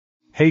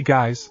Hey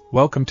guys,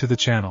 welcome to the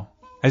channel.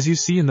 As you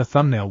see in the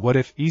thumbnail, what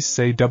if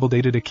Issei double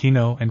dated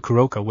Akeno and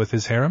Kuroka with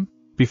his harem?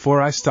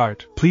 Before I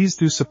start, please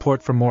do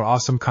support for more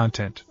awesome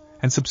content,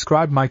 and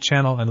subscribe my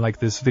channel and like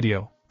this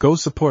video. Go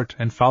support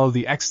and follow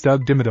the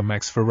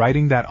xDoug-Dimmadome-x for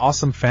writing that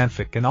awesome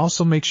fanfic, and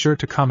also make sure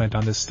to comment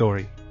on this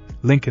story.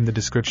 Link in the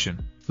description.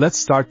 Let's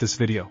start this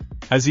video.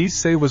 As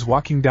Issei was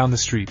walking down the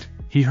street,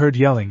 he heard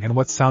yelling and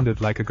what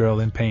sounded like a girl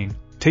in pain.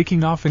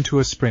 Taking off into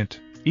a sprint,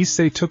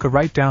 Issei took a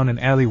right down an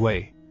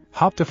alleyway,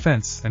 hopped a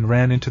fence and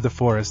ran into the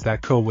forest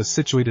that Ko was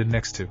situated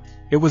next to.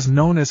 It was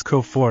known as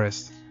Ko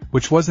Forest,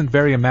 which wasn't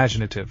very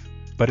imaginative,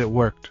 but it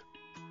worked.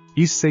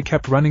 Issei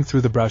kept running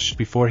through the brush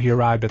before he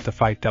arrived at the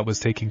fight that was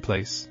taking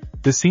place.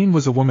 The scene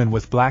was a woman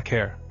with black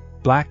hair,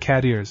 black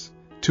cat ears,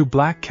 two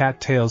black cat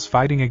tails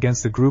fighting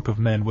against a group of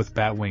men with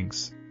bat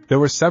wings. There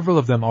were several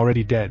of them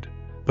already dead,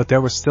 but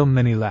there were still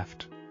many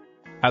left.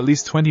 At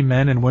least 20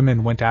 men and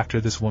women went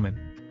after this woman.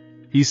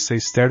 Issei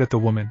stared at the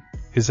woman,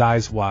 his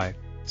eyes wide.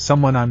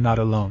 "Someone, I'm not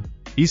alone."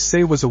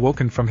 Issei was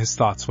awoken from his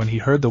thoughts when he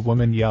heard the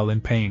woman yell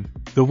in pain.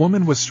 The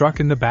woman was struck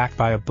in the back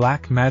by a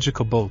black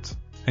magical bolt,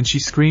 and she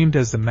screamed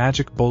as the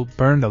magic bolt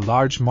burned a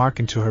large mark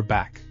into her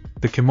back.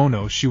 The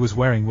kimono she was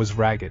wearing was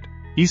ragged.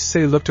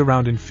 Issei looked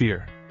around in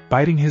fear,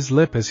 biting his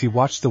lip as he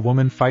watched the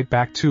woman fight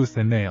back tooth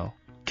and nail,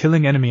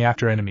 killing enemy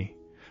after enemy,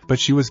 but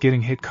she was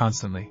getting hit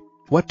constantly.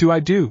 "What do I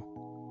do?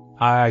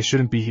 I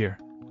shouldn't be here.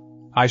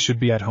 I should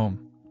be at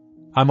home.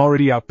 I'm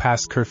already out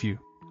past curfew.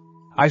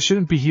 I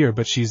shouldn't be here,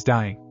 but she's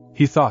dying,"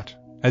 he thought,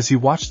 as he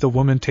watched the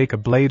woman take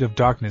a blade of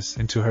darkness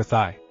into her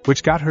thigh,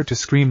 which got her to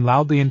scream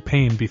loudly in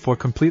pain before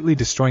completely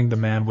destroying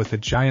the man with a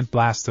giant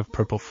blast of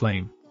purple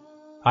flame.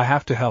 "I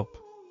have to help.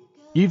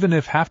 Even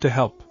if have to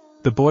help,"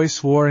 the boy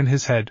swore in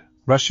his head,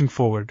 rushing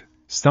forward,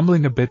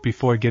 stumbling a bit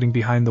before getting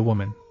behind the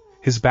woman,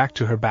 his back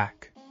to her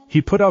back.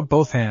 He put out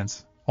both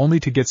hands, only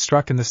to get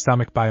struck in the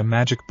stomach by a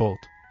magic bolt,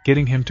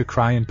 getting him to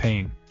cry in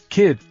pain.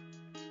 "Kid!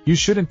 You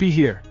shouldn't be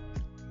here.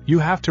 You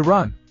have to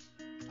run.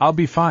 I'll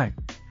be fine,"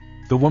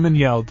 the woman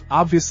yelled,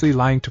 obviously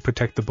lying to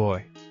protect the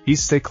boy.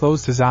 Issei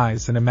closed his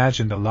eyes and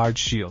imagined a large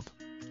shield.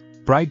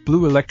 Bright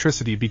blue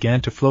electricity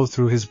began to flow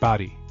through his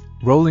body,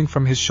 rolling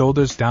from his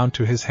shoulders down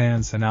to his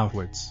hands and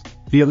outwards.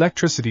 The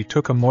electricity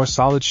took a more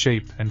solid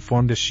shape and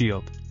formed a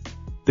shield.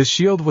 The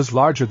shield was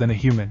larger than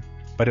a human,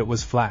 but it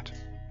was flat.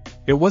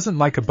 It wasn't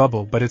like a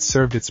bubble, but it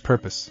served its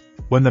purpose.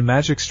 When the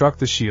magic struck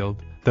the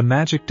shield, the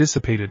magic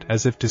dissipated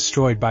as if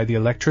destroyed by the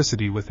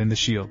electricity within the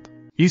shield.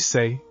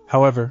 Issei,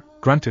 however,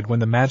 grunted when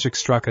the magic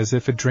struck as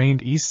if it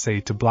drained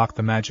Issei to block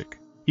the magic.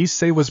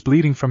 Issei was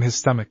bleeding from his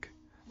stomach,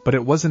 but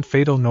it wasn't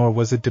fatal nor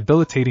was it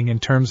debilitating in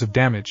terms of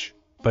damage,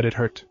 but it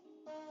hurt.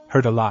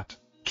 Hurt a lot.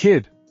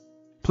 "Kid!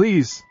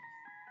 Please!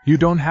 You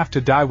don't have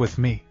to die with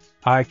me.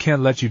 I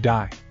can't let you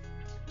die.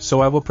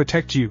 So I will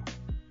protect you,"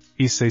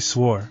 Issei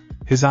swore,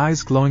 his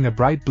eyes glowing a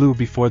bright blue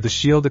before the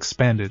shield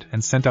expanded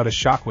and sent out a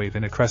shockwave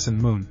in a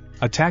crescent moon,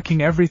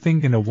 attacking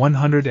everything in a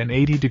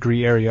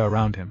 180-degree area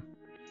around him.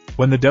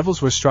 When the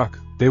devils were struck,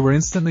 they were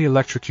instantly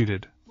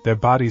electrocuted, their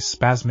bodies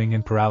spasming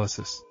in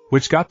paralysis,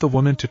 which got the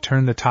woman to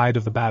turn the tide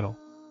of the battle.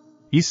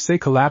 Issei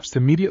collapsed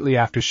immediately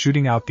after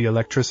shooting out the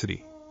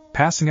electricity,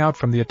 passing out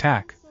from the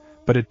attack,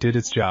 but it did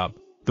its job.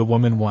 The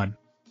woman won.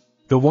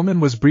 The woman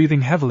was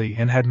breathing heavily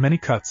and had many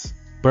cuts,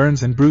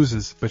 burns and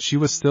bruises, but she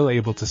was still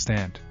able to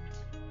stand.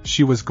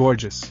 She was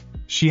gorgeous.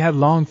 She had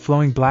long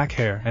flowing black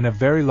hair and a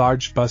very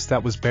large bust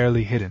that was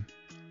barely hidden.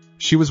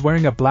 She was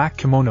wearing a black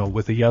kimono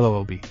with a yellow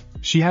obi.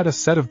 She had a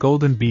set of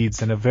golden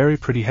beads and a very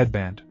pretty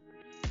headband.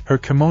 Her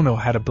kimono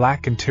had a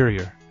black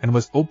interior and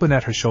was open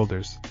at her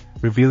shoulders,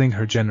 revealing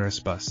her generous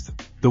bust.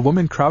 The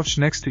woman crouched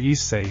next to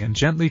Issei and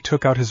gently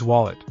took out his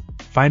wallet,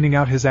 finding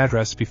out his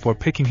address before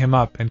picking him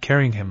up and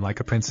carrying him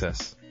like a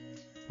princess.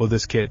 "Well,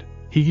 this kid,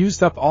 he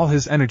used up all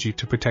his energy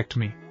to protect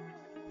me.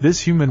 This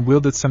human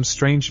wielded some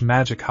strange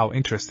magic. How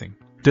interesting.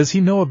 Does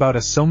he know about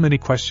us?" So many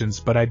questions,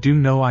 but I do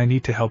know I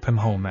need to help him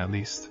home at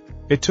least.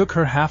 It took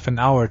her half an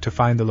hour to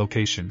find the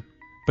location,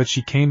 but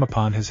she came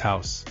upon his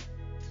house.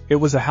 It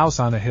was a house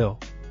on a hill.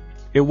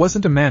 It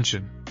wasn't a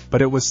mansion,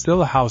 but it was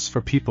still a house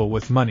for people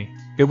with money.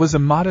 It was a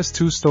modest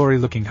 2-story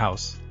looking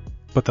house,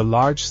 but the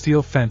large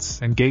steel fence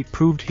and gate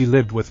proved he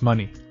lived with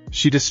money.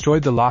 She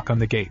destroyed the lock on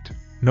the gate,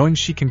 knowing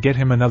she can get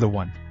him another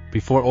one,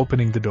 before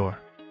opening the door.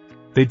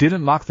 They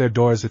didn't lock their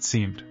doors, it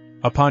seemed.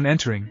 Upon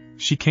entering,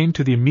 she came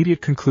to the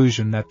immediate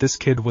conclusion that this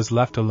kid was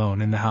left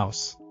alone in the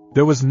house.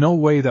 There was no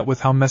way that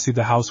with how messy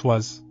the house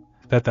was,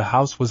 that the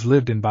house was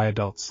lived in by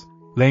adults.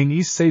 Laying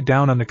Issei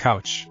down on the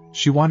couch,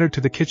 she wandered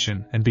to the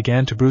kitchen and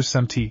began to brew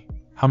some tea,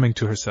 humming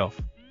to herself.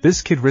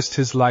 "This kid risked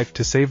his life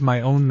to save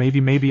my own.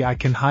 Maybe I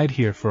can hide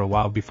here for a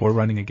while before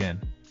running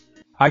again.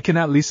 I can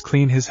at least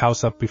clean his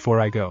house up before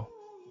I go."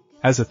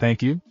 "As a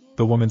thank you,"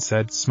 the woman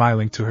said,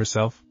 smiling to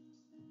herself.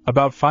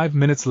 About 5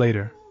 minutes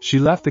later, she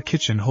left the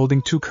kitchen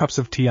holding 2 cups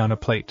of tea on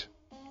a plate,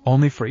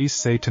 only for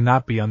Issei to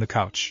not be on the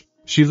couch.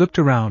 She looked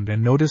around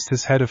and noticed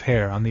his head of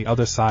hair on the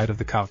other side of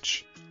the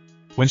couch.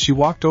 When she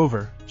walked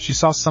over, she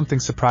saw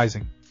something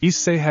surprising.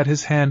 Issei had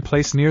his hand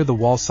placed near the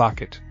wall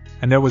socket,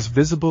 and there was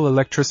visible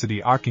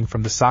electricity arcing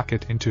from the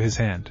socket into his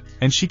hand,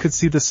 and she could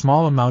see the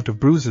small amount of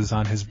bruises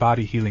on his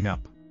body healing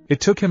up. It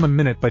took him a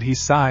minute, but he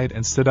sighed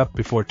and stood up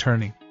before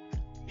turning.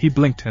 He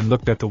blinked and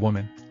looked at the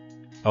woman.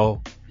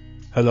 "Oh.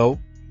 Hello?"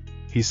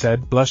 he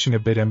said, blushing a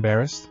bit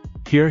embarrassed.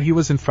 Here he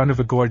was in front of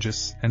a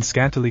gorgeous and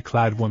scantily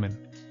clad woman.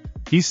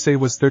 Issei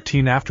was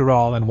 13 after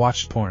all and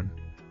watched porn,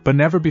 but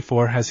never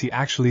before has he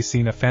actually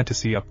seen a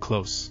fantasy up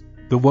close.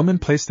 The woman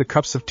placed the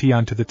cups of tea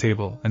onto the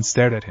table and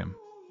stared at him.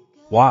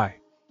 "Why?"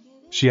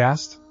 she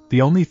asked.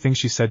 The only thing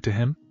she said to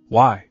him.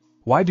 "Why?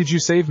 Why did you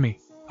save me?"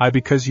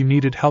 Because you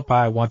needed help.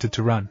 I wanted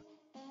to run.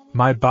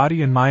 My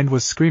body and mind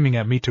was screaming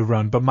at me to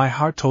run, but my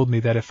heart told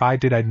me that if I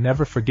did I'd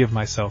never forgive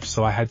myself,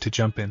 so I had to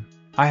jump in.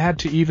 I had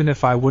to, even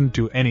if I wouldn't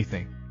do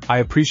anything. I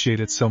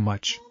appreciate it so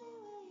much.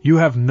 You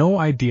have no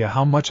idea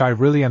how much I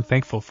really am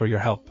thankful for your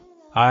help.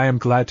 I am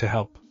glad to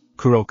help,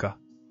 Kuroka.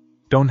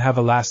 Don't have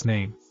a last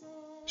name,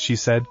 she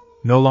said,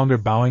 no longer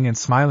bowing and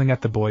smiling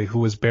at the boy who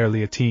was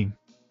barely a teen.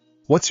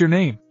 What's your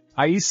name?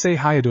 Issei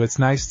Hayado. It's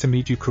nice to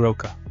meet you,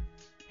 Kuroka,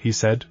 he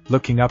said,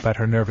 looking up at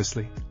her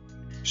nervously.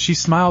 She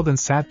smiled and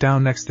sat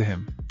down next to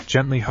him,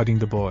 gently hugging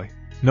the boy.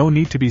 No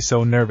need to be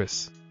so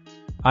nervous.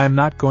 I am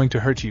not going to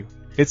hurt you.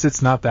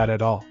 It's not that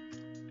at all,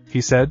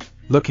 he said,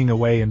 looking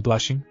away and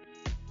blushing.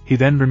 He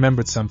then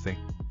remembered something.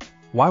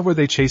 Why were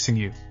they chasing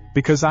you?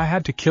 Because I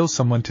had to kill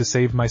someone to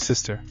save my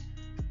sister,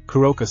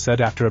 Kuroka said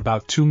after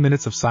about 2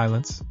 minutes of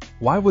silence.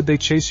 Why would they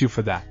chase you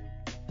for that?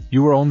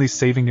 You were only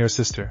saving your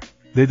sister.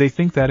 They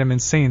think that I'm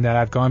insane, that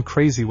I've gone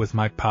crazy with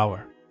my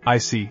power. I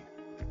see.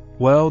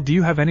 Well, do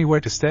you have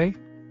anywhere to stay?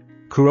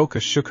 Kuroka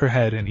shook her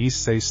head and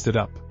Issei stood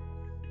up.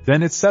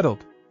 Then it's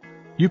settled.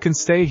 You can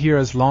stay here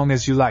as long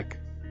as you like,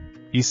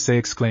 Issei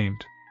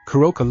exclaimed.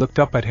 Kuroka looked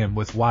up at him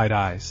with wide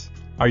eyes.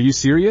 Are you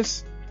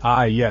serious?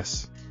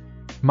 Yes.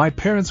 My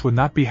parents would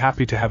not be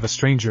happy to have a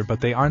stranger,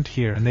 but they aren't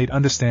here and they'd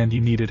understand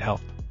you needed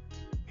help,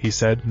 he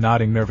said,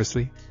 nodding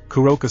nervously.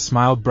 Kuroka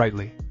smiled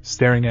brightly,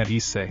 staring at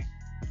Issei.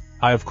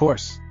 Of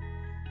course.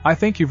 I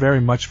thank you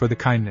very much for the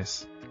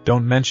kindness.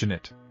 Don't mention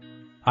it.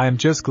 I am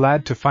just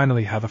glad to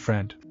finally have a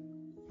friend.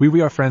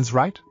 We are friends,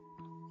 right?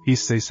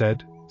 Issei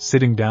said,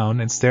 sitting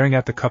down and staring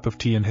at the cup of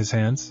tea in his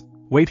hands.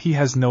 Wait, he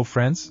has no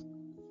friends?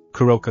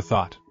 Kuroka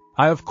thought.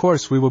 Of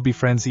course we will be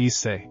friends,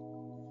 Issei.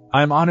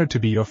 I am honored to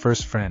be your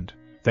first friend.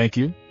 Thank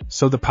you.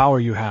 So the power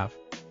you have.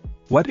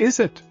 What is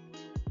it?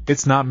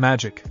 It's not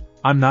magic.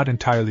 I'm not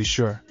entirely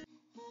sure.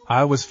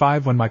 I was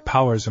 5 when my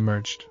powers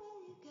emerged.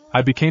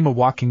 I became a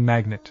walking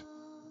magnet.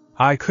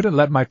 I couldn't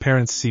let my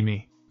parents see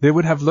me. They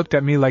would have looked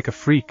at me like a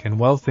freak, and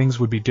well, things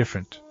would be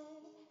different.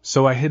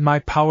 So I hid my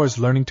powers,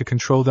 learning to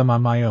control them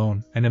on my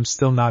own, and am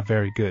still not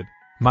very good.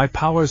 My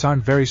powers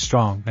aren't very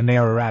strong and they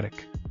are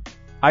erratic.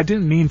 I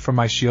didn't mean for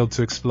my shield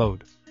to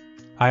explode.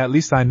 At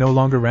least I no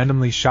longer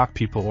randomly shock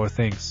people or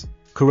things.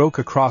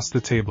 Kuroka crossed the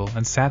table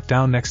and sat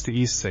down next to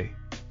Issei,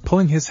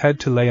 pulling his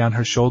head to lay on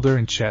her shoulder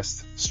and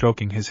chest,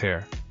 stroking his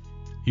hair.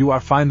 You are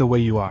fine the way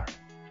you are.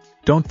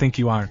 Don't think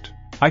you aren't.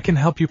 I can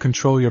help you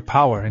control your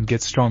power and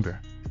get stronger,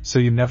 so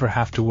you never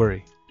have to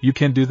worry. You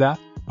can do that?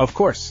 Of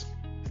course.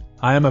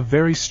 I am a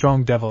very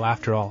strong devil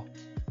after all,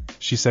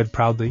 she said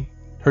proudly,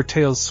 her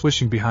tails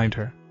swishing behind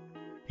her.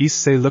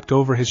 Issei looked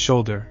over his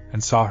shoulder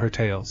and saw her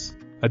tails.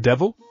 A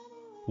devil?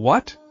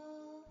 What?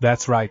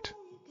 That's right.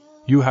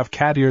 You have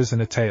cat ears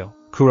and a tail,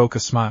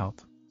 Kuroka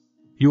smiled.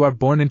 You are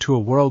born into a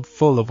world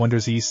full of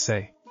wonders,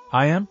 Issei.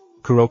 I am?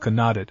 Kuroka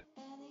nodded.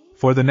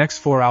 For the next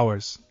 4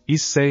 hours,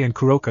 Issei and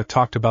Kuroka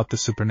talked about the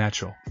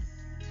supernatural.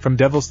 From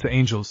devils to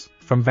angels,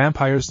 from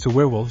vampires to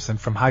werewolves, and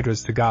from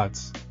hydras to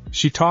gods.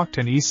 She talked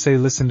and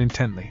Issei listened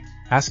intently,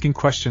 asking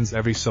questions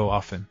every so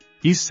often.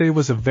 Issei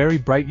was a very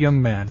bright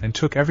young man and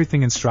took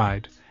everything in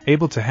stride,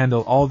 able to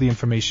handle all the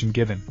information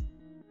given.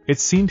 It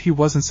seemed he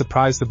wasn't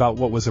surprised about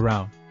what was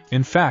around.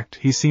 In fact,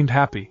 he seemed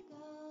happy.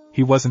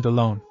 He wasn't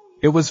alone.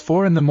 It was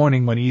 4 in the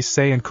morning when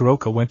Issei and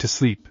Kuroka went to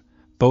sleep,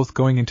 both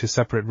going into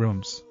separate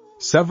rooms.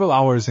 Several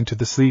hours into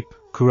the sleep,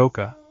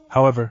 Kuroka,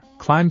 however,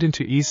 climbed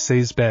into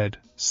Issei's bed,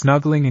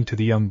 snuggling into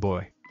the young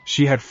boy.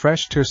 She had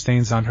fresh tear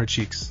stains on her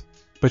cheeks,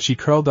 but she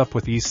curled up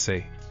with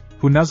Issei,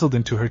 who nuzzled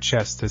into her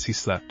chest as he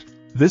slept.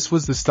 This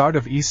was the start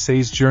of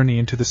Issei's journey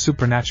into the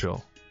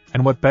supernatural,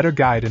 and what better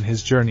guide in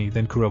his journey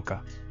than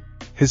Kuroka?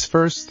 His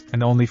first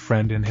and only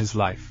friend in his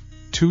life.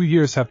 2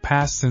 years have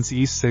passed since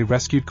Issei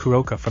rescued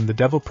Kuroka from the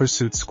devil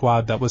pursuit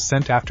squad that was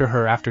sent after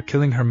her after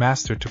killing her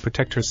master to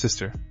protect her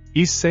sister.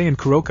 Issei and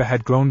Kuroka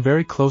had grown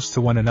very close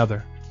to one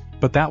another,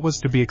 but that was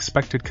to be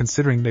expected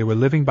considering they were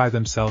living by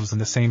themselves in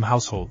the same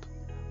household.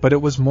 But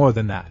it was more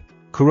than that.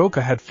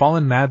 Kuroka had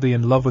fallen madly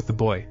in love with the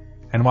boy,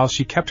 and while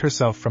she kept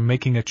herself from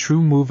making a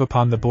true move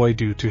upon the boy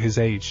due to his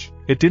age,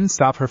 it didn't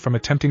stop her from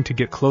attempting to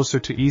get closer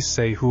to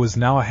Issei, who was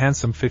now a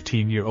handsome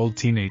 15-year-old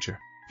teenager.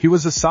 He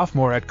was a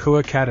sophomore at Ko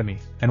Academy,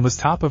 and was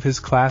top of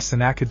his class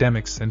in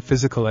academics and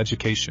physical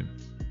education.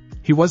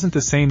 He wasn't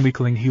the same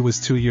weakling he was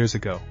 2 years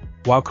ago.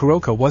 While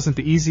Kuroka wasn't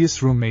the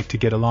easiest roommate to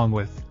get along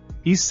with,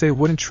 Issei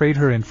wouldn't trade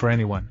her in for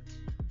anyone.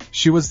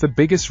 She was the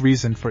biggest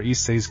reason for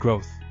Issei's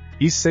growth.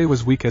 Issei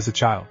was weak as a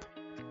child.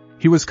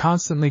 He was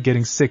constantly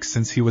getting sick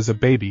since he was a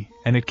baby,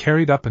 and it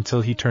carried up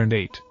until he turned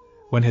 8,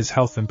 when his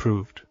health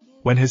improved.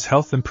 When his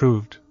health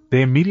improved,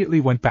 they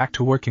immediately went back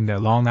to working their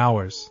long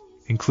hours,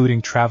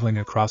 including traveling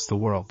across the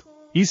world.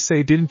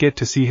 Issei didn't get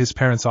to see his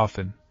parents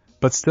often,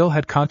 but still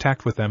had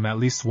contact with them at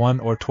least 1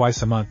 or 2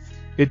 a month.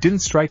 It didn't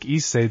strike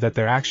Issei that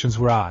their actions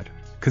were odd,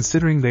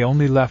 considering they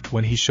only left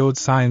when he showed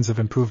signs of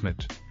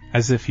improvement,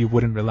 as if he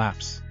wouldn't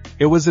relapse.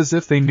 It was as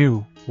if they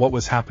knew what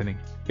was happening.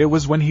 It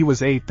was when he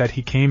was 8 that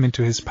he came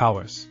into his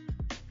powers.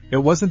 It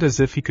wasn't as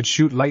if he could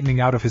shoot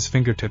lightning out of his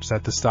fingertips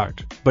at the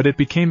start, but it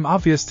became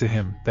obvious to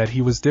him that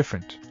he was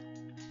different.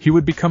 He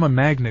would become a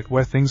magnet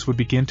where things would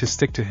begin to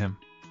stick to him.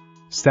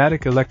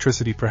 Static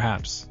electricity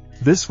perhaps.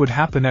 This would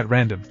happen at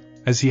random,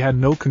 as he had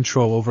no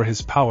control over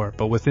his power,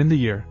 but within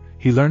the year,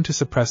 he learned to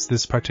suppress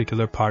this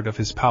particular part of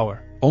his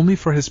power, only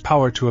for his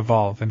power to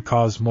evolve and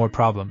cause more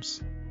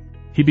problems.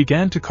 He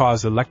began to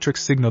cause electric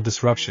signal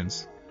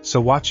disruptions,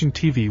 so watching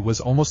TV was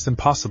almost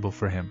impossible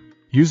for him.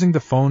 Using the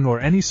phone or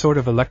any sort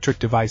of electric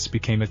device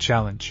became a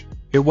challenge.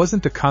 It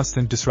wasn't a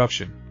constant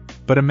disruption,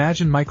 but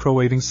imagine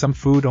microwaving some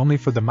food only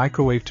for the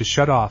microwave to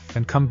shut off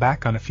and come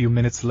back on a few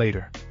minutes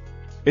later.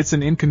 It's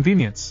an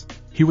inconvenience.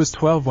 He was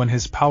 12 when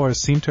his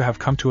powers seemed to have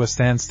come to a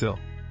standstill,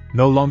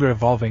 no longer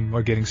evolving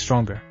or getting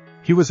stronger.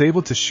 He was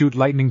able to shoot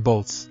lightning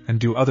bolts and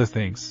do other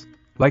things,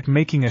 like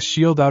making a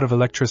shield out of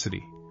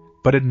electricity,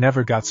 but it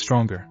never got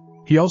stronger.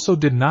 He also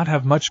did not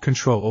have much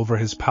control over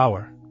his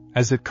power,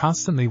 as it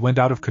constantly went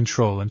out of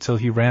control until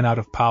he ran out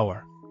of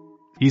power.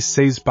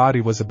 Issei's body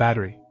was a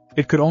battery.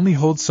 It could only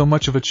hold so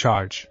much of a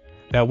charge,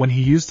 that when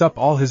he used up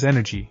all his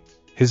energy,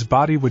 his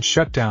body would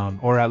shut down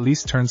or at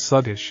least turn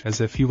sluggish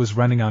as if he was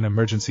running on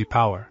emergency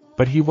power.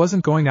 But he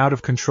wasn't going out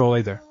of control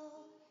either.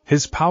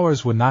 His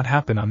powers would not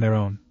happen on their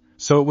own,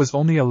 so it was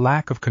only a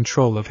lack of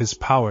control of his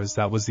powers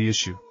that was the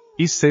issue.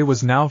 Issei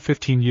was now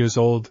 15 years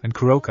old and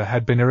Kuroka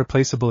had been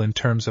irreplaceable in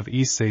terms of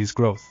Issei's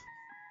growth.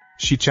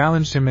 She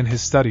challenged him in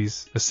his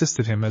studies,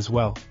 assisted him as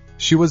well.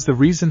 She was the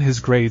reason his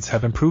grades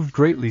have improved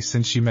greatly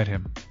since she met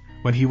him,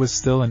 when he was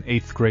still an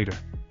 8th grader.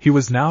 He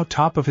was now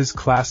top of his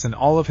class in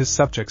all of his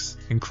subjects,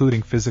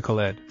 including physical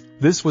ed.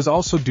 This was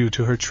also due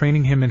to her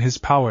training him in his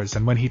powers,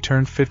 and when he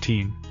turned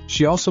 15,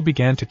 she also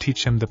began to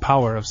teach him the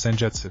power of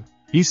senjutsu.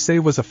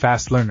 Issei was a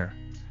fast learner,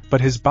 but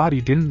his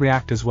body didn't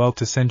react as well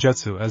to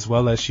senjutsu as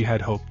well as she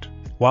had hoped.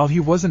 While he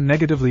wasn't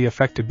negatively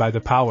affected by the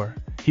power,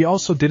 he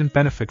also didn't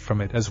benefit from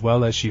it as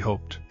well as she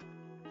hoped.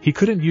 He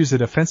couldn't use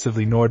it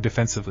offensively nor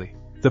defensively.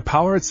 The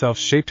power itself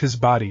shaped his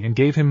body and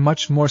gave him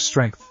much more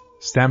strength,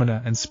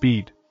 stamina and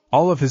speed.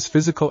 All of his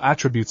physical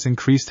attributes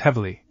increased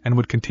heavily and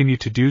would continue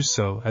to do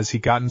so as he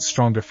gotten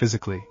stronger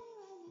physically.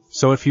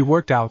 So if he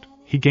worked out,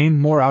 he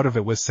gained more out of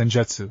it with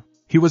senjutsu.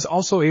 He was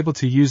also able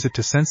to use it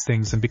to sense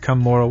things and become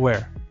more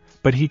aware,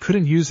 but he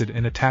couldn't use it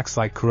in attacks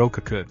like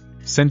Kuroka could.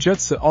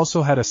 Senjutsu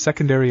also had a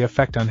secondary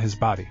effect on his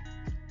body.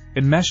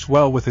 It meshed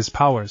well with his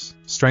powers,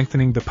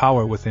 strengthening the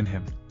power within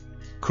him.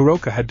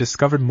 Kuroka had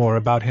discovered more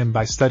about him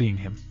by studying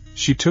him.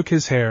 She took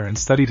his hair and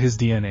studied his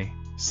DNA,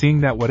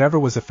 seeing that whatever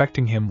was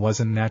affecting him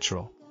wasn't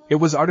natural. It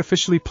was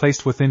artificially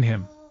placed within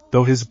him,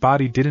 though his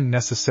body didn't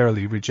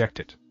necessarily reject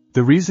it.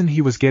 The reason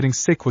he was getting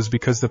sick was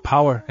because the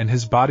power and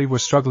his body were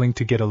struggling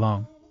to get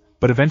along.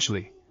 But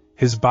eventually,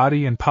 his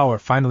body and power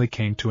finally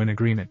came to an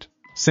agreement.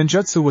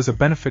 Senjutsu was a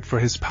benefit for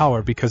his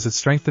power because it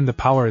strengthened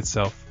the power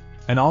itself,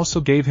 and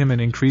also gave him an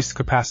increased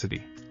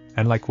capacity.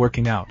 And like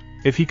working out,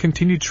 if he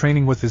continued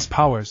training with his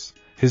powers,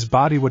 his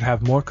body would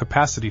have more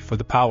capacity for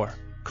the power.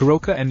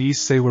 Kuroka and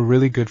Issei were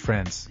really good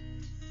friends.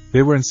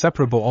 They were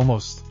inseparable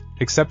almost,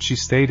 except she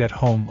stayed at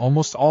home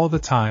almost all the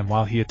time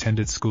while he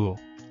attended school.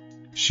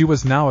 She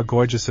was now a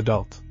gorgeous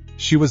adult.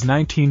 She was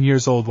 19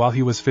 years old while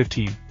he was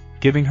 15,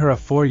 giving her a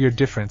 4-year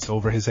difference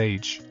over his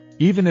age.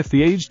 Even if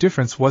the age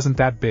difference wasn't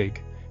that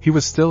big, he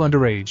was still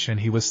underage and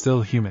he was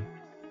still human.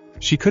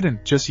 She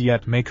couldn't just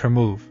yet make her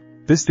move.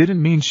 This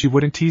didn't mean she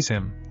wouldn't tease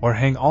him or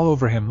hang all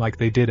over him like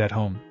they did at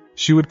home.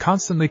 She would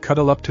constantly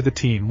cuddle up to the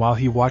teen while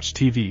he watched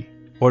TV,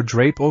 or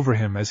drape over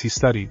him as he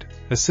studied,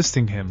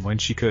 assisting him when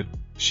she could.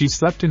 She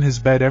slept in his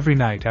bed every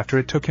night after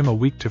it took him a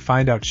week to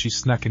find out she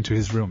snuck into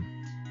his room.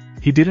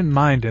 He didn't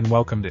mind and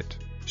welcomed it.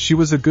 She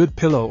was a good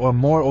pillow, or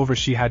moreover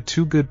she had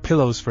 2 good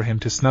pillows for him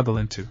to snuggle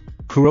into.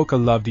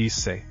 Kuroka loved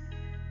Issei.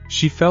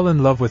 She fell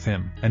in love with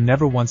him and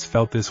never once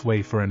felt this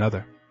way for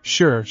another.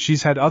 Sure,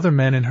 she's had other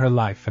men in her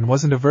life and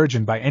wasn't a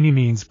virgin by any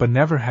means, but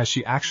never has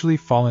she actually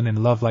fallen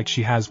in love like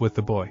she has with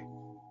the boy.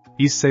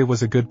 Issei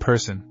was a good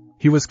person.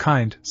 He was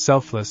kind,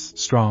 selfless,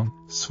 strong,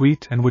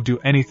 sweet, and would do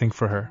anything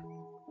for her.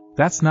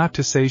 That's not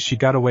to say she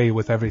got away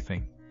with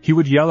everything. He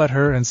would yell at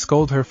her and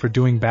scold her for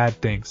doing bad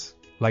things,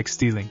 like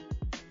stealing.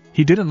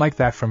 He didn't like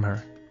that from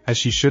her, as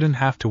she shouldn't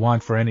have to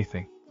want for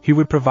anything. He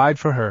would provide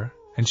for her,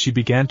 and she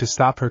began to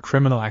stop her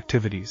criminal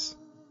activities.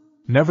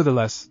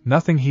 Nevertheless,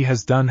 nothing he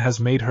has done has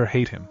made her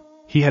hate him.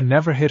 He had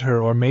never hit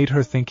her or made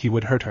her think he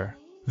would hurt her.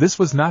 This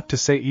was not to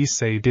say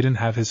Issei didn't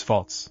have his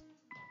faults.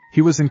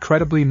 He was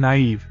incredibly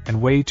naive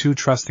and way too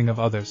trusting of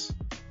others.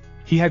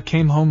 He had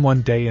came home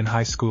one day in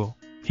high school.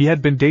 He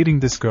had been dating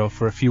this girl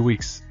for a few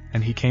weeks,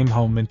 and he came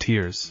home in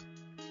tears.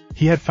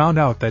 He had found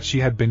out that she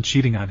had been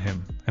cheating on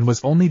him, and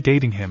was only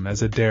dating him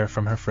as a dare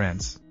from her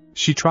friends.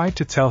 She tried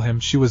to tell him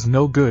she was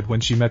no good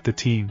when she met the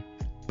teen,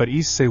 but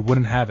Issei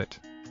wouldn't have it.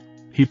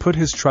 He put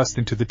his trust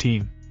into the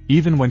teen.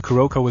 Even when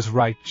Kuroka was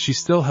right, she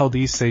still held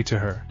Issei to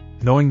her,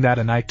 knowing that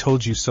an "I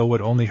told you so"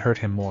 would only hurt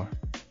him more.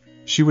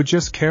 She would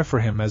just care for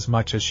him as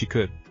much as she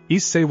could.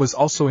 Issei was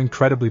also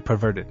incredibly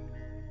perverted.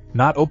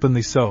 Not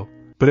openly so,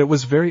 but it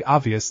was very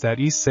obvious that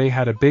Issei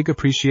had a big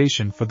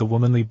appreciation for the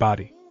womanly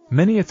body.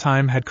 Many a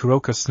time had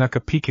Kuroka snuck a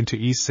peek into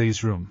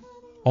Issei's room,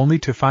 only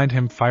to find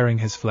him firing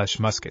his flesh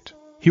musket.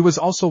 He was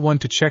also one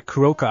to check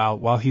Kuroka out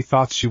while he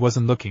thought she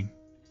wasn't looking,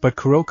 but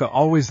Kuroka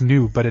always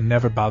knew, but it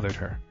never bothered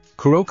her.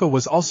 Kuroka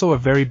was also a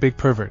very big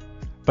pervert,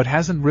 but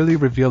hasn't really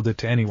revealed it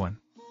to anyone.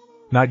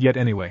 Not yet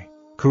anyway.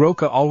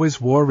 Kuroka always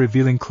wore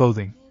revealing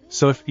clothing,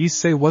 so if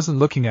Issei wasn't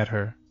looking at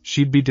her,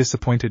 she'd be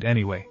disappointed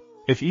anyway.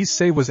 If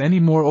Issei was any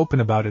more open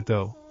about it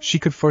though, she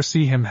could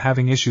foresee him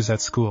having issues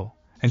at school,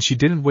 and she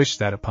didn't wish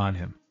that upon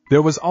him.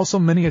 There was also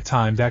many a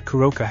time that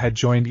Kuroka had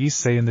joined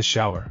Issei in the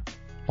shower,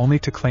 only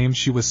to claim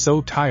she was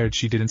so tired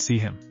she didn't see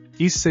him.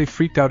 Issei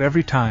freaked out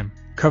every time,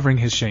 covering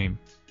his shame.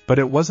 But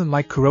it wasn't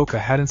like Kuroka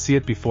hadn't seen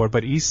it before,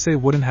 but Issei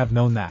wouldn't have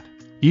known that.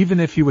 Even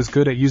if he was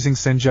good at using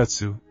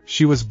senjutsu,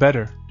 she was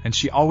better, and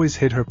she always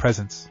hid her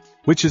presence.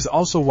 Which is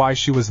also why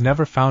she was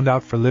never found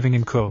out for living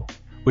in Ko,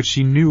 which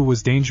she knew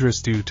was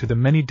dangerous due to the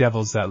many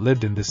devils that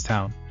lived in this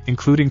town,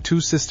 including 2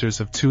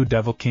 sisters of 2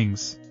 devil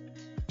kings.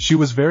 She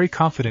was very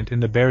confident in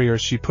the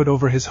barriers she put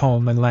over his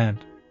home and land,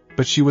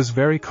 but she was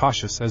very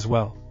cautious as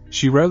well.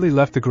 She rarely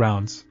left the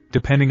grounds,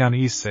 depending on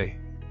Issei,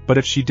 but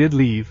if she did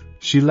leave,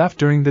 she left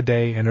during the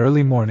day and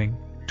early morning,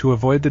 to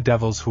avoid the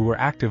devils who were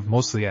active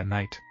mostly at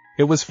night.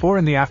 It was 4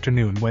 in the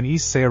afternoon when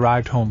Issei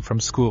arrived home from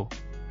school.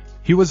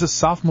 He was a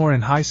sophomore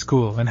in high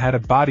school and had a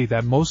body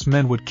that most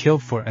men would kill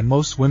for and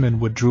most women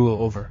would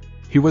drool over.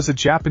 He was a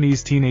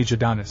Japanese teenage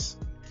Adonis.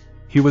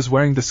 He was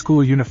wearing the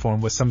school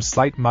uniform with some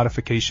slight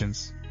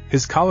modifications.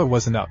 His collar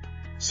wasn't up,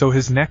 so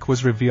his neck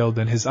was revealed,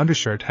 and his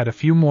undershirt had a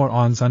few more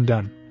ons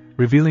undone,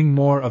 revealing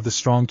more of the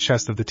strong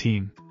chest of the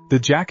teen. The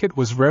jacket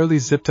was rarely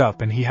zipped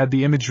up and he had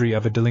the imagery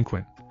of a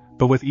delinquent,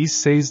 but with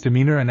Issei's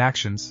demeanor and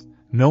actions,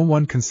 no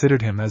one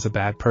considered him as a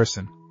bad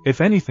person. If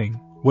anything,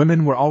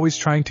 women were always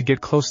trying to get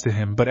close to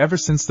him, but ever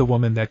since the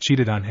woman that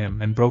cheated on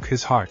him and broke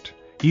his heart,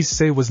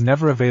 Issei was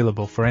never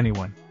available for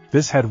anyone.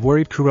 This had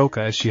worried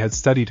Kuroka as she had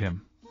studied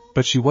him,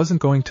 but she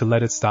wasn't going to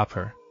let it stop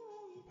her.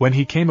 When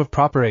he came of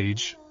proper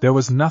age, there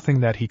was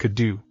nothing that he could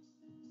do.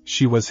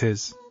 She was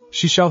his.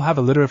 She shall have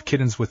a litter of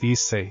kittens with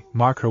Issei,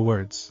 mark her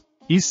words.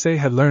 Issei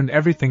had learned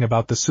everything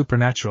about the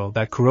supernatural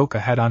that Kuroka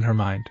had on her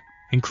mind,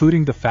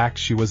 including the fact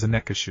she was a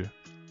nekashu.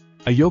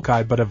 A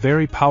yokai, but a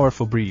very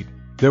powerful breed.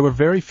 There were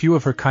very few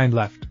of her kind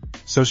left,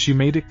 so she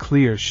made it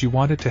clear she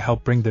wanted to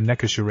help bring the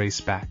nekashu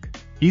race back.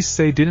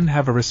 Issei didn't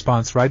have a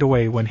response right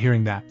away when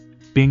hearing that,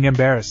 being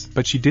embarrassed,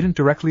 but she didn't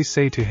directly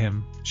say to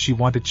him she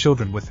wanted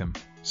children with him.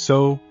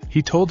 So,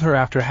 he told her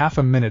after half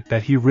a minute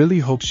that he really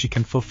hopes she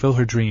can fulfill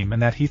her dream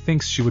and that he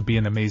thinks she would be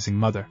an amazing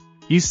mother.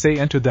 Issei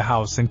entered the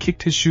house and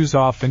kicked his shoes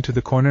off into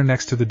the corner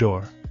next to the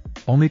door,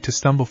 only to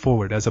stumble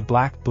forward as a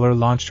black blur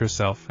launched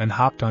herself and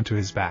hopped onto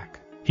his back.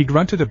 He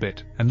grunted a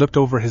bit and looked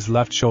over his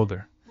left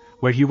shoulder,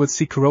 where he would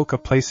see Kuroka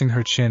placing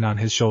her chin on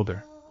his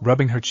shoulder,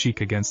 rubbing her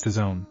cheek against his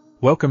own.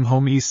 "Welcome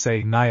home,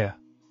 Issei, Naya.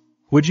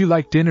 Would you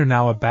like dinner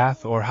now, a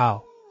bath, or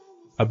how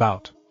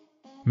about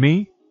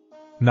me,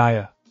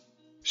 Naya?"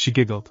 She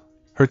giggled,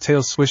 her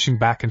tail swishing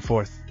back and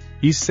forth.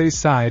 Issei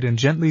sighed and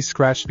gently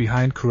scratched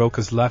behind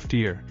Kuroka's left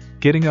ear,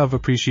 getting of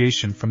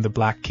appreciation from the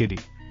black kitty.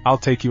 "I'll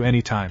take you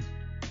any time,"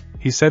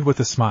 he said with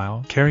a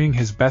smile, carrying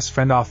his best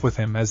friend off with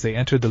him as they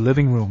entered the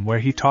living room, where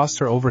he tossed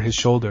her over his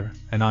shoulder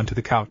and onto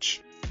the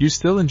couch. "You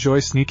still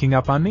enjoy sneaking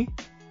up on me?"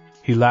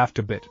 He laughed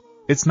a bit.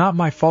 "It's not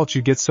my fault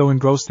you get so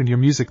engrossed in your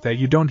music that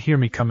you don't hear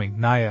me coming,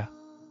 Naya,"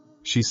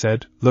 she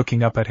said,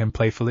 looking up at him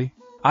playfully.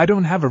 "I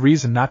don't have a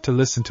reason not to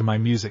listen to my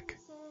music.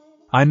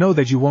 I know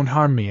that you won't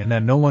harm me and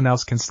that no one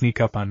else can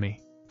sneak up on me."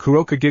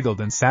 Kuroka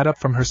giggled and sat up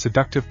from her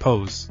seductive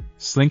pose,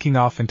 slinking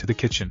off into the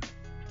kitchen.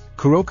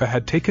 Kuroka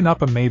had taken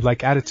up a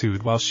maid-like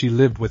attitude while she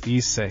lived with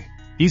Issei.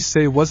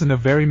 Issei wasn't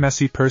a very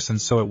messy person,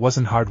 so it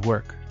wasn't hard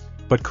work.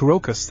 But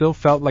Kuroka still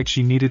felt like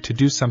she needed to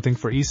do something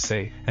for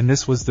Issei, and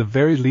this was the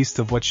very least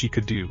of what she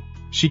could do.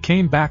 She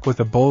came back with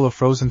a bowl of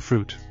frozen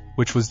fruit,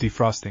 which was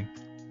defrosting.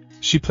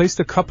 She placed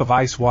a cup of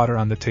ice water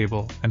on the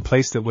table and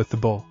placed it with the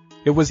bowl.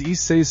 It was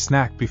Issei's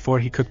snack before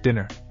he cooked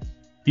dinner.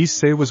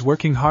 Issei was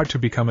working hard to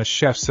become a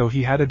chef, so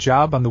he had a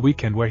job on the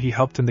weekend where he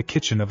helped in the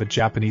kitchen of a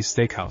Japanese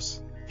steakhouse.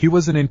 He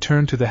was an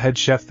intern to the head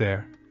chef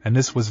there, and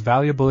this was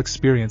valuable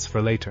experience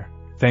for later.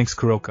 "Thanks,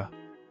 Kuroka.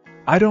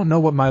 I don't know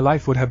what my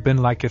life would have been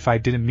like if I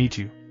didn't meet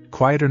you."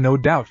 "Quieter, no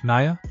doubt,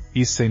 Naya,"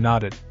 Issei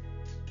nodded.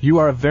 "You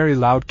are a very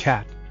loud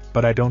cat,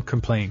 but I don't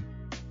complain.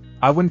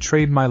 I wouldn't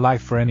trade my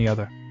life for any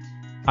other.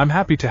 I'm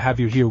happy to have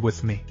you here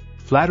with me.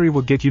 Flattery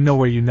will get you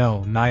nowhere, you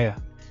know, Naya,"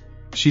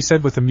 she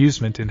said with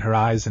amusement in her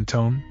eyes and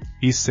tone.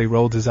 Issei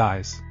rolled his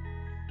eyes.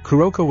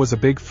 Kuroka was a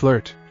big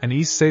flirt, and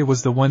Issei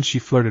was the one she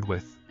flirted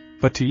with.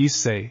 But to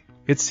Issei,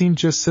 it seemed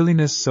just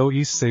silliness, so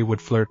Issei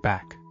would flirt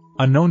back.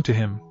 Unknown to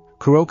him,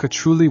 Kuroka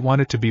truly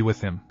wanted to be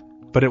with him.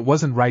 But it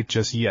wasn't right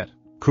just yet.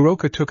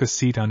 Kuroka took a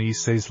seat on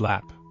Issei's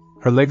lap,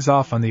 her legs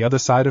off on the other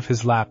side of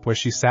his lap where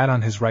she sat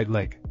on his right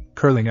leg,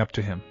 curling up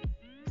to him.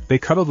 They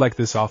cuddled like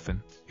this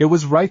often. It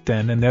was right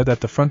then and there that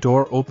the front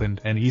door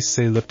opened and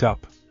Issei looked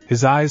up,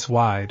 his eyes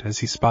wide as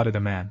he spotted a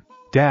man.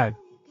 "Dad!"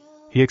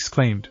 he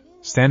exclaimed,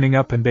 standing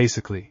up and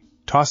basically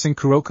tossing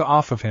Kuroka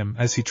off of him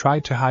as he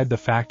tried to hide the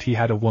fact he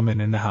had a woman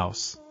in the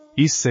house.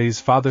 Issei's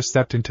father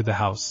stepped into the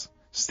house,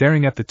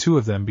 staring at the two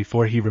of them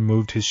before he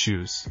removed his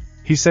shoes.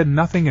 He said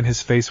nothing and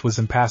his face was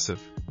impassive,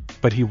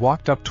 but he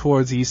walked up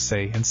towards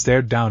Issei and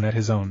stared down at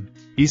his own.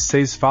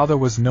 Issei's father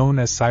was known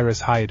as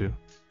Cyrus Hayato.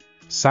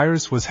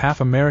 Cyrus was half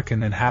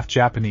American and half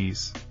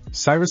Japanese.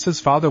 Cyrus's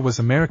father was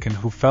American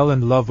who fell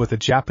in love with a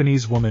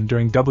Japanese woman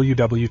during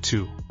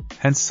WW2,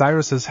 hence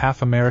Cyrus's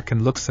half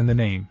American looks in the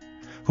name,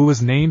 who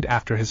was named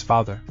after his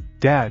father.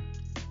 "Dad,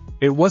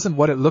 it wasn't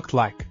what it looked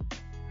like,"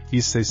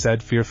 Issei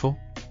said, fearful.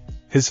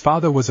 His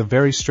father was a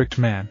very strict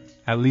man,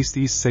 at least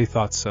Issei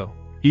thought so.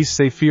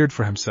 Issei feared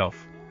for himself,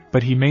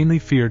 but he mainly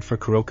feared for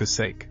Kuroka's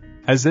sake.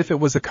 As if it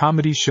was a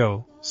comedy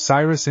show,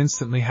 Cyrus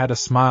instantly had a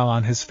smile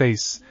on his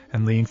face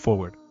and leaned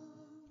forward.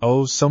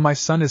 "Oh, so my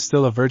son is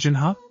still a virgin,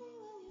 huh?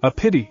 A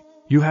pity,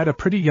 you had a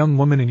pretty young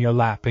woman in your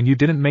lap and you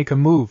didn't make a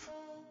move.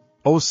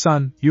 Oh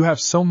son, you have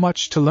so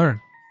much to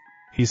learn,"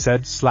 he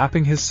said,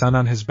 slapping his son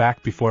on his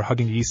back before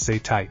hugging Issei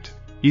tight.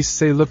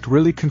 Issei looked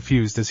really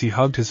confused as he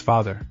hugged his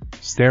father,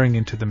 staring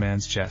into the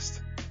man's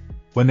chest.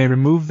 When they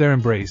removed their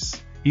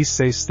embrace,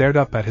 Issei stared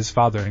up at his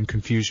father in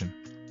confusion.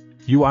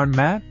 "You aren't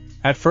mad?"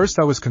 "At first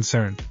I was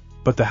concerned,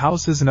 but the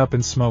house isn't up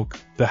in smoke,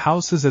 the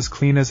house is as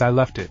clean as I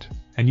left it,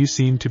 and you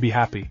seem to be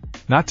happy.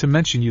 Not to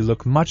mention you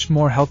look much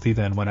more healthy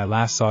than when I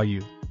last saw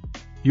you.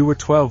 You were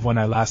 12 when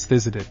I last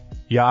visited.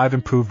 Yeah, I've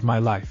improved my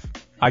life.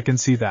 I can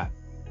see that.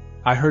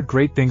 I heard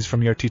great things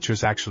from your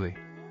teachers actually.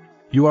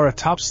 You are a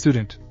top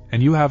student,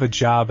 and you have a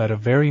job at a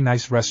very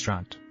nice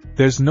restaurant.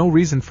 There's no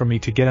reason for me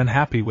to get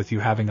unhappy with you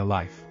having a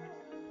life.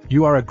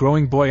 You are a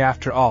growing boy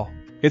after all.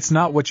 It's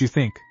not what you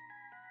think.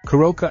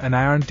 Kuroka and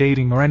I aren't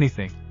dating or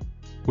anything.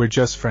 We're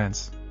just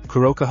friends."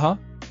 "Kuroka, huh?"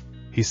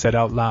 he said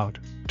out loud,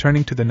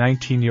 turning to the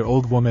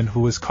 19-year-old woman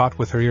who was caught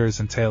with her ears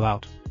and tail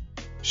out.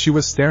 She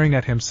was staring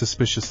at him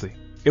suspiciously.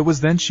 It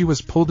was then she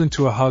was pulled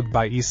into a hug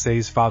by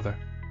Issei's father.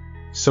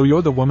 "So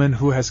you're the woman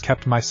who has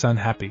kept my son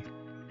happy.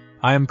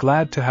 I am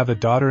glad to have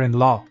a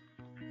daughter-in-law,"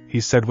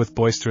 he said with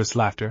boisterous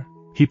laughter.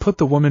 He put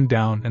the woman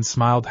down and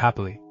smiled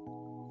happily.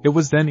 It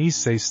was then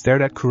Issei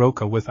stared at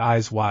Kuroka with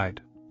eyes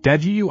wide.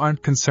 "Dad, you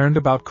aren't concerned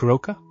about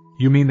Kuroka?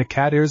 You mean the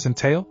cat ears and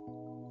tail?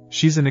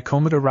 She's an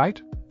Ikomata,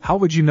 right? How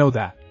would you know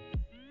that?"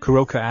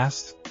 Kuroka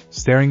asked,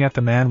 staring at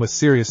the man with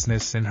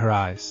seriousness in her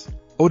eyes.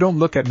 "Oh, don't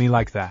look at me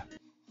like that.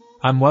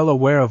 I'm well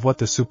aware of what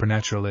the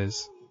supernatural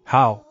is."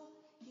 "How?"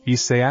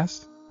 Issei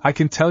asked. "I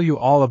can tell you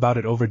all about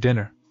it over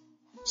dinner."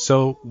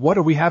 "So, what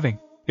are we having?"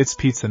 "It's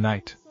pizza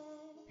night,"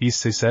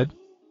 Issei said.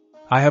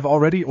 "I have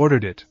already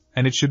ordered it,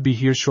 and it should be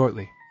here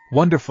shortly."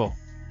 "Wonderful,"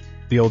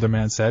 the older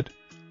man said.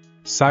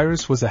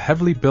 Cyrus was a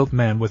heavily built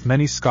man with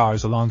many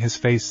scars along his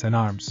face and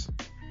arms.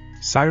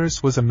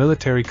 Cyrus was a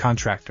military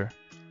contractor.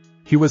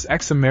 He was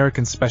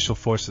ex-American Special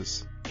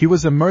Forces. He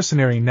was a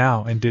mercenary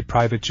now and did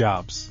private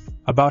jobs.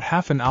 About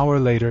half an hour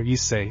later,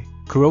 Issei,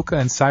 Kuroka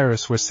and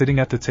Cyrus were sitting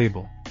at the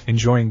table,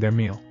 enjoying their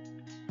meal.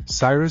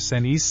 Cyrus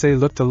and Issei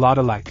looked a lot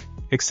alike,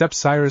 except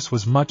Cyrus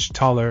was much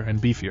taller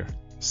and beefier.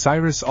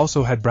 Cyrus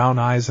also had brown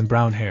eyes and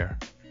brown hair,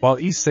 while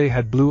Issei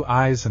had blue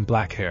eyes and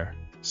black hair.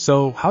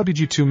 "So, how did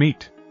you two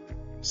meet?"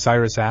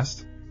 Cyrus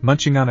asked,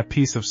 munching on a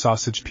piece of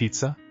sausage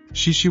pizza.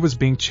 She was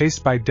being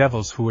chased by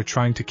devils who were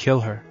trying to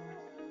kill her,"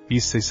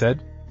 Issei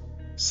said.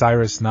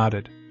 Cyrus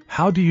nodded.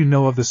 "How do you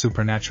know of the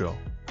supernatural?"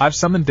 "I've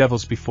summoned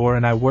devils before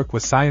and I work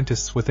with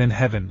scientists within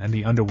heaven and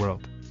the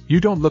underworld." "You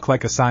don't look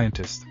like a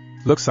scientist.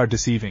 Looks are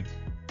deceiving,"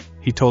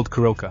 he told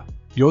Kuroka.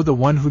 "You're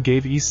the one who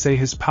gave Issei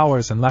his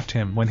powers and left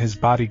him when his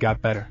body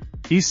got better."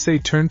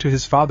 Issei turned to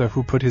his father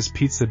who put his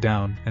pizza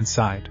down and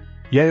sighed.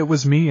 "Yeah, it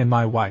was me and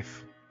my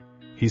wife,"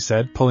 he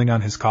said, pulling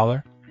on his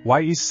collar.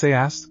 "Why?" Issei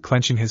asked,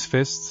 clenching his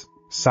fists.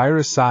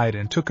 Cyrus sighed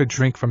and took a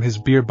drink from his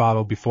beer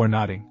bottle before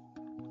nodding.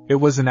 "It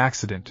was an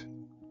accident.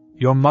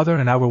 Your mother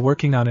and I were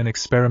working on an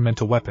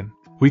experimental weapon.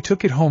 We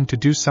took it home to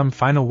do some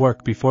final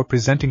work before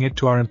presenting it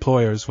to our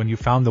employers when you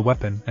found the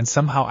weapon and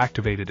somehow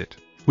activated it.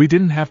 We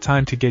didn't have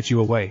time to get you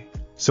away,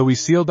 so we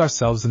sealed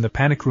ourselves in the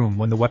panic room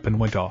when the weapon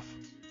went off.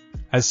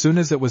 As soon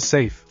as it was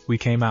safe, we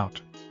came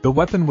out. The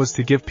weapon was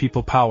to give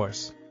people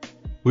powers.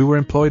 We were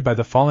employed by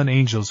the fallen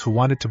angels who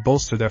wanted to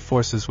bolster their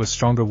forces with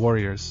stronger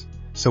warriors,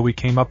 so we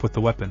came up with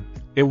the weapon.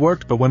 It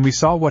worked, but when we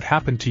saw what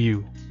happened to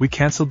you, we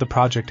cancelled the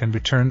project and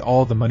returned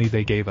all the money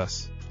they gave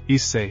us."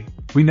 Issei,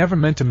 "We never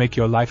meant to make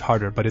your life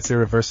harder, but it's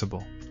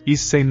irreversible."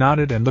 Issei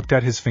nodded and looked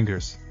at his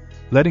fingers,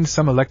 letting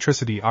some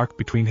electricity arc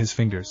between his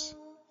fingers.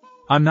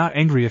 "I'm not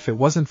angry. If it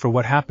wasn't for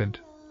what happened,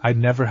 I'd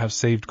never have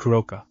saved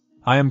Kuroka.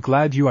 I am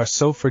glad you are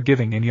so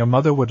forgiving and your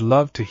mother would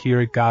love to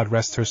hear it, God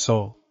rest her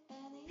soul,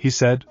 he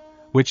said,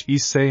 which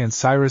Issei and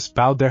Cyrus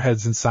bowed their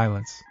heads in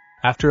silence.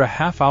 After a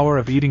half hour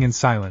of eating in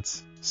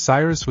silence,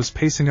 Cyrus was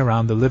pacing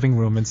around the living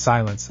room in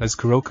silence as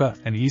Kuroka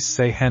and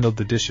Issei handled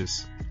the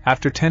dishes.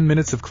 After 10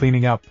 minutes of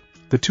cleaning up,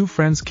 the two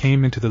friends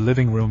came into the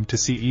living room to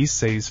see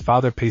Issei's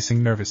father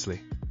pacing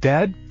nervously.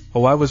 Dad?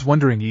 Oh, I was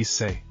wondering,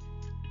 Issei.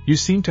 You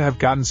seem to have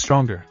gotten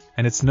stronger,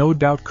 and it's no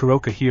doubt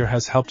Kuroka here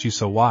has helped you,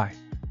 so why?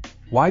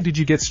 Why did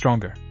you get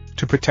stronger?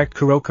 To protect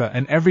Kuroka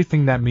and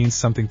everything that means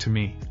something to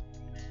me.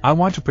 I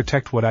want to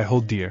protect what I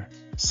hold dear.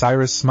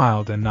 Cyrus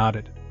smiled and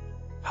nodded.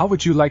 How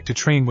would you like to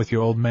train with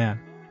your old man?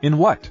 In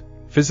what?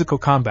 Physical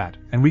combat,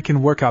 and we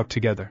can work out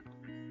together.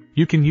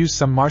 You can use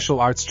some martial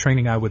arts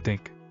training, I would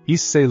think.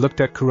 Issei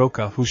looked at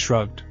Kuroka, who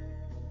shrugged.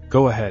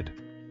 Go ahead,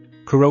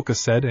 Kuroka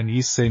said, and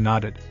Issei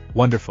nodded.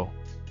 Wonderful.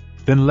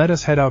 Then let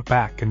us head out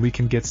back and we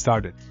can get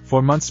started.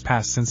 4 months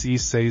passed since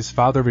Issei's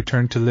father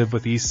returned to live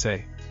with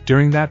Issei.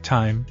 During that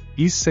time,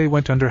 Issei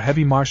went under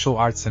heavy martial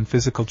arts and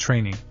physical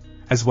training,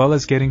 as well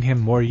as getting him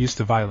more used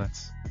to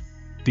violence.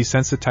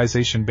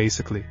 Desensitization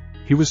basically.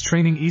 He was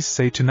training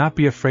Issei to not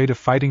be afraid of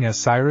fighting, as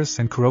Cyrus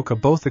and Kuroka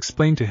both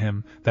explained to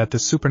him that the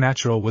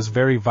supernatural was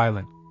very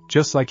violent,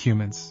 just like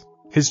humans.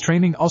 His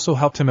training also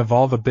helped him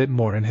evolve a bit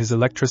more in his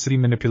electricity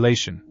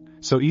manipulation,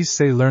 so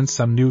Issei learned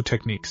some new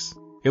techniques.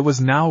 It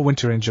was now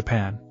winter in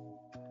Japan.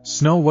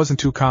 Snow wasn't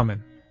too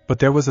common, but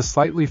there was a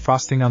slightly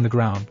frosting on the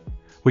ground,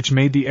 which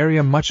made the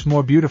area much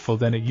more beautiful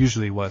than it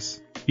usually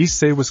was.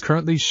 Issei was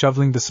currently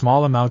shoveling the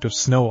small amount of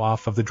snow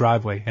off of the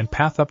driveway and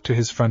path up to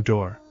his front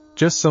door,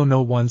 just so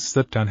no one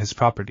slipped on his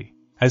property.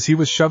 As he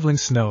was shoveling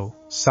snow,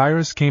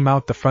 Cyrus came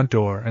out the front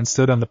door and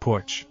stood on the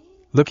porch,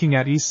 looking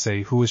at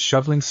Issei, who was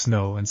shoveling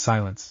snow in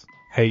silence.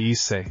 Hey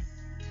Issei.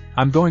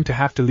 I'm going to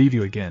have to leave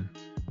you again.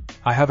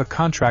 I have a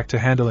contract to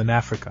handle in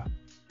Africa.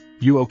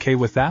 You okay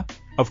with that?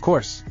 Of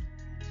course.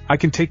 I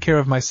can take care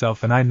of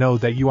myself, and I know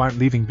that you aren't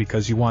leaving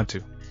because you want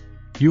to.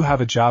 You have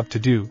a job to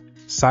do.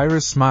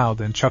 Cyrus smiled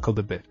and chuckled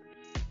a bit.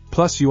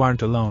 Plus you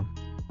aren't alone.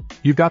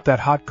 You got that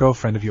hot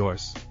girlfriend of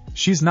yours.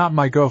 She's not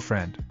my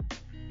girlfriend,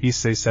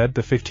 Issei said,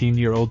 the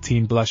 15-year-old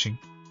teen blushing.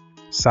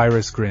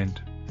 Cyrus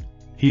grinned.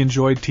 He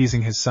enjoyed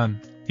teasing his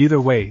son. Either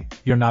way,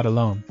 you're not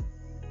alone.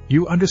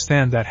 You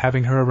understand that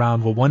having her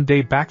around will one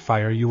day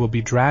backfire. You will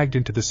be dragged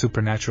into the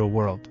supernatural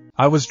world.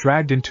 I was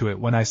dragged into it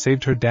when I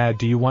saved her. Dad,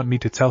 do you want me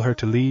to tell her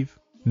to leave?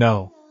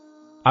 No.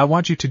 I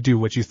want you to do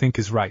what you think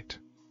is right.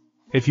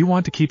 If you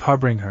want to keep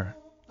harboring her,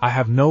 I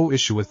have no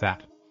issue with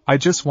that. I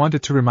just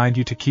wanted to remind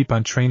you to keep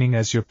on training,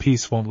 as your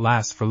peace won't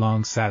last for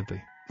long,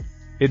 sadly.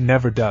 It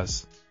never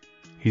does,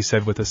 he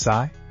said with a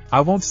sigh.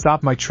 I won't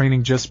stop my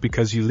training just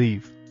because you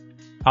leave.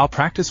 I'll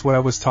practice what I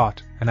was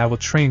taught, and I will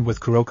train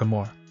with Kuroka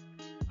more.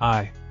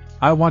 I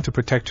want to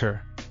protect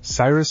her.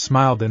 Cyrus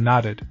smiled and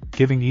nodded,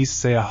 giving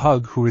Issei a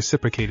hug, who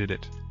reciprocated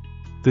it.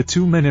 The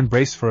two men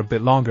embraced for a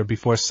bit longer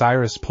before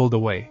Cyrus pulled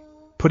away,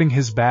 putting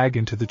his bag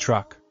into the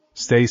truck.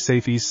 Stay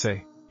safe,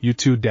 Issei. You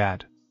too,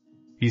 Dad,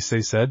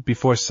 Issei said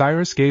before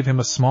Cyrus gave him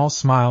a small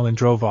smile and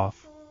drove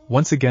off,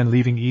 once again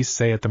leaving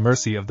Issei at the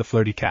mercy of the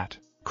flirty cat.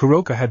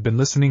 Kuroka had been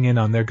listening in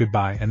on their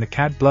goodbye, and the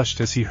cat blushed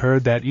as he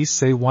heard that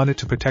Issei wanted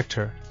to protect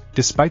her,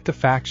 despite the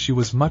fact she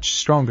was much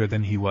stronger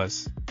than he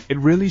was. It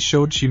really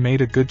showed she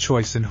made a good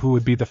choice in who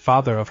would be the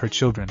father of her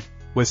children.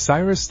 With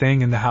Cyrus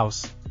staying in the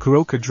house,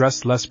 Kuroka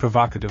dressed less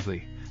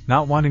provocatively,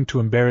 not wanting to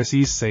embarrass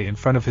Issei in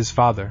front of his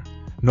father,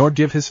 nor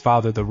give his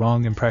father the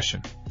wrong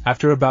impression.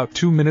 After about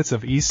 2 minutes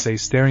of Issei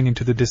staring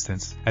into the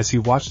distance as he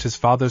watched his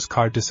father's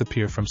car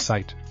disappear from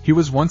sight, he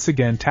was once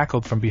again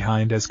tackled from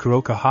behind as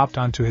Kuroka hopped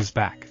onto his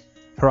back,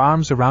 her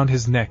arms around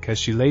his neck as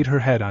she laid her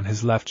head on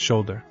his left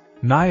shoulder.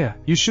 Naya,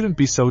 you shouldn't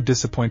be so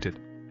disappointed.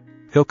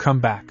 He'll come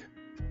back,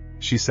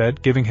 she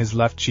said, giving his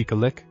left cheek a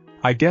lick.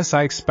 I guess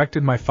I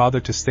expected my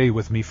father to stay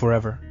with me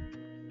forever.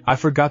 I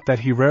forgot that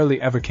he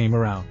rarely ever came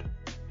around,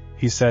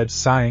 he said,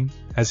 sighing,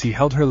 as he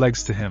held her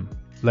legs to him,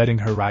 letting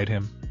her ride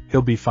him.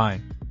 He'll be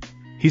fine.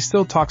 He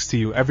still talks to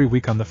you every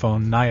week on the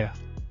phone, Naya,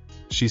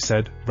 she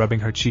said,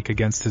 rubbing her cheek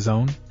against his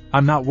own.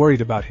 I'm not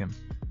worried about him.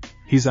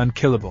 He's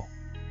unkillable,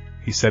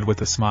 he said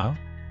with a smile.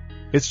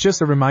 It's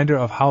just a reminder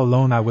of how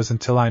alone I was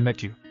until I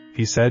met you,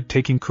 he said,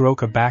 taking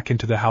Kuroka back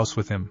into the house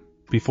with him,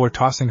 before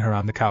tossing her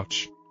on the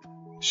couch.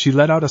 She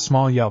let out a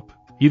small yelp,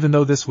 even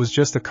though this was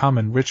just a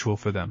common ritual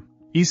for them.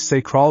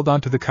 Issei crawled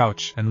onto the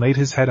couch and laid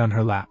his head on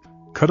her lap,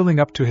 cuddling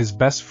up to his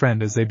best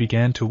friend as they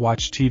began to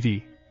watch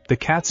TV, the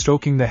cat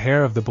stroking the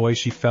hair of the boy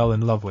she fell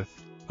in love with.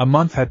 A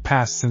month had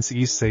passed since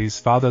Issei's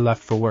father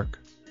left for work.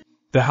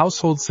 The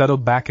household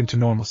settled back into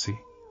normalcy,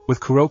 with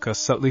Kuroka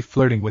subtly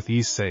flirting with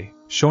Issei,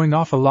 showing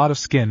off a lot of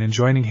skin and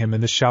joining him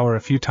in the shower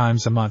a few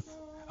times a month,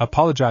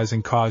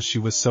 apologizing cause she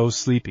was so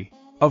sleepy.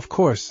 Of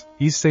course,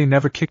 Issei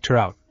never kicked her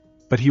out,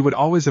 but he would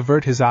always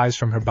avert his eyes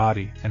from her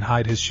body and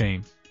hide his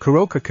shame.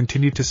 Kuroka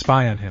continued to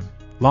spy on him,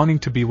 longing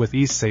to be with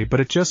Issei, but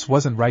it just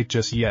wasn't right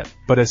just yet.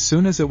 But as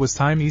soon as it was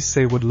time,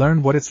 Issei would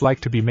learn what it's like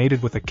to be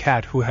mated with a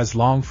cat who has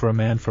longed for a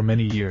man for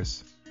many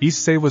years.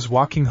 Issei was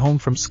walking home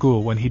from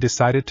school when he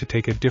decided to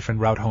take a different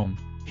route home.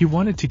 He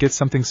wanted to get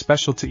something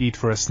special to eat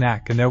for a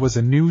snack, and there was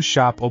a new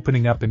shop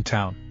opening up in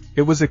town.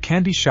 It was a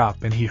candy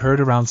shop, and he heard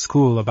around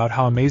school about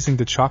how amazing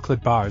the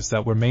chocolate bars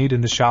that were made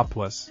in the shop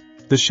was.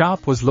 The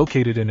shop was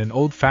located in an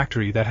old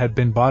factory that had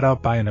been bought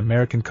out by an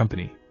American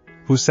company,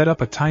 who set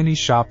up a tiny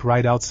shop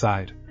right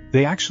outside.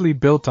 They actually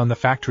built on the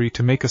factory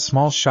to make a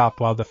small shop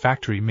while the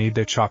factory made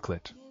their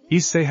chocolate.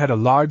 Issei had a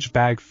large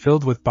bag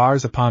filled with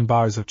bars upon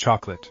bars of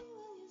chocolate.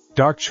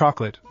 Dark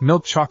chocolate,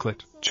 milk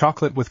chocolate,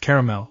 chocolate with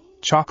caramel,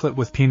 chocolate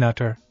with peanut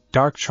butter,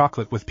 dark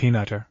chocolate with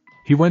peanut butter.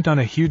 He went on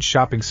a huge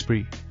shopping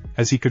spree,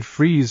 as he could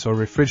freeze or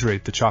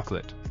refrigerate the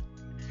chocolate.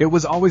 It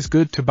was always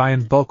good to buy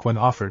in bulk when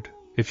offered,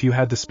 if you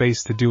had the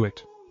space to do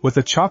it. With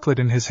the chocolate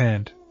in his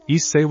hand,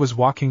 Issei was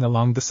walking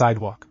along the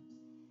sidewalk.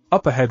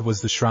 Up ahead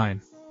was the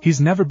shrine. He's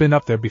never been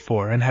up there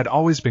before and had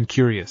always been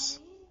curious.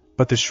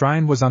 But the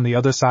shrine was on the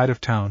other side of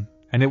town,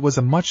 and it was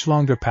a much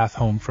longer path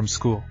home from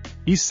school.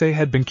 Issei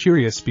had been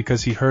curious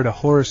because he heard a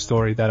horror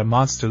story that a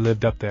monster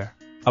lived up there.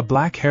 A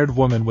black-haired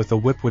woman with a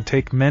whip would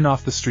take men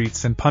off the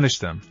streets and punish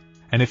them,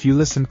 and if you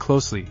listened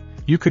closely,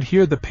 you could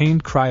hear the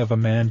pained cry of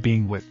a man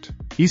being whipped.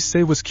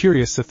 Issei was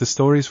curious if the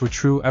stories were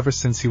true ever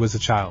since he was a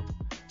child,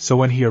 so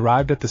when he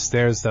arrived at the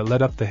stairs that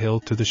led up the hill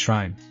to the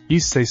shrine,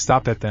 Issei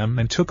stopped at them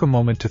and took a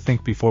moment to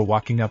think before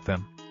walking up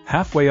them.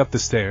 Halfway up the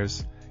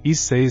stairs,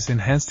 Issei's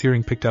enhanced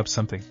hearing picked up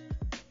something.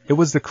 It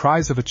was the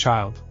cries of a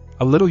child,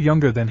 a little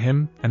younger than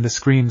him, and the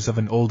screams of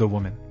an older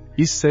woman.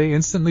 Issei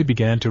instantly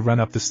began to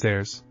run up the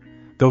stairs,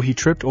 though he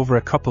tripped over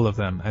a couple of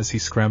them as he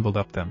scrambled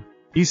up them.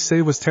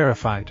 Issei was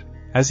terrified,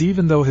 as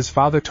even though his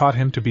father taught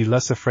him to be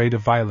less afraid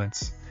of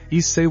violence,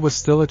 Issei was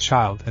still a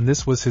child, and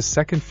this was his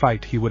second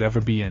fight he would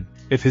ever be in,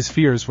 if his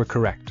fears were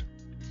correct.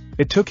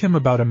 It took him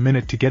about a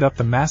minute to get up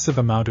the massive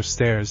amount of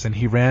stairs, and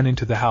he ran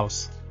into the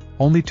house,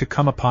 only to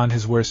come upon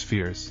his worst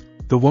fears.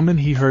 The woman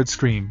he heard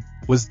scream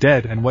was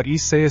dead, and what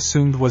Issei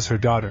assumed was her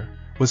daughter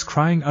was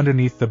crying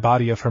underneath the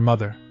body of her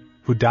mother,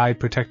 who died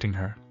protecting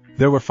her.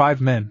 There were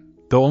 5 men,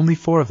 though only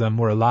 4 of them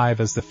were alive,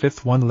 as the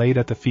 5th one laid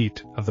at the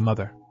feet of the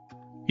mother.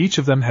 Each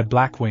of them had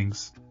black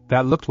wings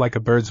that looked like a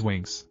bird's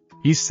wings.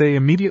 Issei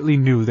immediately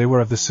knew they were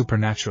of the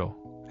supernatural,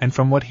 and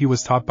from what he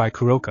was taught by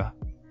Kuroka,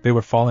 they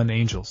were fallen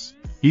angels.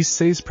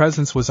 Issei's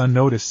presence was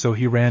unnoticed, so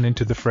he ran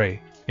into the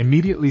fray,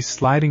 immediately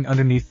sliding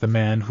underneath the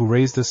man who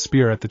raised a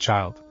spear at the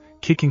child,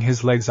 kicking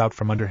his legs out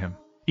from under him.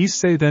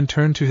 Issei then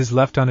turned to his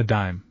left on a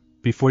dime,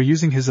 before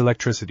using his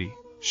electricity,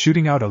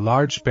 shooting out a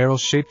large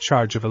barrel-shaped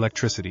charge of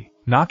electricity,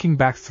 knocking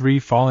back 3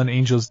 fallen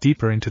angels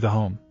deeper into the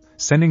home,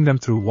 sending them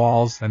through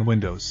walls and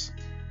windows.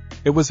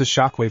 It was a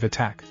shockwave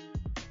attack.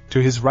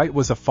 To his right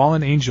was a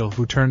fallen angel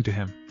who turned to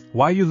him.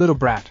 "Why, you little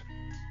brat?"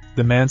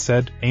 the man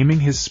said, aiming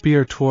his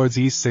spear towards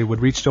Issei. Would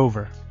reached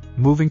over,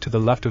 moving to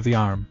the left of the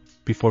arm,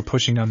 before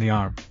pushing on the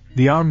arm.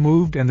 The arm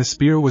moved and the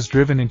spear was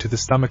driven into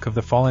the stomach of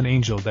the fallen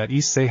angel that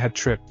Issei had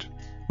tripped,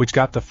 which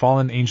got the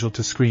fallen angel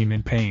to scream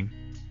in pain.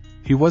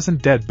 He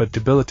wasn't dead but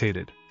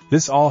debilitated.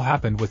 This all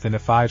happened within a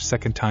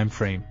 5-second time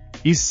frame.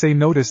 Issei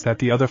noticed that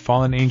the other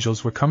fallen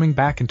angels were coming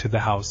back into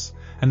the house,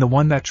 and the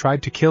one that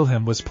tried to kill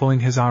him was pulling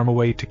his arm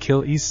away to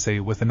kill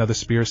Issei with another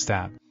spear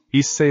stab.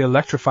 Issei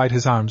electrified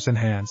his arms and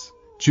hands,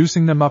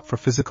 juicing them up for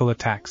physical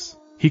attacks.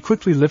 He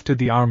quickly lifted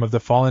the arm of the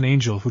fallen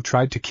angel who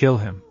tried to kill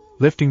him,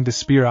 lifting the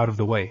spear out of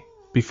the way,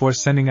 before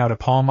sending out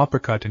a palm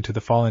uppercut into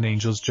the fallen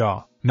angel's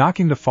jaw,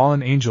 knocking the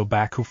fallen angel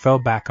back, who fell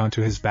back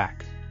onto his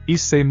back.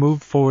 Issei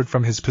moved forward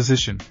from his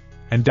position,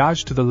 and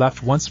dodged to the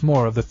left once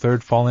more of the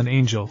 3rd fallen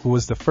angel, who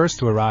was the first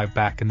to arrive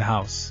back in the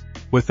house.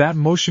 With that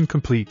motion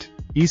complete,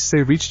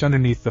 Issei reached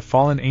underneath the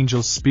fallen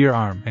angel's spear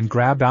arm and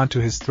grabbed onto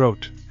his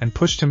throat, and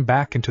pushed him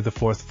back into the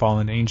 4th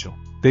fallen angel.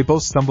 They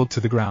both stumbled to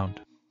the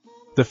ground.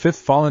 The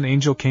 5th fallen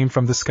angel came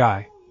from the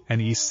sky,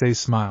 and Issei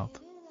smiled.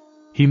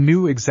 He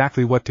knew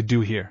exactly what to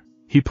do here.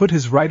 He put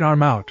his right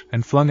arm out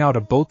and flung out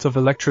a bolt of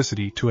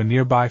electricity to a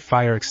nearby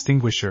fire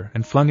extinguisher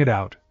and flung it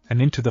out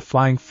and into the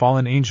flying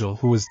fallen angel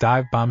who was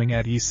dive-bombing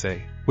at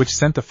Issei, which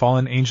sent the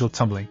fallen angel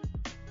tumbling.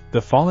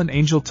 The fallen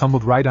angel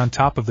tumbled right on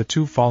top of the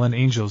 2 fallen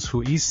angels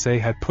who Issei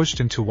had pushed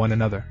into one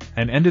another,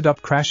 and ended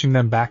up crashing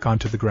them back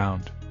onto the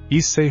ground.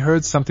 Issei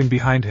heard something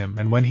behind him,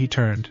 and when he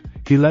turned,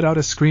 he let out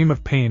a scream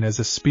of pain as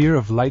a spear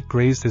of light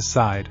grazed his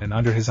side and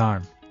under his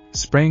arm,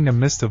 spraying a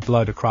mist of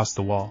blood across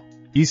the wall.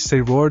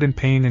 Issei roared in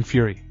pain and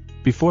fury,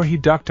 before he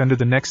ducked under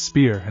the next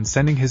spear and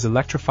sending his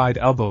electrified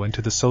elbow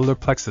into the solar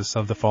plexus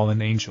of the fallen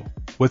angel.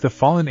 With the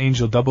fallen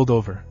angel doubled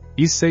over,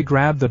 Issei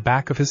grabbed the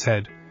back of his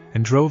head,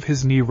 and drove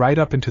his knee right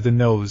up into the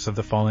nose of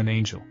the fallen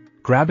angel.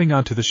 Grabbing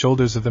onto the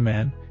shoulders of the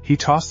man, he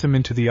tossed him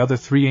into the other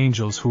 3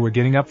 angels who were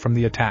getting up from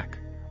the attack,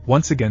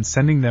 once again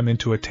sending them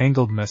into a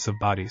tangled mess of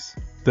bodies.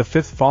 The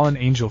 5th fallen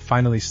angel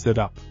finally stood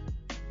up.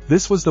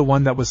 This was the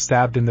one that was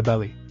stabbed in the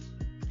belly.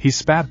 He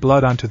spat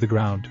blood onto the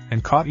ground,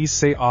 and caught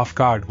Issei off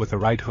guard with a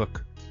right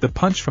hook. The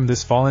punch from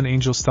this fallen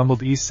angel stumbled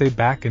Issei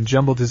back and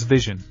jumbled his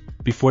vision,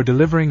 before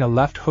delivering a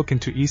left hook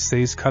into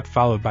Issei's cut,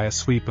 followed by a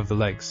sweep of the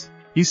legs.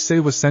 Issei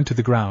was sent to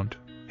the ground,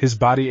 his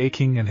body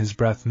aching and his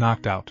breath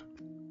knocked out.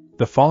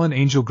 The fallen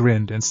angel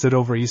grinned and stood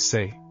over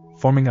Issei,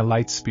 forming a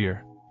light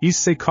spear.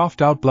 Issei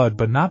coughed out blood,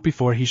 but not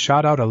before he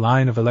shot out a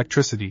line of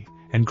electricity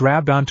and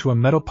grabbed onto a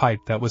metal pipe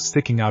that was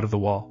sticking out of the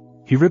wall.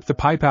 He ripped the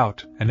pipe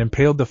out and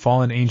impaled the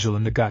fallen angel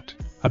in the gut,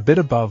 a bit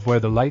above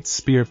where the light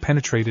spear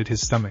penetrated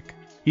his stomach.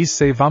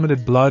 Issei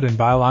vomited blood and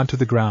bile onto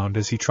the ground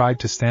as he tried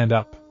to stand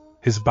up,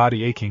 his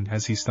body aching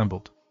as he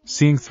stumbled.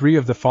 Seeing 3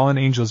 of the fallen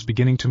angels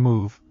beginning to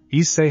move,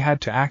 Issei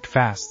had to act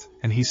fast,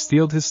 and he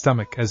steeled his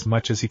stomach as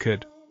much as he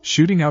could.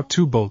 Shooting out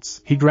 2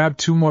 bolts, he grabbed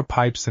 2 more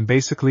pipes and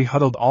basically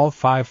huddled all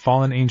 5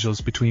 fallen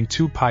angels between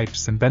 2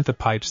 pipes and bent the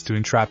pipes to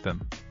entrap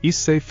them.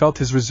 Issei felt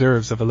his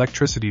reserves of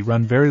electricity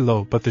run very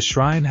low, but the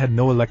shrine had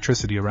no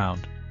electricity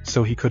around,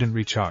 so he couldn't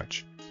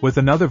recharge. With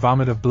another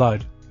vomit of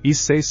blood,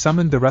 Issei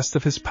summoned the rest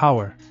of his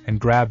power and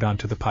grabbed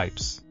onto the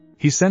pipes.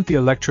 He sent the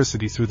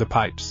electricity through the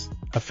pipes,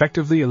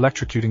 effectively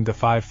electrocuting the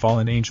 5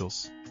 fallen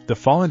angels. The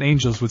fallen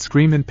angels would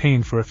scream in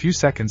pain for a few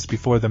seconds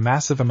before the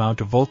massive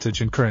amount of voltage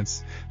and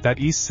currents that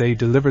Issei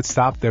delivered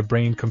stopped their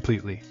brain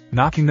completely,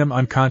 knocking them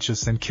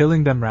unconscious and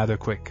killing them rather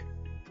quick.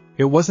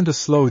 It wasn't a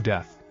slow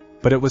death,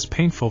 but it was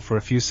painful for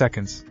a few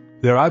seconds.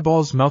 Their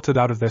eyeballs melted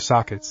out of their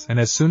sockets, and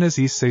as soon as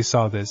Issei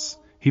saw this,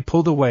 he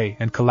pulled away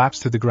and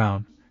collapsed to the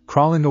ground,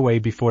 crawling away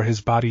before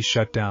his body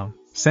shut down,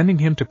 sending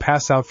him to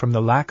pass out from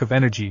the lack of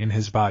energy in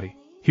his body.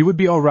 He would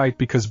be alright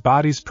because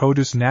bodies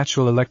produce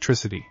natural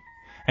electricity,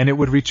 and it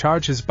would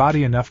recharge his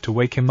body enough to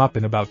wake him up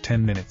in about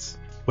 10 minutes.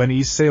 When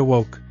Issei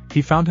awoke,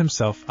 he found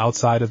himself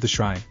outside of the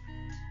shrine.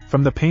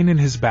 From the pain in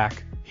his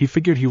back, he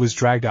figured he was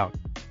dragged out,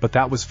 but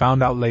that was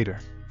found out later.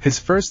 His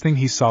first thing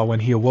he saw when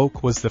he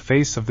awoke was the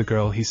face of the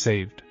girl he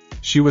saved.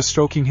 She was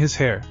stroking his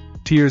hair,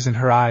 tears in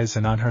her eyes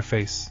and on her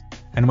face,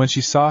 and when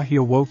she saw he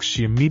awoke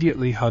she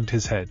immediately hugged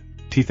his head.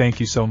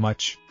 Thank you so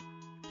much,"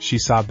 she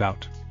sobbed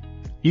out.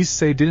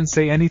 Issei didn't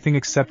say anything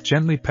except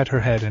gently pet her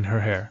head and her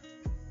hair.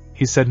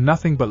 He said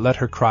nothing but let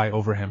her cry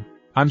over him.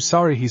 "I'm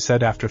sorry," he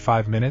said after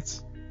 5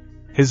 minutes.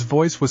 His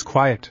voice was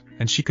quiet,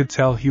 and she could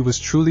tell he was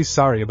truly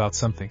sorry about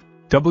something.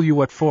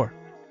 What for?"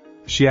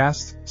 she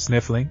asked,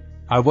 sniffling.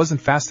 "I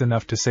wasn't fast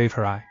enough to save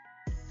her.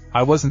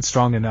 I wasn't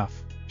strong enough."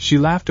 She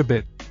laughed a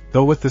bit,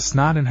 though with the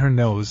snot in her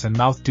nose and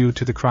mouth due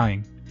to the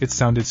crying, it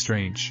sounded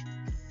strange.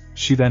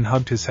 She then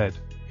hugged his head.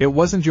 "It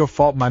wasn't your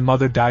fault. My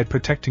mother died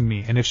protecting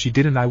me, and if she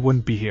didn't I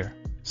wouldn't be here."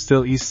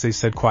 Still, Issei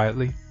said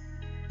quietly.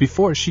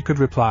 Before she could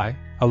reply,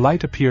 a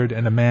light appeared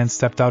and a man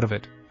stepped out of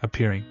it,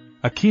 appearing.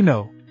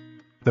 "Akeno!"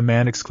 the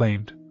man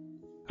exclaimed.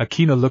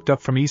 Akeno looked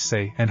up from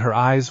Issei and her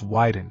eyes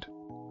widened.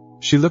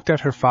 She looked at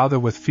her father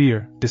with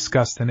fear,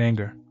 disgust and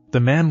anger. The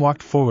man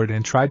walked forward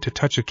and tried to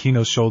touch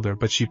Akeno's shoulder,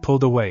 but she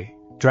pulled away,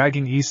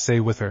 dragging Issei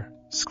with her,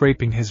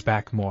 scraping his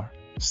back more.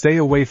 "Stay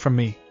away from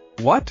me."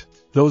 "What?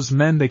 Those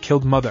men, they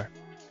killed mother.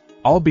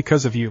 All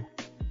because of you.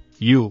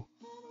 You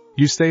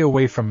stay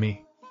away from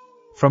me.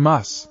 From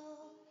us.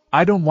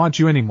 I don't want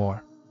you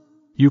anymore.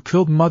 You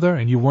killed mother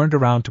and you weren't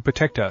around to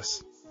protect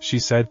us," she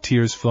said,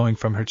 tears flowing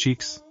from her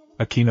cheeks.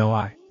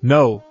 "Akeno,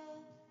 No.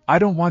 I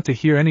don't want to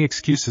hear any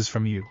excuses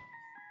from you.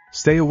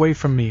 Stay away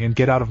from me and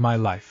get out of my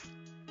life.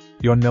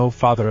 You're no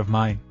father of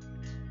mine,"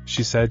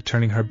 she said,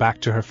 turning her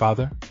back to her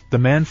father.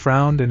 The man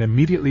frowned and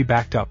immediately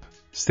backed up,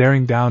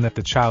 staring down at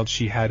the child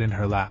she had in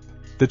her lap.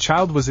 The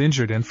child was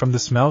injured, and from the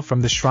smell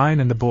from the shrine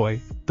and the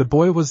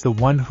boy was the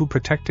one who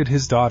protected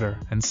his daughter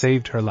and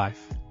saved her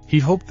life. He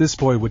hoped this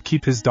boy would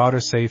keep his daughter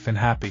safe and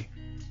happy.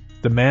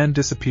 The man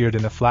disappeared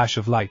in a flash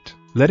of light,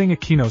 letting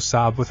Akeno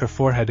sob with her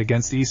forehead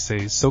against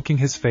Issei's, soaking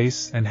his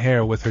face and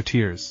hair with her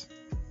tears.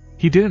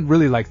 He didn't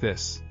really like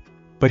this,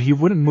 but he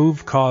wouldn't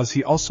move cause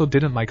he also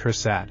didn't like her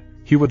sad.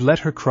 He would let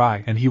her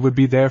cry and he would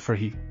be there for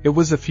her. It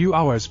was a few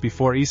hours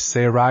before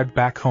Issei arrived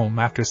back home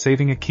after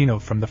saving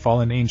Akeno from the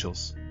fallen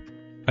angels.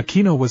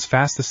 Akeno was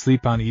fast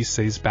asleep on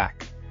Issei's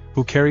back,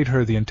 who carried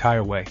her the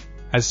entire way.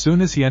 As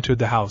soon as he entered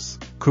the house,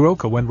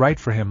 Kuroka went right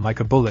for him like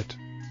a bullet,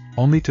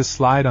 only to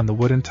slide on the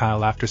wooden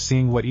tile after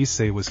seeing what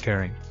Issei was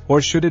carrying. Or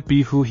should it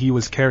be who he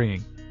was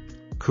carrying?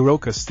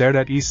 Kuroka stared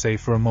at Issei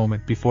for a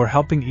moment before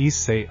helping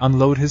Issei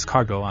unload his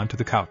cargo onto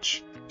the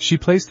couch. She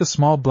placed a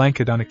small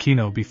blanket on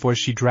Akeno before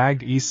she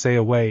dragged Issei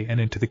away and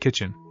into the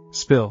kitchen.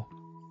 "Spill,"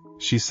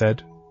 she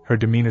said, her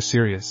demeanor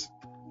serious.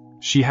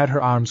 She had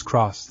her arms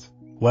crossed.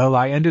 "Well,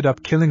 I ended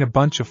up killing a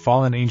bunch of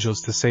fallen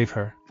angels to save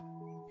her,"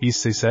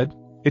 Issei said.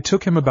 It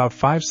took him about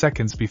 5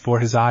 seconds before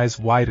his eyes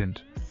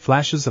widened,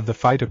 flashes of the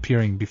fight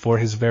appearing before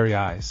his very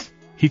eyes.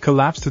 He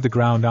collapsed to the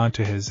ground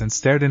onto his and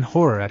stared in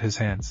horror at his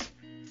hands.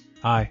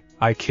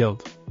 I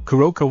killed."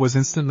 Kuroka was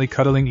instantly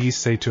cuddling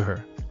Issei to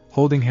her,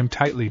 holding him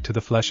tightly to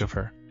the flesh of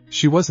her.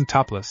 She wasn't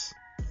topless,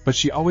 but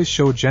she always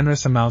showed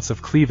generous amounts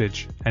of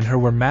cleavage, and her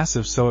were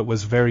massive, so it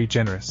was very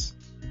generous.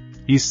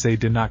 Issei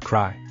did not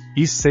cry.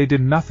 Issei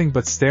did nothing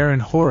but stare in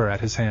horror at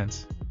his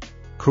hands.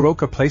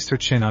 Kuroka placed her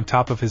chin on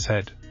top of his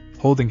head,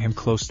 holding him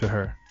close to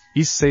her.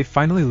 Issei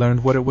finally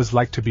learned what it was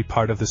like to be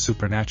part of the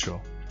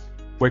supernatural,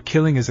 where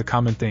killing is a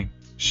common thing.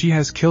 She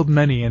has killed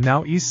many, and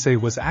now Issei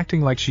was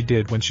acting like she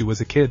did when she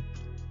was a kid.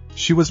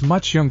 She was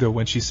much younger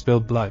when she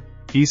spilled blood.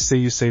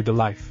 "Issei, you saved a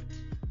life.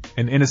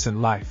 An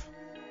innocent life.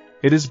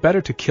 It is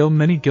better to kill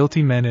many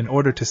guilty men in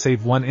order to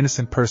save one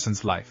innocent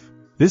person's life.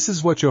 This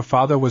is what your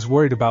father was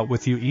worried about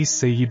with you.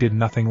 Issei, you did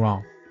nothing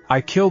wrong.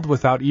 I killed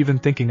without even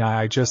thinking.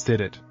 I just did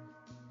it.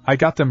 I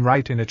got them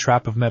right in a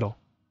trap of metal.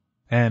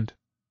 And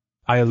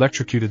I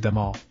electrocuted them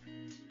all.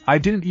 I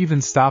didn't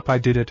even stop. I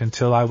did it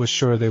until I was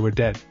sure they were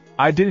dead.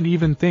 I didn't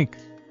even think.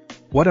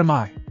 What am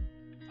I?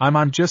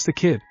 I'm just a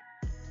kid.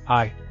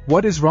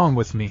 What is wrong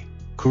with me?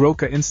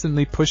 Kuroka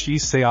instantly pushed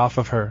Issei off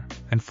of her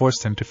and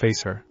forced him to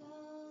face her.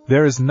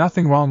 There is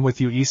nothing wrong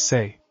with you,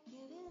 Issei.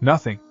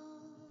 Nothing.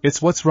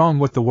 It's what's wrong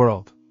with the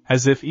world.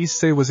 As if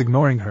Issei was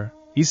ignoring her,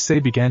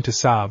 Issei began to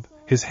sob,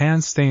 his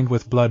hands stained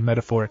with blood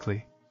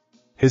metaphorically.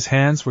 His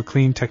hands were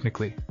clean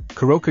technically.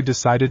 Kuroka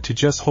decided to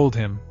just hold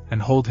him,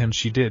 and hold him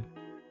she did.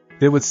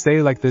 They would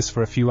stay like this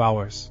for a few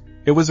hours.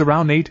 It was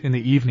around 8 in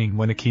the evening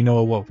when Akeno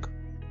awoke.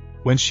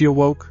 When she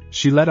awoke,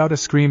 she let out a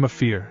scream of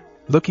fear,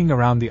 looking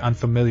around the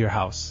unfamiliar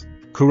house.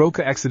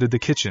 Kuroka exited the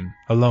kitchen,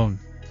 alone,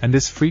 and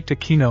this freaked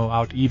Akeno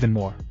out even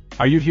more.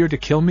 Are you here to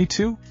kill me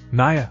too?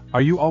 Naya,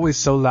 are you always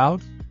so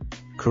loud?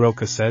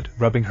 Kuroka said,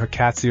 rubbing her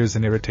cat's ears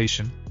in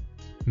irritation.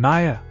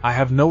 Naya, I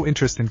have no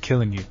interest in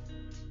killing you.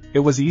 It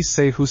was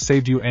Issei who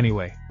saved you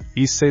anyway.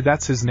 Issei,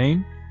 that's his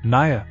name?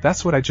 Naya,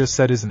 that's what I just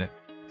said, isn't it?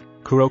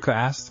 Kuroka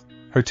asked,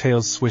 her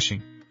tail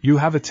swishing. You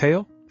have a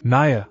tail?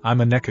 Naya, I'm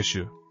a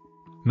Nekashu.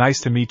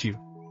 Nice to meet you.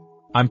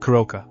 I'm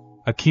Kuroka.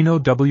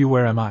 Akeno W.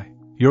 Where am I?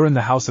 You're in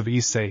the house of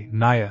Issei.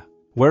 Naya,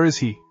 where is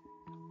he?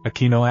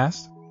 Akeno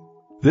asked.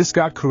 This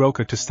got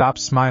Kuroka to stop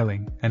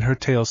smiling, and her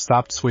tail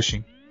stopped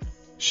swishing.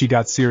 She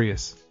got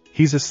serious.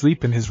 He's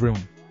asleep in his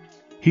room.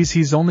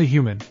 He's only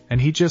human,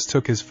 and he just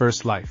took his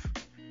first life.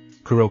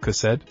 Kuroka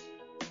said.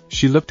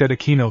 She looked at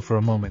Akeno for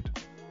a moment.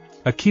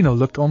 Akeno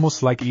looked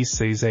almost like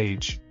Issei's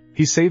age.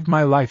 He saved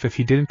my life. If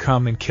he didn't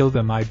come and kill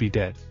them, I'd be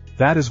dead.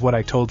 That is what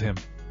I told him.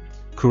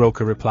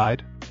 Kuroka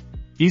replied.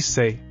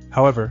 Issei,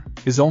 however,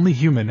 is only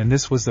human, and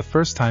this was the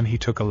first time he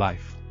took a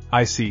life.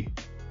 I see.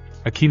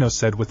 Akeno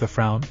said with a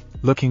frown,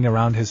 looking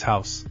around his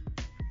house.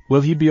 Will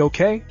he be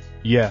okay?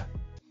 Yeah.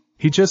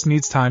 He just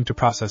needs time to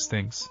process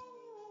things.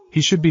 He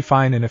should be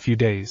fine in a few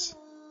days.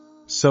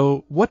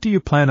 So, what do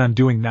you plan on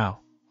doing now?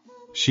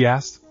 She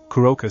asked,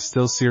 Kuroka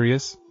still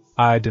serious.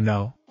 I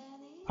dunno.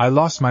 I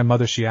lost my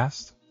mother, she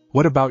asked.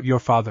 What about your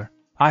father?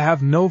 I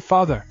have no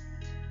father.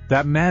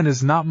 That man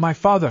is not my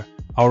father.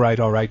 Alright,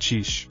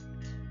 sheesh.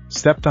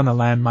 Stepped on a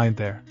landmine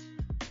there.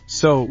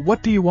 So,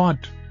 what do you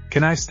want?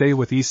 Can I stay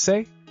with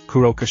Issei?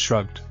 Kuroka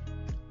shrugged.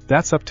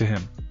 That's up to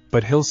him,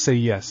 but he'll say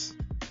yes.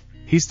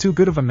 He's too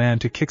good of a man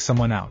to kick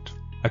someone out.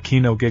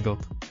 Akeno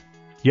giggled.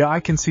 Yeah,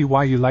 I can see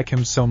why you like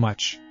him so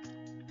much.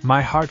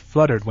 My heart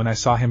fluttered when I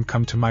saw him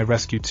come to my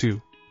rescue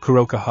too,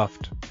 Kuroka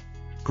huffed.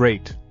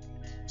 Great.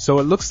 So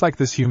it looks like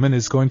this human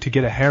is going to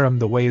get a harem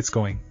the way it's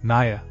going,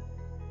 Naya.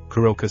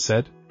 Kuroka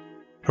said.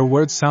 Her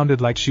words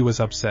sounded like she was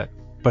upset,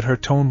 but her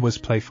tone was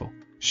playful.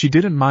 She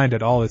didn't mind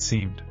at all, it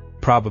seemed.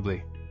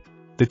 Probably.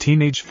 The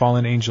teenage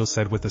fallen angel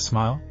said with a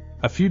smile.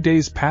 A few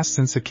days passed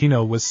since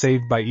Akeno was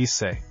saved by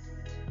Issei.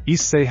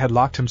 Issei had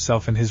locked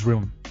himself in his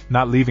room,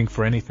 not leaving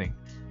for anything.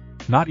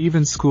 Not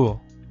even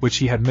school, which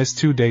he had missed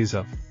 2 days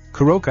of.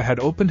 Kuroka had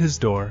opened his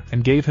door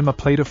and gave him a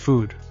plate of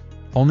food,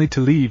 only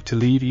to leave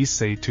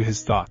Issei to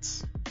his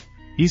thoughts.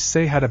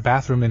 Issei had a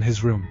bathroom in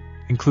his room,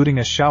 including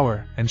a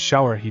shower, and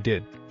shower he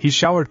did. He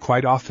showered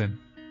quite often,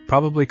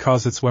 probably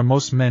cause it's where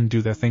most men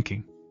do their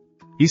thinking.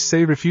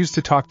 Issei refused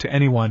to talk to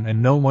anyone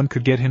and no one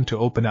could get him to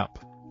open up.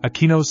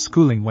 Akeno's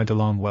schooling went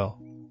along well.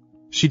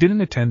 She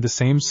didn't attend the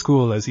same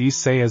school as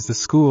Issei, as the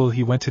school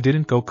he went to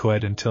didn't go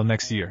co-ed until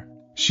next year.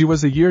 She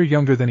was a year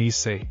younger than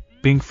Issei,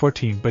 being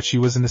 14, but she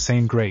was in the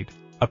same grade.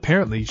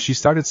 Apparently she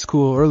started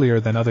school earlier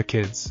than other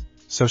kids,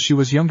 so she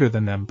was younger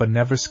than them but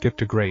never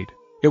skipped a grade.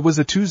 It was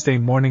a Tuesday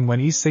morning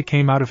when Issei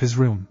came out of his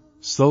room,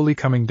 slowly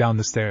coming down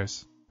the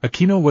stairs.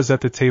 Akeno was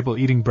at the table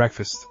eating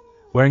breakfast,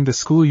 wearing the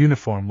school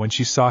uniform when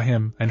she saw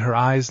him, and her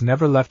eyes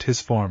never left his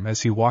form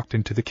as he walked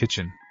into the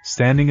kitchen,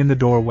 standing in the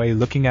doorway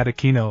looking at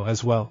Akeno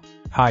as well.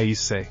 Hi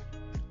Issei.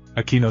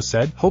 Akeno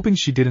said, hoping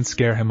she didn't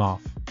scare him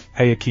off.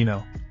 Hey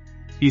Akeno.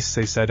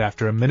 Issei said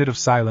after a minute of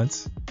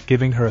silence,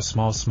 giving her a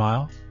small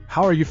smile.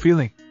 How are you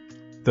feeling?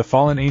 The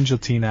fallen angel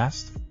teen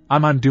asked.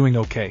 I'm doing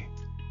okay,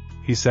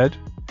 he said,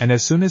 and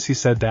as soon as he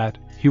said that,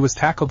 he was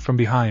tackled from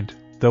behind,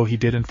 though he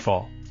didn't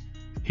fall.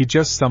 He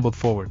just stumbled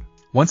forward.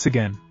 Once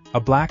again, a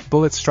black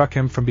bullet struck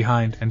him from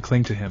behind and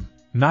clung to him.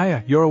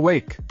 Naya, you're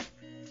awake.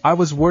 I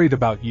was worried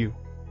about you.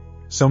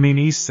 So mean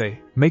Issei,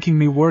 making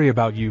me worry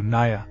about you,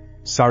 Naya.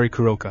 Sorry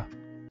Kuroka.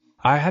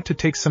 I had to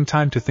take some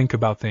time to think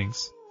about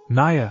things.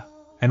 Naya,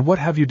 and what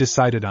have you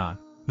decided on?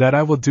 That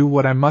I will do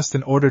what I must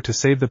in order to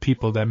save the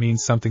people that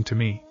means something to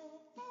me.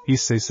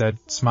 Issei said,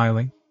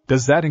 smiling.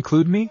 Does that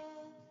include me?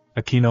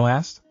 Akeno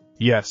asked.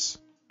 Yes.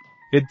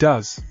 It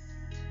does.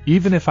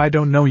 Even if I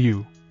don't know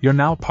you, you're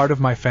now part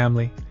of my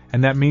family,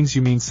 and that means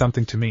you mean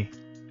something to me.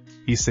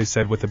 Issei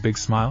said with a big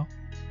smile.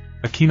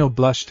 Akeno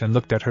blushed and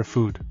looked at her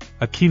food.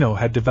 Akeno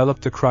had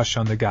developed a crush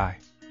on the guy.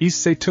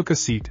 Issei took a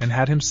seat and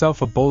had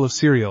himself a bowl of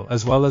cereal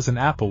as well as an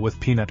apple with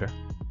peanut butter.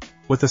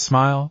 With a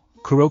smile,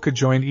 Kuroka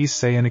joined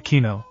Issei and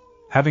Akeno,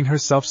 having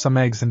herself some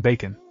eggs and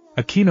bacon.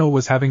 Akeno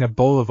was having a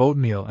bowl of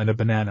oatmeal and a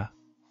banana.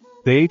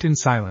 They ate in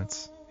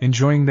silence,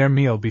 enjoying their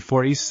meal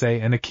before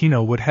Issei and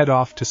Akeno would head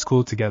off to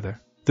school together.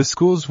 The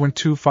schools weren't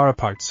too far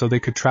apart, so they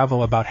could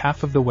travel about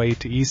half of the way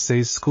to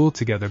Issei's school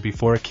together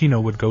before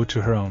Akeno would go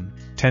to her own.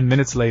 10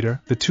 minutes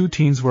later, the two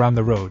teens were on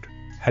the road,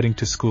 heading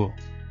to school.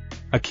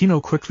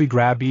 Akeno quickly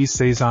grabbed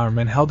Issei's arm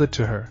and held it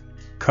to her,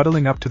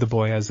 cuddling up to the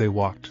boy as they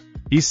walked.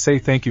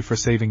 Issei, thank you for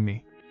saving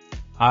me.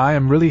 I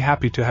am really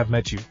happy to have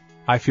met you.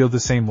 I feel the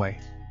same way.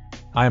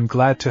 I am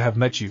glad to have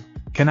met you.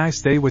 Can I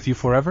stay with you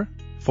forever?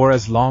 For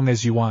as long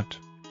as you want,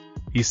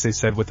 Issei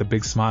said with a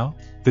big smile.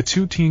 The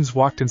two teens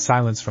walked in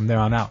silence from there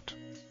on out.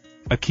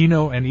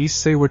 Akeno and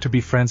Issei were to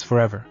be friends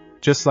forever,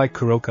 just like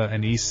Kuroka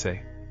and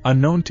Issei.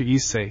 Unknown to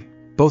Issei,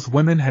 both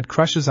women had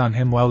crushes on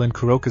him, while in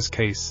Kuroka's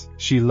case,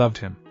 she loved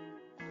him.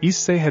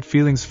 Issei had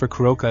feelings for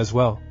Kuroka as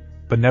well,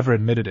 but never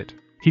admitted it.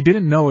 He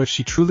didn't know if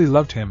she truly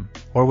loved him,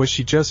 or was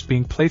she just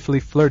being playfully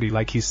flirty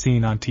like he's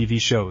seen on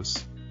TV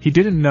shows. He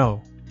didn't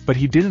know, but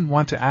he didn't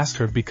want to ask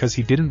her because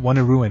he didn't want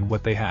to ruin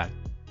what they had.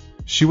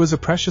 She was a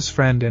precious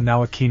friend, and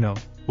now Akeno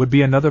would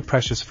be another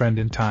precious friend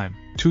in time.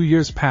 2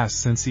 years passed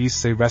since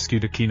Issei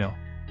rescued Akeno.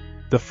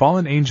 The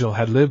fallen angel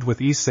had lived with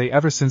Issei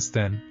ever since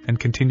then, and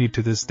continued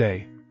to this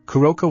day.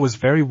 Kuroka was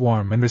very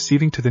warm and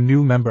receiving to the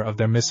new member of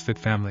their misfit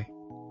family.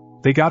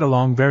 They got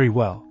along very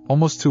well,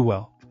 almost too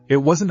well. It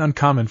wasn't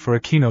uncommon for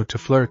Akeno to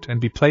flirt and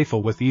be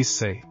playful with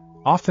Issei,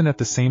 often at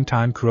the same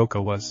time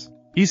Kuroka was.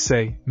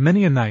 Issei,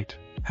 many a night,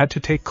 had to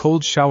take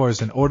cold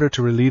showers in order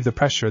to relieve the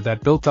pressure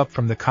that built up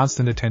from the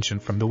constant attention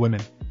from the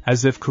women.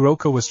 As if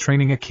Kuroka was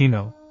training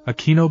Akeno,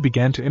 Akeno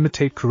began to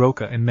imitate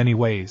Kuroka in many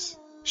ways.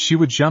 She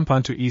would jump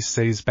onto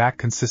Issei's back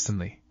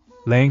consistently,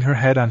 laying her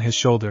head on his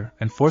shoulder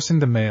and forcing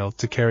the male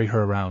to carry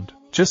her around,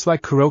 just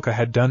like Kuroka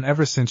had done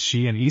ever since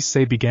she and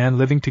Issei began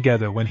living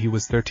together when he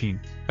was 13.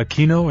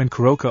 Akeno and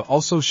Kuroka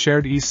also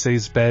shared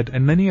Issei's bed,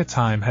 and many a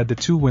time had the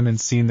two women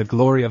seen the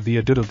glory of the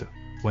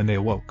xDoug-Dimmadome when they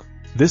awoke.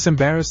 This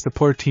embarrassed the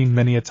poor teen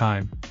many a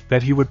time,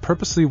 that he would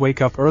purposely wake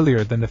up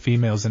earlier than the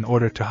females in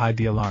order to hide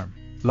the alarm.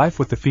 Life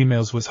with the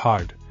females was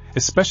hard,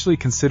 especially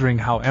considering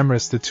how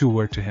amorous the two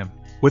were to him.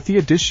 With the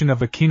addition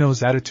of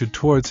Akeno's attitude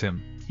towards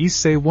him,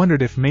 Issei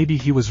wondered if maybe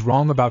he was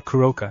wrong about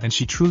Kuroka and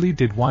she truly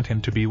did want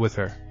him to be with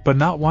her. But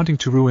not wanting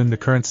to ruin the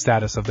current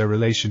status of their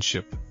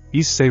relationship,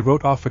 Issei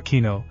wrote off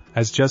Akeno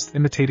as just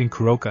imitating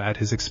Kuroka at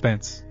his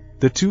expense.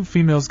 The two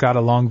females got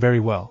along very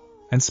well,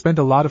 and spent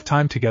a lot of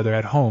time together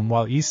at home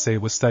while Issei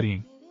was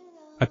studying.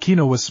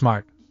 Akeno was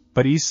smart,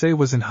 but Issei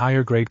was in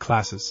higher grade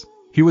classes.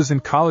 He was in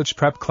college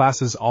prep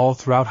classes all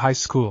throughout high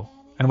school,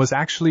 and was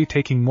actually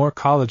taking more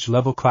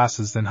college-level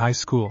classes than high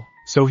school,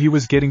 so he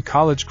was getting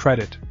college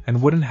credit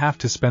and wouldn't have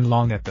to spend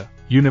long at the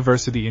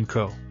university in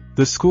Ko.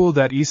 The school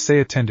that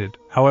Issei attended,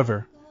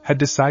 however, had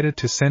decided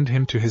to send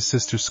him to his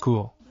sister's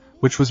school,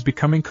 which was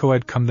becoming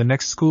co-ed come the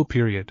next school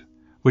period,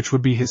 which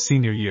would be his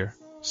senior year.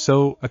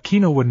 So,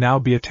 Akeno would now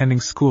be attending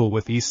school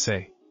with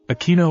Issei.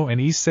 Akeno and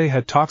Issei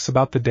had talks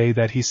about the day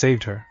that he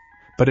saved her,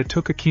 but it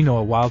took Akeno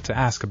a while to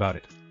ask about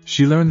it.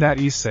 She learned that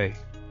Issei,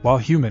 while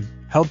human,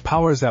 held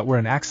powers that were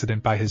an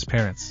accident by his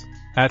parents.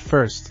 At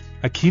first,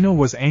 Akeno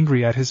was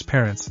angry at his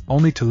parents,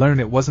 only to learn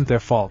it wasn't their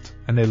fault,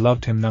 and they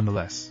loved him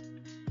nonetheless.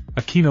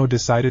 Akeno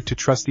decided to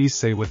trust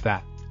Issei with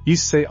that.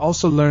 Issei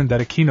also learned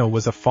that Akeno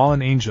was a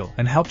fallen angel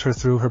and helped her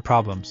through her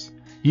problems,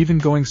 even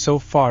going so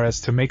far as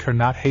to make her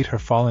not hate her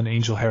fallen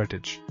angel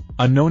heritage.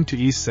 Unknown to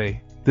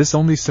Issei, this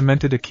only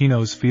cemented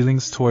Akeno's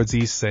feelings towards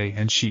Issei,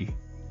 and she,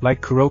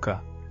 like Kuroka,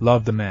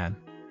 loved the man.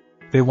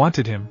 They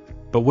wanted him,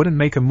 but wouldn't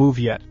make a move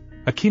yet.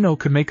 Akeno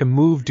could make a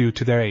move due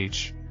to their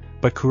age,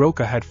 but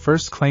Kuroka had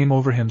first claim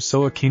over him,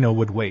 so Akeno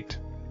would wait.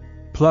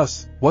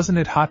 Plus, wasn't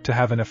it hot to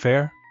have an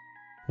affair?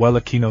 Well,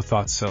 Akeno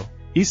thought so.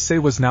 Issei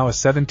was now a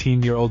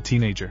 17-year-old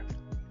teenager.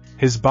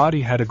 His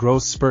body had a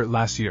growth spurt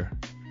last year,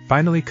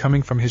 finally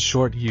coming from his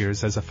short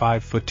years as a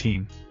 5-foot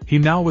teen. He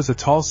now was a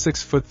tall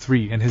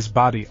 6'3", and his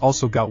body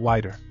also got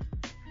wider.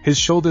 His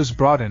shoulders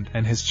broadened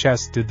and his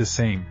chest did the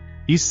same.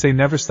 Issei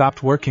never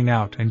stopped working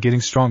out and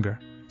getting stronger,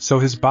 so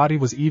his body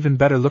was even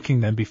better looking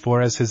than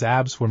before, as his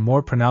abs were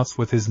more pronounced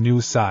with his new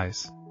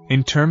size.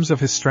 In terms of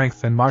his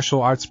strength and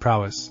martial arts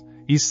prowess,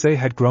 Issei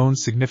had grown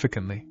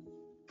significantly.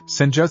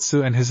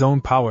 Senjutsu and his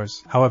own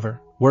powers, however,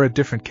 were a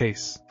different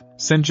case.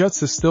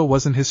 Senjutsu still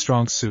wasn't his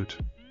strong suit,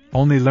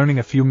 only learning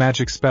a few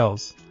magic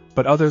spells,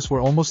 but others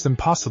were almost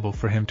impossible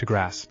for him to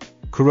grasp.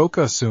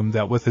 Kuroka assumed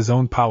that with his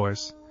own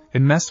powers,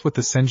 it messed with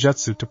the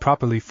Senjutsu to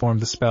properly form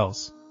the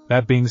spells.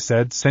 That being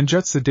said,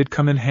 Senjutsu did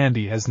come in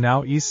handy, as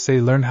now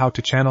Issei learned how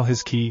to channel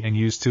his ki and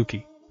use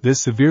Tuki.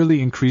 This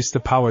severely increased the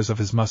powers of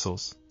his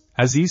muscles,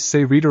 as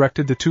Issei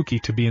redirected the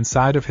Tuki to be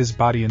inside of his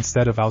body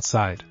instead of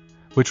outside,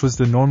 which was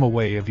the normal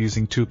way of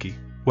using Tuki.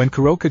 When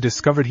Kuroka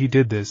discovered he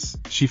did this,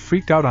 she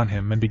freaked out on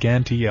him and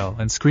began to yell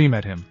and scream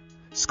at him,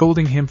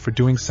 scolding him for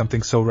doing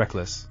something so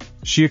reckless.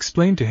 She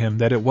explained to him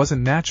that it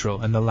wasn't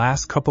natural, and the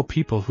last couple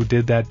people who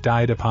did that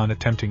died upon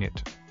attempting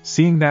it.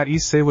 Seeing that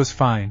Issei was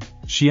fine,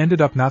 she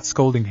ended up not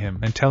scolding him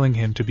and telling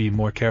him to be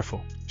more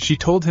careful. She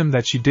told him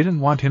that she didn't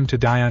want him to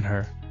die on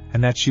her,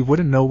 and that she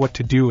wouldn't know what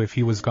to do if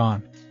he was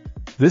gone.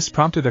 This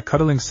prompted a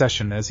cuddling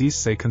session as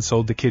Issei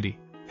consoled the kitty.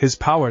 His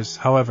powers,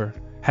 however,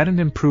 hadn't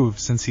improved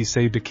since he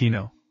saved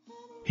Akeno.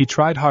 He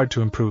tried hard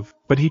to improve,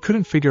 but he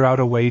couldn't figure out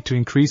a way to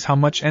increase how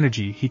much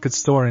energy he could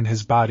store in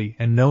his body,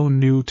 and no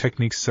new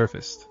techniques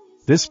surfaced.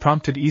 This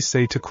prompted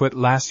Issei to quit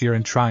last year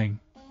in trying,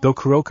 though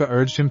Kuroka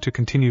urged him to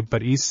continue,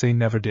 but Issei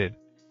never did.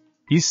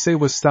 Issei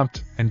was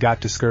stumped and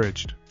got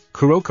discouraged.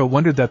 Kuroka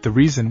wondered that the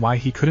reason why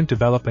he couldn't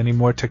develop any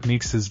more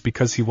techniques is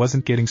because he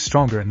wasn't getting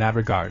stronger in that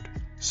regard,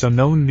 so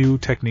no new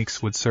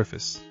techniques would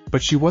surface.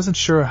 But she wasn't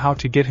sure how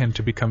to get him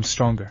to become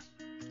stronger.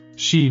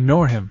 She,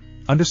 nor him,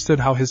 understood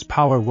how his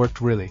power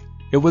worked really.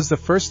 It was the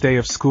first day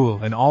of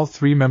school and all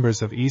 3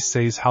 members of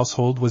Issei's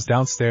household was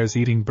downstairs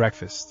eating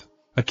breakfast.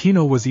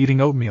 Akeno was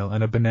eating oatmeal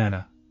and a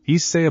banana,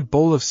 Issei a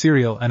bowl of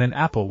cereal and an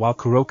apple, while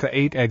Kuroka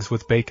ate eggs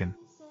with bacon.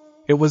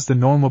 It was the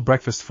normal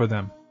breakfast for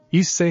them.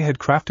 Issei had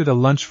crafted a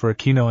lunch for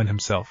Akeno and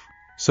himself,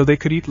 so they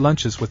could eat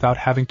lunches without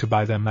having to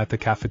buy them at the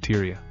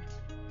cafeteria.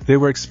 They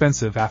were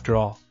expensive after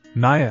all.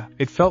 Naya,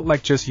 it felt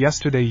like just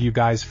yesterday you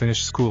guys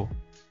finished school.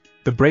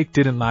 The break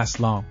didn't last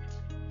long.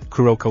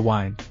 Kuroka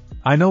whined.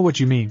 I know what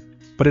you mean,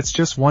 but it's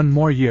just 1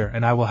 more year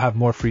and I will have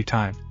more free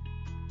time.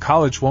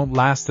 College won't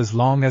last as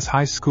long as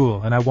high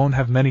school and I won't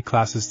have many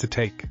classes to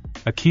take.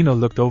 Akeno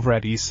looked over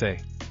at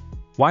Issei.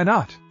 Why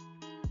not?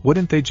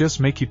 Wouldn't they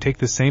just make you take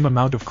the same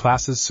amount of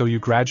classes so you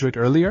graduate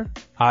earlier?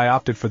 I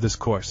opted for this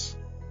course.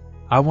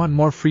 I want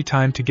more free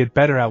time to get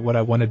better at what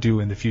I want to do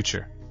in the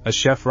future. A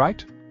chef,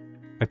 right?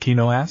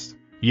 Akeno asked.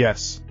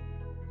 Yes.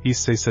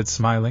 Issei said,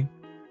 smiling.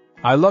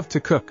 I love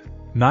to cook.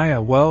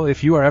 Naya, well,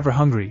 if you are ever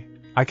hungry,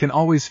 I can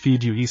always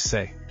feed you,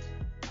 Issei.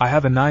 I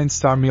have a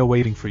 9-star meal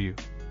waiting for you,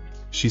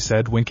 she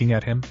said, winking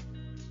at him.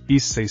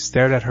 Issei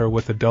stared at her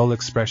with a dull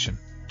expression.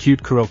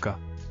 Cute Kuroka.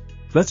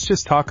 Let's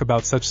just talk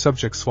about such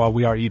subjects while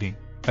we are eating.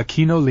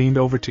 Akeno leaned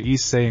over to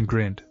Issei and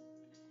grinned.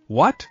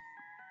 What?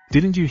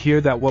 Didn't you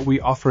hear that what we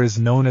offer is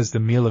known as the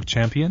Meal of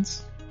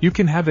Champions? You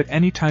can have it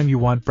anytime you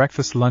want,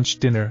 breakfast, lunch,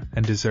 dinner,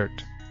 and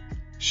dessert.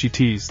 She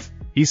teased.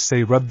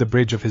 Issei rubbed the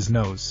bridge of his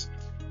nose.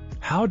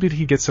 How did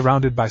he get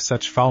surrounded by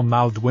such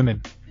foul-mouthed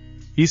women?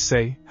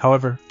 Issei,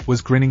 however,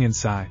 was grinning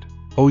inside.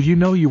 Oh, you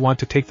know you want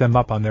to take them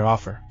up on their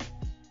offer.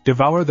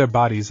 Devour their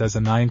bodies as a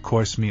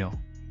 9-course meal.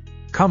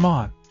 Come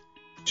on.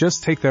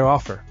 Just take their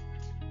offer.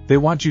 They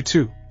want you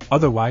too,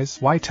 otherwise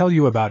why tell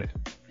you about it?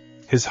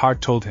 His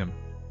heart told him.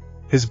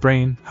 His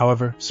brain,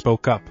 however,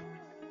 spoke up.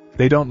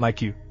 They don't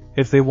like you.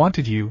 If they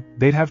wanted you,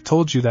 they'd have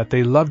told you that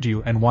they loved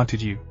you and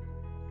wanted you.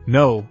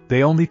 No,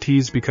 they only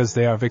tease because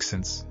they are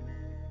vixens.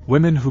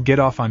 Women who get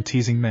off on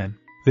teasing men.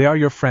 They are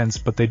your friends,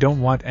 but they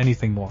don't want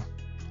anything more.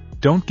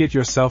 Don't get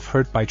yourself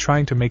hurt by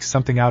trying to make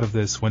something out of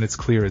this when it's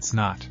clear it's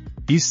not.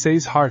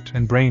 Issei's heart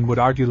and brain would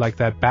argue like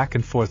that back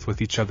and forth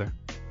with each other.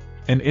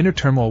 An inner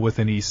turmoil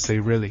within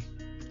Issei, really.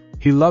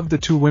 He loved the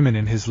 2 women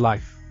in his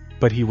life,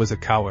 but he was a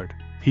coward.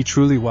 He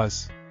truly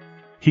was.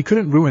 He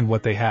couldn't ruin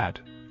what they had,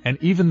 and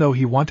even though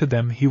he wanted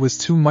them, he was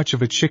too much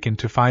of a chicken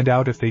to find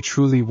out if they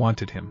truly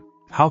wanted him.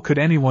 How could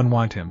anyone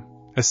want him,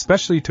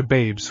 especially to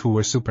babes who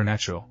were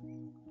supernatural?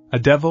 A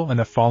devil and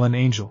a fallen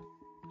angel.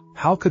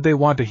 How could they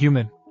want a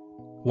human?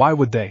 Why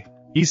would they?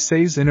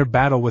 Issei's inner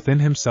battle within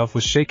himself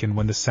was shaken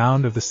when the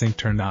sound of the sink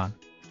turned on.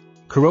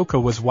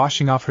 Kuroka was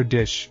washing off her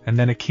dish and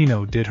then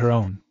Akeno did her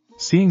own.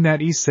 Seeing that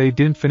Issei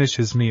didn't finish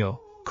his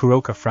meal,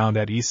 Kuroka frowned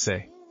at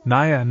Issei.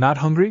 Naya, not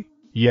hungry?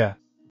 Yeah.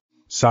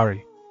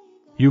 Sorry.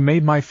 You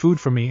made my food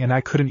for me and I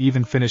couldn't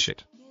even finish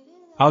it.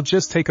 I'll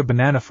just take a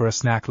banana for a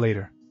snack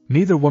later.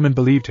 Neither woman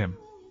believed him,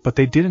 but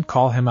they didn't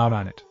call him out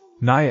on it.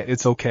 Naya,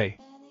 it's okay.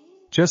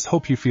 Just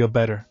hope you feel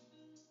better,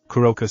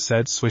 Kuroka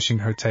said, swishing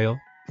her tail.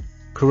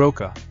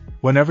 Kuroka,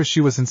 whenever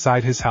she was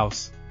inside his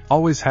house,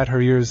 always had her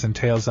ears and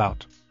tails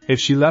out. If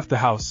she left the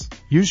house,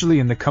 usually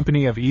in the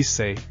company of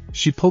Issei,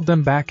 she pulled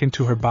them back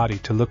into her body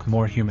to look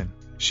more human.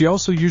 She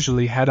also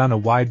usually had on a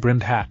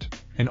wide-brimmed hat,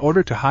 in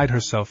order to hide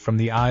herself from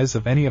the eyes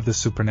of any of the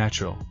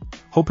supernatural,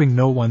 hoping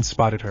no one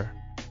spotted her.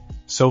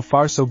 So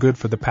far so good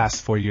for the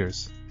past 4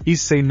 years.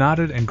 Issei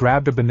nodded and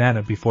grabbed a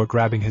banana before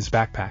grabbing his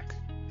backpack.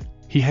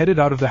 He headed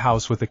out of the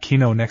house with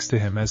Akeno next to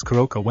him as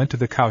Kuroka went to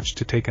the couch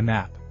to take a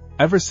nap.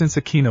 Ever since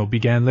Akeno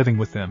began living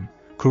with them,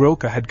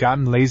 Kuroka had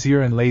gotten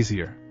lazier and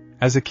lazier,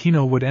 as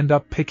Akeno would end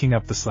up picking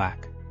up the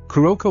slack.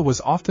 Kuroka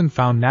was often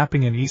found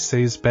napping in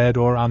Issei's bed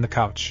or on the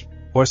couch,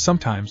 or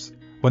sometimes,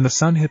 when the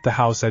sun hit the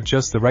house at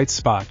just the right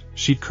spot,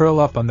 she'd curl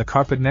up on the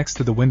carpet next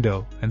to the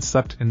window and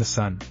slept in the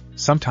sun.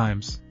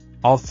 Sometimes,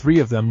 all 3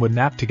 of them would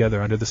nap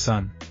together under the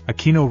sun.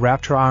 Akeno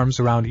wrapped her arms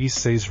around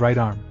Issei's right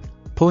arm,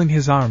 pulling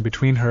his arm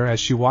between her as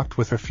she walked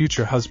with her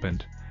future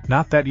husband,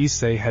 not that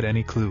Issei had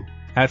any clue.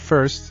 At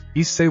first,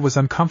 Issei was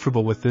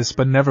uncomfortable with this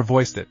but never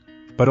voiced it,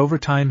 but over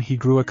time he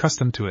grew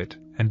accustomed to it,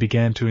 and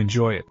began to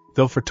enjoy it,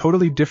 though for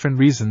totally different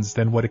reasons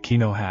than what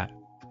Akeno had.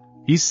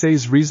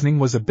 Issei's reasoning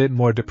was a bit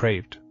more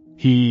depraved.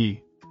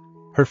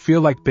 Her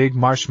feel like big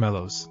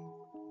marshmallows.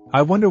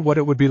 I wonder what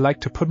it would be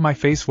like to put my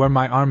face where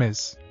my arm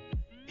is.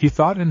 He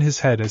thought in his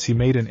head as he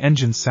made an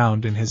engine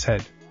sound in his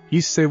head.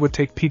 Issei would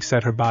take peeks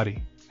at her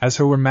body, as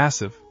her were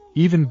massive,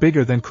 even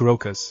bigger than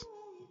Kuroka's.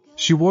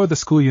 She wore the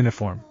school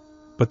uniform,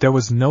 but there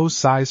was no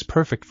size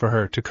perfect for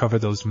her to cover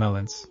those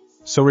melons.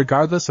 So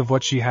regardless of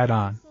what she had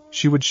on,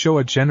 she would show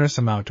a generous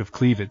amount of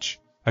cleavage.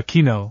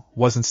 Akeno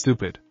wasn't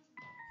stupid.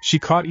 She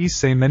caught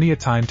Issei many a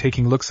time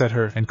taking looks at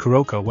her and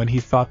Kuroka when he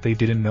thought they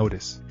didn't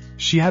notice.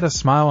 She had a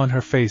smile on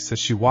her face as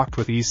she walked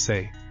with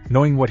Issei,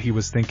 knowing what he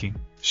was thinking.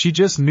 She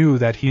just knew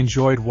that he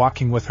enjoyed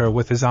walking with her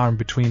with his arm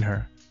between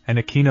her, and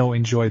Akeno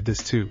enjoyed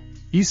this too.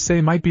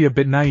 Issei might be a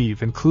bit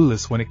naive and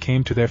clueless when it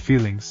came to their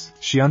feelings.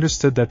 She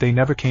understood that they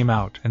never came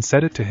out and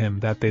said it to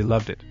him that they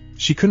loved it.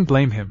 She couldn't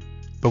blame him,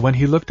 but when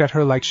he looked at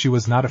her like she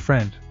was not a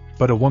friend,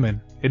 but a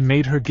woman, it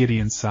made her giddy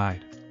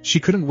inside. She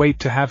couldn't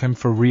wait to have him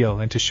for real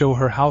and to show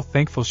her how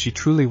thankful she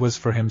truly was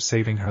for him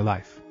saving her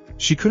life.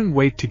 She couldn't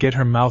wait to get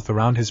her mouth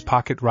around his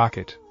pocket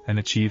rocket and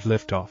achieve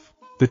liftoff.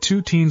 The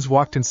two teens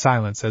walked in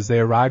silence as they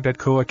arrived at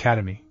Ko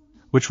Academy,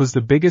 which was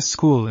the biggest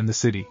school in the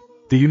city.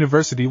 The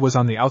university was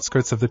on the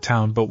outskirts of the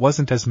town but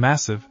wasn't as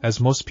massive as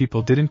most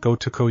people didn't go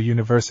to Ko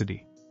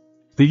University.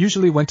 They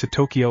usually went to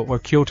Tokyo or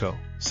Kyoto,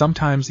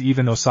 sometimes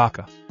even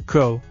Osaka.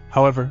 Ko,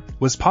 however,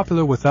 was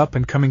popular with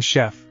up-and-coming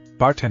chef,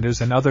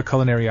 bartenders and other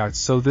culinary arts,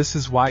 so this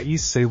is why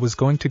Issei was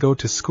going to go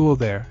to school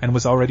there and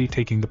was already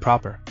taking the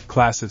proper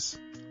classes.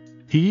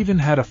 He even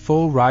had a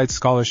full ride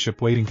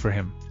scholarship waiting for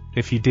him,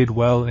 if he did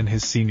well in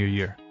his senior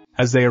year.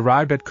 As they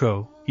arrived at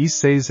Ko,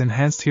 Issei's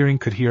enhanced hearing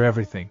could hear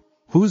everything.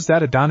 "Who's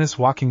that Adonis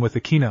walking with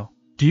Akeno?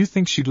 Do you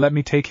think she'd let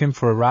me take him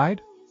for a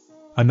ride?"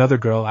 Another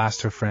girl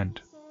asked her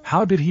friend.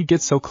 "How did he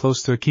get so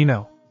close to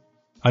Akeno?"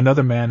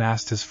 Another man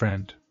asked his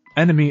friend.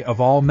 "Enemy of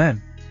all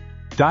men.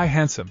 Die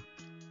handsome,"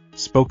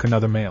 spoke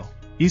another male.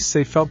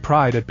 Issei felt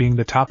pride at being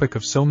the topic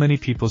of so many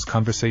people's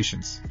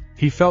conversations.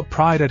 He felt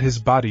pride at his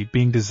body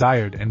being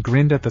desired and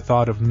grinned at the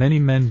thought of many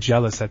men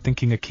jealous at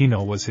thinking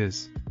Akeno was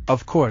his.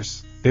 Of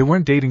course, they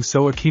weren't dating,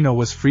 so Akeno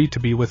was free to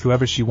be with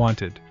whoever she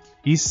wanted.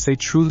 Issei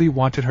truly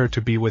wanted her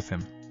to be with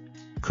him.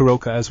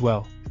 Kuroka as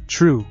well.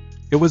 True,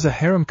 it was a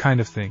harem kind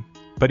of thing,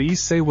 but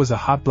Issei was a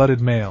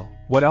hot-blooded male.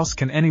 What else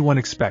can anyone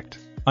expect?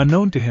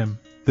 Unknown to him,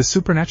 the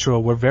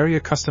supernatural were very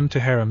accustomed to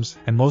harems,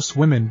 and most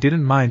women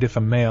didn't mind if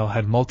a male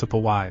had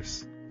multiple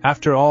wives.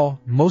 After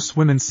all, most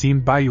women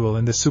seemed biual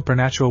in the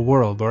supernatural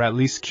world, or at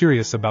least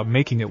curious about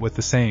making it with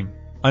the same.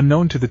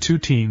 Unknown to the two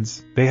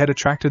teens, they had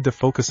attracted the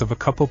focus of a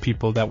couple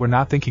people that were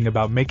not thinking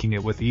about making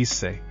it with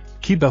Issei.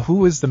 Kiba,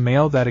 who is the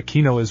male that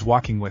Akeno is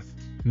walking with?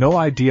 No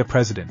idea,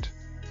 President.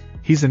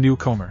 He's a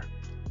newcomer.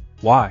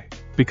 Why?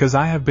 Because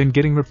I have been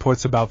getting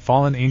reports about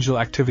fallen angel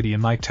activity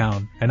in my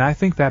town, and I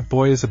think that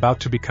boy is about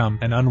to become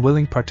an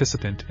unwilling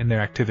participant in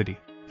their activity.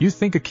 You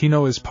think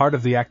Akeno is part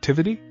of the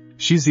activity?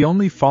 She's the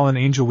only fallen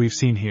angel we've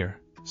seen here,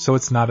 so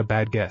it's not a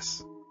bad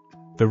guess.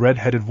 The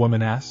red-headed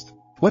woman asked.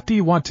 What do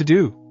you want to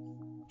do?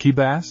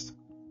 Kiba asked.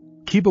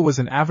 Kiba was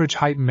an average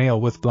height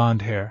male with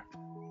blonde hair.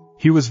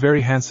 He was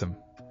very handsome,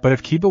 but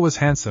if Kiba was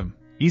handsome,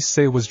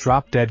 Issei was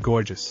drop-dead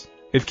gorgeous.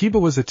 If Kiba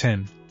was a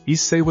 10,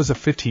 Issei was a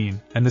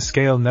 15, and the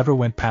scale never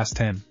went past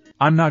 10.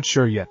 I'm not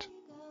sure yet.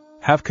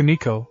 Have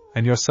Kaneko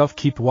and yourself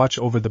keep watch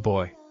over the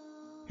boy.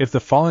 If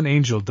the fallen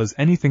angel does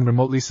anything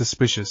remotely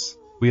suspicious,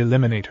 we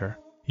eliminate her.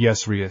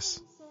 Yes,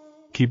 Rias.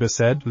 Kiba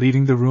said,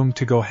 leaving the room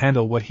to go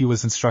handle what he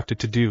was instructed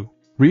to do.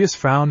 Rias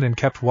frowned and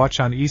kept watch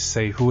on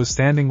Issei, who was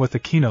standing with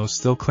Akeno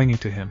still clinging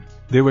to him.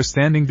 They were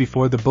standing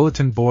before the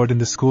bulletin board in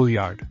the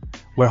schoolyard,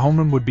 where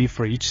homeroom would be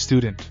for each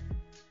student.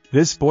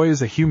 This boy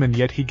is a human,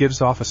 yet he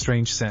gives off a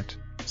strange scent.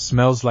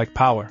 Smells like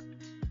power.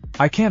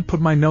 I can't put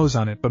my nose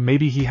on it, but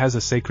maybe he has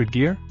a sacred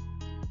gear?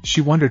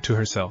 She wondered to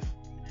herself.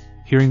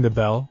 Hearing the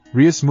bell,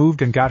 Rias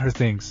moved and got her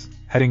things,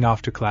 heading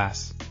off to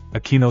class.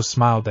 Akeno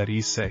smiled at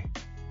Issei.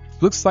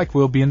 Looks like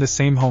we'll be in the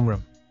same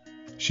homeroom,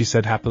 she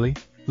said happily.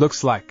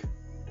 Looks like.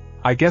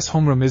 I guess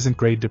homeroom isn't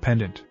grade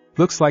dependent.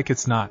 Looks like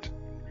it's not.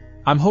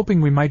 I'm hoping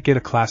we might get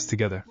a class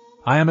together.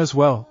 I am as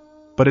well,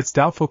 but it's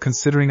doubtful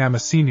considering I'm a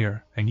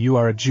senior and you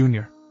are a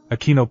junior.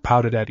 Akeno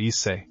pouted at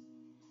Issei.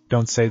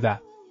 Don't say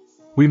that.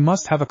 We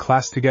must have a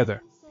class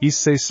together.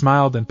 Issei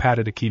smiled and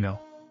patted Akeno.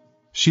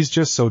 She's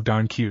just so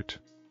darn cute.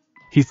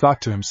 He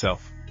thought to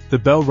himself. The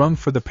bell rung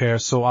for the pair,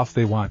 so off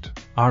they went,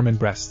 arm in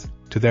breast,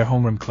 to their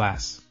homeroom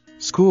class.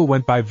 School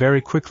went by very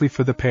quickly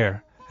for the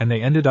pair, and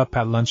they ended up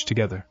at lunch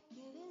together.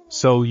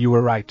 So you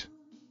were right.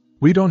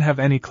 We don't have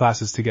any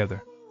classes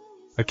together,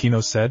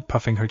 Akeno said,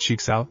 puffing her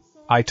cheeks out.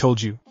 I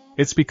told you.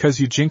 It's because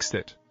you jinxed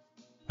it,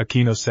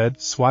 Akeno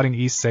said, swatting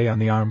Issei on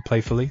the arm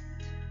playfully.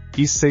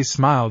 Issei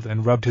smiled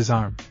and rubbed his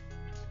arm.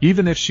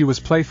 Even if she was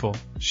playful,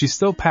 she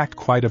still packed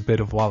quite a bit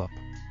of wallop.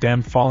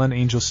 Damn fallen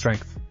angel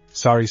strength.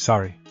 Sorry,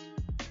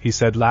 he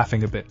said,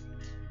 laughing a bit.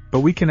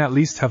 But we can at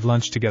least have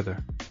lunch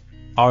together.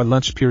 Our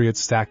lunch periods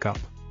stack up.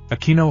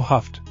 Akeno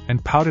huffed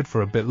and pouted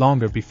for a bit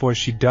longer before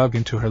she dug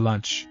into her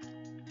lunch.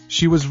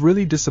 She was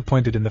really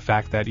disappointed in the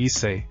fact that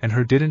Issei and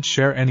her didn't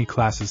share any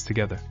classes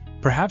together.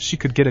 Perhaps she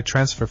could get a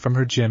transfer from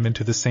her gym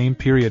into the same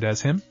period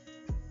as him?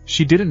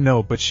 She didn't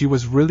know, but she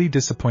was really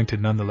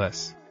disappointed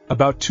nonetheless.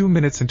 About 2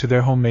 minutes into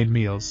their homemade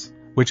meals,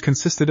 which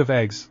consisted of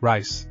eggs,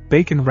 rice,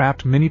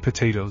 bacon-wrapped mini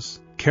potatoes,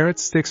 carrot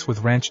sticks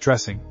with ranch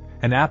dressing,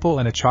 an apple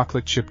and a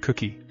chocolate chip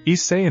cookie.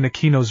 Issei and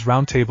Akeno's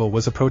round table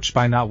was approached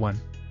by not one,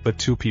 but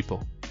two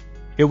people.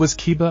 It was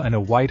Kiba and a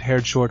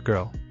white-haired short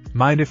girl.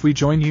 Mind if we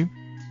join you?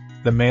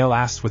 The male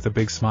asked with a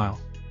big smile.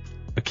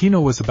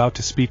 Akeno was about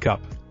to speak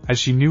up, as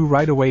she knew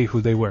right away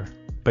who they were,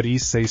 but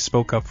Issei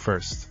spoke up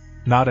first.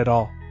 Not at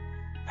all.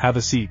 Have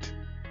a seat,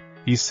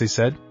 Issei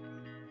said.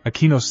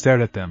 Akeno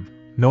stared at them,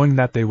 knowing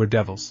that they were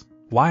devils.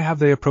 Why have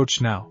they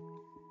approached now?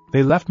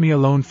 They left me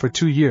alone for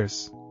 2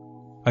 years.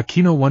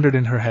 Akeno wondered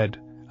in her head,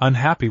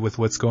 unhappy with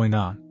what's going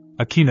on.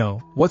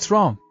 Akeno, what's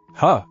wrong?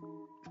 Huh?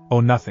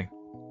 Oh, nothing.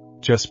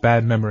 Just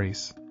bad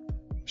memories.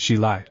 She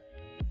lied.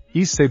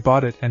 Issei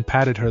bought it and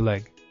patted her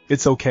leg.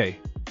 It's okay.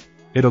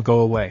 It'll go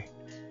away,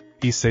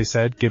 Issei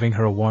said, giving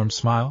her a warm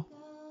smile.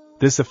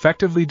 This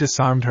effectively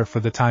disarmed her for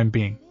the time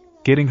being,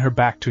 getting her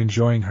back to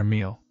enjoying her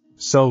meal.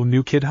 So,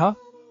 new kid, huh?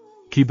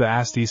 Kiba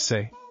asked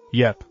Issei.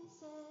 Yep.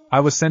 I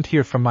was sent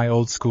here from my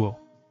old school,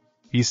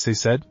 Issei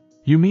said.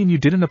 You mean you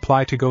didn't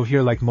apply to go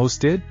here like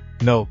most did?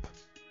 Nope.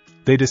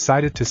 They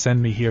decided to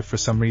send me here for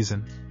some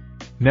reason.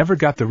 Never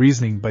got the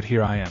reasoning, but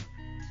here I am.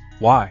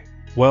 Why?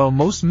 Well,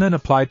 most men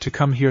applied to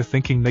come here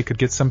thinking they could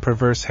get some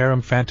perverse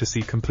harem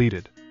fantasy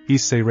completed.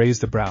 Issei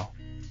raised a brow.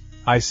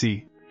 I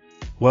see.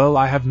 Well,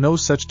 I have no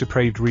such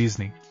depraved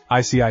reasoning.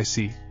 I see,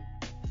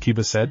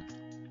 Kiba said.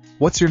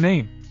 What's your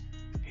name?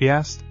 He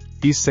asked.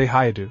 Issei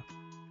Hayadu,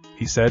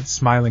 he said,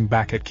 smiling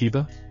back at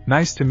Kiba.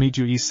 Nice to meet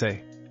you,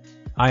 Issei.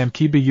 I am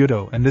Kiba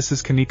Yudo and this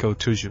is Kaneko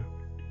Tuju,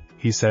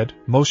 he said,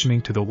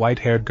 motioning to the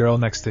white-haired girl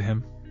next to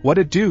him.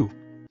 What'd it do?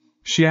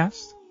 She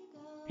asked.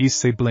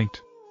 Issei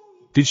blinked.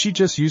 Did she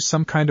just use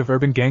some kind of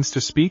urban gangster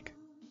speak?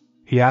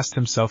 He asked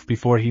himself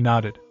before he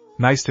nodded.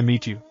 Nice to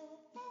meet you.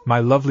 My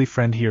lovely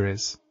friend here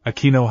is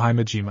Akeno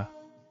Himejima,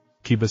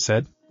 Kiba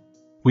said.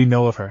 We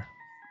know of her.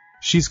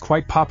 She's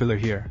quite popular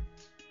here.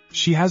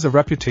 She has a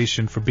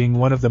reputation for being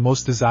one of the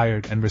most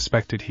desired and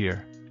respected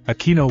here.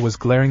 Akeno was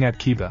glaring at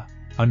Kiba,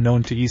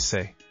 unknown to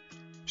Issei.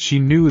 She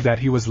knew that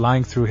he was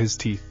lying through his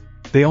teeth.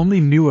 They only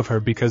knew of her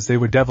because they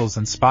were devils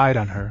and spied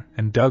on her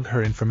and dug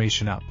her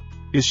information up.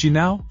 Is she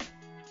now?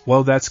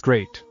 Well, that's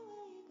great.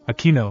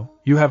 Akeno,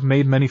 you have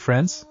made many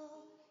friends?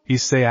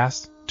 Issei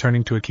asked,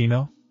 turning to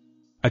Akeno.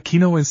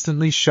 Akeno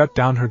instantly shut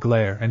down her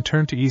glare and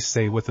turned to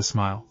Issei with a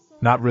smile.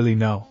 Not really,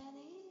 no.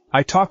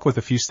 I talk with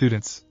a few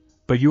students,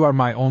 but you are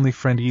my only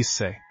friend,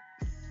 Issei,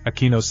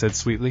 Akeno said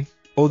sweetly.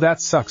 Oh,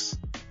 that sucks.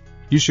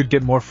 You should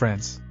get more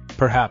friends,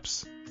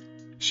 perhaps,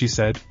 she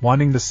said,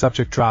 wanting the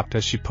subject dropped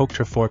as she poked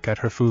her fork at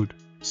her food.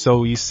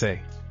 So, Issei,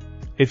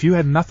 if you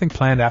had nothing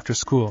planned after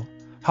school,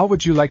 how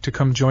would you like to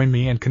come join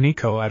me and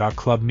Kaneko at our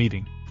club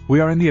meeting? We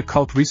are in the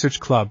Occult Research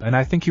Club and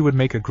I think you would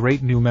make a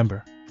great new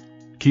member.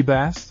 Kiba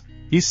asked.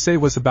 Issei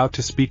was about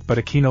to speak but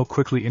Akeno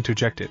quickly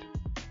interjected.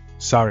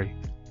 Sorry.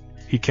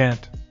 He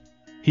can't.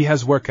 He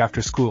has work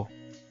after school,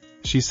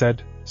 she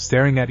said,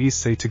 staring at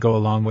Issei to go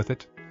along with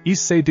it.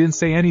 Issei didn't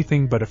say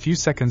anything but a few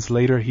seconds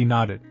later he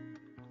nodded.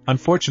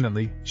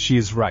 Unfortunately, she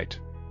is right.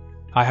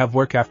 I have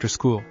work after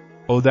school.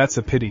 Oh, that's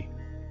a pity,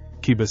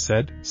 Kiba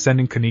said,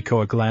 sending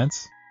Kaneko a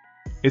glance.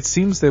 It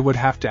seems they would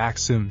have to act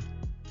soon.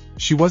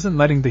 She wasn't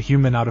letting the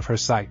human out of her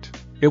sight.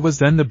 It was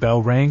then the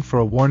bell rang for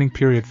a warning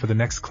period for the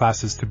next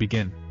classes to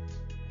begin.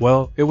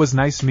 Well, it was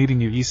nice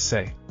meeting you,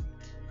 Issei.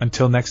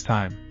 Until next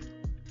time,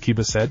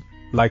 Kiba said.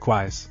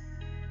 Likewise.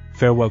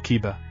 Farewell,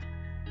 Kiba.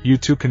 You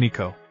too,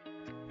 Kaneko,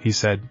 he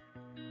said.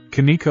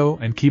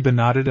 Kaneko and Kiba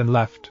nodded and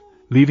left,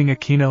 leaving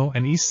Akeno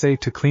and Issei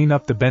to clean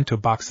up the bento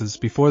boxes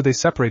before they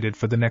separated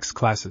for the next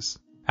classes.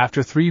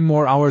 After 3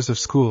 more hours of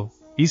school,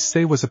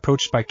 Issei was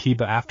approached by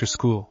Kiba after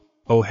school.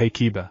 Oh, hey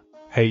Kiba.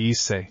 Hey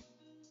Issei.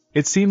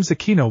 It seems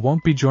Akeno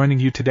won't be joining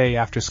you today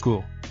after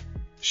school.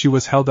 She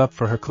was held up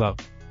for her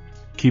club.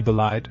 Kiba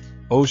lied.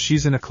 Oh,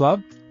 she's in a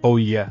club? Oh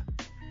yeah.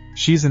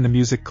 She's in the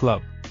music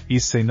club.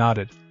 Issei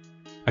nodded.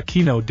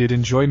 Akeno did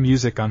enjoy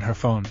music on her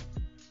phone.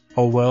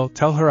 Oh well,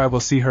 tell her I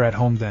will see her at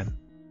home then,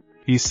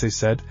 Issei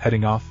said,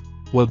 heading off.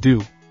 Will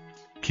do,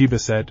 Kiba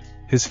said,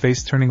 his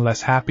face turning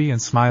less happy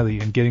and smiley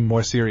and getting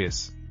more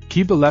serious.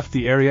 Kiba left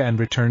the area and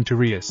returned to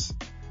Rias,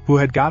 who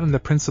had gotten the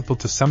principal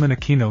to summon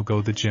Akeno go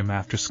to the gym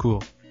after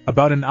school.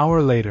 About an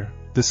hour later,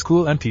 the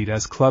school emptied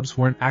as clubs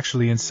weren't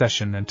actually in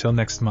session until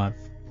next month.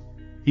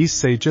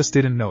 Issei just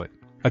didn't know it.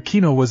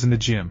 Akeno was in the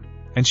gym,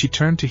 and she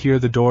turned to hear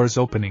the doors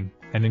opening,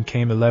 and in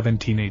came 11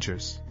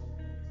 teenagers.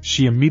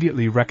 She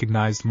immediately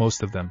recognized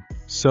most of them.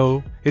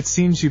 So, it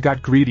seems you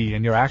got greedy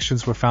and your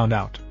actions were found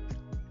out,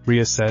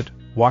 Ria said,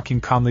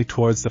 walking calmly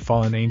towards the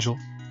fallen angel.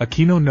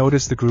 Akeno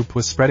noticed the group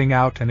was spreading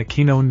out and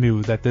Akeno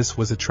knew that this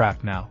was a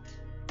trap now.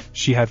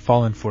 She had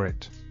fallen for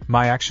it.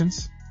 My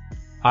actions?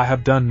 I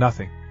have done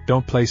nothing,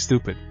 don't play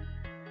stupid.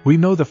 We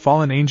know the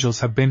fallen angels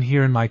have been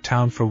here in my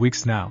town for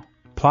weeks now,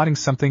 plotting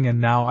something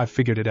and now I've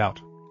figured it out.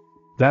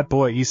 That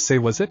boy Issei,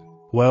 was it?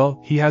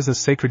 Well, he has a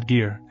sacred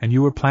gear and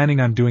you were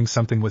planning on doing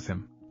something with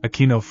him.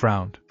 Akeno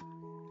frowned.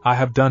 I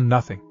have done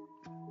nothing.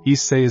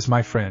 Issei is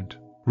my friend.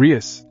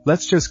 Rias,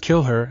 let's just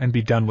kill her and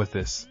be done with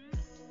this.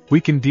 We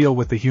can deal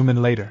with the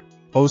human later.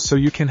 Oh, so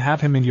you can have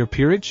him in your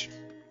peerage?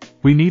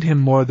 We need him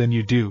more than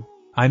you do,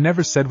 I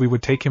never said we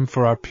would take him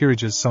for our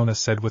peerages, Sona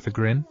said with a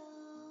grin.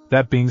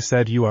 That being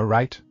said, you are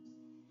right.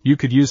 You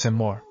could use him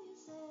more.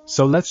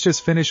 So let's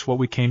just finish what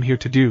we came here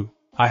to do.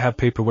 I have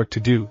paperwork to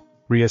do,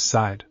 Rias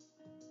sighed.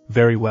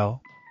 Very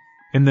well.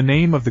 In the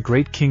name of the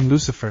great King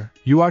Lucifer,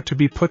 you are to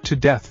be put to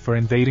death for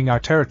invading our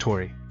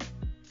territory.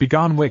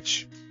 Begone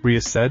witch,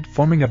 Rias said,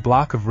 forming a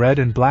block of red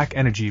and black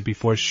energy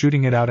before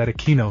shooting it out at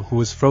Akeno, who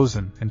was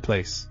frozen in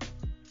place.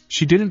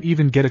 She didn't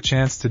even get a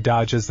chance to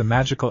dodge as the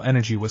magical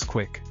energy was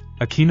quick.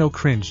 Akeno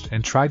cringed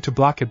and tried to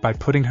block it by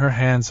putting her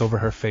hands over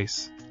her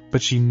face,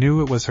 but she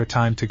knew it was her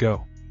time to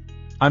go.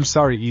 I'm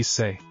sorry,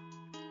 Issei.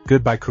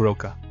 Goodbye,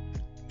 Kuroka.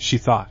 She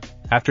thought.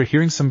 After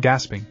hearing some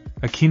gasping,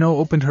 Akeno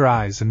opened her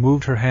eyes and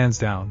moved her hands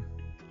down,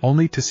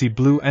 only to see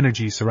blue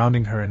energy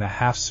surrounding her in a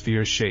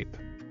half-sphere shape.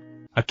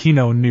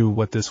 Akeno knew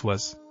what this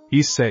was.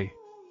 Issei!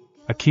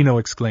 Akeno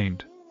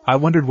exclaimed. I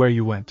wondered where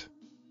you went.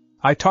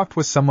 I talked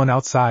with someone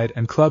outside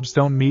and clubs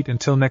don't meet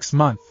until next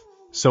month,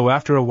 so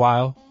after a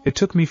while, it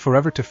took me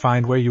forever to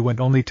find where you went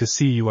only to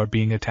see you are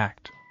being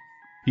attacked.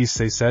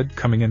 Issei said,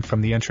 coming in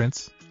from the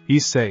entrance.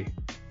 Issei!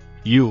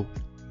 You!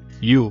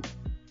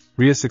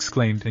 Rias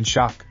exclaimed in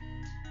shock.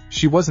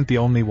 She wasn't the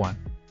only one.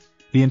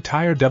 The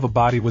entire devil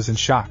body was in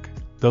shock,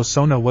 though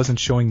Sona wasn't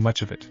showing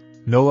much of it.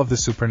 Know of the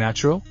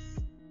supernatural?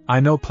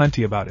 I know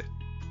plenty about it.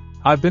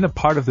 I've been a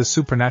part of the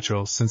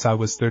supernatural since I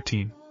was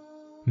 13.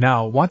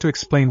 Now, want to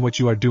explain what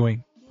you are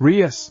doing,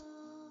 Rias?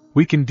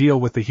 We can deal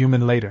with the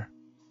human later.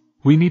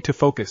 We need to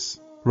focus,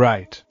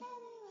 right?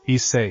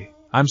 Issei,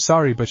 I'm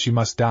sorry but she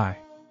must die.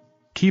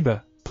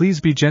 Kiba,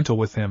 please be gentle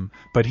with him,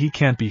 but he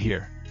can't be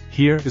here.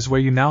 Here is where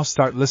you now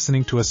start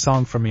listening to a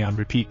song from me on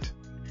repeat.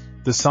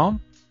 The song?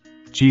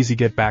 Jeezy,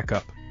 get back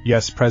up.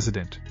 Yes,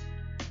 President.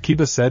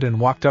 Kiba said and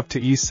walked up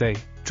to Issei,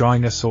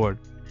 drawing a sword.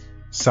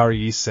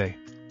 Sorry, Issei.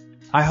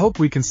 I hope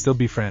we can still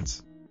be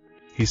friends,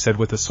 he said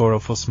with a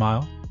sorrowful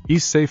smile.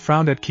 Issei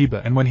frowned at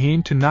Kiba, and when he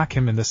aimed to knock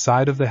him in the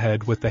side of the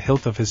head with the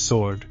hilt of his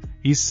sword,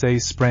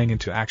 Issei sprang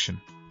into action.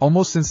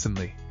 Almost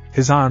instantly,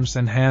 his arms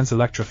and hands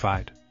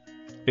electrified.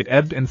 It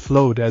ebbed and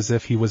flowed as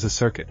if he was a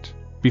circuit.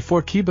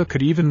 Before Kiba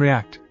could even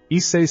react,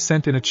 Issei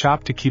sent in a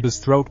chop to Kiba's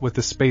throat with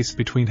the space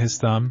between his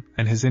thumb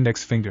and his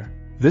index finger.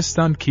 This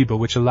stunned Kiba,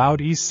 which allowed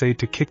Issei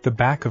to kick the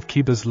back of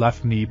Kiba's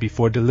left knee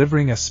before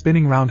delivering a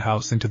spinning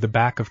roundhouse into the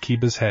back of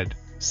Kiba's head,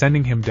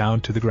 sending him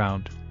down to the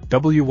ground.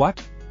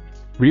 What?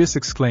 Rias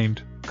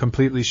exclaimed,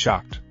 completely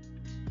shocked.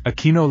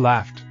 Akeno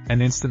laughed,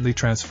 and instantly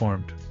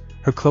transformed,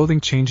 her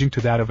clothing changing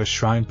to that of a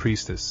shrine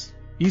priestess.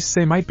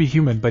 Issei might be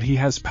human, but he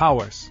has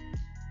powers.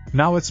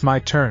 Now it's my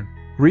turn,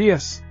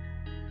 Rias!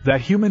 That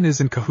human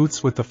is in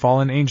cahoots with the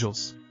fallen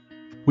angels.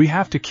 We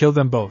have to kill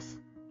them both.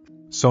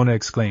 Sona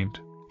exclaimed.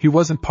 He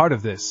wasn't part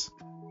of this.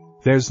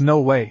 There's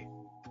no way.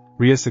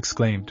 Rias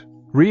exclaimed.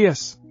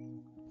 Rias!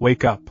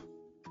 Wake up!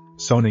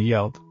 Sona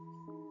yelled.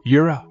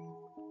 Yura!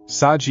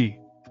 Saji!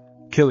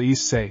 Kill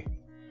Issei.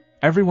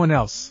 Everyone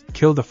else,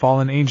 kill the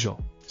fallen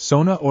angel,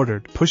 Sona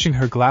ordered, pushing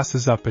her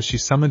glasses up as she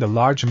summoned a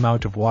large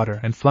amount of water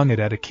and flung it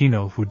at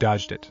Akeno, who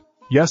dodged it.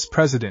 Yes,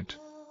 President!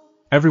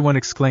 Everyone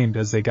exclaimed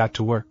as they got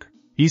to work.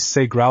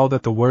 Issei growled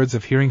at the words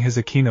of hearing his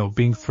Akeno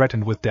being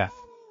threatened with death.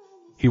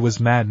 He was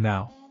mad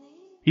now.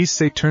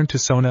 Issei turned to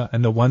Sona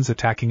and the ones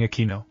attacking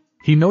Akeno.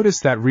 He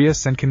noticed that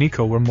Rias and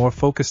Kaneko were more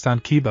focused on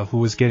Kiba, who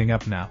was getting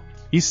up now.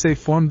 Issei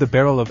formed the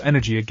barrel of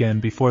energy again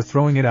before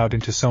throwing it out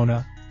into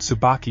Sona,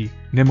 Tsubaki,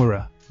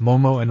 Nimura,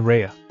 Momo and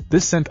Rhea.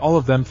 This sent all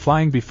of them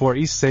flying before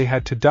Issei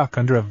had to duck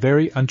under a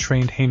very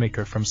untrained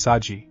haymaker from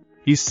Saji.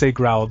 Issei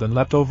growled and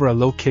leapt over a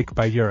low kick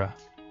by Yura,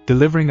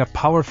 delivering a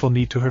powerful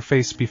knee to her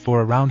face before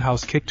a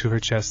roundhouse kick to her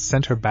chest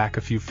sent her back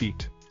a few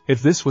feet.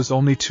 If this was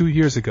only 2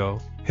 years ago,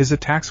 his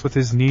attacks with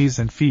his knees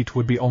and feet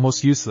would be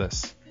almost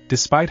useless,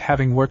 despite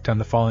having worked on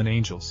the fallen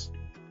angels.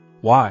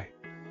 Why?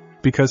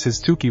 Because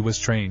his Tuki was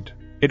trained.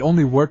 It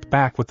only worked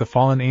back with the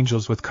fallen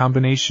angels with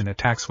combination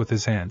attacks with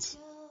his hands.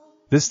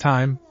 This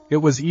time, it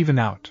was even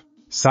out.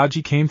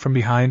 Saji came from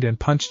behind and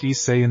punched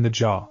Issei in the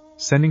jaw,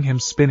 sending him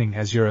spinning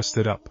as Yura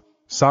stood up.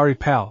 Sorry,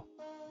 pal.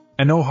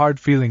 And no hard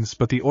feelings,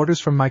 but the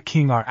orders from my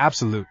king are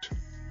absolute,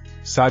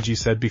 Saji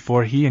said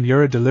before he and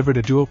Yura delivered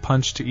a dual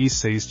punch to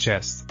Issei's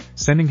chest,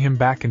 sending him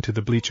back into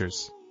the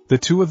bleachers. The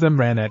two of them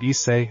ran at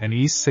Issei, and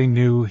Issei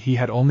knew he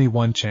had only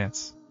one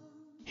chance.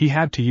 He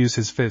had to use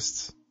his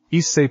fists.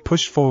 Issei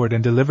pushed forward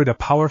and delivered a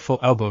powerful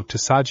elbow to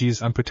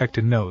Saji's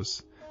unprotected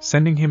nose,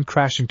 sending him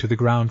crashing to the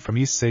ground from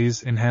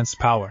Issei's enhanced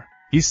power.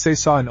 Issei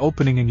saw an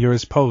opening in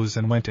Yura's pose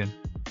and went in,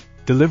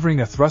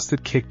 delivering a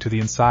thrusted kick to the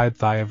inside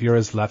thigh of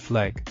Yura's left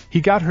leg.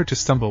 He got her to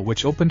stumble,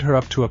 which opened her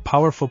up to a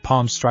powerful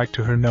palm strike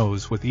to her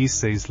nose with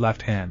Issei's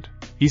left hand.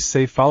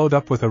 Issei followed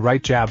up with a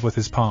right jab with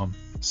his palm,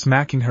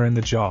 smacking her in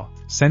the jaw,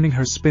 sending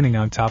her spinning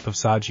on top of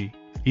Saji.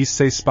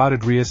 Issei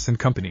spotted Rias and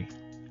company,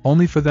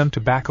 only for them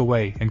to back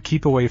away and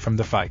keep away from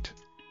the fight.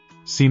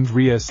 Seemed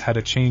Rias had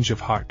a change of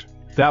heart.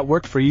 That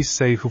worked for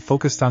Issei, who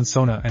focused on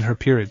Sona and her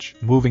peerage,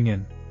 moving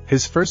in.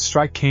 His first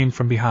strike came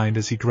from behind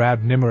as he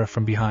grabbed Nimura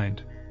from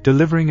behind,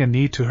 delivering a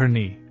knee to her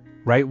knee,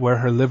 right where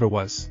her liver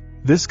was.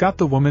 This got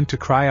the woman to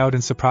cry out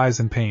in surprise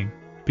and pain,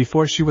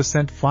 before she was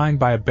sent flying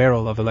by a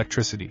barrel of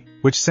electricity,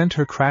 which sent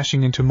her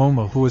crashing into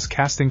Momo, who was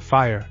casting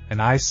fire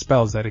and ice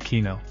spells at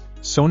Akeno.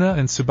 Sona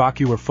and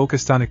Tsubaki were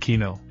focused on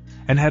Akeno,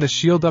 and had a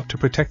shield up to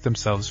protect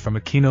themselves from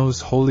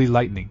Akeno's holy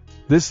lightning.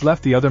 This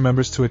left the other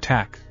members to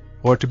attack,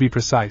 or to be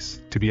precise,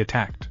 to be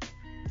attacked.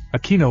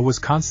 Akeno was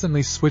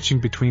constantly switching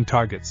between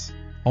targets,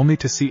 only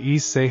to see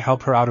Issei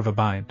help her out of a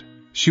bind.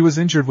 She was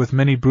injured with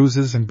many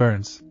bruises and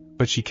burns,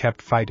 but she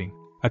kept fighting.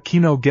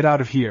 "Akeno, get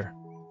out of here!"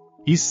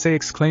 Issei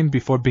exclaimed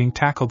before being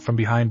tackled from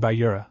behind by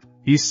Yura.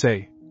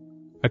 "Issei!"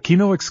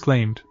 Akeno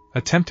exclaimed,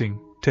 attempting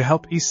to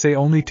help Issei,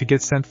 only to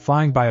get sent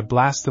flying by a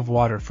blast of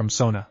water from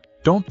Sona.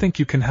 "Don't think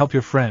you can help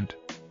your friend.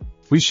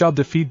 We shall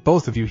defeat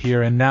both of you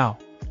here and now.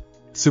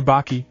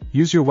 Tsubaki,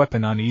 use your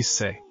weapon on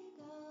Issei."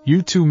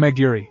 "You too,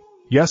 Meguri."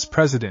 "Yes,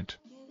 President,"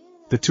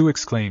 the two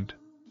exclaimed.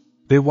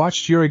 They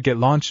watched Yura get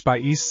launched by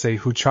Issei,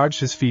 who charged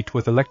his feet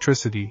with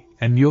electricity,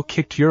 and Mule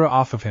kicked Yura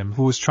off of him,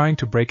 who was trying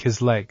to break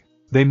his leg.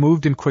 They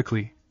moved in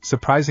quickly,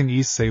 surprising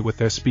Issei with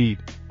their speed.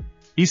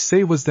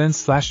 Issei was then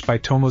slashed by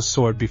Tomo's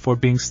sword before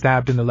being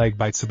stabbed in the leg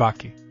by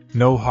Tsubaki.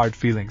 "No hard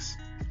feelings,"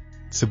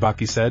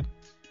 Tsubaki said.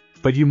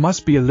 "But you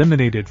must be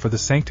eliminated for the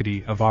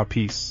sanctity of our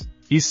peace."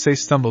 Issei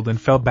stumbled and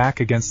fell back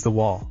against the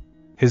wall,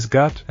 his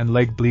gut and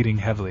leg bleeding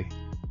heavily.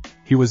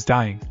 He was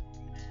dying.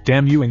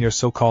 "Damn you and your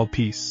so-called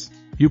peace.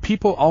 You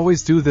people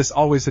always do this,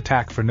 always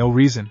attack for no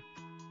reason."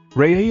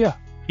 "Raya!"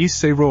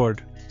 Issei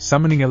roared,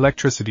 summoning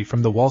electricity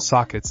from the wall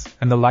sockets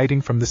and the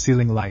lighting from the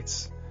ceiling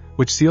lights,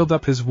 which sealed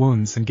up his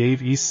wounds and gave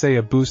Issei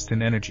a boost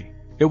in energy.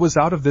 It was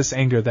out of this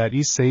anger that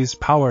Issei's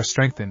power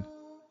strengthened.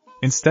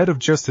 Instead of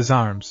just his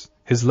arms,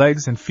 his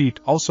legs and feet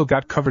also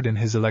got covered in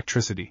his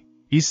electricity.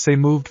 Issei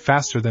moved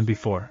faster than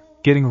before,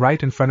 getting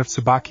right in front of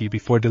Tsubaki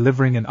before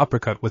delivering an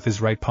uppercut with his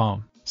right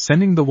palm,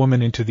 sending the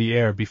woman into the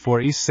air before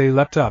Issei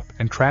leapt up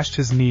and crashed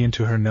his knee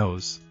into her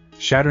nose,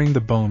 shattering the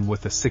bone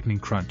with a sickening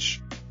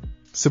crunch.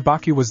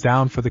 Tsubaki was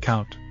down for the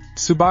count.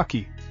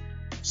 "Tsubaki!"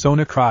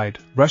 Sona cried,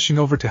 rushing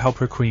over to help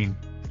her queen,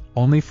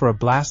 only for a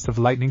blast of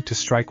lightning to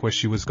strike where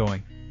she was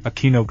going.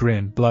 Akeno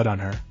grinned, blood on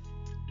her.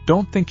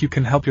 "Don't think you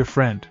can help your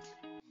friend.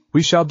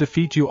 We shall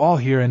defeat you all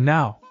here and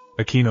now,"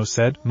 Akeno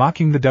said,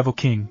 mocking the Devil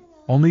King,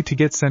 only to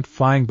get sent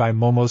flying by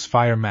Momo's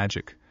fire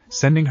magic,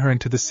 sending her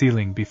into the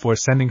ceiling before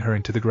sending her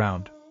into the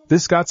ground.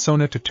 This got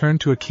Sona to turn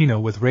to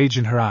Akeno with rage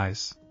in her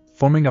eyes,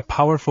 forming a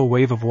powerful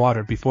wave of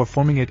water before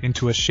forming it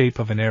into a shape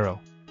of an arrow.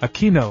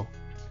 "Akeno!"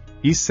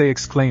 Issei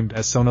exclaimed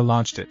as Sona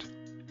launched it.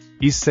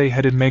 Issei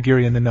headed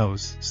Meguri in the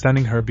nose,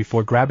 stunning her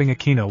before grabbing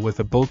Akeno with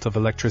a bolt of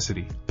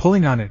electricity,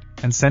 pulling on it,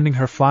 and sending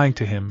her flying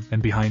to him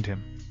and behind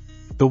him.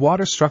 The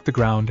water struck the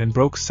ground and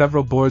broke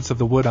several boards of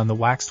the wood on the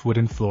waxed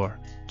wooden floor.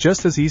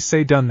 Just as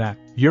Issei done that,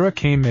 Yura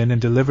came in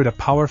and delivered a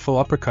powerful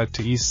uppercut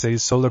to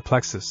Issei's solar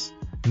plexus,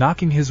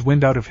 knocking his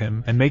wind out of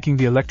him and making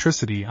the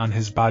electricity on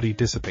his body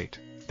dissipate.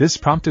 This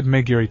prompted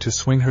Meguri to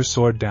swing her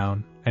sword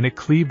down, and it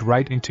cleaved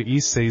right into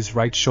Issei's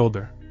right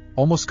shoulder,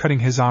 almost cutting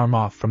his arm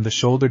off from the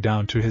shoulder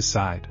down to his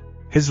side.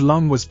 His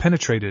lung was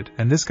penetrated,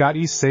 and this got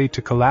Issei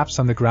to collapse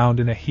on the ground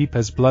in a heap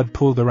as blood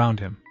pooled around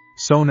him.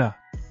 "Sona!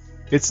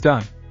 It's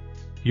done,"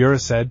 Yura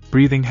said,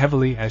 breathing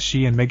heavily as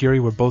she and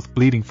Meguri were both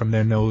bleeding from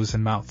their nose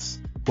and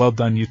mouths. "Well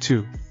done, you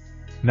two.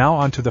 Now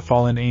on to the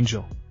fallen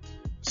angel,"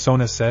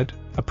 Sona said,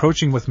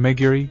 approaching with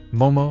Meguri,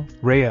 Momo,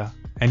 Raya,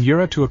 and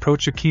Yura to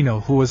approach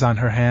Akeno, who was on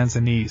her hands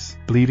and knees,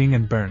 bleeding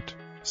and burnt.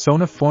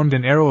 Sona formed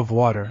an arrow of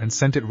water and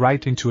sent it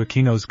right into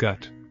Akeno's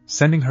gut,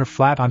 sending her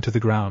flat onto the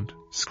ground,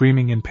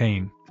 screaming in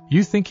pain.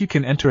 "You think you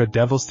can enter a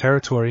devil's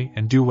territory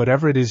and do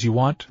whatever it is you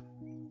want?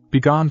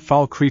 Begone,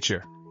 foul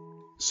creature!"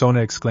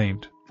 Sona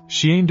exclaimed.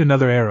 She aimed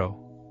another arrow,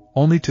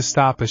 only to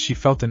stop as she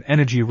felt an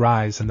energy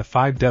rise, and the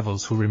 5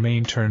 devils who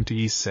remained turned to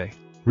Issei.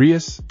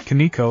 Rias,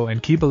 Kaneko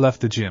and Kiba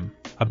left the gym,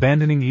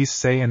 abandoning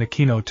Issei and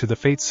Akeno to the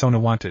fate Sona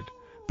wanted,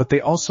 but they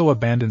also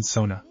abandoned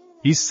Sona.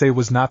 Issei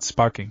was not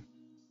sparking.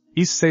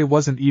 Issei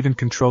wasn't even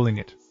controlling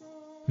it.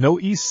 No,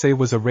 Issei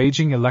was a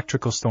raging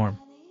electrical storm.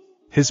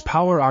 His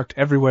power arced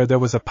everywhere there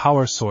was a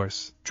power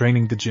source,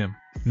 draining the gym.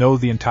 No,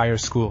 the entire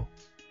school.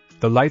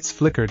 The lights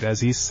flickered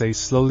as Issei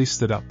slowly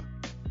stood up.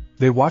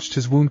 They watched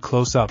his wound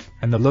close up,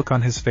 and the look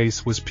on his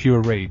face was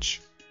pure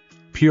rage.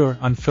 Pure,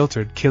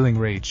 unfiltered, killing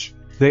rage.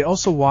 They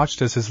also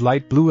watched as his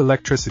light blue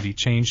electricity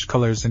changed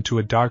colors into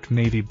a dark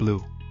navy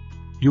blue.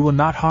 "You will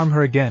not harm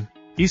her again,"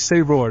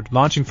 Issei roared,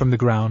 launching from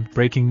the ground,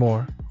 breaking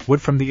more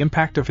wood from the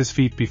impact of his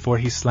feet before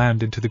he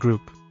slammed into the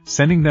group,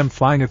 sending them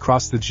flying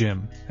across the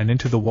gym and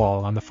into the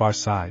wall on the far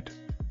side.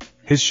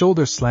 His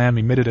shoulder slam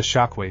emitted a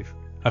shockwave,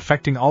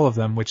 affecting all of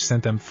them, which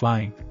sent them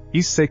flying.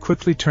 Issei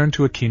quickly turned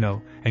to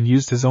Akeno and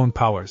used his own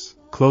powers,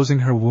 closing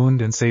her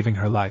wound and saving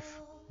her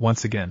life.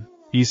 Once again,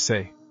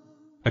 "Issei,"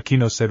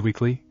 Akeno said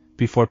weakly,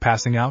 before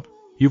passing out,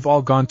 "You've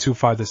all gone too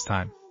far this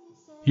time.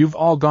 You've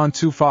all gone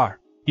too far."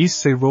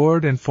 Issei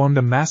roared and formed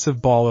a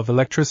massive ball of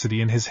electricity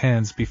in his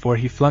hands before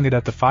he flung it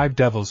at the 5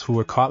 devils who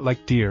were caught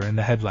like deer in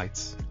the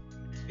headlights.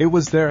 It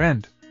was their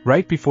end.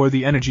 Right before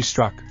the energy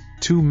struck,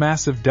 2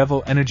 massive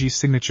devil energy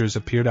signatures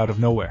appeared out of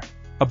nowhere.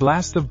 A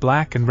blast of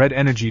black and red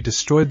energy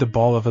destroyed the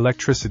ball of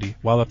electricity,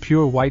 while a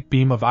pure white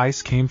beam of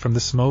ice came from the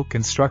smoke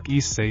and struck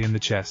Issei in the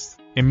chest,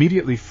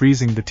 immediately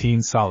freezing the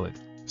teen solid.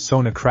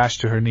 Sona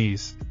crashed to her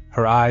knees,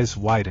 her eyes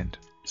widened.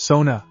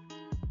 "Sona!"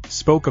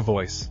 spoke a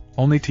voice,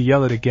 only to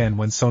yell it again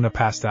when Sona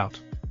passed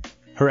out.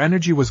 Her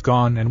energy was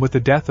gone, and with the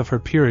death of her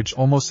peerage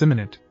almost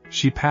imminent,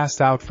 she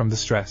passed out from the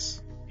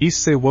stress.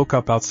 Issei woke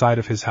up outside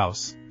of his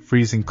house,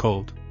 freezing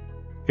cold.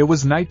 It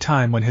was night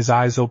time when his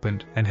eyes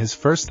opened, and his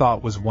first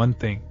thought was one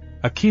thing.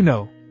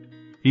 "Akeno!"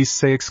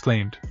 Issei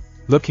exclaimed,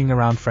 looking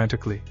around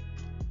frantically.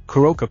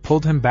 Kuroka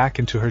pulled him back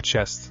into her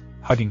chest,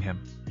 hugging him.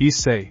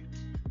 "Issei.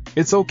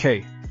 It's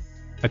okay.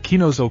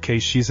 Akeno's okay,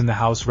 she's in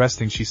the house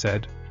resting," she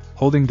said,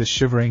 holding the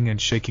shivering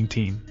and shaking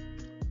teen.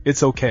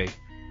 "It's okay.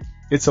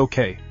 It's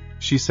okay,"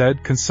 she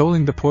said,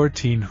 consoling the poor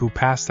teen who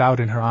passed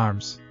out in her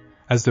arms,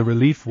 as the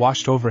relief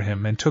washed over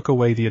him and took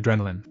away the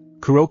adrenaline.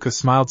 Kuroka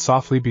smiled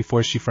softly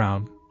before she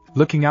frowned,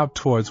 looking out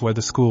towards where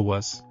the school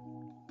was.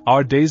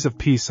 Our days of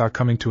peace are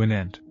coming to an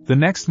end. The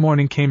next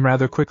morning came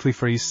rather quickly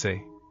for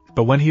Issei,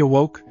 but when he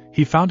awoke,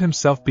 he found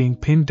himself being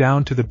pinned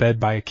down to the bed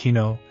by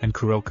Akeno and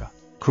Kuroka.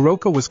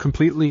 Kuroka was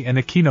completely, and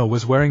Akeno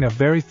was wearing a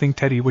very thin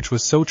teddy which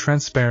was so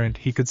transparent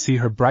he could see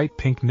her bright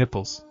pink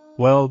nipples.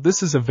 "Well,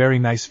 this is a very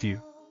nice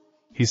view,"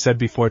 he said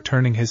before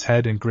turning his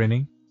head and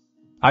grinning.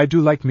 "I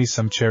do like me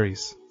some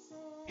cherries,"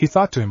 he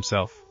thought to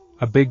himself,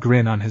 a big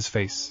grin on his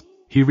face.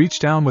 He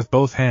reached down with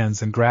both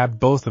hands and grabbed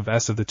both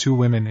of the two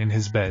women in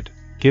his bed,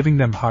 giving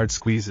them hard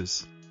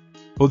squeezes.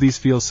 "Oh, these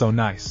feel so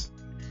nice.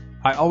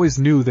 I always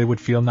knew they would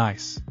feel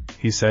nice,"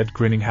 he said,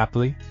 grinning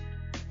happily.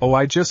 "Oh,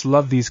 I just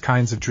love these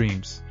kinds of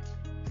dreams."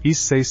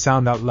 Issei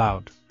sounded out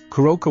loud.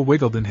 Kuroka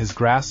wiggled in his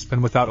grasp,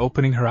 and without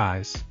opening her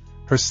eyes,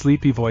 her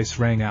sleepy voice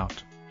rang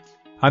out.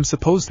 "I'm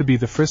supposed to be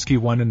the frisky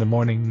one in the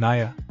morning,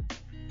 Naya."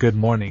 "Good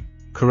morning,"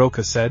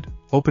 Kuroka said,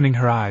 opening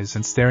her eyes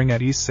and staring at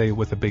Issei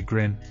with a big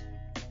grin.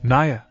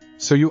 "Naya,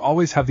 so you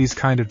always have these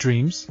kind of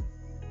dreams?"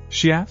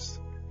 she asked.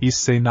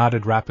 Issei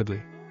nodded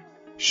rapidly.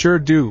 "Sure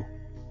do.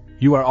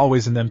 You are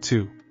always in them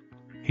too,"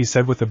 he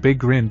said with a big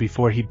grin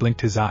before he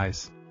blinked his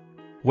eyes.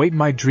 "Wait,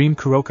 my dream?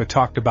 Kuroka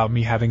talked about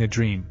me having a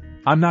dream.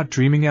 I'm not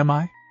dreaming, am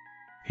I?"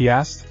 he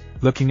asked,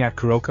 looking at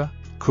Kuroka.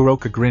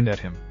 Kuroka grinned at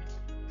him.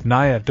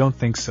 "Naya, don't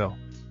think so,"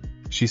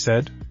 she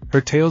said,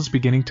 her tails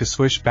beginning to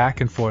swish back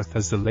and forth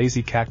as the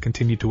lazy cat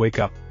continued to wake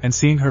up, and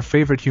seeing her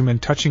favorite human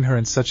touching her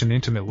in such an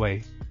intimate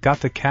way, got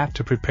the cat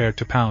to prepare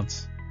to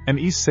pounce. "And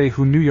Issei,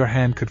 who knew your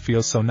hand could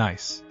feel so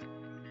nice?"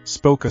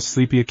 spoke a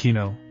sleepy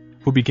Akeno,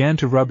 who began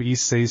to rub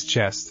Issei's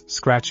chest,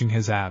 scratching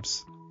his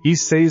abs.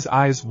 Issei's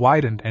eyes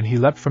widened and he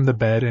leapt from the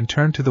bed and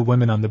turned to the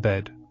women on the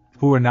bed,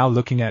 who were now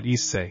looking at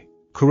Issei.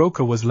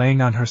 Kuroka was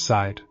laying on her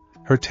side,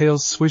 her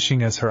tails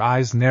swishing as her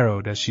eyes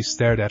narrowed as she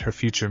stared at her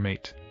future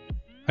mate.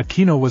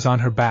 Akeno was on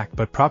her back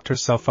but propped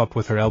herself up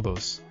with her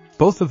elbows.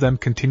 Both of them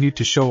continued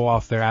to show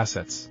off their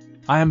assets.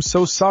 "I am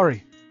so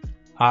sorry.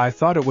 I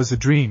thought it was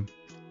a dream.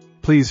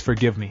 Please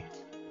forgive me.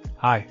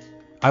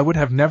 I would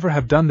have never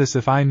have done this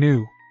if I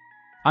knew.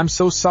 I'm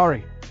so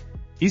sorry,"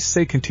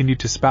 Issei continued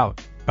to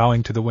spout,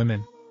 bowing to the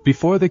women.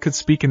 Before they could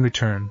speak in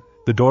return,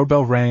 the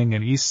doorbell rang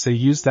and Issei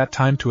used that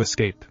time to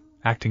escape,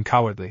 acting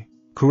cowardly.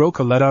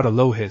 Kuroka let out a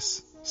low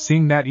hiss,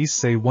 seeing that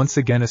Issei once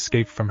again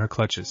escaped from her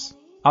clutches.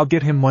 "I'll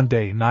get him one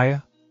day, Naya,"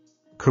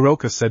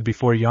 Kuroka said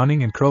before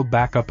yawning and curled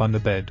back up on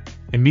the bed,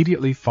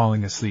 immediately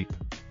falling asleep.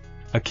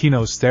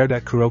 Akeno stared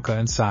at Kuroka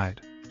and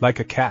sighed. "Like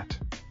a cat,"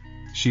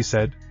 she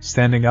said,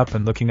 standing up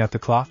and looking at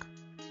the clock.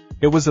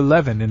 It was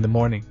 11 in the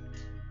morning.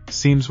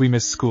 "Seems we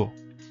missed school,"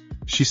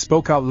 she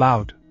spoke out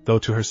loud, though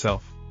to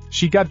herself.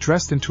 She got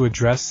dressed into a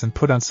dress and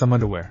put on some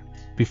underwear,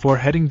 before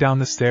heading down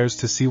the stairs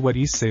to see what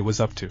Issei was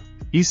up to.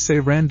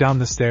 Issei ran down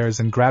the stairs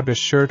and grabbed his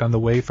shirt on the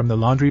way from the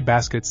laundry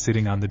basket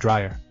sitting on the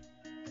dryer.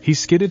 He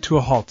skidded to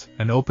a halt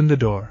and opened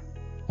the door,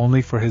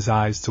 only for his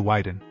eyes to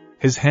widen.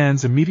 His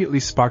hands immediately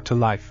sparked to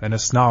life and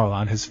a snarl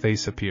on his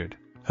face appeared.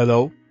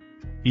 "Hello?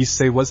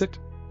 Issei, was it?"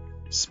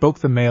 spoke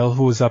the male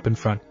who was up in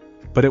front,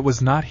 but it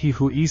was not he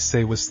who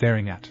Issei was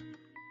staring at.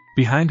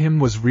 Behind him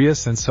was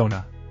Rias and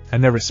Sona,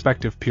 and their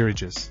respective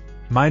peerages.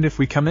 "Mind if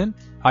we come in?"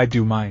 "I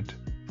do mind,"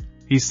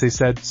 Issei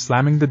said,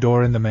 slamming the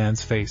door in the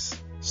man's face,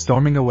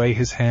 storming away,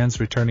 his hands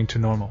returning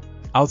to normal.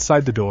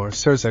 Outside the door,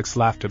 xDoug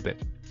laughed a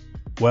bit.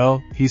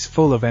 "Well, he's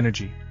full of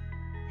energy,"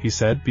 he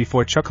said,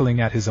 before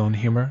chuckling at his own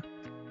humor.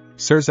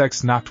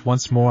 xDoug knocked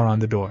once more on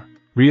the door.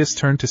 Rias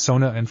turned to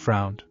Sona and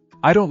frowned.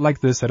 "I don't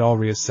like this at all,"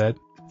 Rias said.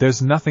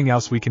 "There's nothing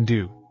else we can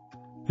do.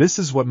 This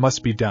is what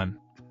must be done."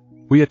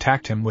 "We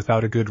attacked him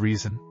without a good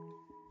reason,"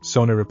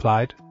 Sona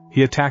replied.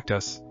 "He attacked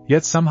us,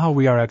 yet somehow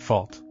we are at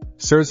fault."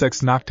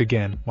 xDoug knocked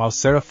again, while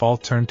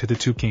Serafal turned to the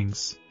two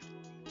kings.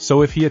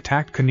 "So if he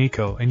attacked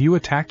Kaneko and you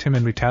attacked him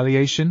in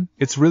retaliation,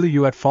 it's really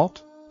you at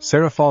fault?"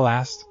 Serafal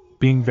asked,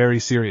 being very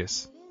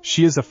serious.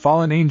 "She is a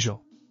fallen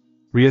angel,"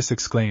 Rias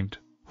exclaimed,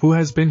 "who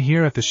has been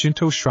here at the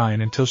Shinto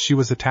shrine until she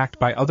was attacked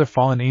by other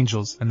fallen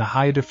angels, and the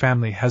Hayada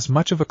family has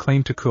much of a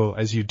claim to Ko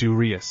as you do,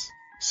 Rias,"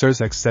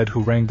 xDoug said,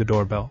 who rang the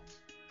doorbell.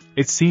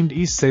 It seemed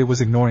Issei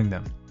was ignoring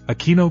them.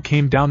 Akeno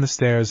came down the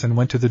stairs and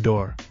went to the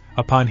door,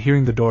 upon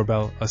hearing the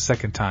doorbell a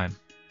second time.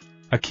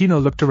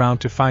 Akeno looked around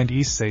to find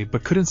Issei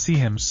but couldn't see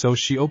him, so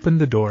she opened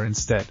the door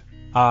instead.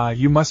 "Ah,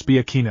 you must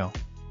be Akeno,"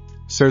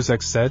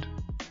 xDoug said,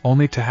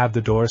 only to have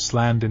the door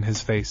slammed in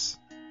his face.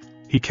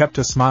 He kept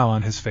a smile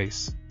on his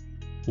face.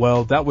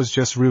 "Well, that was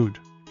just rude,"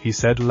 he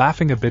said,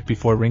 laughing a bit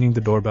before ringing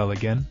the doorbell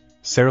again.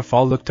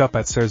 Seraphol looked up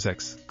at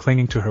xDoug,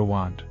 clinging to her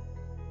wand.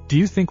 "Do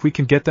you think we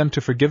can get them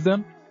to forgive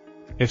them?"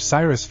 If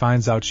Cyrus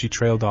finds out, she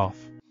trailed off.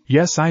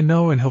 "Yes, I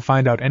know, and he'll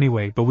find out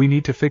anyway, but we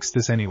need to fix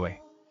this anyway,"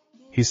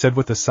 he said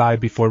with a sigh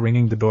before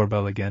ringing the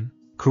doorbell again.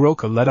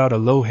 Kuroka let out a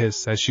low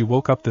hiss as she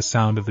woke up the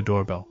sound of the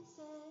doorbell.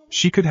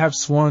 She could have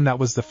sworn that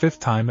was the 5th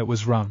time it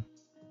was rung.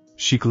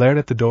 She glared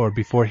at the door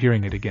before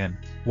hearing it again.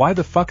 "Why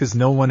the fuck is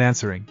no one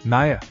answering,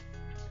 Naya?"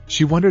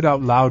 She wondered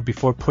out loud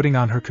before putting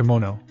on her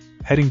kimono,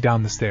 heading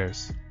down the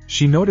stairs.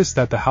 She noticed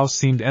that the house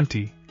seemed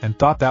empty, and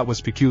thought that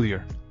was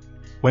peculiar.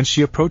 When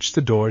she approached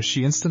the door,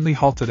 she instantly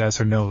halted as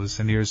her nose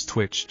and ears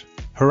twitched.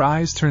 Her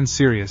eyes turned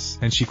serious,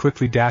 and she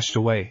quickly dashed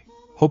away,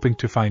 hoping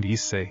to find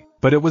Issei.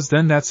 But it was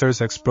then that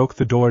xDoug broke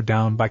the door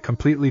down by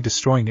completely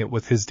destroying it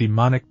with his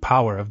demonic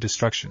power of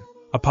destruction.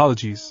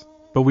 "Apologies,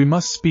 but we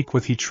must speak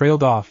with," he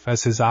trailed off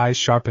as his eyes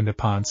sharpened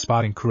upon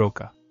spotting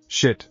Kuroka.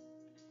 "Shit,"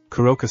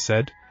 Kuroka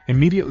said,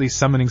 immediately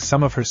summoning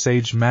some of her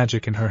sage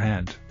magic in her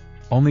hand,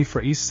 only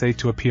for Issei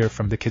to appear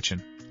from the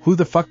kitchen. "Who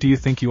the fuck do you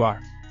think you are?"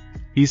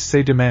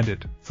 Issei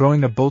demanded,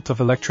 throwing a bolt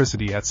of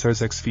electricity at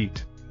xDoug's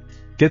feet.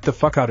 "Get the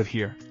fuck out of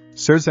here."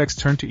 xDoug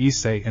turned to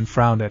Issei and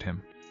frowned at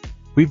him.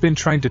 "We've been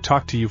trying to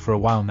talk to you for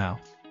a while now.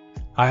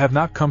 I have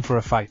not come for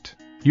a fight.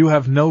 You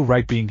have no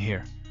right being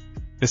here.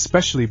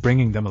 Especially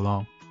bringing them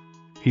along,"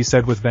 he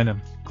said with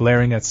venom,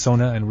 glaring at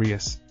Sona and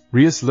Rias.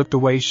 Rias looked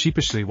away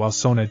sheepishly while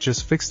Sona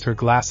just fixed her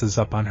glasses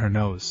up on her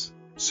nose.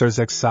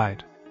 xDoug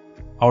sighed.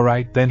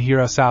 "Alright, then hear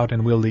us out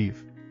and we'll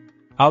leave.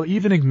 I'll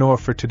even ignore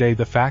for today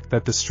the fact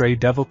that the stray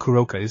devil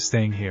Kuroka is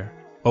staying here."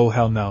 "Oh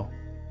hell no,"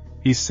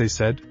 Issei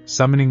said,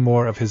 summoning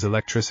more of his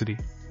electricity.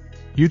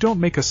 "You don't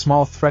make a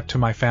small threat to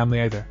my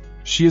family either.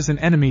 She is an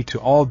enemy to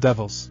all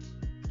devils,"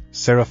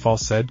 Seraphol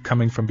said,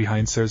 coming from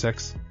behind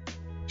xDoug.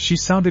 She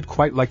sounded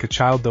quite like a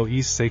child, though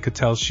Issei could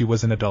tell she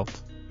was an adult.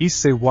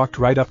 Issei walked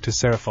right up to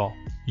Seraphol.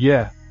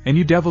 "Yeah, and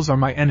you devils are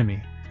my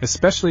enemy,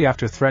 especially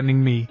after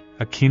threatening me,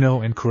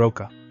 Akeno and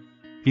Kuroka,"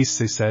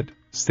 Issei said,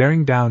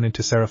 staring down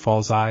into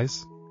Seraphol's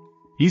eyes.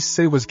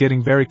 Issei was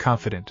getting very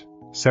confident.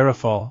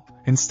 Seraphol,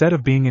 instead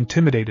of being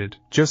intimidated,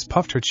 just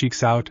puffed her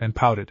cheeks out and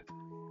pouted.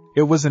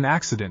 "It was an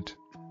accident.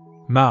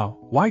 Mao,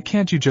 why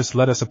can't you just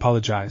let us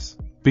apologize?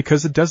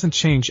 Because it doesn't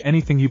change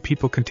anything, you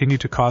people continue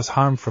to cause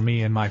harm for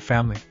me and my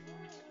family,"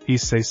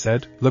 Issei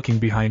said, looking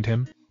behind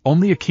him.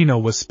 Only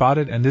Akeno was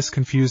spotted, and this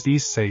confused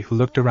Issei, who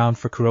looked around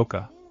for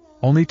Kuroka,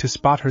 only to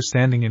spot her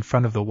standing in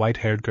front of the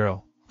white-haired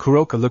girl.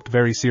 Kuroka looked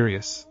very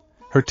serious.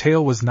 Her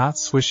tail was not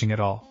swishing at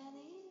all.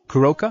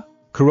 "Kuroka?"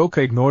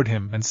 Kuroka ignored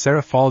him, and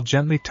Seraphol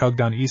gently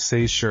tugged on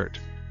Issei's shirt,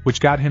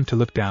 which got him to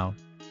look down.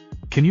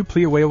 "Can you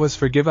please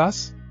forgive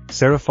us?"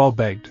 Seraphol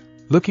begged,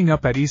 looking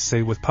up at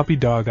Issei with puppy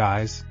dog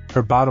eyes,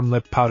 her bottom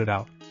lip pouted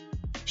out.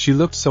 She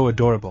looked so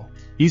adorable.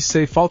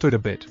 Issei faltered a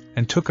bit,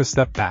 and took a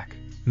step back,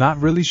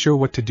 not really sure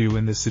what to do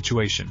in this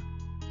situation.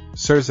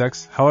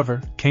 xDoug,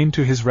 however, came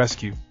to his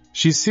rescue.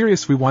 "She's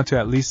serious, we want to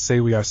at least say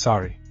we are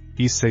sorry,"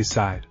 Issei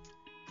sighed.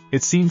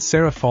 It seemed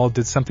Seraphol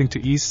did something to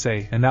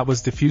Issei, and that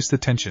was diffused the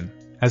tension,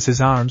 as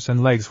his arms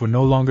and legs were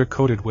no longer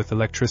coated with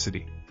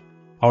electricity.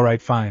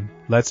 "Alright, fine,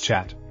 let's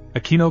chat.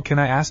 Akeno, can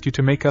I ask you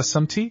to make us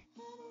some tea?"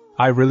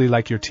 "I really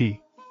like your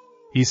tea,"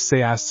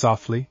 Issei asked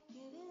softly.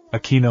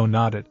 Akeno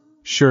nodded.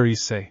 "Sure,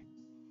 Issei,"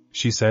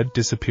 she said,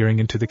 disappearing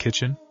into the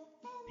kitchen.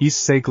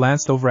 Issei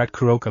glanced over at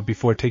Kuroka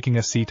before taking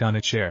a seat on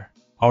a chair.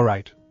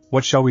 "Alright,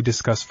 what shall we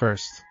discuss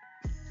first?"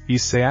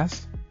 Issei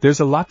asked. "There's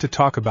a lot to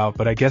talk about,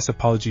 but I guess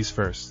apologies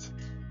first,"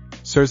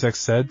 xDoug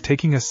said,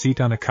 taking a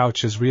seat on a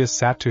couch as Rias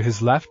sat to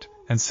his left,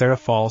 and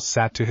Seraphol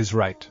sat to his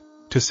right.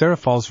 To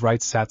Seraphol's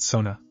right sat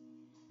Sona.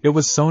 It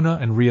was Sona,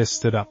 and Rias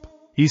stood up.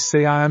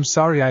 "Issei, I'm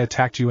sorry I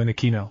attacked you and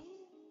Akeno.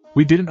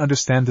 We didn't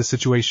understand the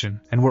situation,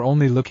 and were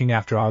only looking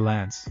after our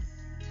lands.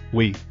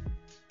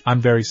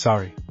 I'm very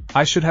sorry.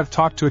 I should have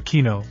talked to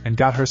Akeno and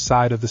got her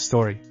side of the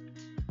story,"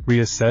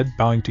 Rias said,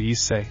 bowing to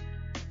Issei.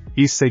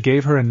 Issei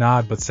gave her a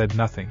nod but said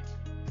nothing.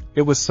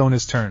 It was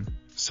Sona's turn.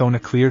 Sona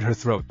cleared her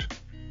throat.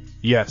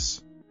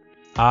 "Yes.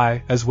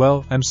 I, as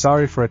well, am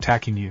sorry for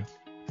attacking you.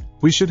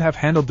 We should have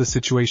handled the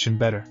situation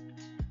better.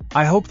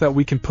 I hope that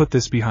we can put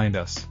this behind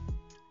us,"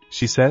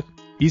 she said.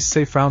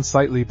 Issei frowned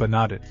slightly but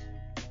nodded.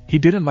 He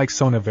didn't like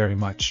Sona very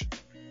much.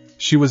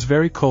 She was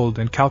very cold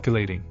and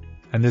calculating,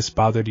 and this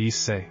bothered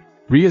Issei.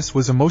 Rias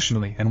was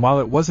emotionally, and while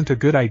it wasn't a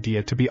good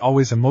idea to be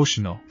always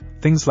emotional,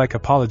 things like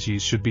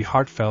apologies should be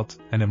heartfelt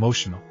and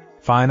emotional.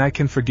 "Fine, I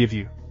can forgive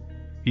you,"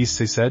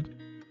 Issei said.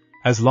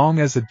 "As long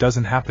as it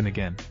doesn't happen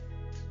again,"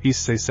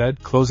 Issei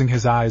said, closing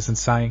his eyes and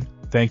sighing.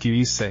 "Thank you,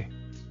 Issei,"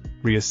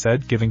 Rias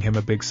said, giving him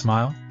a big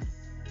smile.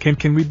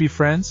 Can we be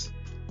friends?"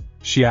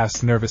 she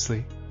asked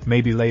nervously.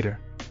 "Maybe later,"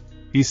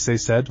 Issei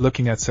said,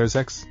 looking at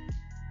xDoug.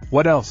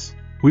 "What else?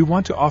 We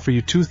want to offer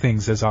you 2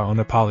 things as our own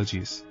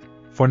apologies,"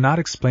 for not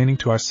explaining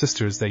to our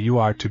sisters that you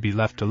are to be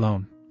left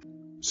alone.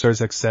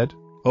 xDoug said.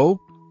 Oh?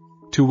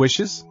 2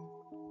 wishes?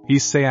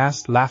 Issei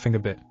asked, laughing a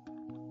bit.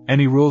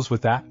 Any rules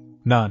with that?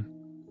 None.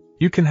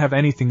 You can have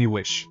anything you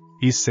wish.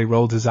 Issei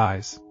rolled his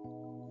eyes.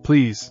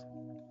 Please.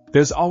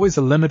 There's always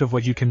a limit of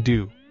what you can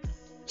do.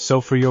 So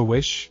for your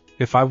wish,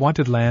 if I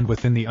wanted land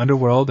within the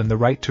underworld and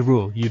the right to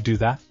rule, you'd do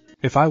that?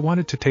 If I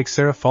wanted to take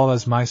Seraphol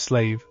as my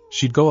slave,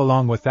 she'd go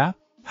along with that?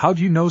 How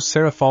do you know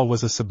Seraphol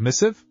was a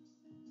submissive?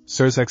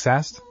 xDoug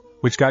asked,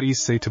 which got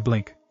Issei to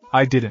blink.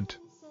 I didn't.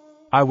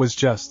 I was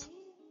just...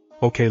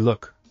 Okay,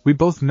 look, we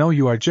both know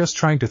you are just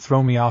trying to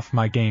throw me off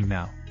my game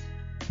now.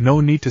 No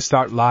need to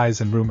start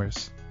lies and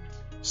rumors.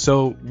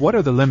 So, what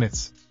are the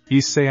limits?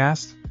 Issei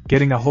asked,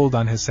 getting a hold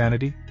on his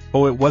sanity.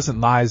 Oh, it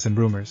wasn't lies and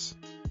rumors.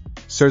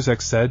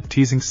 xDoug said,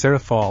 teasing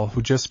Seraphol,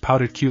 who just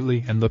pouted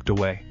cutely and looked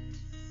away.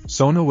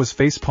 Sona was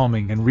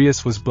face-palming and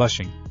Rias was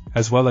blushing,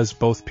 as well as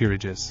both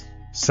peerages.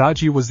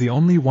 Saji was the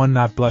only one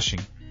not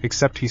blushing,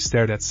 except he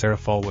stared at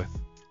Seraphol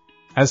with.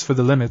 As for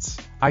the limits,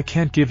 I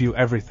can't give you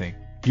everything,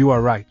 you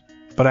are right,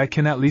 but I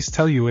can at least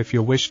tell you if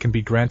your wish can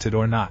be granted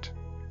or not.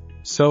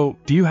 So,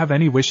 do you have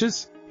any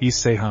wishes?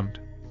 Issei hummed.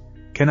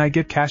 Can I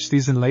get cash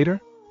these in later?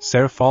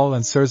 Seraphol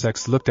and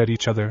xDoug looked at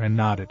each other and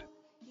nodded.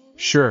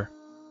 Sure.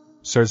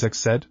 xDoug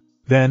said.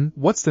 Then,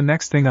 what's the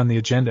next thing on the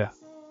agenda?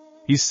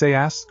 Issei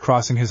asked,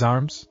 crossing his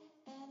arms.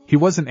 He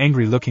wasn't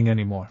angry looking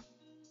anymore.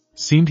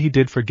 Seemed he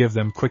did forgive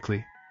them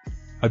quickly.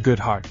 A good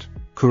heart,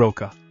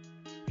 Kuroka,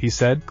 he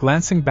said,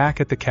 glancing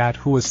back at the cat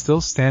who was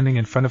still standing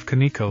in front of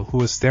Kaneko, who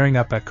was staring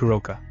up at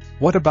Kuroka.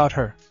 What about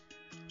her?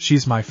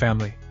 She's my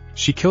family.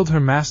 She killed her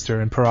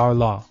master, and per our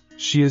law,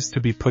 she is to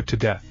be put to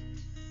death.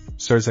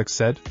 xDoug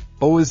said.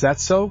 Oh, is that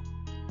so?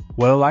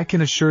 Well, I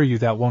can assure you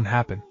that won't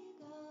happen.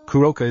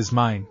 Kuroka is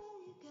mine.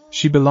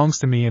 She belongs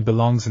to me and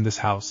belongs in this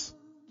house.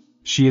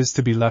 She is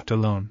to be left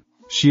alone.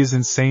 She is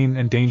insane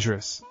and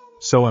dangerous.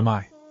 So am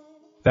I.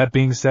 That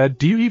being said,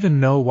 do you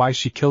even know why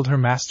she killed her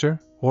master,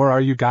 or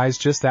are you guys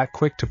just that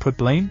quick to put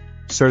blame?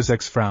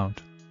 xDoug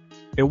frowned.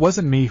 It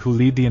wasn't me who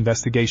led the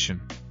investigation,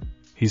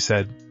 he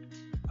said.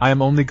 I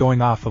am only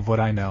going off of what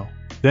I know.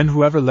 Then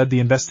whoever led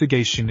the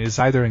investigation is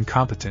either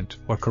incompetent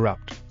or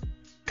corrupt.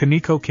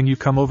 Kaneko, can you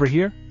come over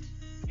here?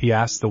 He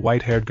asked the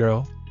white-haired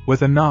girl.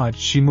 With a nod,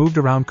 she moved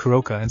around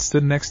Kuroka and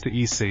stood next to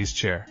Issei's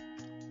chair.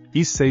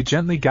 Issei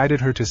gently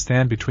guided her to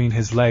stand between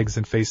his legs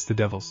and face the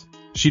devils.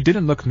 She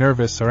didn't look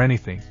nervous or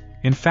anything.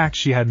 In fact,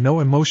 she had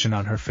no emotion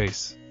on her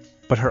face.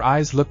 But her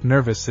eyes looked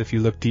nervous if you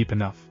looked deep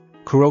enough.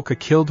 Kuroka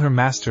killed her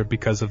master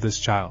because of this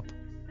child.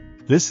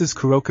 This is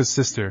Kuroka's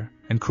sister,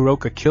 and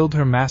Kuroka killed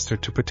her master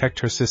to protect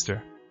her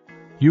sister.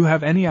 You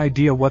have any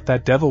idea what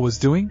that devil was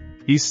doing?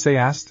 Issei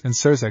asked, and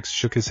xDoug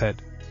shook his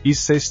head.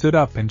 Issei stood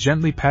up and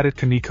gently patted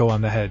Kaneko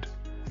on the head,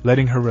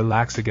 letting her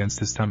relax against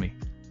his tummy.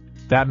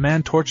 That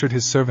man tortured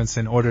his servants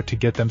in order to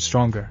get them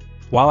stronger.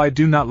 While I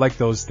do not like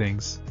those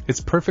things, it's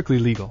perfectly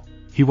legal.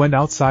 He went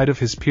outside of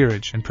his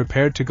peerage and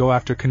prepared to go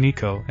after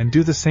Kaneko and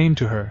do the same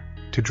to her,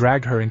 to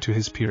drag her into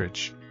his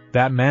peerage.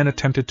 That man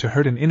attempted to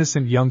hurt an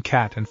innocent young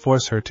cat and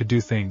force her to do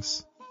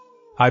things.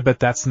 I bet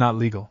that's not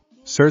legal.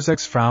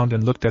 xDoug frowned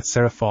and looked at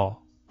Seraphol,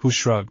 who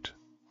shrugged.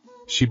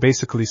 She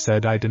basically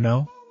said, I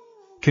dunno.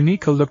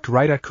 Kaneko looked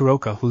right at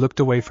Kuroka, who looked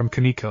away from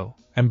Kaneko,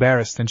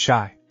 embarrassed and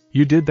shy.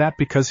 You did that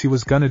because he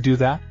was gonna do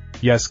that?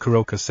 Yes,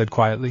 Kuroka said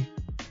quietly.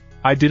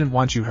 I didn't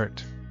want you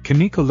hurt.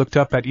 Kaneko looked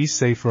up at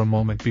Issei for a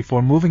moment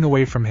before moving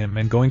away from him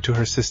and going to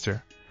her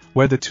sister,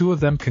 where the two of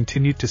them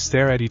continued to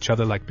stare at each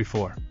other like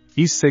before.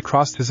 Issei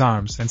crossed his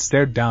arms and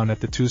stared down at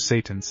the two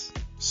Satans.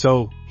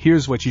 So,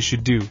 here's what you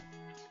should do.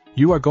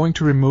 You are going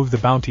to remove the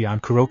bounty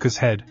on Kuroka's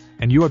head,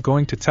 and you are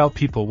going to tell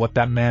people what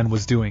that man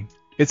was doing.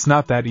 It's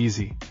not that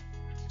easy,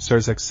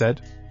 xDoug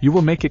said. You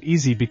will make it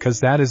easy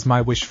because that is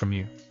my wish from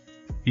you,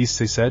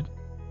 Issei said.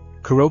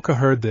 Kuroka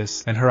heard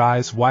this and her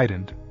eyes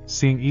widened,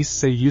 seeing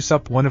Issei use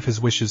up one of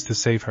his wishes to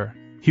save her.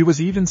 He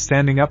was even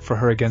standing up for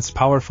her against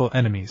powerful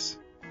enemies,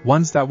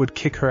 ones that would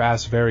kick her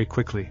ass very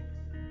quickly.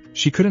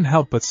 She couldn't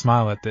help but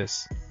smile at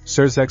this.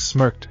 xDoug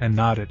smirked and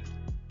nodded.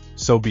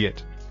 So be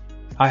it.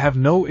 I have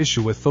no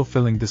issue with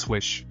fulfilling this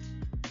wish,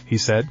 he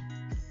said.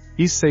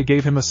 Issei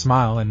gave him a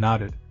smile and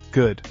nodded.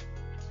 Good.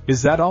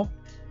 Is that all?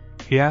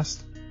 He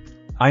asked.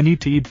 I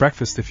need to eat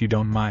breakfast if you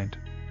don't mind,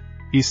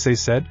 Issei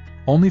said,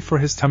 only for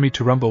his tummy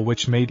to rumble,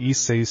 which made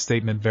Issei's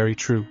statement very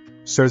true.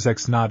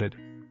 xDoug nodded.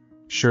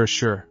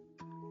 Sure.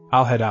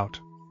 I'll head out,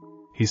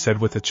 he said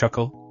with a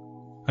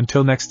chuckle.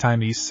 Until next time,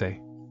 Issei.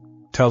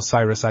 Tell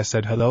Cyrus I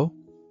said hello,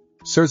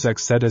 xDoug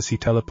said as he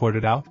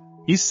teleported out.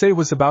 Issei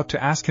was about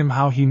to ask him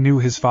how he knew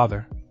his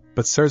father,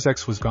 but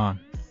xDoug was gone.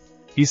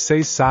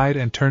 Issei sighed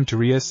and turned to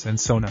Rias and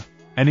Sona.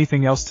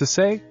 Anything else to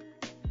say?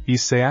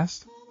 Issei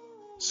asked.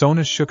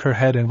 Sona shook her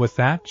head, and with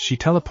that she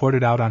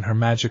teleported out on her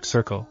magic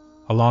circle,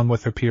 along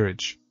with her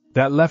peerage.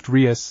 That left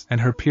Rias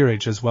and her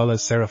peerage as well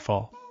as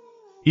Seraphol.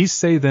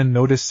 Issei then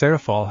noticed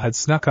Seraphol had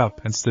snuck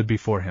up and stood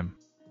before him.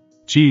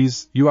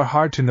 Geez, you are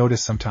hard to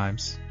notice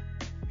sometimes,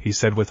 he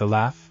said with a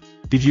laugh.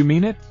 Did you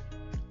mean it?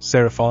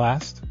 Seraphol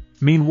asked.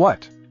 Mean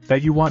what?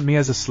 That you want me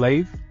as a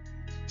slave?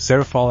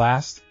 Seraphol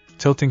asked,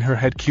 tilting her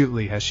head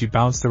cutely as she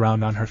bounced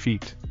around on her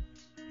feet.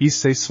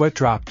 Issei's sweat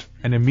dropped,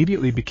 and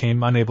immediately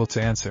became unable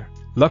to answer.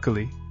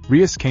 Luckily,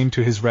 Rias came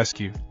to his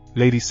rescue.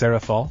 Lady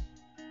Seraphol?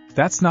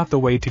 That's not the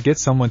way to get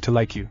someone to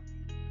like you.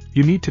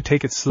 You need to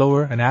take it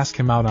slower and ask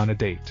him out on a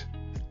date,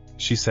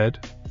 she said,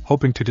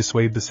 hoping to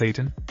dissuade the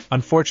Satan.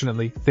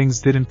 Unfortunately,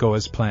 things didn't go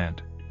as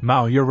planned.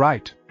 Mao, you're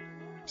right,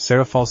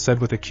 Seraphol said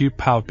with a cute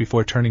pout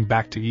before turning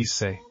back to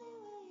Issei.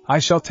 I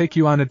shall take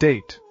you on a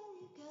date.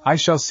 I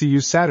shall see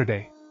you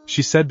Saturday,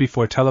 she said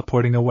before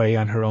teleporting away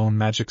on her own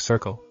magic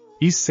circle.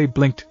 Issei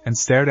blinked and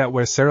stared at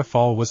where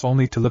Seraphol was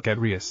only to look at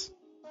Rias.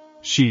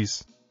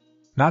 She's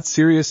not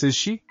serious, is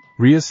she?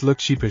 Rias looked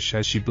sheepish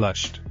as she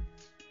blushed.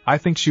 I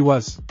think she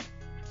was.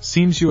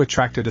 Seems you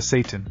attracted a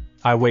Satan.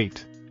 I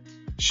wait.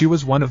 She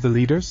was one of the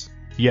leaders?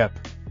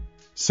 Yep.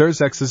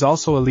 Sirzex is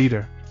also a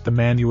leader, the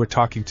man you were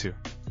talking to.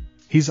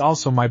 He's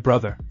also my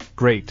brother.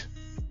 Great.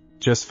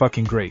 Just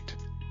fucking great.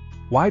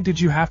 Why did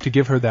you have to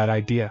give her that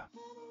idea?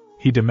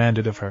 He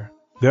demanded of her.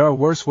 There are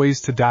worse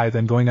ways to die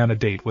than going on a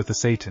date with a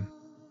Satan,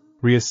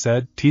 Rias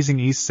said, teasing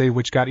Issei,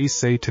 which got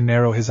Issei to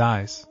narrow his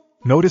eyes.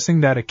 Noticing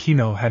that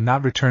Akeno had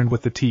not returned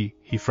with the tea,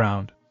 he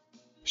frowned.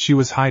 She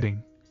was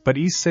hiding, but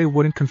Issei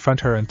wouldn't confront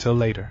her until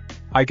later.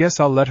 I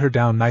guess I'll let her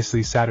down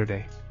nicely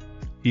Saturday,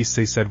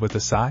 Issei said with a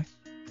sigh.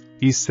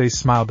 Issei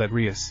smiled at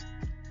Rias.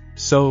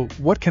 So,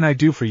 what can I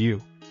do for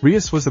you?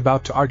 Rias was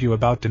about to argue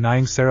about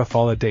denying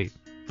Seraphol a date,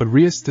 but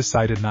Rias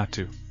decided not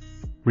to.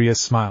 Rias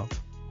smiled.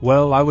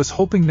 Well, I was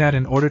hoping that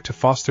in order to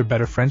foster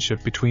better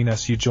friendship between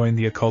us you join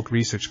the Occult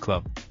Research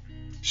Club,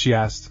 she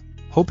asked,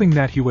 hoping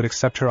that he would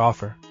accept her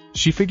offer.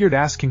 She figured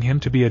asking him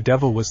to be a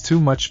devil was too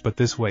much, but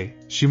this way,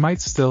 she might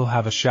still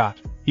have a shot.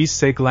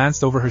 Issei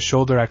glanced over her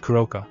shoulder at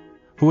Kuroka,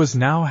 who was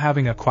now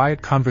having a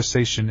quiet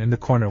conversation in the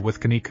corner with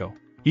Kaneko.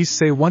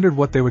 Issei wondered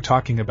what they were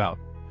talking about,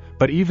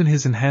 but even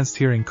his enhanced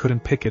hearing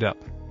couldn't pick it up.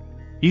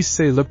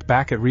 Issei looked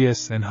back at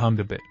Rias and hummed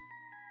a bit.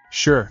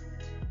 Sure,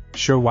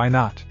 why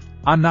not?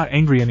 I'm not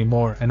angry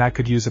anymore and I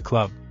could use a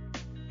club,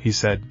 he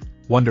said.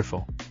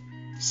 Wonderful.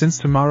 Since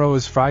tomorrow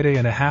is Friday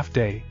and a half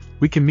day,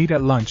 we can meet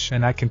at lunch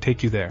and I can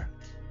take you there,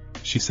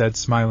 she said,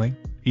 smiling.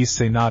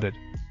 Issei nodded.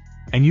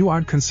 And you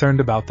aren't concerned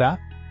about that?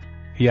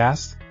 He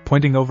asked,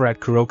 pointing over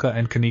at Kuroka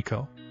and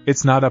Kaneko.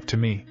 It's not up to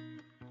me.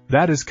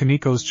 That is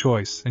Kaneko's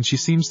choice and she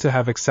seems to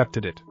have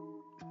accepted it,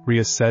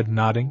 Rias said,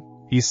 nodding.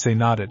 Issei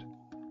nodded.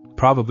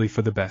 Probably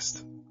for the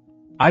best.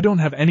 I don't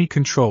have any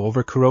control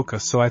over Kuroka,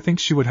 so I think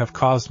she would have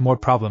caused more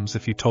problems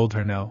if you told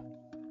her no,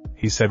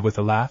 he said with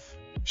a laugh.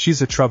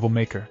 She's a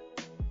troublemaker,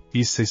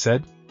 Issei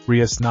said.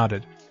 Rias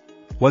nodded.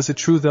 Was it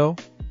true though?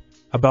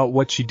 About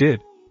what she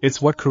did?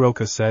 It's what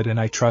Kuroka said and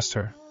I trust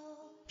her.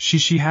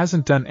 She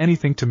hasn't done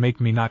anything to make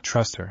me not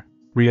trust her,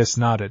 Rias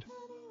nodded.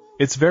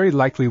 It's very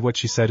likely what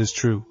she said is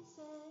true.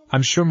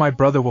 I'm sure my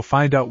brother will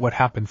find out what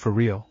happened for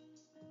real,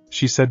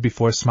 she said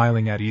before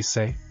smiling at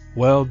Issei.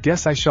 Well,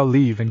 guess I shall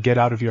leave and get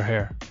out of your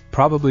hair,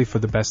 probably for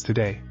the best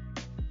today.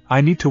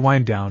 I need to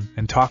wind down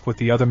and talk with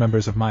the other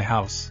members of my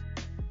house.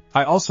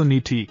 I also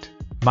need to eat.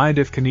 Mind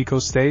if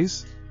Kaneko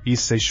stays?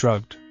 Issei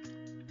shrugged.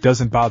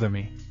 Doesn't bother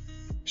me.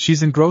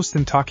 She's engrossed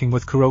in talking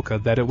with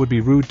Kuroka that it would be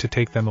rude to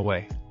take them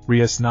away.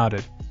 Rias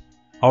nodded.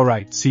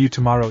 Alright, see you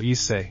tomorrow,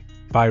 Issei.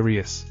 Bye,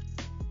 Rias,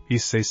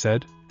 Issei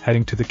said,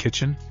 heading to the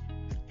kitchen.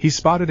 He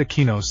spotted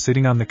Akeno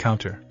sitting on the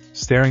counter,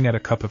 staring at a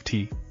cup of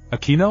tea.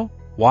 Akeno?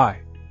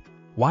 Why?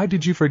 Why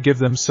did you forgive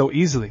them so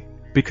easily?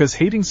 Because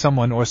hating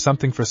someone or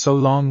something for so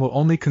long will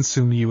only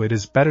consume you. It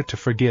is better to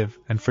forgive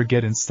and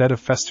forget instead of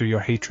fester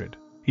your hatred,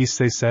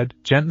 Issei said,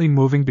 gently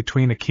moving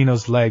between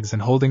Akeno's legs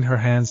and holding her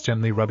hands,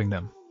 gently rubbing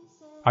them.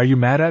 Are you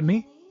mad at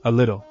me? A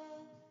little.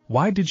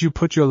 Why did you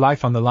put your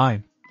life on the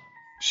line?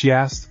 She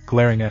asked,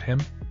 glaring at him.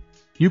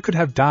 You could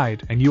have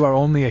died and you are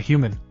only a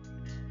human,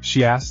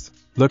 she asked,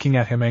 looking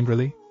at him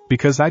angrily.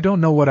 Because I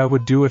don't know what I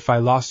would do if I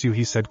lost you,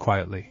 he said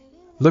quietly,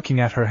 looking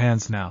at her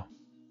hands now.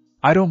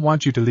 I don't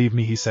want you to leave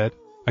me, he said.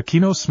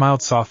 Akeno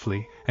smiled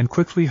softly and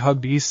quickly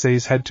hugged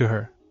Issei's head to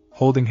her,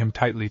 holding him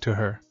tightly to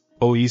her.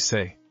 Oh,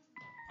 Issei.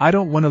 I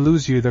don't want to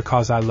lose you either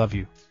cause I love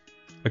you,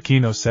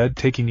 Akeno said,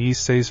 taking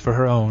Issei's for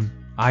her own,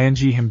 ing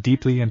him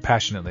deeply and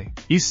passionately.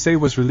 Issei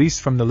was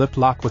released from the lip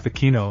lock with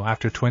Akeno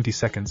after 20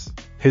 seconds.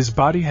 His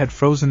body had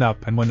frozen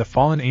up, and when the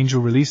fallen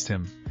angel released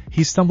him,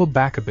 he stumbled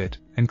back a bit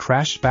and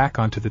crashed back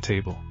onto the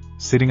table,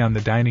 sitting on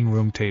the dining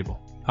room table.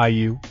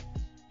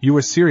 You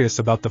were serious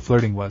about the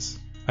flirting, was?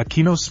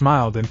 Akeno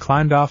smiled and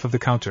climbed off of the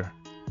counter,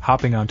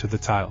 hopping onto the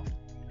tile.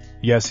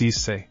 Yes,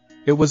 Issei.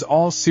 It was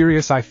all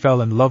serious. I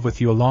fell in love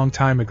with you a long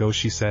time ago,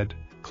 she said,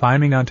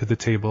 climbing onto the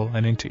table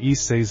and into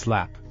Issei's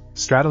lap,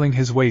 straddling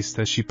his waist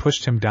as she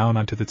pushed him down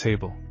onto the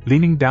table,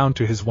 leaning down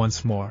to his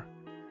once more.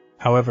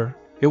 However,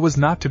 it was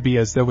not to be,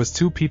 as there was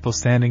two people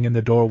standing in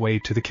the doorway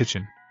to the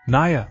kitchen.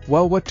 Naya,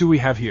 well, what do we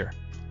have here?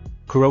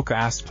 Kuroka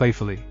asked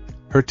playfully,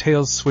 her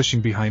tails swishing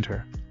behind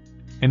her.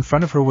 In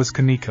front of her was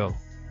Kaneko,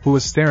 who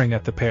was staring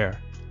at the pair.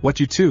 What,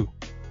 you two?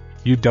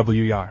 You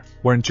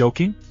weren't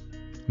joking?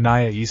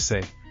 Naya,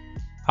 Issei.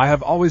 I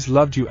have always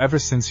loved you ever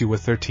since you were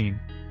 13.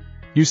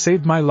 You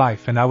saved my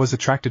life and I was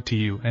attracted to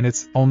you and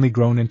it's only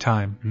grown in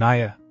time,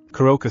 Naya,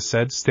 Kuroka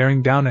said,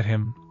 staring down at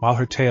him while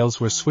her tails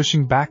were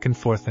swishing back and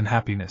forth in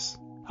happiness.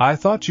 I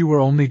thought you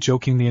were only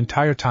joking the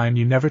entire time.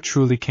 You never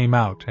truly came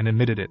out and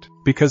admitted it,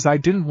 because I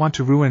didn't want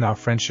to ruin our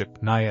friendship,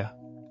 Naya.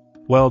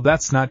 Well,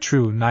 that's not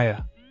true,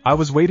 Naya. I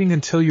was waiting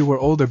until you were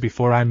older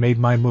before I made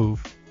my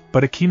move,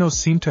 but Akeno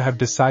seemed to have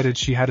decided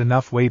she had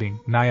enough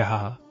waiting, Naya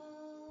haha.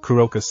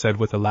 Kuroka said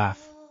with a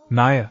laugh.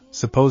 Naya,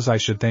 suppose I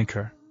should thank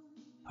her.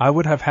 I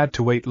would have had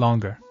to wait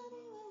longer.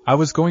 I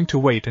was going to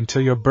wait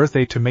until your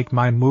birthday to make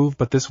my move,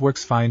 but this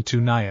works fine too,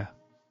 Naya.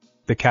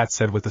 The cat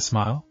said with a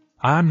smile.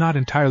 I'm not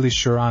entirely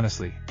sure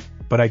honestly,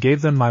 but I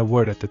gave them my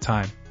word at the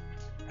time.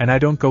 And I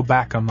don't go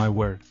back on my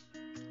word.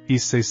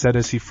 Issei said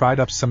as he fried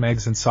up some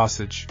eggs and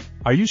sausage.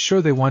 Are you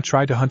sure they won't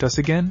try to hunt us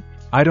again?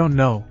 I don't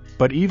know,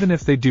 but even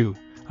if they do,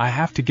 I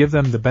have to give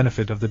them the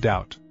benefit of the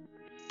doubt.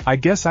 I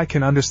guess I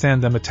can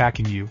understand them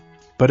attacking you,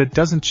 but it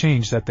doesn't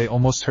change that they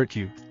almost hurt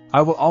you.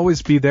 I will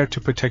always be there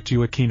to protect you,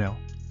 Akeno.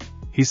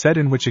 He said,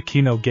 in which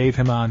Akeno gave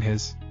him on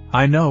his.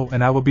 I know,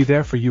 and I will be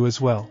there for you as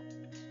well.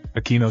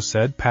 Akeno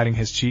said, patting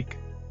his cheek.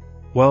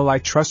 Well, I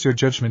trust your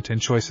judgment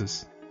and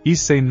choices.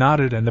 Issei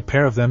nodded and the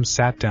pair of them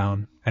sat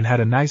down and had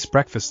a nice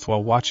breakfast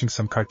while watching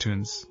some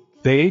cartoons.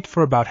 They ate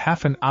for about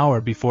half an hour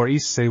before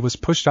Issei was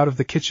pushed out of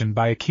the kitchen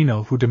by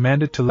Akeno, who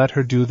demanded to let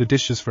her do the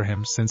dishes for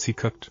him since he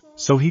cooked,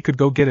 so he could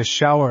go get a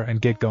shower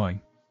and get going.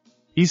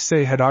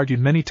 Issei had argued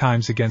many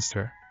times against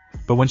her,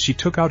 but when she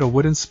took out a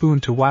wooden spoon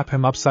to whap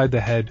him upside the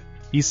head,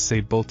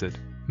 Issei bolted.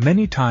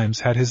 Many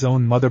times had his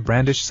own mother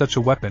brandished such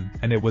a weapon,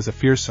 and it was a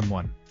fearsome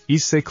one.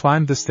 Issei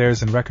climbed the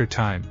stairs in record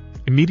time,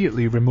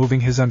 immediately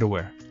removing his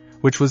underwear,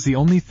 which was the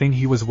only thing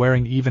he was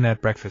wearing even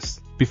at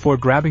breakfast, before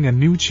grabbing a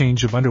new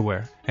change of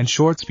underwear and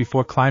shorts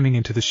before climbing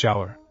into the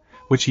shower,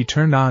 which he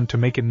turned on to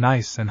make it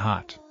nice and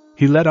hot.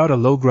 He let out a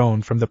low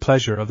groan from the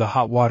pleasure of the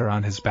hot water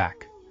on his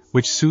back,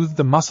 which soothed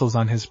the muscles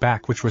on his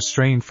back which were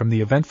strained from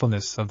the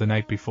eventfulness of the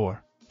night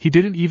before. He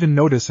didn't even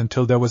notice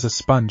until there was a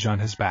sponge on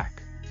his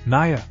back.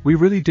 Naya, we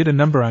really did a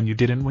number on you,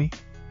 didn't we?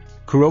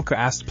 Kuroka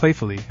asked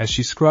playfully as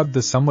she scrubbed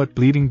the somewhat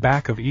bleeding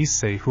back of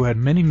Issei, who had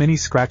many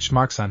scratch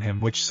marks on him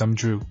which some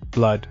drew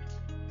blood.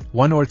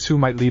 One or two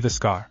might leave a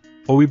scar.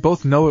 Oh, we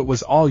both know it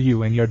was all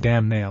you and your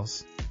damn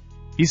nails.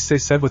 Issei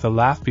said with a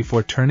laugh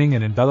before turning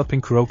and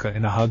enveloping Kuroka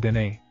in a hug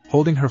and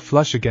holding her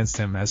flush against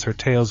him as her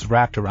tails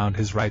wrapped around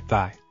his right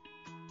thigh.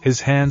 His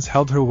hands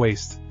held her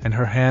waist, and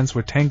her hands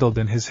were tangled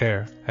in his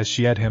hair as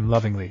she eyed him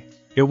lovingly.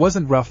 It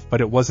wasn't rough, but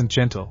it wasn't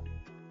gentle.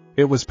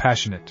 It was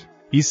passionate.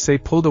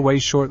 Issei pulled away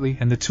shortly,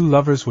 and the two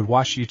lovers would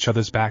wash each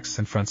other's backs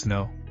and fronts.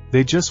 No,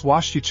 they just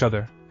washed each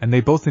other, and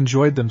they both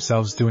enjoyed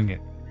themselves doing it,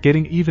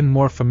 getting even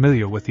more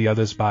familiar with the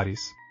other's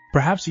bodies.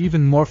 Perhaps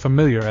even more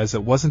familiar, as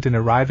it wasn't in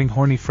a writhing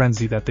horny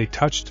frenzy that they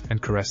touched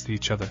and caressed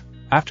each other.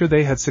 After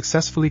they had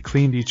successfully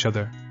cleaned each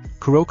other,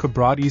 Kuroka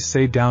brought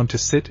Issei down to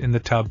sit in the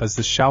tub as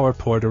the shower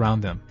poured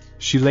around them.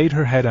 She laid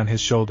her head on his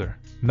shoulder,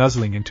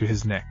 nuzzling into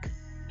his neck.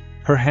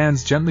 Her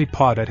hands gently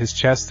pawed at his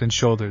chest and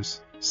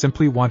shoulders,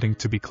 simply wanting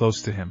to be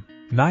close to him.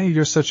 Naya,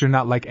 you're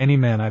not like any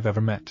man I've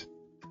ever met,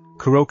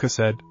 Kuroka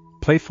said,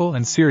 playful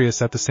and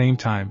serious at the same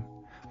time,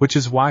 which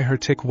is why her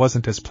tick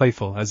wasn't as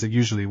playful as it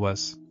usually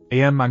was.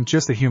 I'm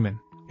just a human.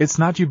 It's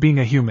not you being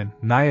a human,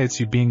 Naya, it's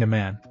you being a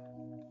man.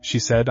 She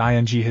said,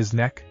 ing his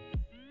neck.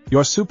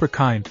 You're super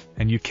kind,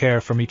 and you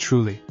care for me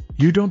truly.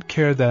 You don't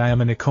care that I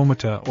am an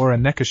Ikomata or a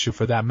Nekashu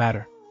for that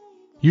matter.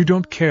 You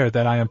don't care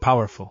that I am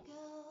powerful.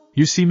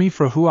 You see me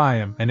for who I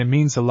am, and it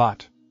means a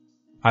lot.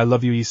 I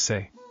love you,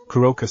 Issei,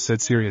 Kuroka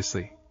said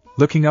seriously,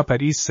 looking up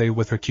at Issei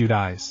with her cute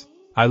eyes.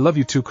 I love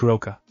you too,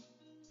 Kuroka.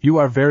 You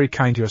are very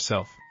kind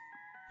yourself.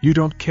 You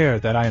don't care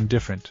that I am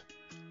different.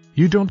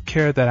 You don't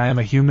care that I am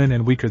a human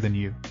and weaker than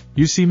you.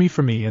 You see me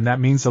for me, and that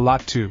means a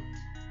lot too,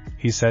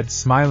 he said,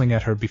 smiling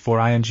at her before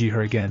ing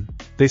her again.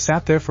 They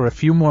sat there for a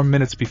few more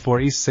minutes before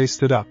Issei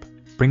stood up,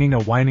 bringing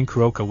a whining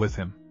Kuroka with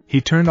him.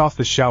 He turned off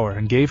the shower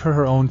and gave her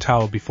her own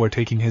towel before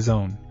taking his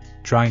own,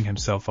 drying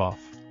himself off.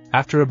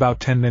 After about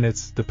 10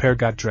 minutes, the pair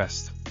got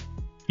dressed.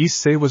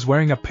 Issei was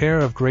wearing a pair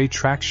of gray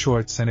track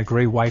shorts and a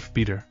gray wife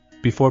beater,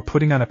 before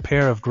putting on a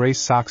pair of gray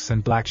socks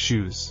and black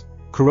shoes.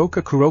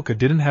 Kuroka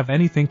didn't have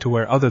anything to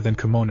wear other than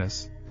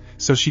kimonos,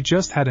 so she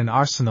just had an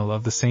arsenal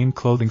of the same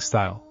clothing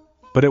style.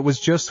 But it was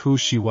just who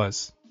she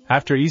was.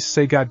 After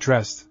Issei got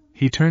dressed,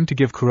 he turned to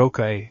give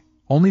Kuroka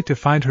only to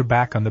find her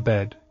back on the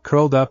bed,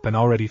 curled up and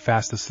already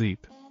fast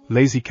asleep.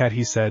 Lazy cat,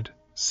 he said,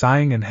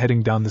 sighing and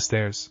heading down the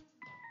stairs.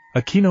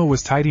 Akeno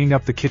was tidying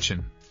up the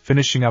kitchen,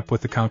 finishing up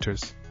with the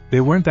counters.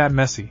 They weren't that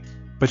messy,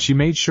 but she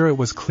made sure it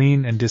was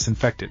clean and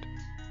disinfected.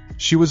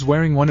 She was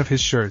wearing one of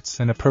his shirts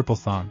and a purple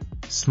thong,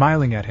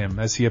 smiling at him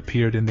as he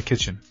appeared in the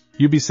kitchen.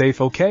 You be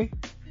safe, okay?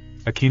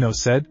 Akeno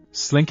said,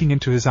 slinking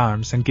into his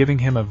arms and giving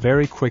him a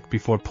very quick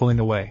before pulling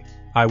away.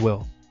 I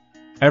will.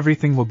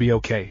 Everything will be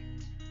okay,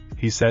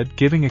 he said,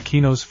 giving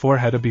Akeno's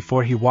forehead a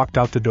before he walked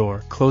out the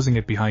door, closing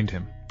it behind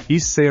him.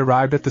 Issei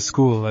arrived at the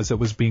school as it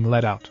was being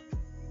let out.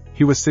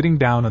 He was sitting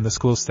down on the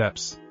school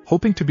steps,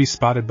 hoping to be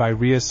spotted by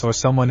Rias or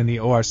someone in the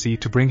ORC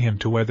to bring him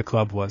to where the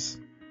club was.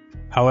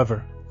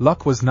 However,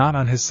 luck was not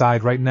on his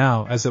side right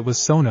now, as it was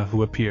Sona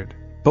who appeared.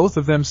 Both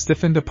of them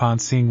stiffened upon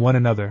seeing one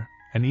another,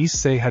 and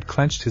Issei had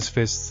clenched his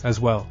fists as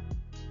well.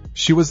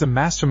 She was the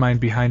mastermind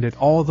behind it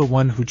all, the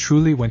one who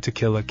truly went to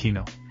kill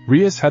Akeno.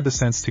 Rias had the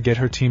sense to get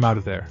her team out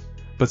of there,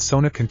 but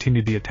Sona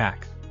continued the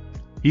attack.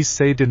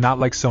 Issei did not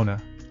like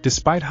Sona,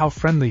 despite how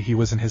friendly he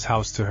was in his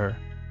house to her.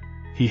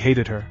 He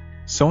hated her.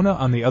 Sona,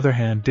 on the other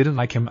hand, didn't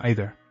like him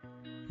either.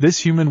 This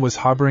human was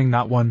harboring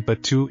not one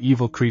but two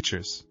evil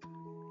creatures.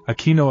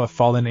 Akeno, a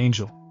fallen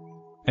angel.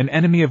 An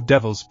enemy of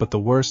devils, but the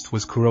worst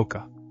was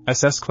Kuroka,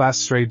 SS-class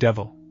stray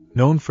devil,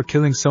 known for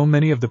killing so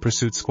many of the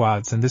pursuit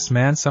squads, and this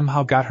man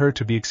somehow got her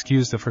to be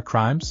excused of her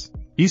crimes?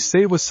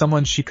 Issei was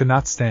someone she could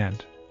not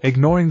stand,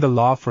 ignoring the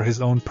law for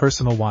his own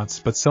personal wants,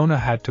 but Sona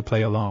had to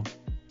play along.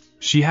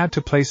 She had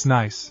to play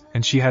nice,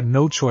 and she had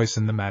no choice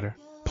in the matter.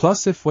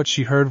 Plus, if what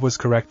she heard was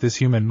correct, this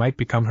human might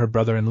become her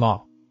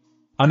brother-in-law.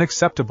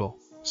 Unacceptable.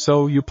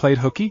 So you played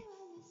hooky?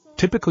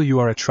 Typical, you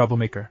are a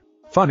troublemaker.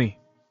 Funny.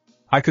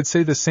 I could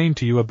say the same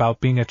to you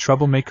about being a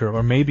troublemaker,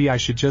 or maybe I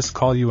should just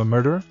call you a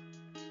murderer?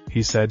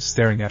 He said,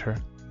 staring at her.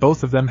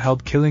 Both of them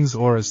held killing's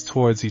auras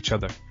towards each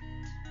other.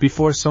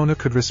 Before Sona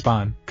could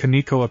respond,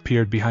 Kaneko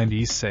appeared behind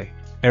Issei.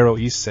 Arrow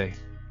Issei.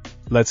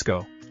 Let's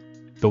go.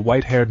 The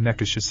white-haired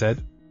Nekasha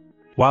said.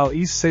 While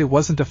Issei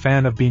wasn't a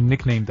fan of being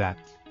nicknamed that,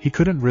 he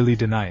couldn't really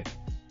deny it.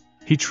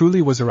 He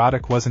truly was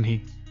erotic, wasn't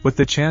he? With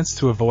the chance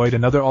to avoid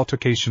another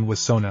altercation with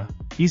Sona,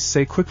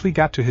 Issei quickly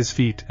got to his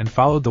feet and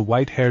followed the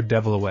white-haired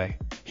devil away.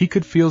 He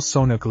could feel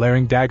Sona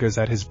glaring daggers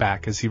at his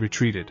back as he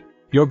retreated.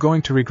 You're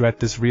going to regret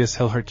this, Rias.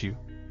 He'll hurt you.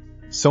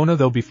 Sona,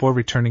 though, before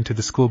returning to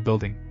the school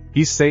building,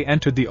 Issei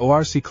entered the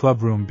ORC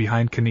club room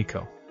behind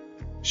Kaneko.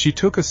 She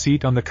took a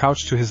seat on the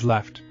couch to his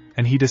left,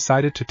 and he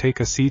decided to take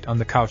a seat on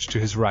the couch to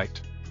his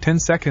right. 10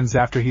 seconds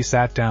after he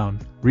sat down,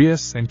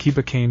 Rias and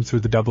Kiba came through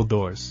the double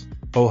doors.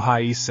 Oh,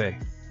 hi,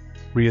 Issei,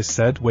 Rias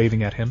said,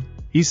 waving at him.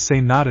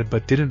 Issei nodded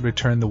but didn't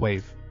return the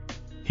wave.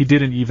 He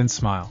didn't even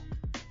smile.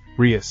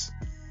 Rias,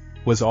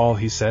 was all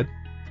he said.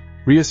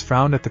 Rias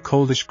frowned at the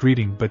coldish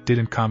greeting but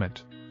didn't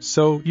comment.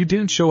 So, you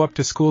didn't show up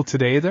to school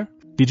today either?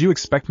 Did you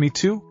expect me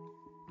to?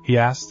 He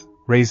asked,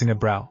 raising a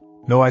brow.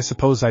 No, I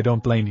suppose I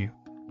don't blame you.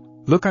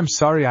 Look, I'm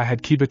sorry I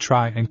had Kiba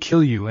try and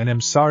kill you, and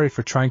I'm sorry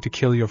for trying to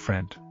kill your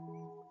friend.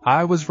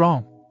 I was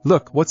wrong.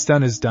 Look, what's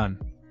done is done.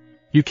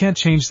 You can't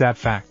change that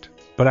fact,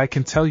 but I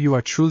can tell you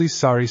are truly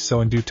sorry,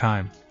 so in due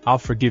time, I'll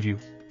forgive you,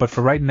 but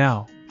for right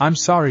now, I'm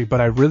sorry, but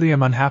I really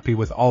am unhappy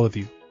with all of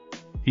you.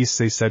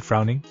 Issei said,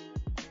 frowning.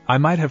 I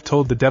might have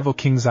told the Devil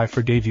Kings I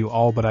forgave you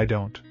all, but I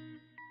don't.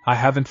 I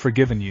haven't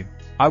forgiven you.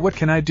 What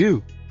can I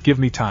do? Give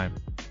me time.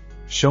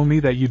 Show me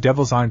that you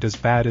devils aren't as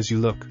bad as you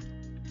look.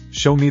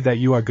 Show me that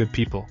you are good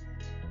people.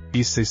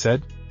 Issei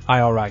said.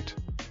 Alright.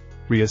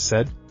 Rias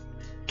said.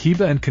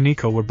 Kiba and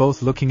Kaneko were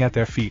both looking at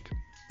their feet,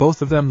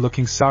 both of them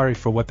looking sorry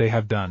for what they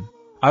have done.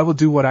 I will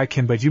do what I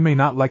can, but you may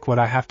not like what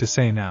I have to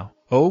say now.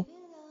 Oh?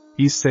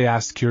 Issei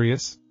asked,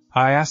 curious.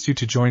 I asked you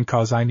to join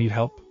cause I need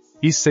help.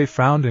 Issei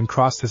frowned and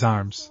crossed his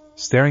arms,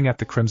 staring at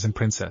the Crimson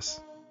Princess.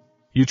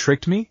 You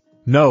tricked me?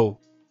 No.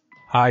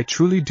 I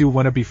truly do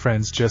want to be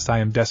friends, just I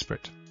am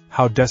desperate.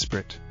 How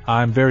desperate?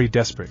 I'm very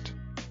desperate.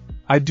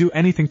 I'd do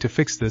anything to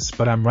fix this,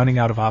 but I'm running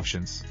out of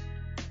options.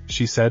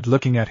 She said,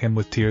 looking at him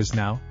with tears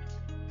now.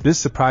 This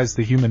surprised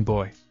the human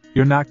boy.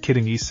 You're not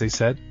kidding, Issei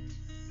said.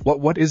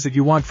 What is it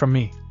you want from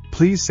me?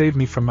 Please save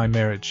me from my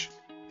marriage.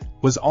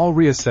 Was all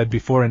Rias said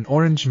before an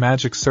orange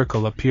magic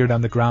circle appeared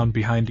on the ground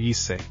behind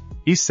Issei.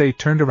 Issei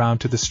turned around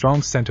to the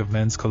strong scent of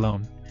men's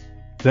cologne.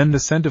 Then the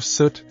scent of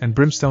soot and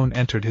brimstone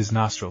entered his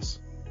nostrils.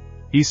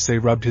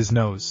 Issei rubbed his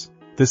nose.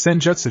 The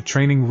senjutsu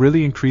training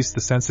really increased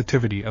the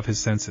sensitivity of his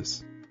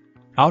senses.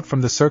 Out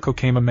from the circle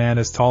came a man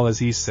as tall as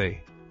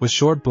Issei, with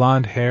short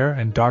blonde hair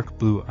and dark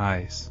blue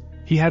eyes.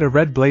 He had a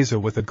red blazer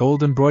with a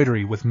gold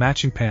embroidery with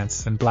matching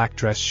pants and black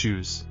dress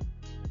shoes.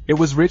 It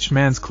was rich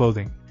man's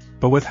clothing,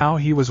 but with how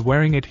he was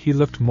wearing it he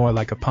looked more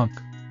like a punk.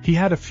 He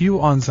had a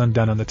few ons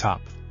undone on the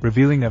top,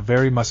 revealing a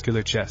very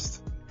muscular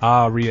chest.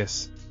 Ah,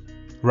 Rias.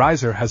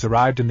 Riser has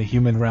arrived in the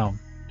human realm.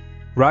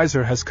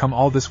 Riser has come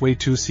all this way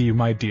to see you,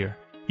 my dear.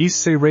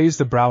 Issei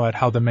raised a brow at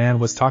how the man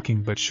was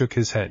talking but shook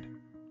his head.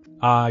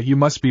 Ah, you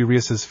must be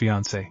Rias's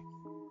fiancé.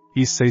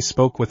 Issei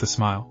spoke with a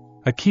smile.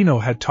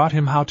 Akeno had taught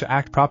him how to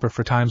act proper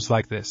for times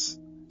like this,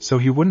 so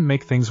he wouldn't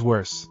make things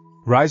worse.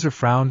 Riser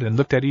frowned and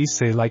looked at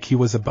Issei like he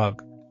was a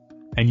bug.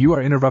 And you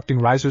are interrupting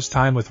Riser's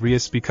time with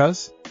Rias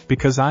because?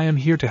 Because I am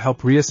here to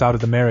help Rias out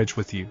of the marriage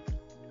with you.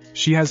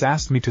 She has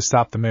asked me to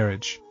stop the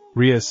marriage.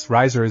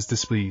 Riser is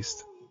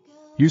displeased.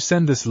 You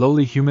send this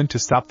lowly human to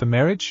stop the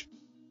marriage?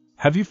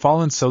 Have you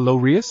fallen so low,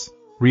 Rias?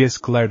 Rias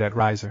glared at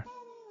Riser.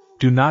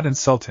 Do not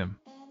insult him.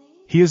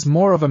 He is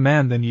more of a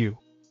man than you.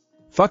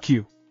 Fuck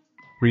you.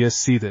 Rias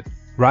seethed.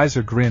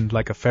 Riser grinned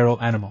like a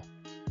feral animal.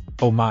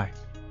 Oh my.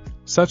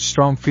 Such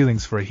strong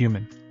feelings for a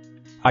human.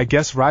 I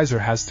guess Riser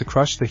has to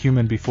crush the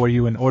human before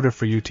you in order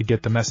for you to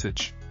get the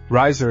message.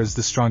 Riser is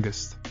the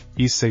strongest.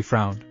 Issei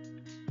frowned.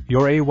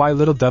 You're a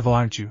little devil,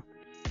 aren't you?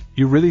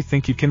 You really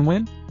think you can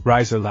win?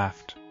 Riser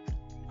laughed.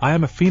 I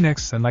am a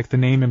phoenix, and like the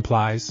name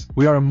implies,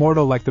 we are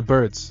immortal like the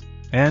birds.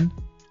 And?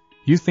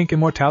 You think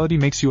immortality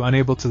makes you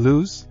unable to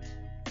lose?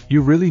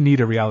 You really need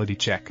a reality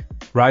check.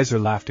 Riser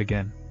laughed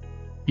again.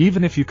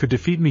 Even if you could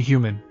defeat me,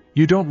 human,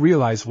 you don't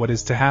realize what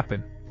is to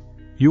happen.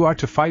 You are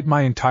to fight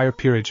my entire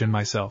peerage and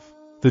myself.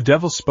 The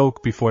devil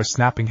spoke before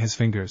snapping his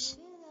fingers.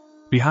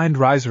 Behind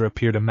Riser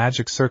appeared a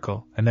magic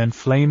circle, and then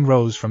flame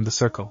rose from the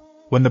circle.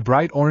 When the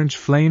bright orange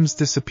flames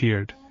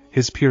disappeared,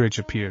 his peerage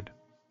appeared.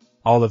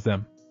 All of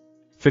them.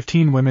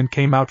 15 women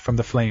came out from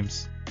the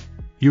flames.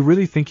 You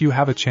really think you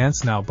have a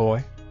chance now,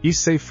 boy?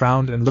 Issei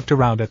frowned and looked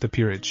around at the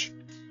peerage.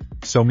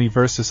 So me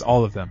versus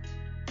all of them.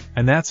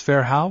 And that's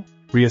fair how?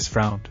 Rias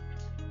frowned.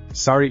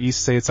 Sorry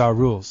Issei, it's our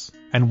rules,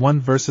 and 1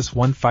 versus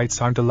 1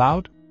 fights aren't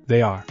allowed?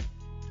 They are.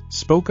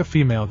 Spoke a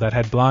female that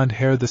had blonde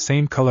hair the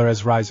same color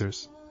as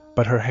Riser's,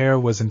 but her hair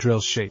was in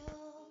drill shape.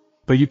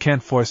 But you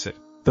can't force it.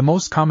 The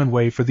most common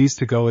way for these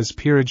to go is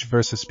peerage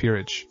versus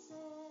peerage,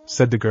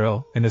 said the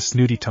girl, in a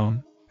snooty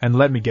tone. And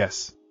let me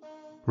guess.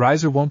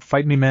 Riser won't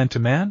fight me man to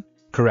man?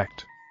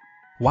 Correct.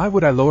 Why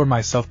would I lower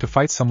myself to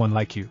fight someone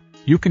like you?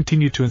 You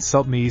continue to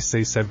insult me,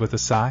 Issei said with a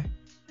sigh.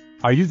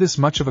 Are you this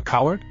much of a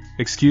coward?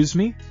 Excuse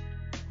me?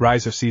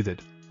 Riser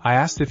seethed. I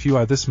asked if you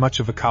are this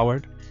much of a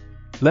coward.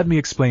 Let me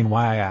explain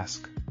why I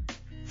ask.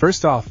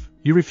 First off,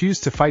 you refuse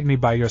to fight me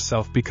by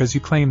yourself because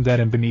you claim that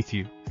I'm beneath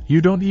you.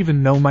 You don't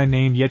even know my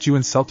name yet you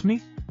insult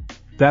me?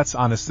 That's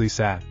honestly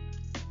sad.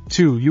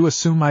 2. You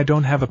assume I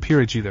don't have a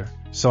peerage either,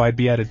 so I'd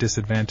be at a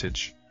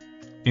disadvantage.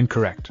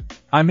 Incorrect.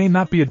 I may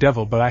not be a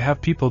devil, but I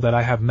have people that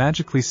I have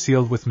magically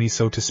sealed with me,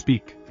 so to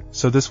speak,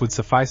 so this would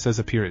suffice as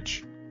a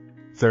peerage.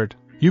 3rd,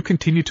 you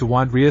continue to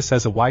want Rias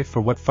as a wife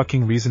for what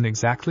fucking reason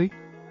exactly?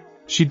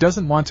 She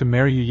doesn't want to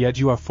marry you yet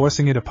you are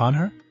forcing it upon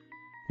her?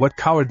 What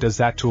coward does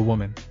that to a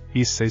woman?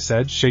 Issei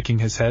said, shaking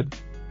his head.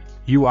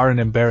 You are an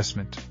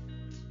embarrassment,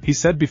 he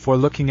said before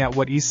looking at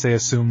what Issei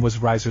assumed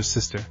was Riser's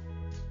sister.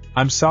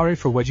 I'm sorry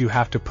for what you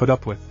have to put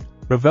up with.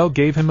 Ravel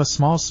gave him a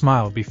small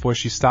smile before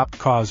she stopped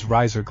cause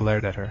Riser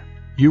glared at her.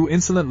 You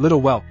insolent little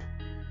whelp.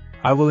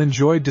 I will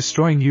enjoy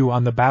destroying you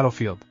on the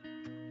battlefield,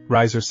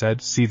 Riser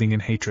said, seething in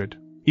hatred.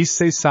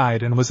 Issei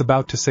sighed and was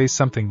about to say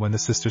something when the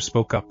sister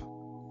spoke up.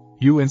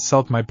 You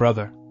insult my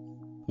brother.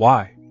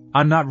 Why?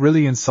 I'm not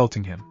really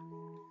insulting him.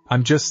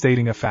 I'm just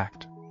stating a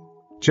fact.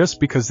 Just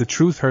because the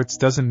truth hurts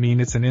doesn't mean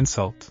it's an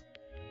insult.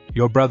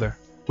 Your brother,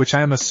 which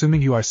I am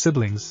assuming you are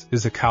siblings,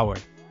 is a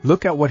coward.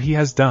 Look at what he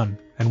has done,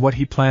 and what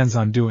he plans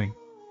on doing.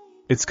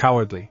 It's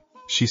cowardly.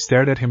 She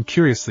stared at him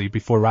curiously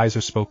before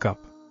Riser spoke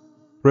up.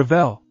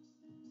 Ravel.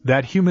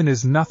 That human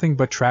is nothing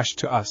but trash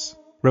to us.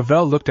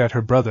 Ravel looked at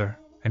her brother,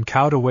 and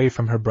cowed away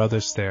from her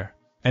brother's stare.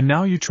 And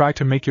now you try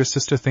to make your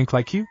sister think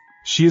like you?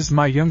 She is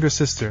my younger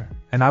sister,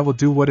 and I will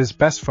do what is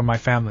best for my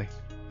family.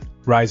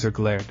 Riser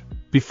glared.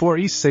 Before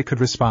Issei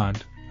could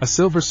respond, a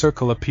silver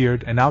circle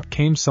appeared and out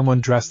came someone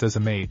dressed as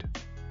a maid.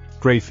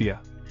 Grafia.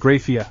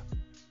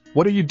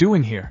 What are you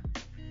doing here?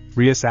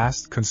 Rias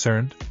asked,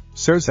 concerned.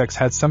 Surzex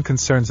had some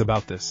concerns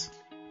about this.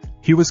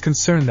 He was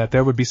concerned that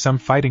there would be some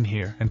fighting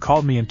here and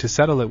called me in to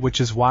settle it,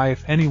 which is why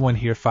if anyone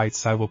here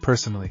fights I will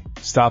personally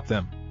stop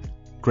them,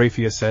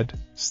 Grafia said,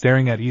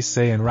 staring at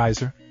Issei and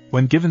Riser.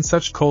 When given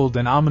such cold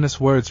and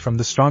ominous words from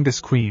the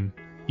strongest queen,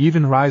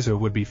 even Riser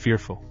would be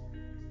fearful.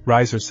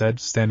 Riser said,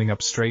 standing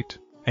up straight.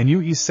 And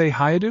you, Issei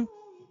Hayadu?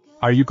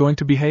 Are you going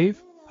to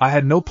behave? I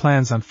had no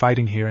plans on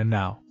fighting here and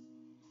now,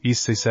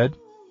 Issei said.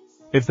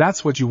 If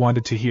that's what you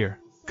wanted to hear,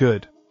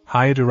 good,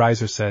 Hayadu,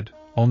 Riser said,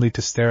 only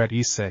to stare at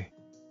Issei.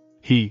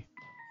 He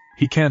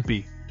can't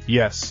be.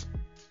 Yes.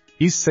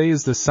 Issei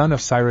is the son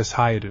of Cyrus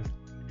Hayadu,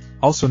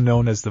 also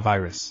known as the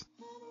Virus.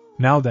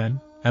 Now then,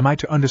 am I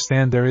to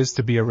understand there is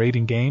to be a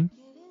raiding game?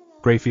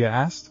 Grafia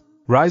asked.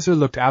 Riser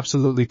looked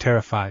absolutely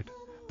terrified,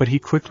 but he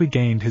quickly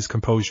gained his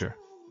composure.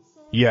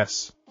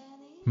 Yes.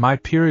 My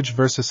peerage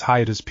versus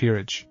Hayadu's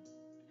peerage.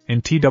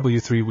 In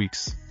 3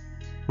 weeks.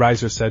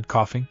 Riser said,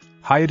 coughing.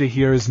 Hayadu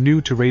here is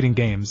new to raiding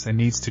games and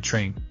needs to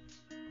train.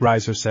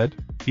 Riser said.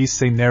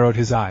 Issei narrowed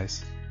his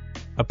eyes.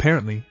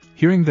 Apparently,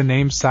 hearing the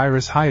name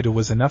Cyrus Hayadu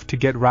was enough to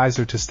get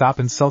Riser to stop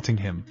insulting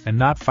him and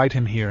not fight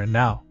him here and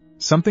now.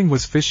 Something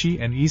was fishy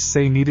and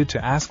Issei needed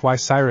to ask why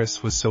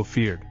Cyrus was so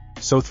feared.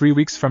 So 3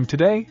 weeks from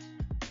today?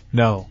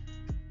 No.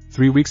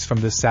 3 weeks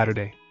from this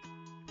Saturday.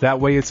 That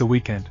way it's a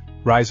weekend,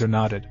 Riser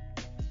nodded.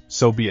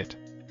 So be it.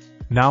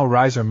 Now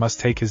Riser must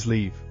take his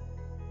leave,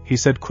 he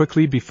said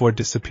quickly before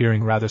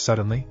disappearing rather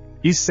suddenly.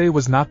 Issei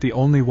was not the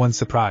only one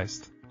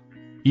surprised.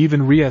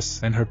 Even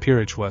Rias and her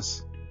peerage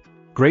was.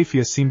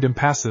 Grafia seemed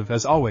impassive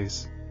as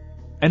always.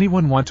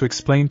 Anyone want to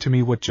explain to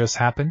me what just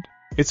happened?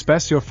 It's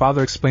best your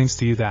father explains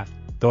to you that,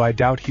 though I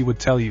doubt he would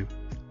tell you,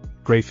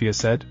 Grafia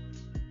said.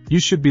 You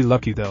should be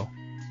lucky though.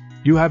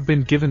 You have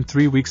been given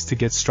 3 weeks to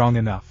get strong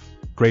enough,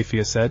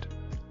 Grafia said.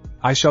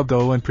 I shall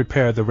go and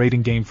prepare the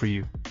raiding game for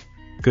you.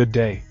 Good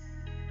day,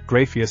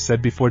 Grafia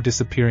said before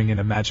disappearing in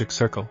a magic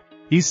circle.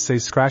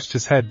 Issei scratched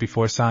his head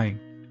before sighing.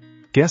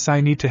 Guess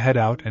I need to head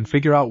out and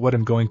figure out what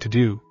I'm going to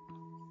do.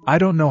 I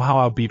don't know how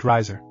I'll beat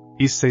Riser,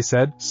 Issei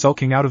said,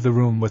 sulking out of the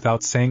room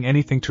without saying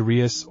anything to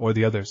Rias or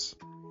the others.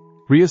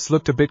 Rias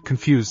looked a bit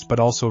confused but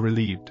also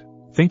relieved.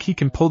 Think he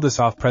can pull this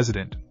off,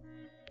 President?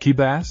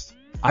 Kiba asked.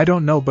 I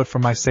don't know, but for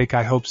my sake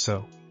I hope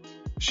so,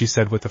 she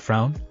said with a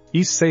frown.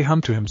 Issei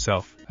hummed to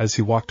himself as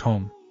he walked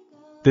home.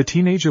 The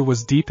teenager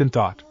was deep in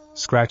thought,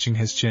 scratching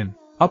his chin.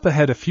 Up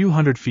ahead a few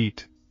hundred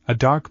feet, a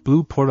dark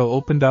blue portal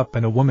opened up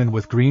and a woman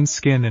with green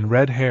skin and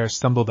red hair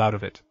stumbled out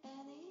of it.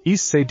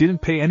 Issei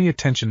didn't pay any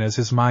attention as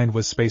his mind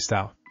was spaced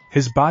out.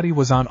 His body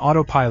was on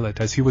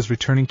autopilot as he was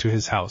returning to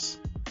his house.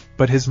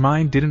 But his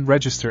mind didn't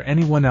register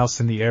anyone else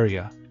in the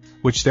area,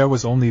 which there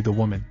was only the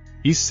woman.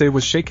 Issei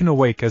was shaken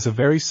awake as a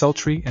very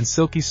sultry and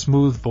silky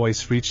smooth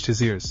voice reached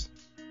his ears.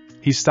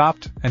 He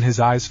stopped, and his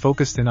eyes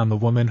focused in on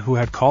the woman who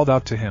had called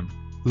out to him,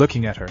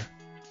 looking at her.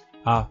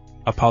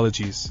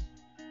 Apologies.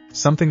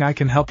 Something I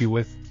can help you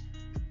with?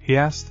 He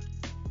asked.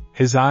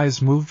 His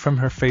eyes moved from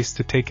her face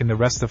to take in the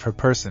rest of her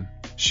person.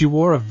 She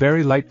wore a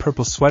very light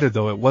purple sweater,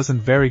 though it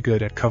wasn't very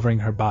good at covering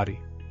her body.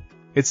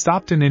 It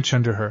stopped an inch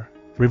under her,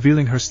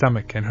 revealing her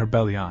stomach and her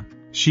belly on.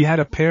 She had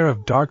a pair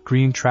of dark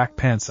green track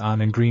pants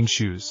on and green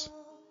shoes.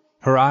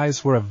 Her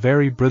eyes were a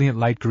very brilliant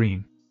light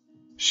green.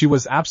 She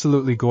was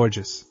absolutely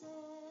gorgeous.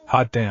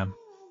 Hot damn.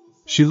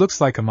 She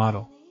looks like a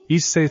model,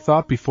 Issei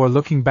thought before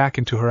looking back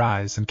into her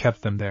eyes and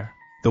kept them there.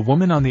 The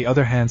woman on the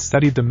other hand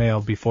studied the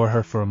male before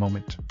her for a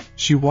moment.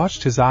 She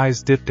watched his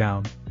eyes dip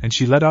down, and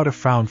she let out a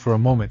frown for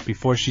a moment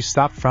before she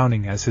stopped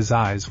frowning as his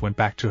eyes went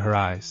back to her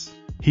eyes.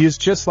 He is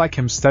just like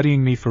him,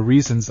 studying me for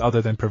reasons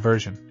other than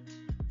perversion.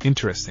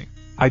 Interesting.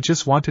 I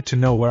just wanted to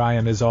know where I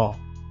am is all,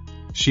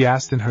 she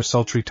asked in her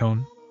sultry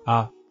tone.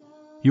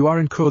 You are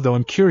in Ko, though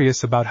I'm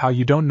curious about how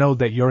you don't know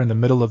that you're in the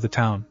middle of the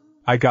town.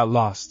 I got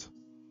lost,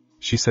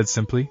 she said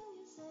simply.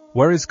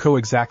 Where is Ko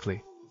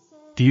exactly?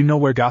 Do you know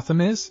where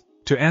Gotham is?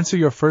 To answer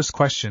your first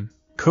question,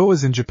 Ko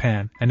is in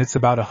Japan, and it's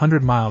about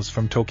 100 miles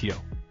from Tokyo.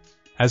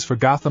 As for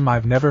Gotham,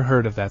 I've never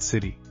heard of that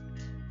city,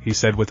 he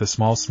said with a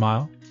small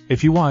smile.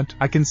 If you want,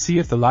 I can see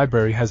if the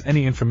library has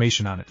any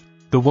information on it.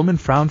 The woman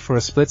frowned for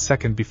a split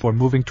second before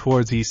moving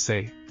towards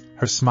Issei,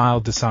 her smile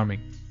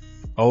disarming.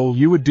 Oh,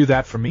 you would do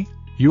that for me?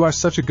 You are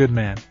such a good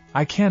man.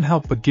 I can't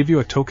help but give you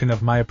a token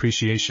of my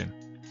appreciation,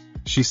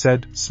 she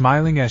said,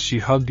 smiling as she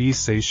hugged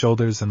Issei's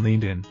shoulders and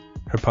leaned in,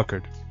 her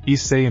puckered.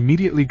 Issei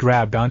immediately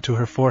grabbed onto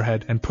her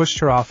forehead and pushed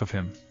her off of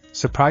him,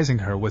 surprising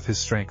her with his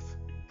strength.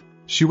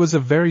 She was a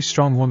very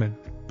strong woman,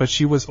 but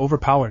she was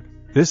overpowered.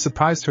 This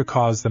surprised her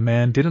cause the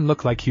man didn't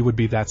look like he would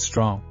be that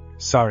strong.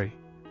 Sorry,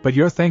 but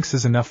your thanks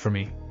is enough for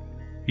me,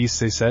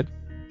 Issei said.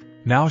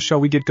 Now shall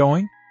we get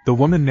going? The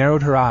woman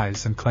narrowed her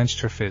eyes and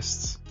clenched her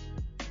fists.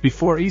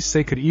 Before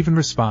Issei could even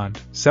respond,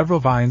 several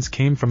vines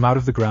came from out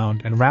of the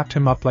ground and wrapped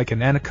him up like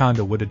an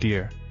anaconda would a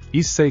deer.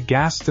 Issei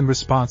gasped in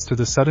response to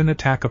the sudden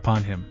attack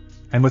upon him,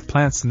 and with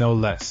plants no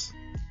less.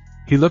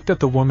 He looked at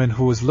the woman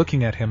who was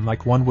looking at him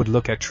like one would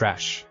look at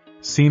trash.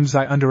 Seems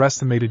I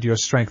underestimated your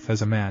strength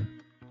as a man.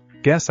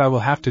 Guess I will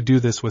have to do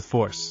this with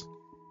force,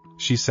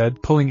 she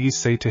said, pulling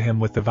Issei to him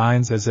with the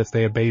vines as if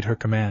they obeyed her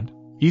command.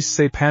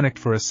 Issei panicked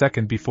for a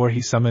second before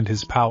he summoned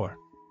his power.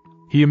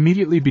 He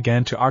immediately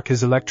began to arc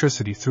his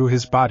electricity through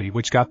his body,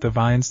 which got the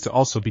vines to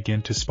also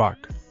begin to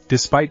spark.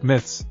 Despite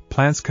myths,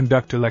 plants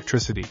conduct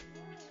electricity.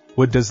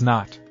 Wood does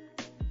not.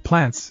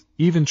 Plants,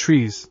 even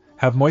trees,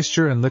 have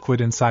moisture and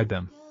liquid inside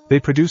them. They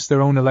produce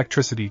their own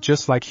electricity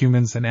just like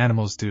humans and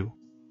animals do.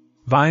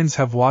 Vines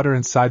have water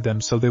inside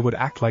them, so they would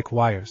act like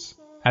wires.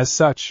 As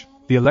such,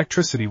 the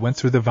electricity went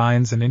through the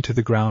vines and into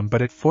the ground,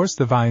 but it forced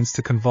the vines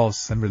to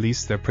convulse and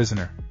release their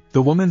prisoner.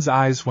 The woman's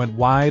eyes went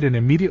wide and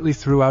immediately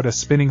threw out a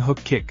spinning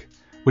hook kick,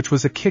 which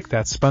was a kick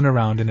that spun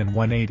around in an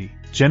 180,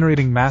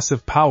 generating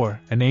massive power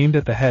and aimed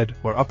at the head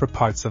or upper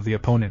parts of the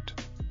opponent.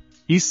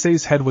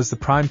 Issei's head was the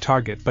prime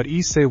target, but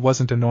Issei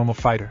wasn't a normal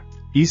fighter.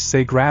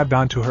 Issei grabbed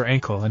onto her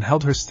ankle and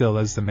held her still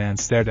as the man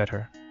stared at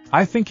her.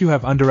 I think you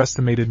have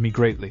underestimated me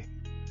greatly,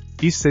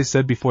 Issei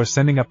said before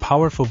sending a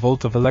powerful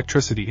volt of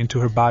electricity into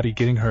her body,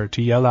 getting her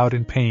to yell out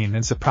in pain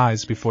and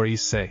surprise before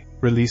Issei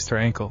released her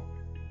ankle.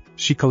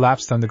 She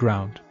collapsed on the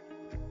ground.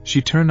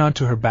 She turned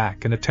onto her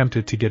back and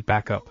attempted to get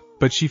back up,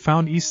 but she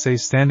found Issei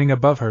standing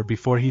above her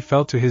before he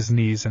fell to his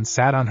knees and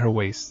sat on her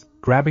waist,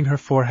 grabbing her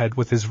forehead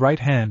with his right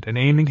hand and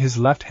aiming his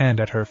left hand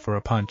at her for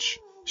a punch.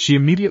 She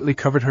immediately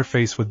covered her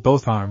face with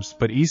both arms,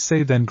 but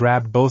Issei then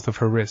grabbed both of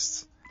her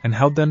wrists and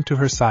held them to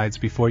her sides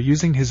before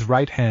using his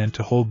right hand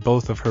to hold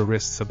both of her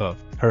wrists above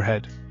her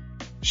head.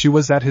 She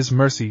was at his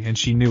mercy and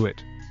she knew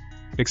it.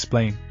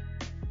 Explain,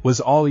 was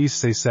all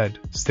Issei said,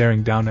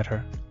 staring down at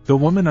her. The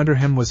woman under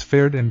him was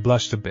feared and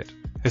blushed a bit,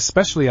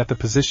 especially at the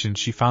position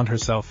she found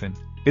herself in.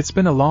 It's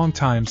been a long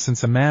time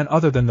since a man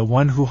other than the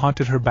one who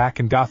haunted her back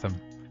in Gotham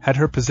had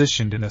her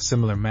positioned in a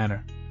similar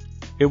manner.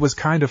 It was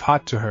kind of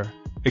hot to her.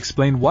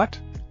 Explain what?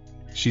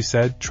 She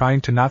said,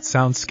 trying to not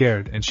sound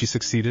scared, and she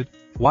succeeded.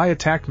 Why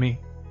attack me?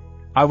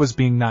 I was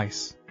being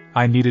nice.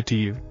 I needed to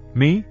you.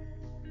 Me?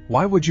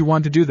 Why would you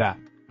want to do that?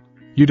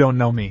 You don't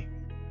know me,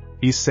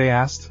 Issei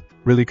asked,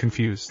 really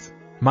confused.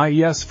 My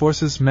ES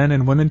forces men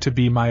and women to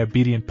be my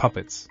obedient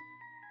puppets.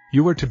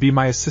 You were to be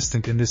my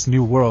assistant in this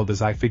new world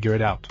as I figure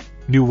it out.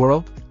 New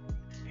world?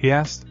 He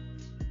asked.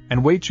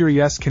 And wait, your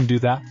yes can do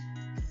that?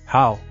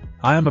 How?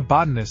 I am a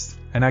botanist,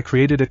 and I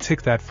created a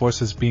tick that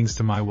forces beings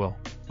to my will.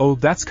 Oh,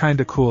 that's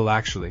kinda cool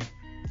actually.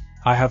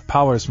 I have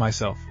powers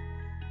myself.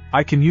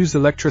 I can use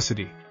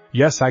electricity.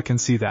 Yes, I can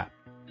see that,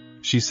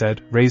 she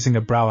said, raising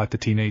a brow at the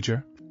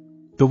teenager.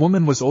 The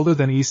woman was older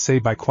than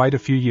Issei by quite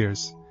a few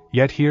years,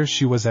 yet here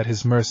she was at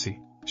his mercy.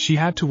 She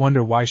had to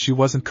wonder why she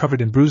wasn't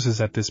covered in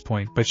bruises at this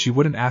point, but she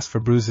wouldn't ask for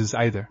bruises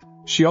either.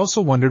 She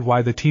also wondered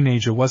why the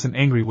teenager wasn't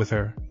angry with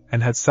her,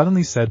 and had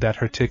suddenly said that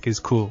her tick is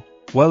cool.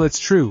 Well, it's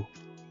true,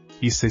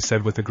 Issei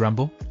said with a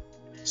grumble.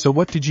 So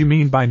what did you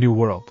mean by new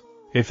world?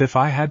 If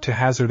I had to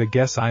hazard a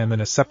guess, I am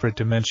in a separate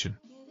dimension.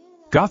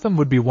 Gotham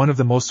would be one of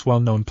the most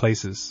well-known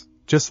places,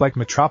 just like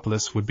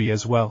Metropolis would be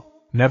as well.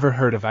 Never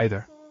heard of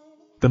either.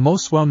 The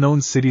most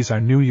well-known cities are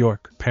New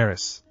York,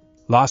 Paris,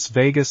 Las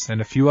Vegas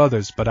and a few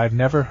others, but I've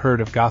never heard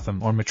of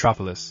Gotham or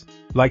Metropolis.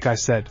 Like I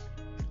said,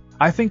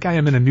 I think I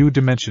am in a new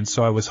dimension,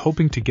 so I was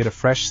hoping to get a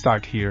fresh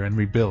start here and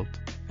rebuild.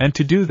 And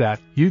to do that,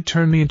 you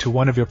turn me into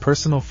one of your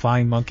personal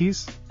flying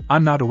monkeys?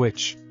 I'm not a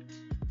witch.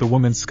 The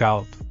woman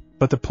scowled.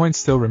 But the point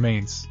still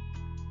remains,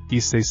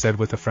 Issei said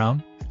with a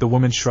frown. The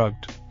woman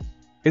shrugged.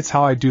 It's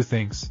how I do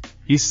things.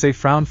 Issei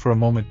frowned for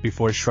a moment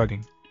before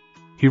shrugging.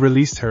 He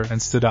released her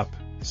and stood up,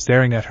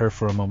 staring at her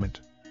for a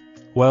moment.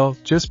 Well,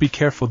 just be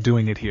careful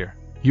doing it here.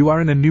 You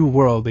are in a new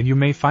world and you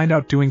may find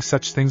out doing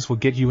such things will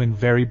get you in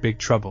very big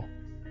trouble.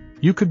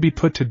 You could be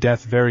put to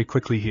death very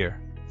quickly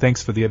here.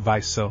 Thanks for the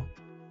advice. So,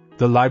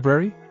 the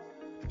library?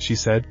 She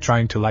said,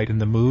 trying to lighten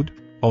the mood.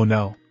 Oh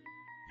no.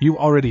 You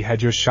already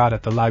had your shot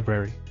at the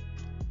library,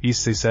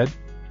 Issei said.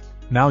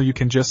 Now you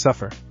can just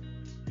suffer.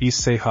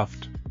 Issei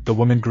huffed. The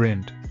woman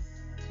grinned.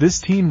 This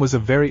teen was a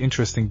very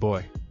interesting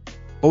boy.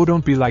 Oh,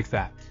 don't be like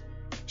that,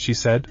 she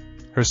said,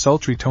 her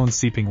sultry tone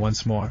seeping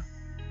once more.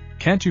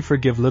 Can't you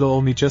forgive little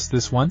old me just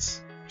this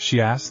once?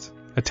 She asked,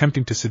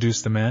 attempting to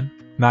seduce the man.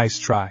 Nice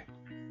try,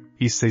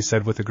 Issei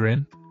said with a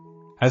grin.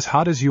 As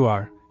hot as you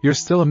are, you're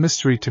still a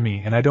mystery to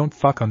me, and I don't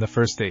fuck on the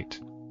first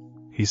date,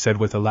 he said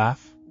with a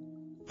laugh.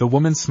 The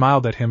woman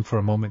smiled at him for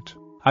a moment.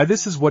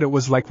 This is what it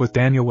was like with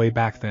Daniel way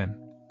back then,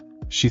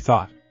 she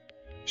thought.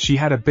 She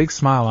had a big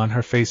smile on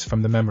her face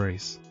from the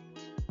memories.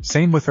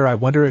 Same with her. I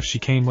wonder if she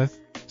came with.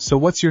 So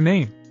what's your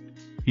name?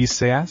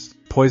 Issei asked.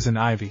 Poison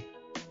Ivy,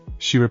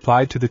 she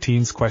replied to the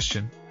teen's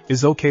question.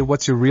 Is okay,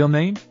 what's your real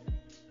name?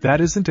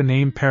 That isn't a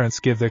name parents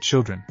give their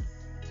children,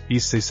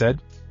 Issei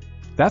said.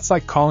 That's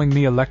like calling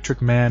me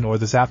Electric Man or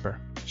the Zapper,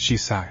 she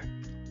sighed.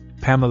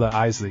 Pamela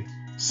Isley.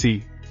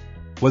 See.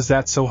 Was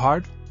that so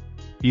hard?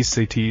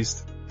 Issei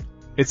teased.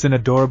 It's an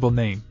adorable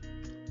name.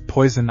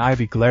 Poison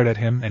Ivy glared at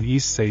him and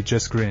Issei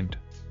just grinned.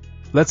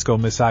 Let's go,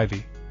 Miss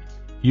Ivy.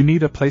 You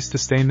need a place to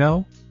stay,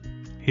 no?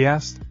 He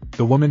asked.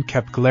 The woman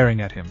kept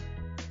glaring at him.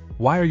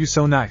 Why are you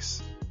so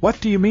nice?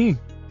 What do you mean?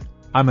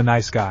 I'm a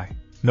nice guy.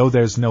 No,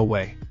 there's no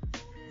way.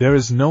 There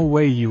is no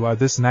way you are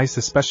this nice,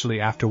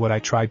 especially after what I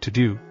tried to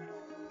do.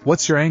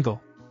 What's your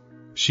angle?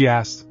 She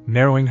asked,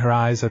 narrowing her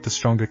eyes at the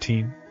stronger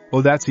teen.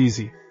 Oh, that's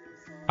easy.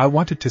 I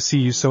wanted to see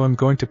you, so I'm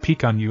going to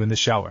peek on you in the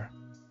shower,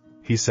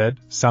 he said,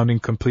 sounding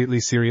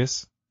completely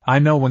serious. I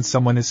know when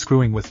someone is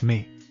screwing with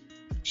me,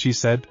 she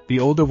said,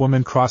 the older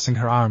woman crossing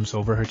her arms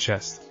over her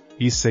chest.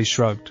 Issei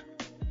shrugged.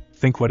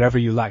 Think whatever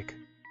you like.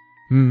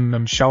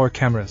 Shower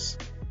cameras,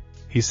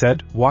 he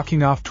said,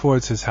 walking off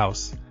towards his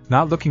house,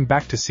 not looking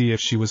back to see if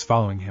she was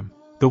following him.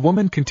 The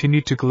woman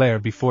continued to glare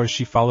before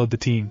she followed the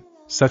teen.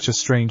 Such a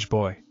strange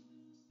boy,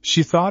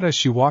 she thought as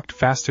she walked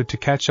faster to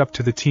catch up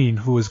to the teen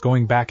who was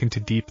going back into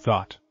deep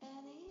thought.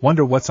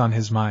 Wonder what's on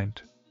his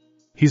mind.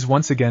 He's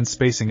once again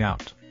spacing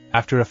out.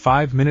 After a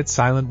 5-minute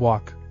silent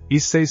walk,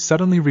 Issei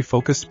suddenly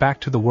refocused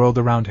back to the world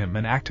around him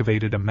and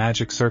activated a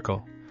magic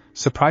circle,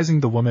 surprising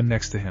the woman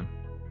next to him.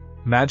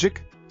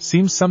 Magic?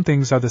 Seems some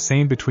things are the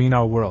same between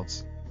our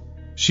worlds,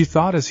 she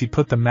thought as he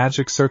put the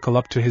magic circle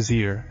up to his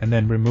ear and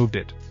then removed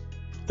it.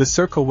 The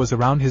circle was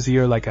around his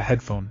ear like a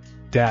headphone.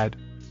 Dad,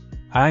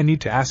 I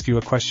need to ask you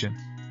a question.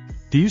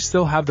 Do you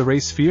still have the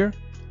race sphere?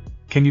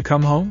 Can you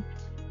come home?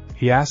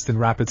 He asked in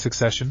rapid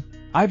succession.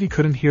 Ivy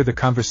couldn't hear the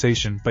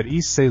conversation, but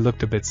Issei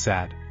looked a bit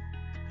sad.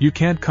 You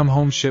can't come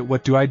home, shit,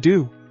 what do I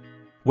do?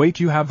 Wait,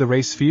 you have the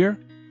race sphere?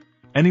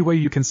 Anyway,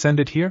 you can send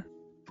it here?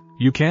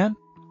 You can?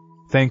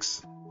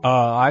 Thanks.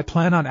 I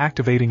plan on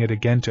activating it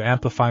again to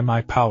amplify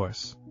my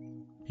powers.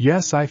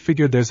 Yes, I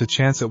figured there's a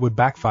chance it would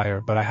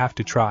backfire, but I have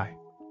to try.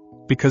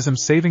 Because I'm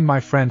saving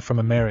my friend from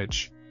a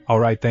marriage.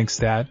 Alright, thanks,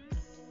 Dad,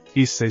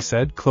 Issei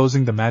said,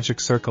 closing the magic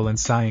circle and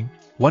sighing.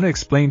 Wanna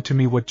explain to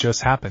me what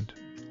just happened?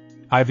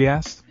 Ivy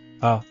asked.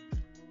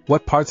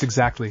 What parts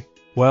exactly?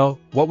 Well,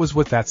 what was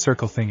with that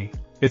circle thingy?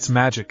 It's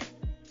magic.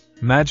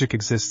 Magic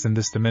exists in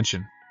this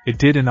dimension. It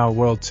did in our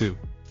world too.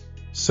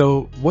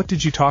 So, what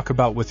did you talk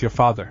about with your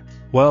father?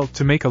 Well,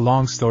 to make a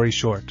long story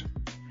short,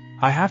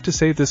 I have to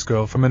save this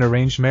girl from an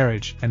arranged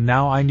marriage, and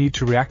now I need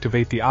to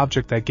reactivate the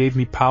object that gave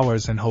me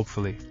powers, and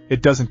hopefully,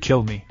 it doesn't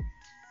kill me.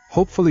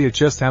 Hopefully it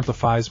just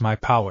amplifies my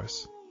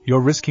powers. You're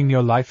risking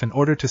your life in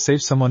order to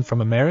save someone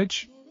from a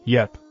marriage?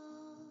 Yep.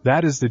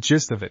 That is the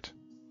gist of it.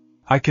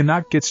 I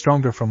cannot get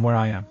stronger from where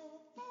I am.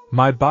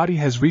 My body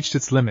has reached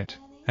its limit,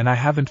 and I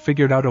haven't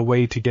figured out a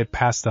way to get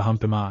past the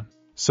hump I'm on.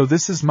 So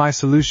this is my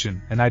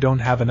solution, and I don't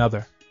have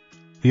another.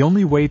 The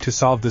only way to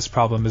solve this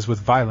problem is with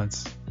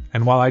violence,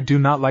 and while I do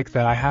not like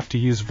that I have to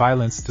use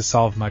violence to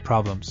solve my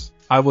problems,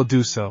 I will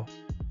do so.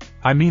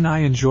 I mean, I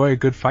enjoy a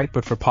good fight,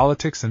 but for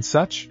politics and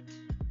such?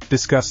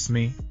 Disgusts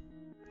me.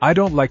 I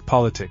don't like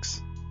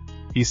politics,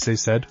 Issei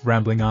said,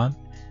 rambling on.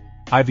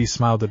 Ivy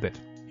smiled a bit.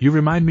 You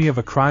remind me of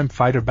a crime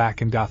fighter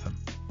back in Gotham.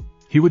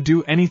 He would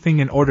do anything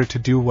in order to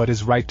do what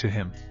is right to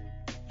him.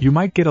 You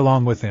might get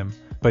along with him,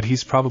 but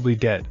he's probably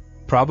dead.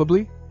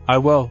 Probably?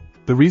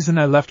 The reason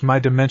I left my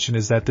dimension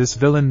is that this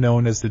villain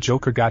known as the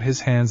Joker got his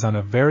hands on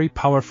a very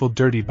powerful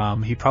dirty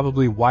bomb. He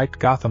probably wiped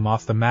Gotham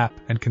off the map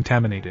and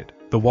contaminated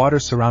the water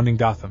surrounding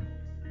Gotham.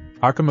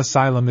 Arkham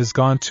Asylum is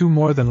gone too,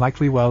 more than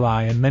likely.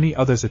 I and many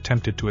others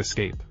attempted to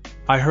escape.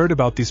 I heard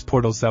about these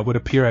portals that would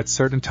appear at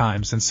certain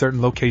times and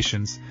certain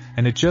locations,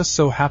 and it just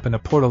so happened a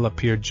portal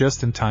appeared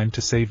just in time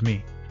to save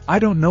me. I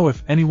don't know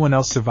if anyone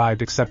else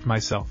survived except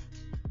myself.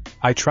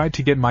 I tried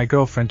to get my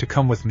girlfriend to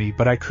come with me,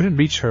 but I couldn't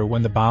reach her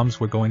when the bombs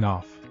were going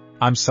off.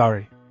 I'm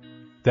sorry.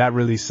 That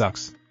really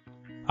sucks.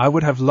 I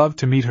would have loved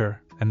to meet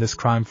her, and this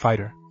crime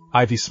fighter.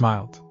 Ivy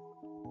smiled.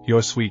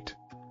 You're sweet.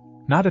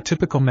 Not a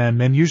typical man.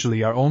 Men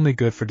usually are only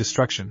good for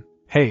destruction.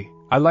 Hey,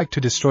 I like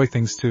to destroy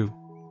things too,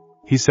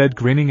 he said,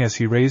 grinning as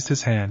he raised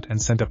his hand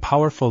and sent a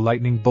powerful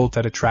lightning bolt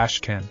at a trash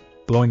can,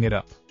 blowing it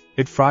up.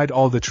 It fried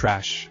all the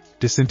trash,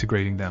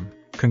 disintegrating them.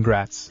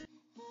 Congrats.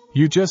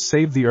 You just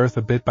saved the earth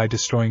a bit by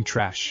destroying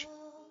trash.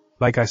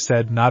 Like I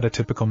said, not a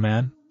typical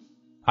man,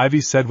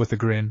 Ivy said with a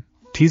grin,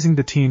 teasing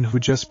the teen who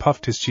just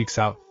puffed his cheeks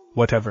out.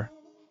 Whatever,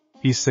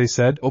 Issei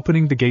said,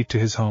 opening the gate to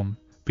his home,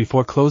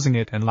 before closing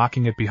it and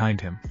locking it behind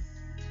him.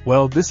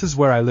 Well, this is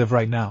where I live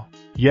right now.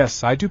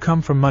 Yes, I do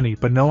come from money,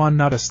 but no, I'm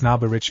not a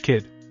snob, a rich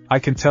kid. I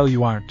can tell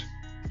you aren't.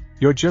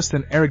 You're just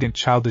an arrogant,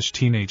 childish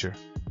teenager.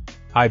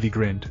 Ivy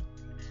grinned.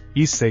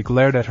 Issei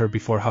glared at her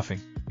before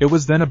huffing. It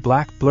was then a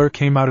black blur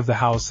came out of the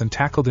house and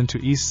tackled into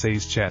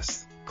Issei's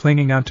chest,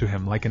 clinging onto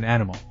him like an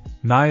animal.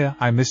 Naya,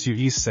 I miss you,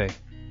 Issei.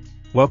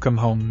 Welcome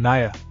home,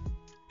 Naya,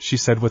 she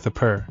said with a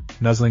purr,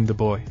 nuzzling the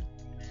boy.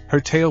 Her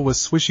tail was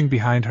swishing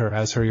behind her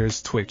as her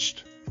ears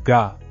twitched.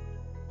 Gah.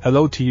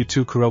 Hello to you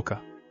too, Kuroka.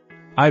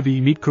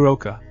 Ivy, meet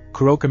Kuroka.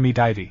 Kuroka, meet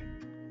Ivy,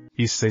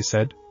 Issei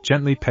said,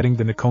 gently petting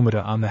the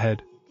Nakomata on the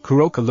head.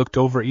 Kuroka looked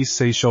over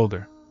Issei's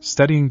shoulder,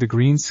 studying the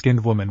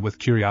green-skinned woman with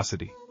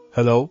curiosity.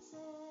 Hello?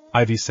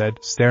 Ivy said,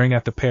 staring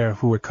at the pair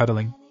who were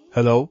cuddling.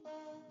 Hello?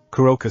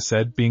 Kuroka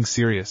said, being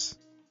serious.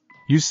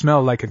 You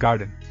smell like a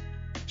garden,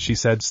 she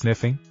said,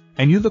 sniffing.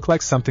 And you look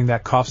like something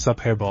that coughs up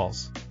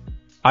hairballs.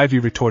 Ivy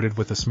retorted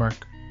with a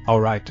smirk.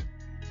 Alright.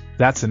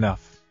 That's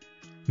enough.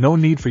 No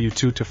need for you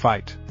two to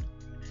fight,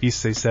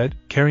 Issei said,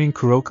 carrying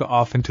Kuroka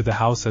off into the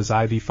house as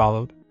Ivy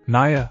followed.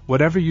 Naya,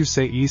 whatever you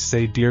say,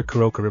 Issei dear,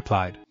 Kuroka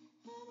replied.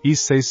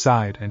 Issei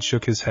sighed and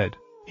shook his head.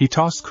 He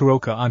tossed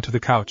Kuroka onto the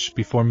couch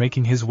before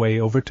making his way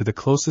over to the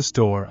closest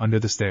door under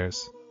the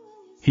stairs.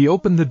 He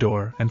opened the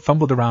door and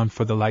fumbled around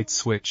for the light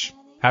switch.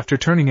 After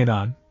turning it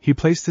on, he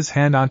placed his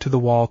hand onto the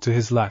wall to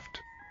his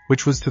left,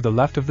 which was to the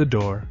left of the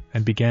door,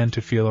 and began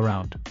to feel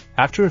around.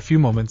 After a few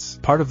moments,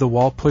 part of the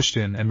wall pushed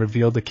in and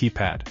revealed a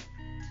keypad.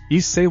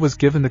 Issei was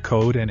given the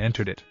code and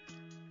entered it.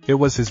 It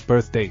was his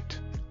birth date.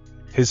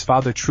 His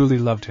father truly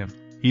loved him.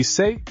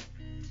 Issei?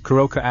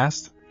 Kuroka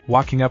asked,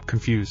 walking up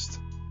confused.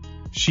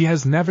 She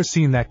has never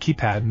seen that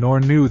keypad nor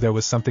knew there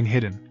was something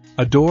hidden.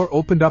 A door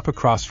opened up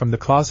across from the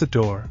closet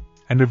door,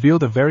 and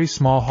revealed a very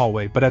small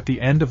hallway, but at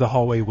the end of the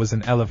hallway was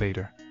an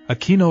elevator.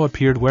 Akeno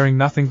appeared wearing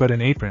nothing but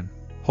an apron,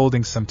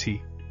 holding some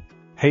tea.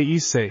 Hey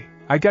Issei,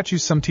 I got you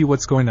some tea,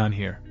 what's going on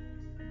here?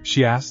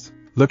 She asked,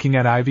 looking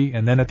at Ivy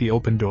and then at the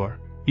open door.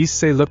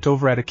 Issei looked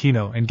over at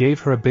Akeno and gave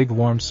her a big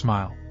warm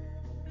smile.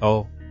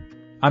 Oh.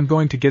 I'm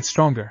going to get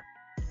stronger,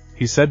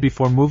 he said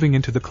before moving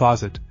into the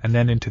closet and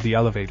then into the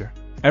elevator.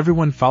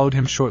 Everyone followed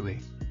him shortly,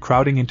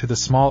 crowding into the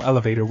small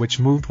elevator which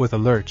moved with a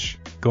lurch,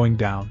 going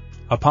down.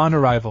 Upon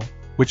arrival,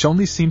 which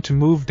only seemed to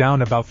move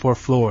down about 4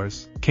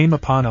 floors, came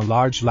upon a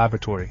large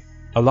laboratory.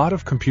 A lot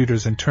of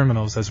computers and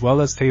terminals as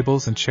well as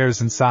tables and chairs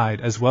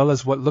inside, as well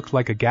as what looked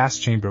like a gas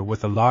chamber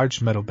with a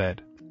large metal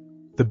bed.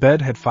 The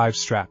bed had 5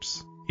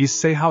 straps.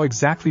 Issei, how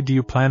exactly do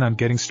you plan on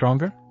getting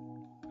stronger?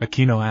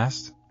 Akeno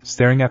asked,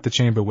 staring at the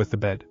chamber with the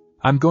bed.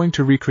 I'm going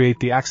to recreate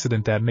the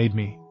accident that made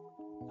me.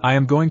 I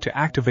am going to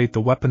activate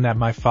the weapon that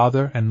my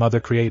father and mother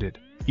created.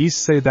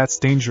 Issei, that's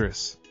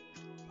dangerous.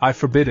 I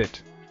forbid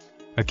it,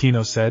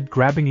 Akeno said,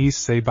 grabbing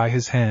Issei by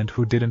his hand,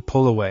 who didn't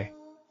pull away.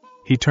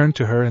 He turned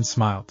to her and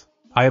smiled.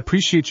 I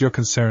appreciate your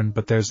concern,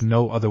 but there's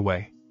no other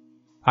way.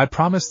 I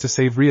promised to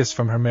save Rias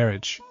from her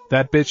marriage.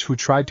 That bitch who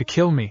tried to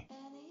kill me,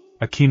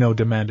 Akeno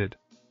demanded.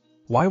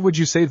 Why would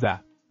you say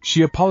that?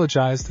 She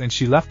apologized and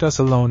she left us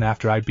alone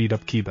after I beat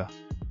up Kiba.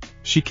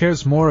 She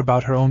cares more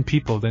about her own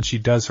people than she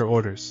does her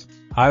orders.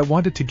 I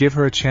wanted to give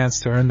her a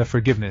chance to earn the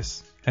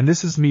forgiveness, and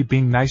this is me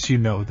being nice. You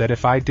know that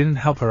if I didn't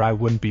help her I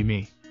wouldn't be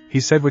me, he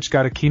said, which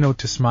got Akeno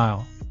to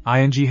smile,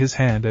 ing his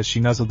hand as she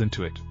nuzzled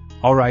into it.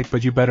 Alright,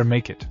 but you better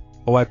make it.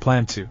 Oh, I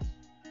plan to.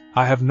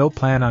 I have no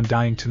plan on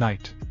dying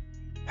tonight.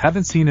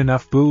 Haven't seen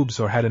enough boobs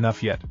or had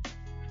enough yet,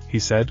 he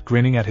said,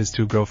 grinning at his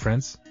two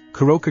girlfriends.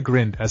 Kuroka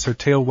grinned as her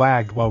tail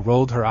wagged while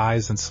rolled her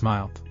eyes and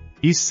smiled.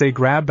 Issei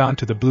grabbed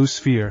onto the blue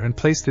sphere and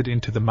placed it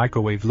into the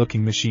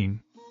microwave-looking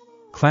machine.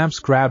 Clamps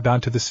grabbed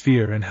onto the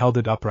sphere and held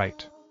it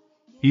upright.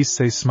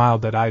 Issei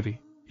smiled at Ivy.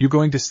 You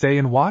going to stay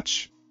and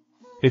watch?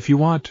 If you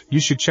want, you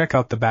should check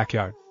out the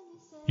backyard.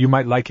 You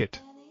might like it,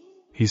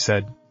 he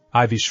said.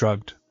 Ivy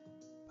shrugged.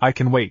 I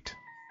can wait.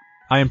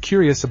 I am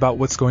curious about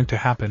what's going to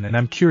happen and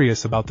I'm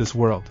curious about this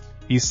world.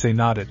 Issei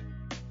nodded.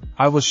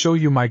 I will show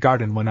you my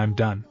garden when I'm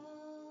done,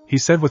 he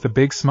said with a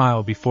big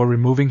smile before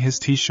removing his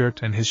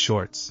t-shirt and his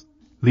shorts,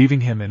 leaving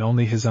him in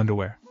only his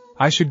underwear.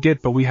 I should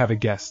get, but we have a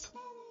guest.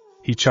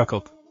 He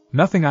chuckled.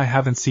 Nothing I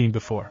haven't seen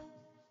before,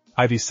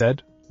 Ivy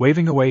said,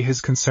 waving away his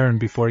concern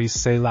before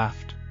Issei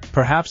laughed.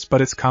 Perhaps,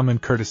 but it's common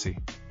courtesy,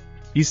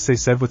 Issei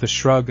said with a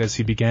shrug as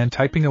he began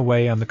typing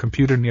away on the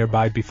computer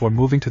nearby before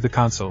moving to the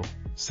console,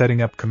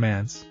 setting up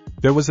commands.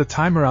 There was a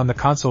timer on the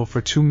console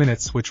for 2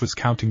 minutes which was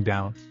counting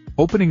down.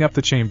 Opening up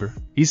the chamber,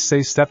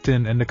 Issei stepped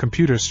in and the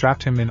computer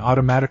strapped him in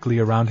automatically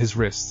around his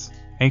wrists,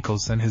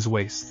 ankles and his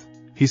waist.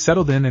 He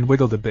settled in and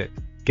wiggled a bit,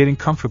 getting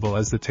comfortable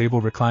as the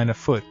table reclined a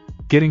foot,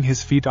 getting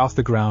his feet off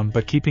the ground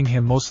but keeping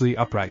him mostly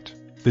upright.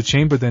 The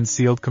chamber then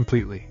sealed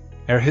completely,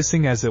 air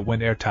hissing as it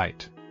went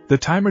airtight. The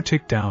timer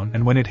ticked down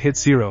and when it hit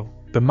 0,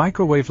 the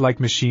microwave-like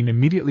machine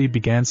immediately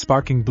began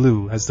sparking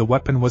blue as the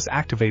weapon was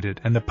activated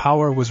and the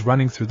power was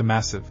running through the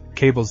massive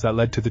cables that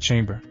led to the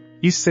chamber.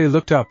 Issei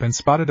looked up and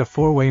spotted a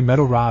 4-way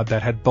metal rod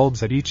that had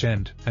bulbs at each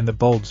end, and the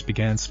bulbs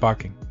began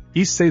sparking.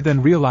 Issei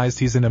then realized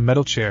he's in a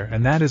metal chair,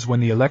 and that is when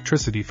the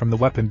electricity from the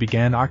weapon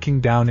began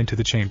arcing down into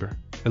the chamber,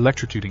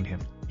 electrocuting him.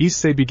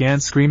 Issei began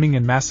screaming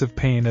in massive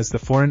pain as the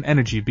foreign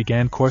energy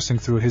began coursing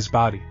through his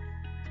body.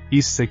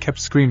 Issei kept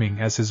screaming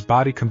as his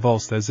body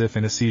convulsed as if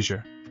in a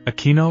seizure.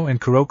 Akeno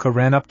and Kuroka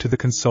ran up to the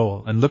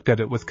console and looked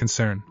at it with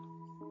concern.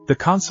 The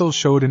console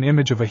showed an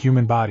image of a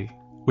human body,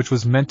 which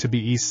was meant to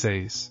be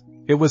Issei's.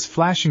 It was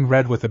flashing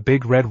red with a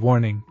big red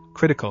warning,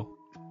 critical.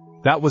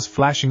 That was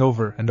flashing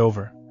over and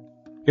over.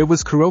 It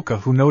was Kuroka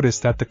who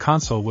noticed that the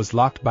console was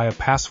locked by a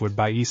password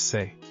by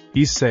Issei.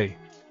 Issei.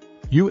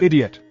 You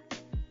idiot!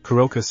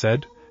 Kuroka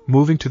said,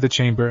 moving to the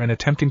chamber and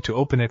attempting to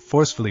open it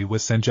forcefully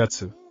with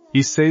senjutsu.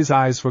 Issei's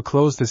eyes were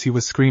closed as he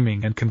was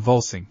screaming and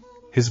convulsing,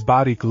 his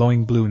body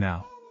glowing blue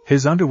now.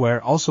 His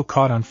underwear also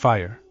caught on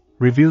fire,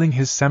 revealing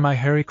his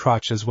semi-hairy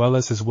crotch as well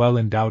as his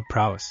well-endowed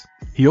prowess.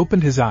 He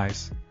opened his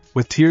eyes,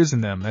 with tears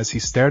in them as he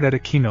stared at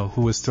Akeno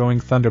who was throwing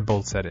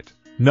thunderbolts at it.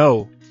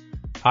 No!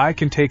 I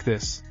can take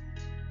this.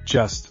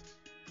 Just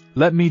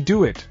let me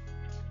do it,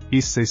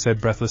 Issei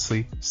said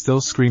breathlessly, still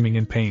screaming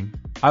in pain.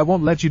 I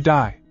won't let you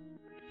die.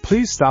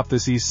 Please stop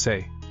this,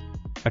 Issei.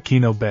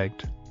 Akeno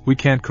begged. We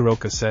can't,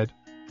 Kuroka said.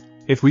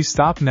 If we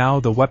stop now,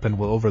 the weapon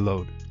will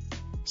overload.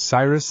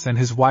 Cyrus and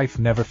his wife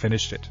never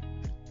finished it.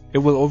 It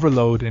will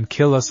overload and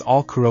kill us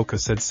all, Kuroka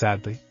said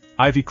sadly.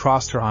 Ivy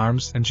crossed her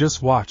arms and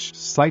just watched,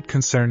 slight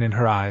concern in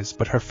her eyes,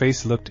 but her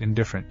face looked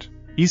indifferent.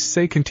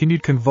 Issei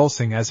continued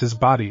convulsing as his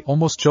body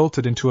almost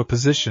jolted into a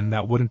position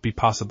that wouldn't be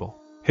possible.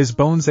 His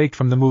bones ached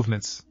from the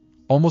movements,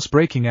 almost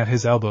breaking at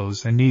his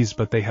elbows and knees,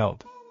 but they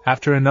held.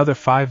 After another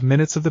 5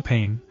 minutes of the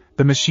pain,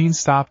 the machine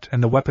stopped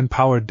and the weapon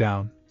powered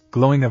down,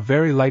 glowing a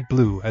very light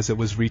blue as it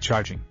was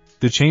recharging.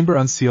 The chamber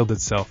unsealed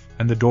itself,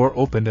 and the door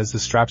opened as the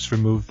straps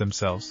removed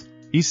themselves.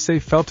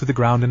 Issei fell to the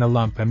ground in a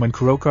lump, and when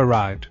Kuroka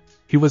arrived,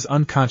 he was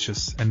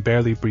unconscious and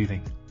barely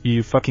breathing.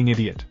 You fucking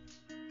idiot,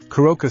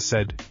 Kuroka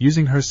said,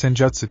 using her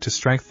senjutsu to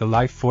strengthen the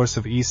life force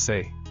of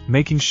Issei,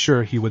 making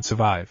sure he would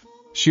survive.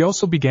 She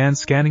also began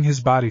scanning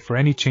his body for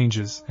any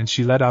changes, and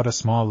she let out a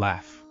small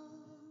laugh.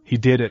 He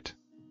did it.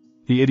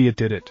 The idiot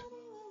did it.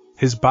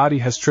 His body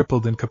has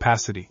tripled in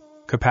capacity.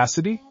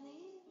 Capacity?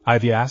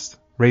 Ivy asked,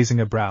 raising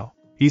a brow.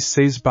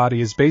 Issei's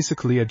body is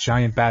basically a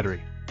giant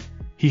battery.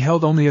 He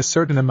held only a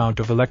certain amount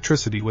of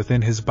electricity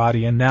within his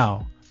body, and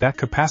now, that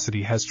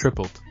capacity has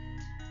tripled.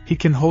 He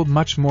can hold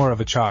much more of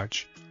a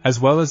charge. As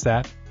well as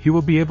that, he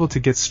will be able to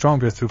get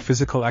stronger through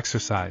physical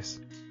exercise.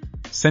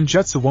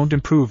 Senjutsu won't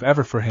improve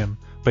ever for him,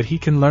 but he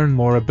can learn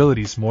more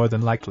abilities more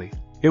than likely.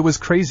 It was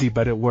crazy,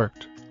 but it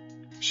worked,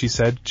 she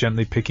said,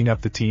 gently picking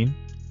up the teen.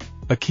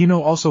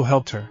 Akeno also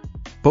helped her,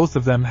 both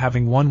of them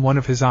having one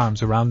of his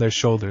arms around their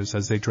shoulders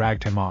as they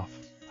dragged him off.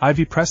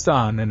 Ivy pressed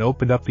on and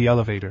opened up the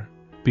elevator,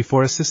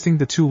 before assisting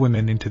the two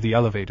women into the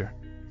elevator.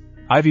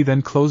 Ivy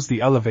then closed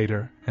the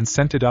elevator and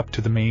sent it up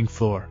to the main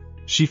floor.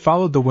 She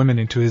followed the women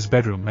into his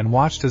bedroom and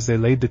watched as they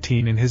laid the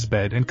teen in his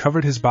bed and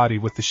covered his body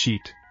with the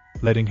sheet,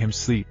 letting him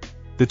sleep.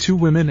 The two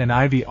women and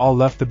Ivy all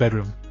left the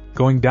bedroom,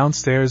 going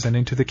downstairs and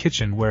into the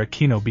kitchen where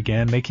Akeno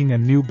began making a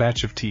new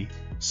batch of tea.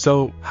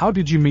 So, how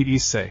did you meet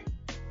Issei?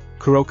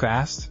 Kuroka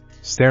asked,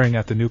 staring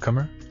at the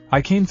newcomer.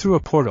 I came through a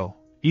portal.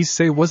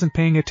 Issei wasn't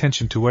paying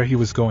attention to where he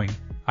was going.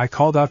 I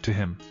called out to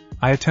him.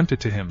 I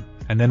attempted to him,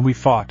 and then we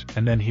fought,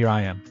 and then here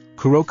I am.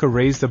 Kuroka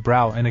raised a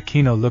brow and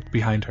Akeno looked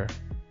behind her.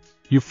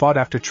 You fought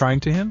after trying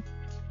to him?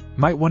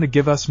 Might want to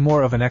give us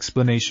more of an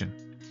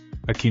explanation,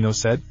 Akeno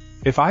said.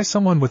 If I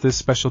someone with this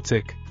special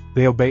tick,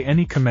 they obey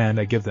any command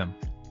I give them.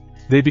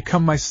 They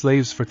become my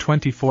slaves for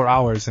 24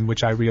 hours in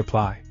which I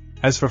reapply.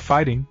 As for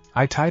fighting,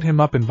 I tied him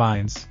up in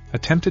vines,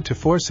 attempted to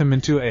force him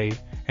into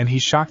and he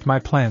shocked my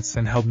plants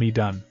and held me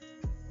done.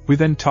 We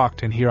then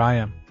talked and here I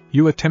am.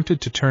 You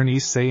attempted to turn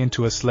Issei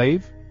into a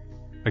slave?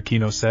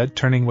 Akeno said,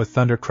 turning with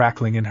thunder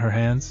crackling in her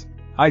hands.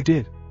 I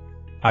did.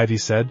 Ivy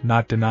said,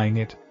 not denying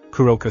it.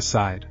 Kuroka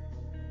sighed.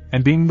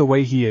 And being the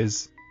way he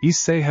is,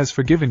 Issei has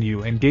forgiven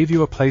you and gave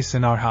you a place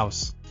in our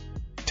house.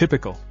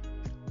 Typical,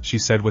 she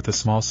said with a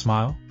small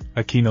smile.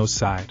 Akeno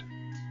sighed.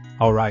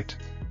 All right.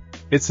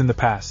 It's in the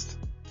past.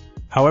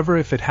 However,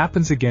 if it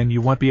happens again,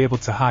 you won't be able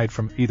to hide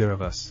from either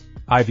of us.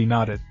 Ivy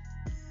nodded.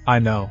 I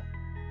know.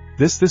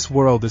 This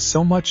world is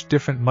so much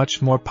different,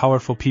 much more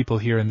powerful people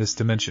here in this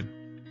dimension,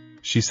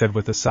 she said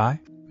with a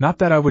sigh. Not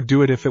that I would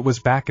do it if it was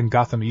back in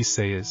Gotham.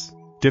 Issei is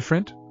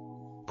different?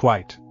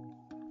 Quite,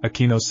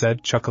 Akeno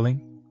said,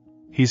 chuckling.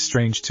 He's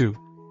strange too.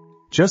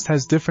 Just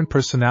has different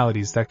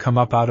personalities that come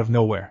up out of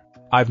nowhere.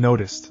 I've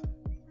noticed,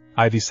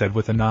 Ivy said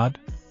with a nod.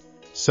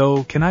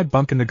 So, can I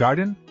bunk in the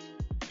garden?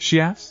 She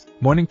asked.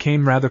 Morning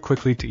came rather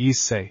quickly to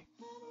Issei.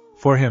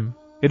 For him,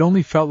 it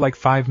only felt like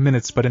 5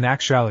 minutes, but in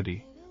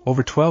actuality,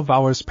 over 12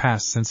 hours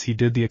passed since he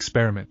did the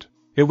experiment.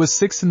 It was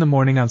 6 in the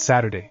morning on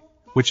Saturday,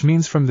 which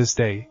means from this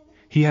day,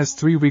 he has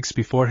 3 weeks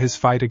before his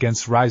fight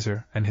against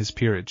Riser and his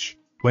peerage.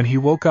 When he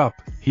woke up,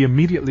 he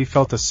immediately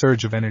felt a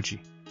surge of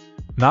energy.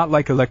 Not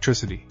like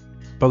electricity,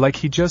 but like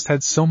he just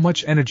had so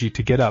much energy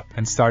to get up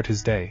and start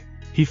his day.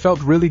 He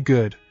felt really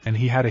good, and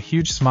he had a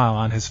huge smile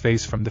on his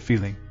face from the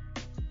feeling.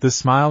 The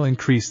smile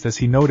increased as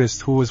he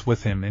noticed who was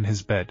with him in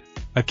his bed.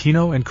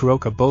 Akeno and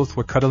Kuroka both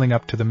were cuddling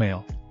up to the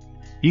male.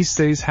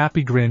 Issei's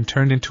happy grin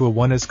turned into a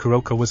one as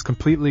Kuroka was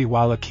completely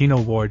while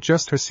Akeno wore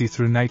just her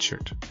see-through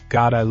nightshirt.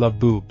 God, I love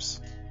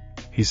boobs,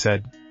 he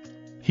said.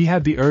 He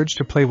had the urge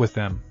to play with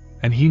them,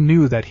 and he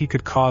knew that he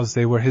could cause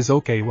they were his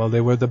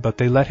but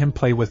they let him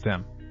play with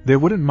them. They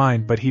wouldn't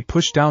mind, but he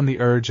pushed down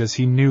the urge as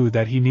he knew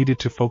that he needed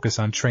to focus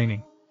on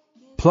training.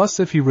 Plus,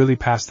 if he really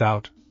passed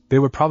out, they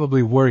were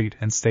probably worried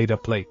and stayed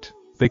up late.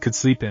 They could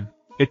sleep in.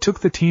 It took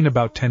the teen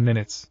about 10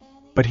 minutes,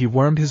 but he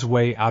wormed his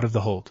way out of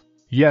the hold.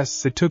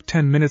 Yes, it took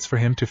 10 minutes for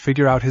him to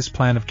figure out his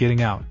plan of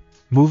getting out,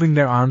 moving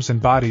their arms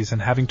and bodies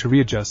and having to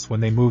readjust when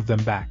they moved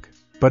them back.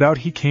 But out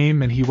he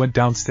came and he went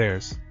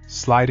downstairs,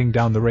 sliding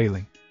down the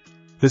railing.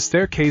 The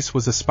staircase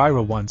was a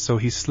spiral one, so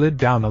he slid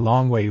down a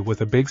long way with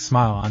a big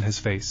smile on his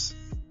face.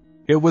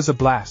 It was a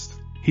blast.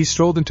 He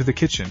strolled into the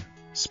kitchen,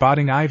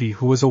 spotting Ivy,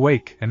 who was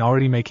awake and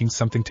already making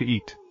something to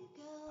eat.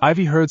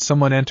 Ivy heard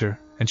someone enter,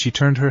 and she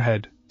turned her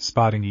head,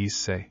 spotting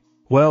Issei.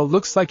 Well,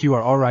 looks like you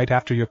are alright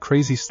after your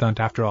crazy stunt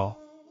after all,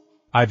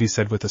 Ivy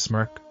said with a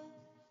smirk.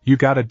 You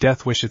got a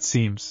death wish it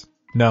seems.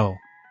 No.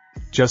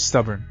 Just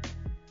stubborn,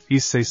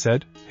 Issei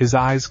said, his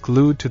eyes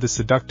glued to the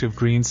seductive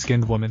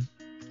green-skinned woman.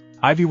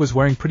 Ivy was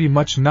wearing pretty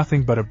much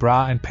nothing but a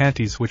bra and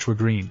panties which were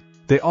green.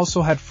 They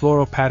also had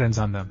floral patterns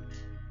on them.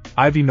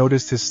 Ivy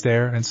noticed his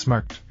stare and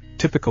smirked.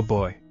 Typical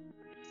boy,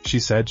 she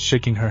said,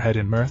 shaking her head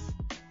in mirth.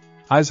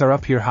 Eyes are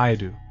up here,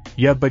 Hayadu.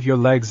 Yeah, but your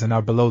legs and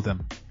are below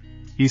them,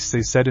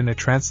 Issei said in a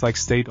trance-like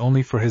state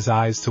only for his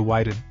eyes to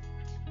widen.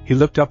 He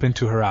looked up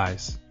into her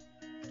eyes.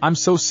 I'm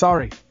so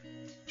sorry.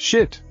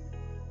 Shit.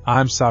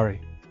 I'm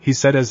sorry, he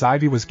said as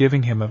Ivy was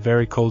giving him a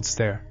very cold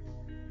stare.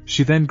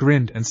 She then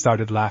grinned and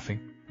started laughing.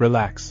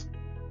 Relax.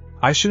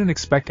 I shouldn't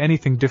expect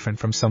anything different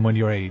from someone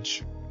your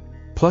age.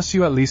 Plus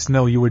you at least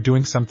know you were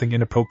doing something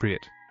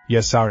inappropriate.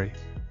 Yeah, sorry.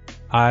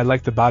 I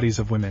like the bodies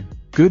of women.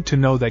 Good to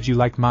know that you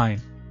like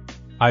mine,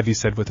 Ivy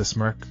said with a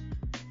smirk.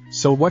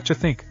 So what you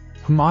think?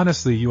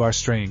 Honestly, you are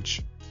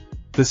strange.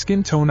 The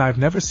skin tone, I've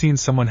never seen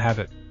someone have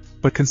it.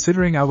 But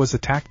considering I was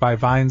attacked by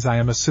vines, I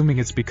am assuming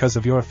it's because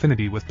of your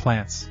affinity with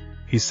plants,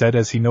 he said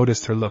as he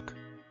noticed her look.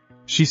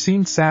 She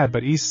seemed sad,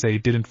 but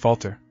Issei didn't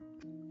falter.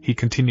 He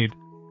continued.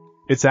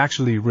 It's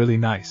actually really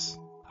nice.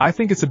 I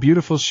think it's a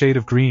beautiful shade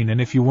of green,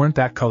 and if you weren't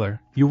that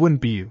color, you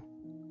wouldn't be you.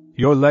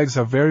 Your legs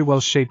are very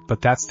well shaped,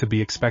 but that's to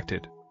be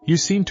expected. You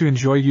seem to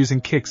enjoy using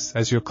kicks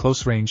as your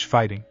close-range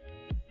fighting.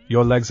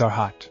 Your legs are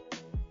hot.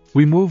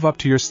 We move up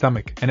to your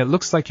stomach, and it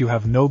looks like you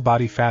have no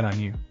body fat on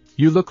you.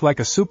 You look like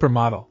a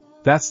supermodel.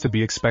 That's to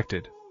be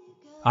expected.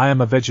 I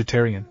am a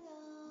vegetarian,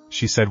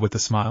 she said with a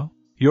smile.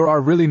 Yours are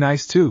really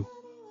nice too.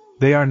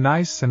 They are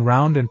nice and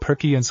round and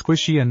perky and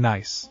squishy and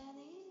nice.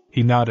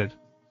 He nodded.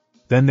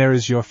 Then there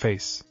is your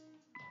face.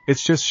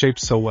 It's just shaped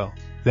so well.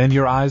 Then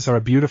your eyes are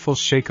a beautiful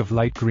shake of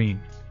light green.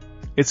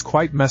 It's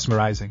quite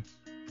mesmerizing,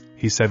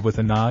 he said with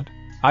a nod.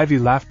 Ivy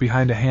laughed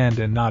behind a hand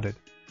and nodded.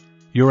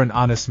 You're an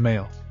honest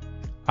male.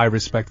 I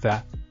respect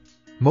that.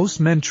 Most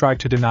men try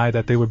to deny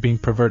that they were being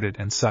perverted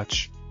and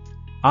such.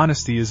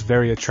 Honesty is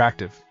very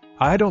attractive.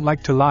 I don't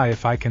like to lie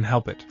if I can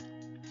help it.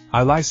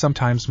 I lie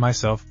sometimes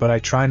myself, but I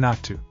try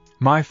not to.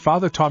 My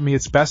father taught me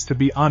it's best to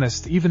be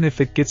honest even if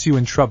it gets you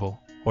in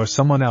trouble, or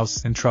someone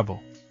else in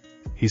trouble,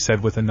 he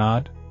said with a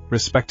nod.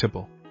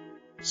 Respectable.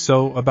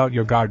 So, about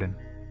your garden.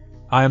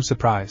 I am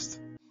surprised.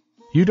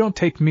 You don't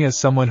take me as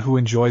someone who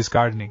enjoys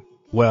gardening.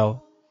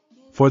 Well,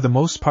 For the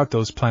most part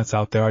those plants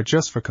out there are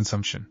just for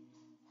consumption.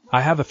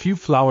 I have a few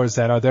flowers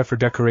that are there for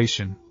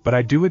decoration, but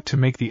I do it to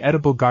make the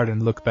edible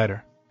garden look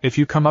better. If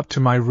you come up to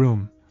my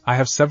room, I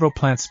have several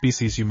plant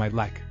species you might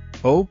like.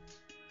 Oh?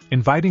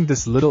 Inviting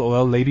this little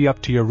oil lady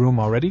up to your room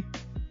already?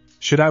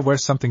 Should I wear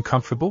something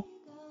comfortable?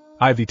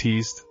 Ivy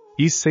teased.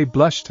 Issei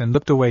blushed and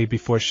looked away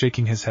before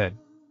shaking his head.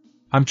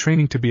 I'm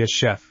training to be a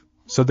chef,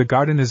 so the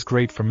garden is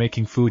great for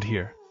making food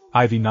here.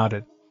 Ivy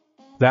nodded.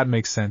 That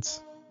makes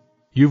sense.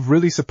 You've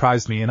really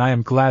surprised me and I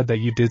am glad that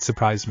you did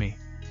surprise me.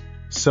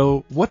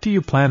 So, what do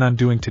you plan on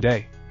doing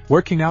today?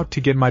 Working out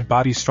to get my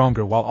body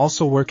stronger while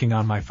also working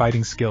on my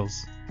fighting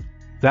skills.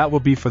 That will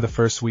be for the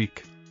first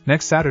week.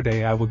 Next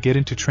Saturday I will get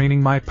into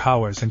training my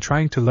powers and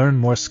trying to learn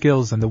more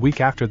skills, and the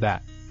week after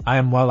that, I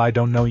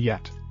don't know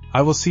yet.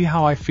 I will see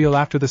how I feel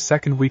after the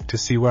second week to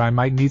see where I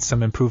might need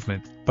some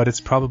improvement, but it's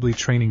probably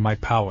training my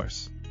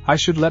powers. I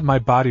should let my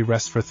body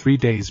rest for 3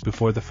 days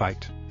before the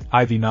fight.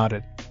 Ivy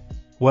nodded.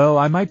 Well,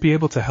 I might be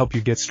able to help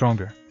you get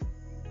stronger.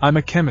 I'm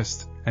a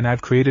chemist, and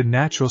I've created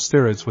natural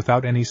steroids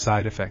without any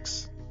side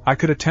effects. I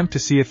could attempt to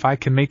see if I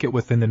can make it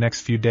within the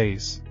next few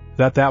days.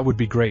 That would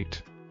be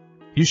great.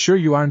 You sure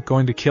you aren't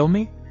going to kill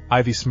me?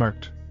 Ivy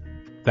smirked.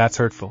 That's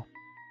hurtful.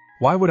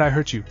 Why would I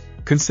hurt you?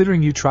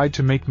 Considering you tried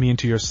to make me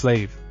into your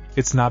slave,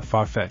 it's not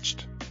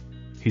far-fetched.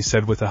 He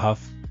said with a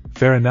huff.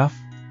 Fair enough,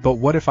 but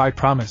what if I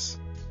promise?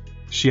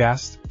 She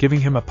asked, giving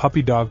him a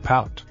puppy dog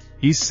pout.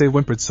 Issei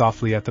whimpered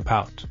softly at the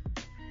pout.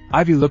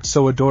 Ivy looked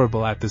so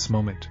adorable at this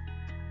moment.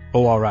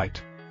 Oh,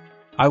 alright.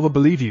 I will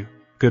believe you,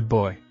 good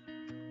boy,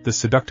 the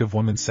seductive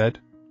woman said.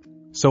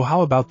 So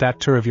how about that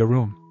tour of your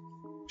room?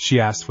 She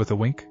asked with a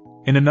wink.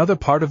 In another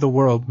part of the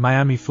world,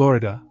 Miami,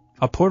 Florida,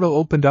 a portal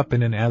opened up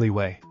in an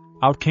alleyway.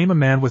 Out came a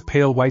man with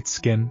pale white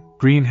skin,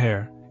 green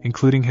hair,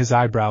 including his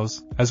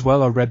eyebrows, as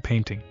well as red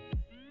painting.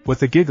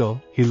 With a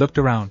giggle, he looked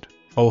around.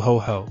 Oh ho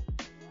ho.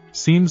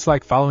 Seems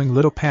like following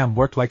little Pam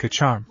worked like a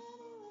charm.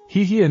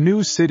 A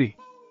new city.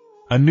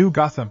 A new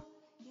Gotham.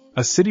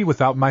 A city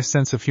without my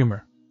sense of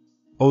humor.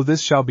 Oh,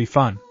 this shall be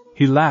fun.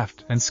 He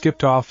laughed and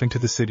skipped off into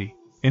the city.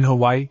 In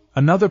Hawaii,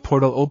 another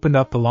portal opened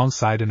up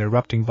alongside an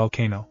erupting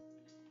volcano.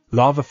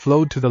 Lava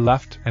flowed to the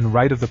left and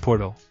right of the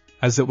portal,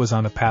 as it was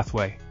on a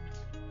pathway.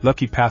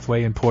 Lucky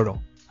pathway and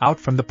portal. Out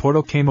from the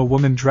portal came a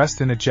woman dressed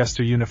in a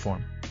jester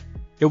uniform.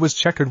 It was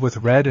checkered with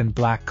red and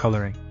black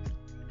coloring.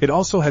 It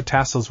also had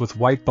tassels with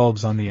white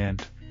bulbs on the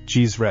end.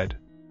 Geez, red.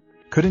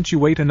 Couldn't you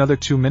wait another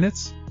 2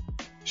 minutes?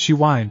 She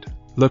whined,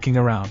 looking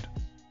around.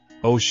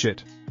 Oh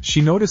shit.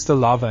 She noticed the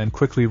lava and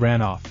quickly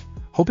ran off,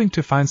 hoping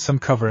to find some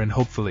cover and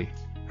hopefully,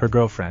 her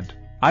girlfriend.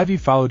 Ivy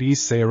followed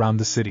Issei around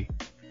the city.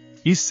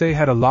 Issei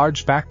had a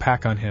large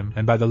backpack on him,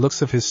 and by the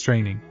looks of his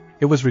training,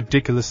 it was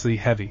ridiculously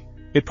heavy.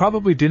 It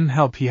probably didn't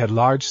help he had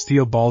large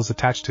steel balls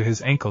attached to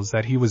his ankles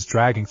that he was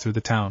dragging through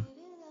the town.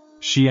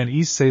 She and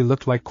Issei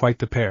looked like quite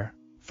the pair.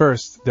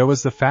 First, there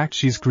was the fact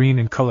she's green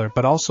in color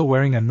but also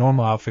wearing a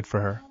normal outfit for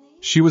her.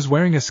 She was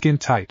wearing a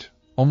skin-tight,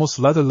 almost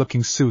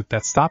leather-looking suit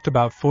that stopped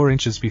about 4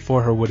 inches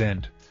before her would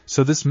end,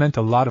 so this meant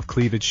a lot of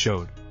cleavage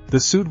showed. The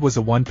suit was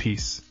a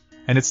one-piece,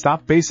 and it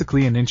stopped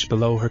basically an inch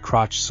below her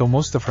crotch, so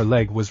most of her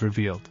leg was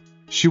revealed.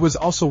 She was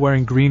also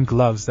wearing green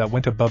gloves that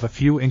went above a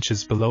few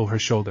inches below her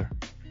shoulder.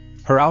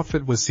 Her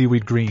outfit was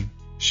seaweed green.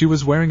 She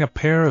was wearing a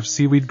pair of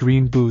seaweed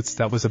green boots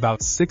that was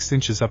about 6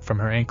 inches up from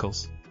her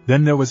ankles.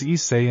 Then there was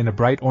Issei in a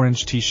bright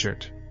orange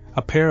t-shirt,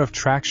 a pair of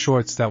track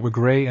shorts that were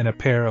gray and a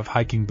pair of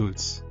hiking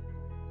boots.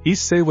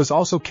 Issei was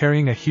also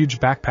carrying a huge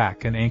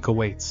backpack and ankle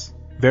weights.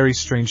 Very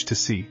strange to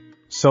see.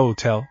 So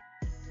tell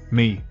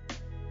me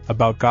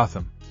about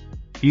Gotham.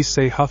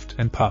 Issei huffed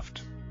and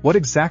puffed. What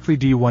exactly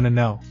do you want to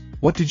know?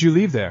 What did you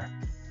leave there?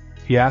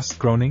 He asked,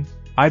 groaning.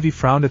 Ivy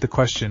frowned at the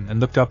question and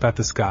looked up at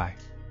the sky.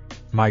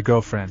 My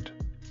girlfriend.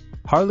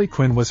 Harley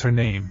Quinn was her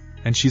name,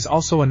 and she's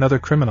also another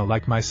criminal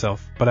like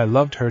myself, but I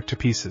loved her to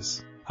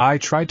pieces. I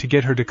tried to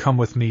get her to come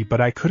with me, but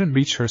I couldn't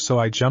reach her, so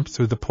I jumped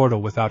through the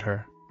portal without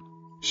her,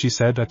 she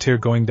said, a tear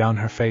going down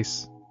her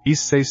face.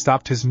 Issei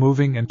stopped his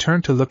moving and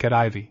turned to look at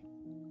Ivy.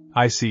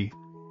 I see.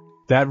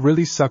 That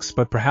really sucks,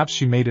 but perhaps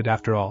she made it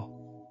after all,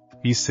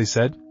 Issei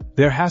said.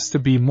 There has to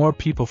be more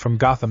people from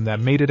Gotham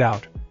that made it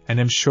out, and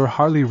I'm sure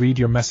Harley read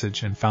your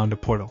message and found a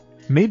portal.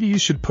 Maybe you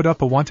should put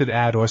up a wanted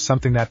ad or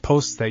something that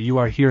posts that you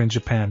are here in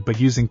Japan but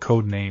using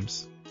code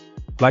names.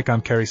 Like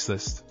on Carrie's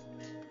list,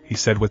 he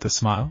said with a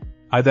smile.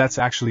 That's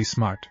actually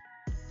smart.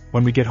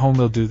 When we get home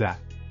we'll do that.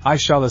 I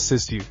shall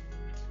assist you,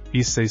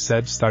 Issei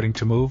said, starting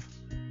to move.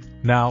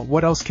 Now,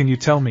 what else can you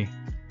tell me?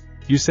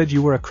 You said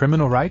you were a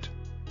criminal, right?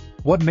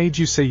 What made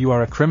you say you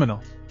are a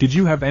criminal? Did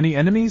you have any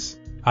enemies?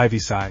 Ivy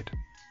sighed.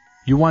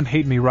 You won't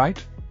hate me,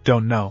 right?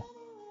 Don't know.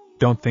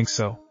 Don't think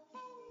so.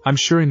 I'm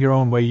sure in your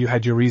own way you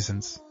had your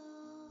reasons.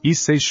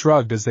 Issei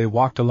shrugged as they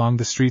walked along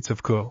the streets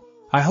of Kuo.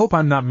 I hope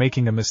I'm not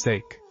making a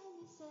mistake,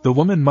 the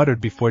woman muttered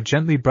before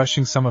gently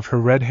brushing some of her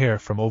red hair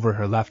from over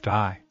her left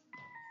eye.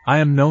 I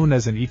am known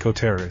as an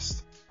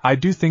eco-terrorist. I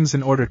do things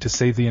in order to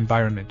save the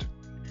environment.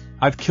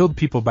 I've killed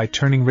people by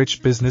turning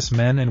rich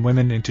businessmen and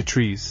women into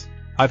trees.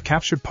 I've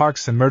captured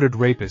parks and murdered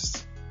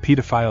rapists,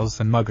 pedophiles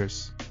and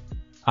muggers.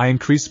 I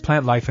increased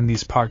plant life in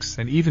these parks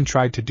and even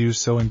tried to do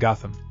so in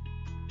Gotham.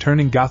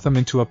 Turning Gotham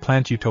into a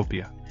plant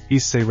utopia.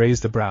 Issei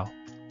raised a brow.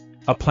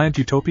 A plant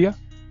utopia?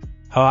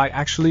 I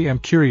actually am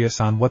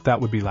curious on what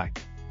that would be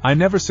like. I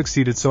never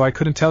succeeded, so I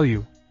couldn't tell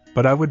you,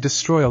 but I would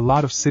destroy a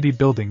lot of city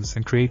buildings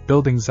and create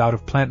buildings out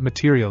of plant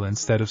material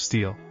instead of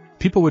steel.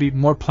 People would eat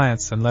more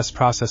plants and less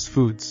processed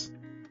foods.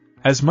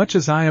 As much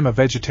as I am a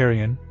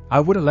vegetarian, I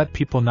wouldn't let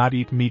people not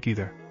eat meat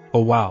either.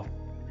 Oh wow.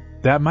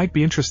 That might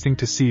be interesting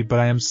to see, but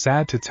I am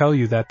sad to tell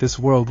you that this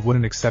world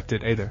wouldn't accept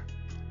it either.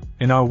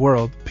 In our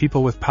world,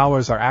 people with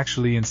powers are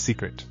actually in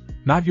secret.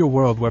 Not your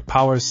world where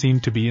powers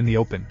seem to be in the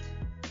open.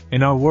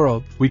 In our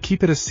world, we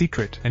keep it a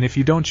secret, and if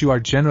you don't, you are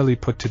generally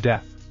put to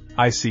death.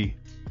 I see.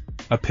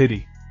 A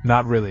pity.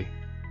 Not really.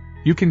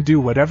 You can do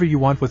whatever you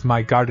want with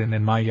my garden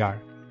and my yard.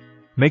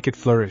 Make it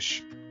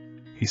flourish,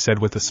 he said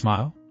with a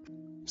smile.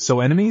 So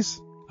enemies?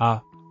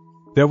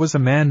 There was a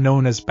man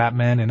known as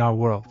Batman in our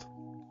world.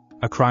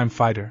 A crime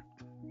fighter.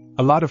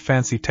 A lot of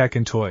fancy tech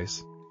and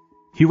toys.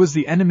 He was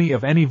the enemy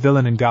of any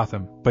villain in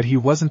Gotham, but he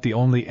wasn't the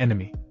only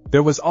enemy.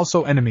 There was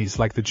also enemies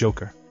like the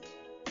Joker.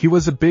 He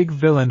was a big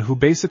villain who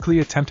basically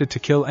attempted to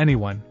kill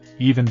anyone,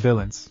 even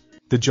villains.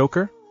 The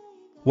Joker?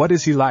 What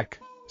is he like?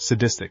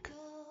 Sadistic.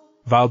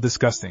 Vile,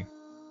 disgusting.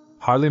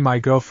 Harley, my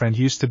girlfriend,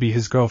 used to be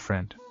his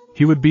girlfriend.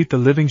 He would beat the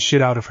living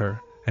shit out of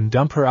her, and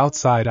dump her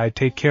outside. I'd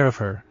take care of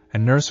her,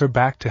 and nurse her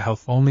back to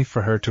health only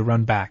for her to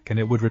run back, and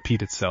it would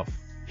repeat itself.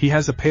 He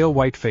has a pale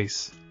white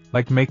face,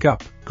 like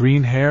makeup,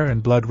 green hair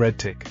and blood red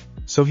tick,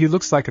 so he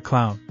looks like a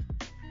clown.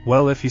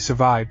 Well, if he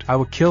survived, I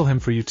would kill him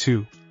for you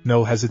too.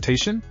 No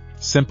hesitation?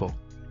 Simple.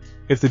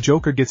 If the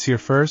Joker gets here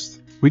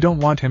first, we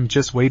don't want him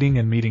just waiting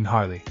and meeting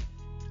Harley.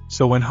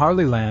 So when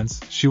Harley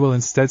lands, she will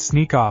instead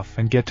sneak off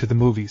and get to the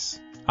movies.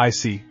 I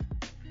see.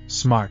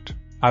 Smart.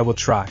 I will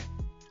try.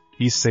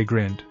 Issei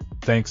grinned.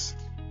 Thanks,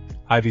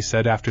 Ivy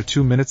said after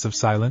 2 minutes of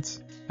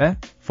silence.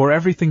 For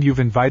everything you've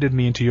invited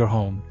me into your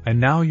home, and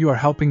now you are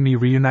helping me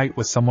reunite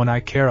with someone I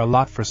care a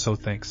lot for, so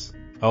thanks.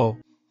 Oh.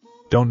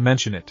 Don't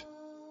mention it.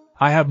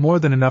 I have more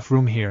than enough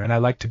room here and I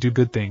like to do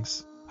good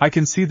things. I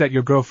can see that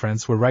your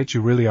girlfriends were right,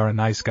 you really are a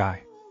nice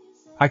guy.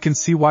 I can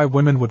see why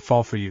women would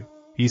fall for you,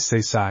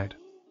 Issei sighed.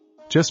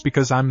 Just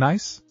because I'm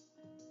nice?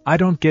 I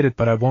don't get it,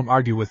 but I won't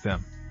argue with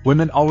them.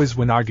 Women always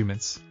win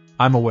arguments.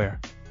 I'm aware.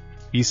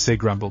 Issei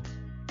grumbled.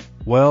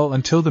 Well,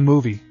 until the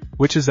movie,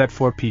 which is at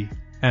 4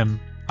 p.m.,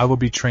 I will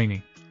be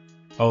training.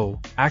 Oh,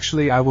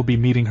 actually I will be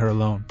meeting her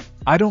alone.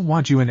 I don't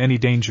want you in any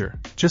danger,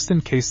 just in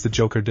case the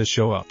Joker does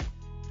show up.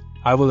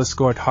 I will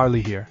escort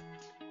Harley here.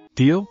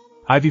 Deal?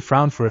 Ivy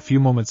frowned for a few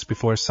moments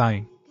before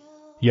sighing.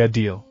 Yeah,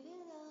 deal.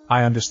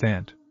 I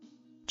understand.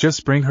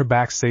 Just bring her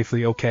back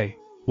safely, okay?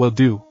 Will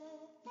do,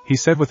 he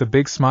said with a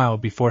big smile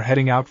before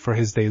heading out for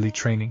his daily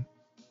training.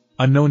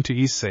 Unknown to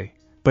Issei,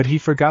 but he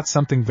forgot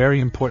something very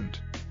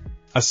important.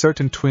 A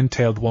certain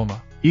twin-tailed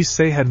Woma.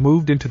 Issei had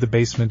moved into the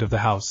basement of the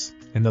house,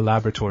 in the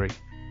laboratory.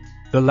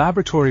 The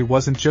laboratory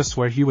wasn't just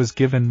where he was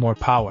given more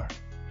power.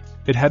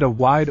 It had a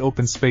wide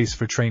open space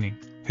for training.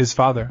 His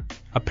father,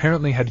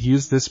 apparently, had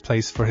used this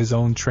place for his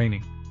own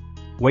training.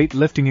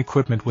 Weightlifting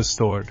equipment was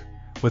stored,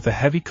 with a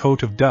heavy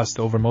coat of dust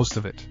over most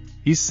of it.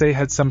 Issei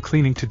had some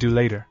cleaning to do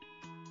later.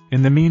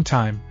 In the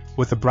meantime,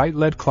 with a bright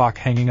LED clock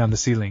hanging on the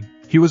ceiling,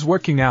 he was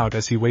working out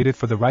as he waited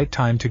for the right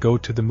time to go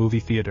to the movie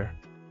theater.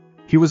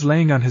 He was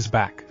laying on his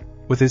back,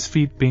 with his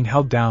feet being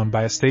held down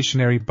by a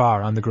stationary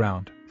bar on the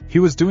ground. He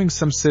was doing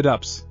some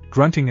sit-ups,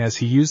 grunting as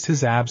he used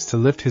his abs to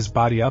lift his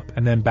body up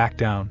and then back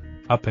down,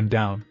 up and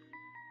down.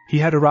 He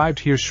had arrived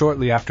here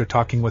shortly after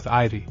talking with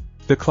Ivy.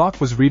 The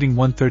clock was reading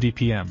 1:30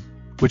 p.m.,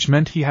 which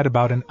meant he had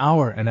about an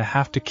hour and a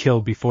half to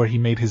kill before he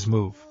made his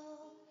move.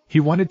 He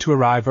wanted to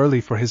arrive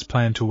early for his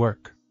plan to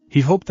work. He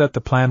hoped that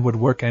the plan would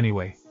work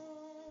anyway.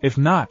 If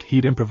not,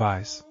 he'd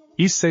improvise.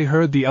 Issei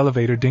heard the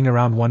elevator ding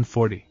around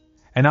 1:40,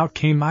 and out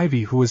came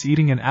Ivy, who was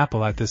eating an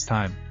apple at this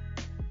time.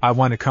 I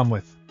want to come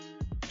with.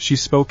 She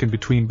spoke in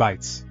between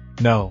bites.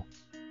 No.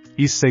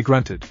 Issei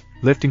grunted,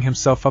 lifting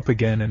himself up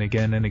again and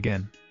again and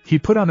again. He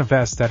put on a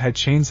vest that had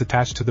chains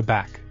attached to the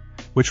back,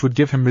 which would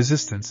give him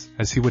resistance,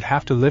 as he would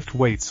have to lift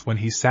weights when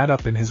he sat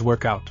up in his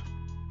workout.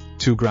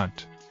 To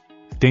grunt.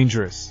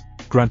 Dangerous.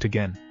 Grunt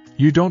again.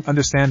 You don't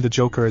understand, the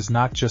Joker is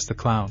not just a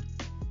clown.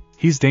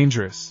 He's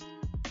dangerous,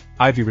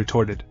 Ivy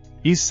retorted.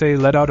 Issei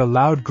let out a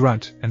loud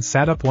grunt and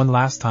sat up one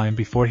last time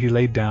before he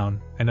laid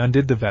down and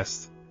undid the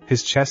vest,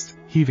 his chest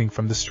heaving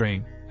from the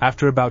strain.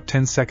 After about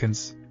 10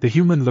 seconds, the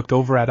human looked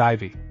over at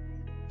Ivy.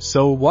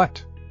 So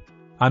what?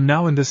 I'm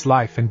now in this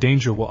life and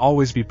danger will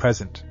always be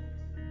present.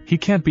 He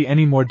can't be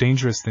any more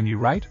dangerous than you,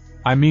 right?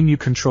 I mean, you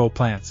control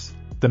plants.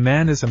 The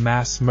man is a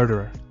mass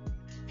murderer.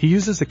 He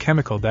uses a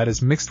chemical that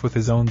is mixed with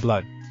his own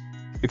blood.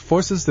 It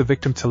forces the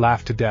victim to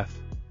laugh to death.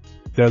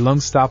 Their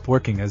lungs stop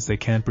working as they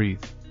can't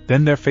breathe.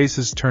 Then their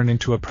faces turn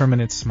into a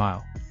permanent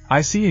smile.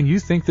 I see, and you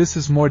think this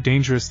is more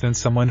dangerous than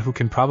someone who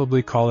can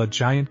probably call a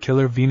giant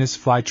killer Venus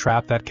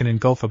flytrap that can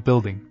engulf a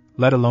building,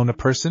 let alone a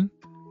person?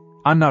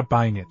 I'm not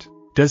buying it.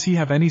 Does he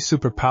have any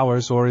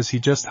superpowers, or is he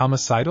just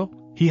homicidal?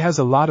 He has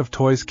a lot of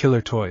toys,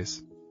 killer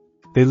toys.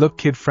 They look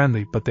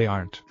kid-friendly but they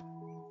aren't.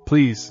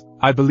 Please,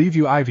 I believe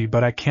you, Ivy,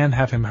 but I can't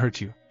have him hurt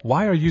you.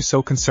 Why are you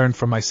so concerned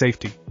for my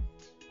safety?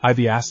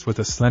 Ivy asked with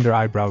a slender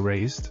eyebrow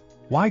raised.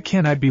 Why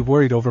can't I be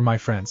worried over my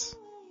friends?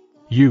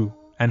 You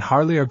and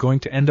Harley are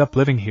going to end up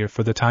living here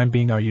for the time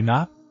being, are you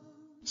not?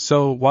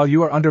 So, while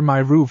you are under my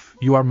roof,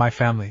 you are my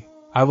family.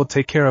 I will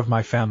take care of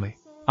my family.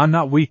 I'm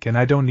not weak and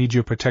I don't need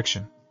your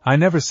protection. I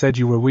never said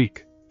you were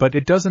weak, but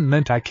it doesn't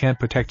mean I can't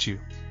protect you.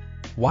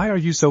 Why are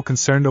you so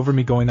concerned over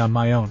me going on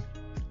my own?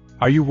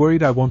 Are you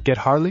worried I won't get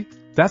Harley?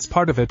 That's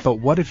part of it, but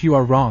what if you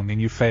are wrong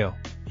and you fail?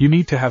 You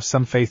need to have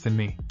some faith in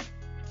me.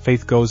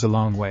 Faith goes a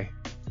long way,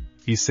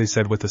 Issei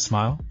said with a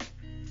smile.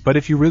 But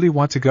if you really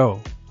want to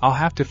go, I'll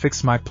have to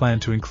fix my plan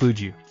to include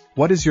you.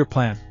 What is your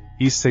plan?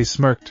 Issei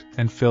smirked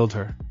and filled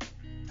her.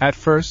 At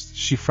first,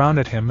 she frowned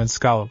at him and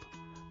scowled,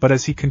 but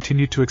as he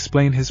continued to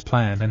explain his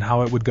plan and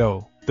how it would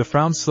go, the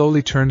frown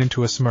slowly turned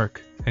into a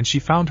smirk, and she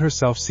found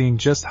herself seeing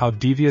just how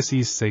devious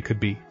Issei could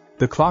be.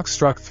 The clock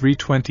struck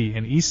 3:20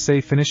 and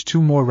Issei finished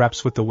 2 more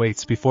reps with the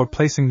weights before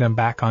placing them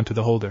back onto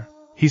the holder.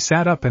 He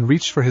sat up and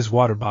reached for his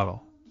water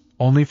bottle,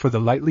 only for the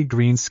lightly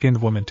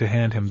green-skinned woman to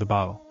hand him the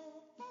bottle.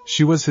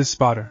 She was his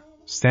spotter,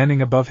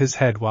 standing above his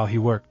head while he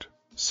worked.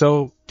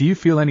 So, do you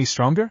feel any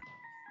stronger?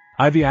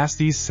 Ivy asked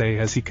Issei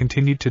as he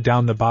continued to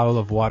down the bottle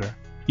of water.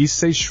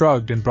 Issei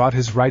shrugged and brought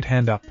his right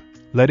hand up,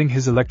 letting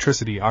his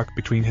electricity arc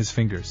between his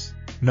fingers.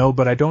 No,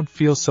 but I don't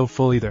feel so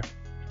full either.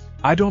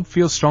 I don't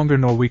feel stronger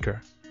nor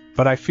weaker,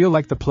 but I feel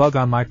like the plug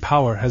on my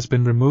power has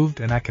been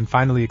removed and I can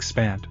finally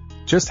expand.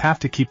 Just have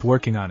to keep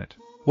working on it.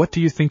 What do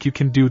you think you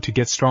can do to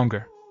get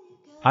stronger?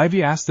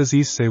 Ivy asked as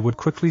Issei would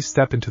quickly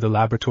step into the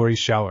laboratory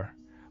shower,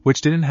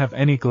 which didn't have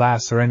any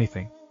glass or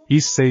anything.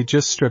 Issei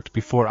just stripped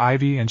before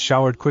Ivy and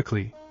showered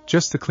quickly,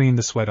 just to clean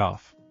the sweat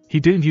off. He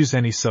didn't use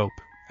any soap,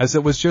 as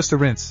it was just a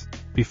rinse,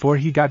 before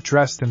he got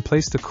dressed and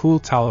placed a cool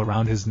towel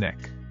around his neck.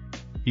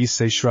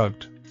 Issei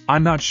shrugged.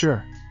 I'm not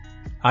sure.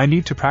 I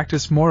need to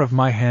practice more of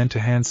my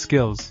hand-to-hand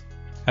skills,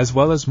 as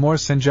well as more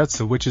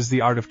senjutsu, which is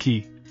the art of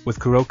ki, with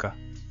Kuroka.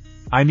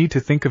 I need to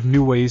think of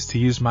new ways to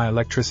use my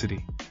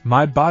electricity.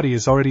 My body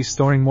is already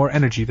storing more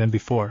energy than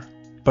before,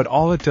 but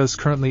all it does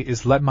currently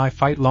is let my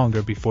fight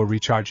longer before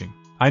recharging.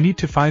 I need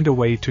to find a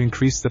way to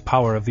increase the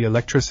power of the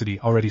electricity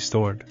already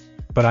stored,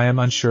 but I am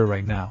unsure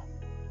right now.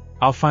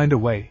 I'll find a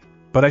way,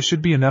 but I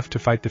should be enough to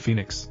fight the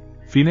Phoenix.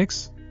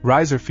 Phoenix?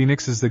 Riser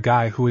Phoenix is the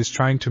guy who is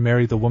trying to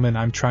marry the woman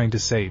I'm trying to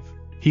save.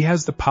 He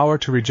has the power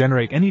to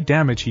regenerate any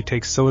damage he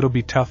takes, so it'll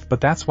be tough,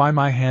 but that's why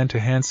my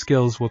hand-to-hand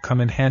skills will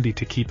come in handy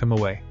to keep him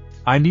away.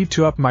 I need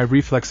to up my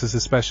reflexes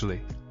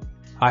especially.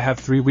 I have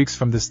 3 weeks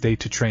from this day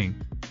to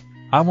train.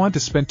 I want to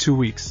spend 2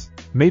 weeks,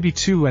 maybe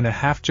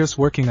 2.5 just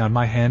working on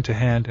my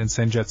hand-to-hand and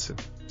senjutsu.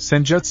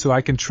 Senjutsu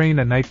I can train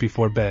at night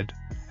before bed,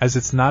 as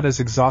it's not as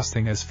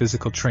exhausting as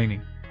physical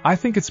training. I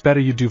think it's better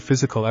you do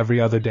physical every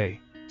other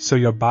day, so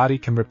your body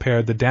can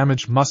repair the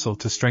damaged muscle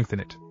to strengthen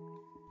it.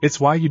 It's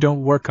why you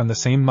don't work on the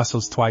same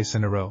muscles twice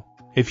in a row.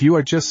 If you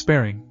are just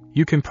sparring,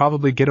 you can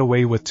probably get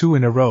away with 2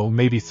 in a row,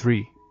 maybe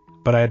 3,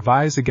 but I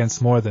advise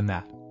against more than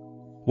that.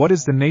 What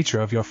is the nature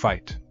of your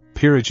fight?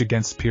 Peerage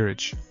against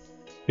peerage.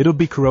 It'll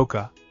be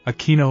Kuroka,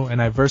 Akeno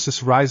and I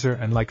versus Riser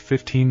and like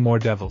 15 more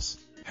devils.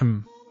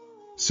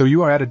 So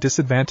you are at a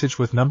disadvantage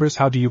with numbers.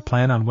 How do you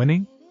plan on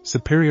winning?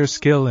 Superior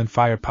skill and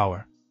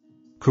firepower.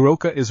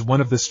 Kuroka is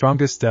one of the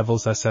strongest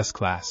devils SS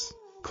class.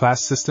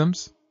 Class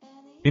systems?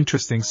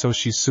 Interesting, so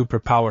she's super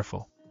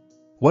powerful.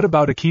 What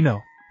about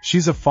Akeno?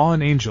 She's a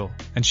fallen angel,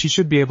 and she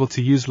should be able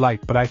to use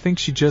light, but I think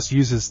she just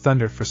uses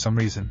thunder for some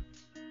reason.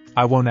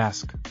 I won't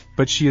ask,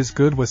 but she is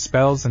good with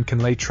spells and can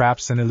lay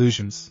traps and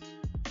illusions.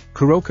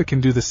 Kuroka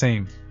can do the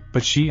same,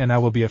 but she and I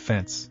will be a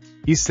fence,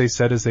 Issei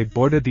said as they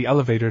boarded the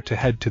elevator to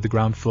head to the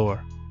ground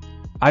floor.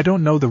 I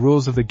don't know the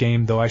rules of the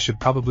game, though I should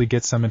probably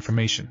get some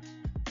information.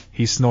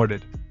 He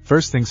snorted.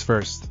 First things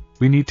first,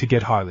 we need to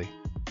get Harley,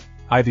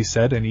 Ivy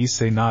said, and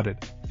Issei nodded.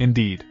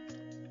 Indeed.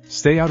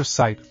 Stay out of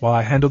sight while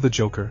I handle the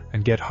Joker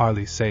and get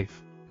Harley safe.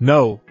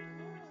 No!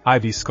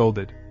 Ivy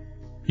scolded.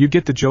 You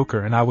get the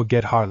Joker and I will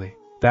get Harley.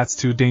 That's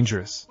too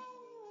dangerous.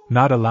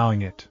 Not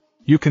allowing it.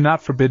 You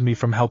cannot forbid me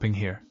from helping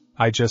here.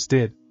 I just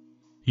did.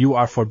 You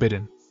are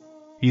forbidden.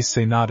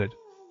 Issei nodded.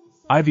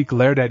 Ivy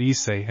glared at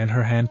Issei and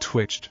her hand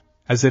twitched,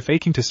 as if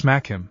aching to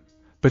smack him,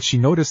 but she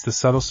noticed the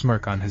subtle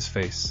smirk on his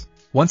face.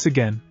 Once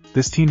again,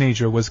 this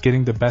teenager was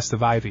getting the best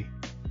of Ivy.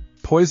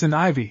 Poison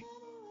Ivy!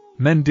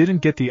 Men didn't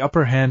get the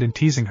upper hand in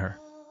teasing her.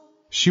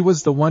 She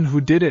was the one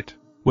who did it.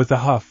 With a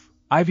huff,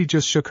 Ivy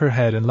just shook her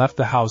head and left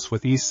the house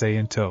with Issei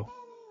in tow.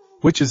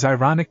 Which is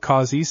ironic,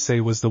 cause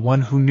Issei was the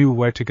one who knew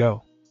where to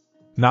go.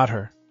 Not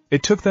her.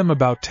 It took them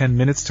about 10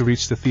 minutes to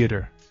reach the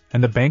theater,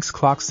 and the bank's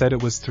clock said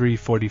it was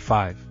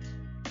 3:45.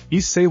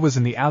 Issei was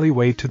in the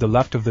alleyway to the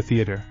left of the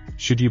theater,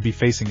 should you be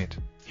facing it.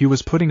 He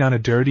was putting on a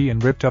dirty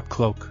and ripped-up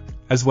cloak,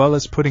 as well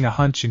as putting a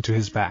hunch into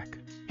his back.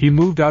 He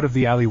moved out of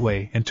the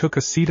alleyway and took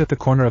a seat at the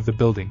corner of the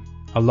building,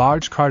 a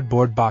large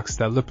cardboard box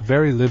that looked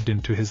very lived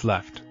in to his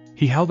left.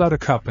 He held out a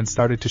cup and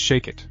started to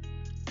shake it.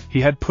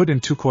 He had put in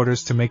 2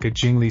 quarters to make a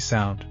jingly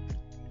sound.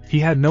 He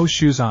had no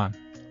shoes on,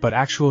 but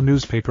actual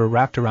newspaper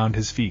wrapped around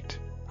his feet.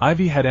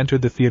 Ivy had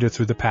entered the theater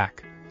through the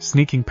pack,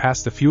 sneaking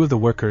past a few of the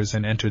workers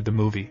and entered the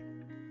movie.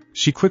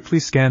 She quickly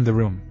scanned the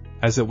room,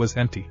 as it was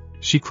empty.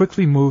 She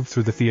quickly moved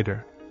through the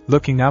theater,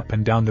 looking up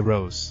and down the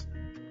rows.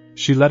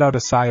 She let out a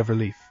sigh of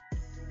relief.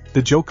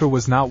 The Joker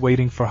was not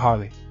waiting for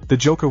Harley. The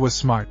Joker was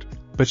smart,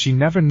 but she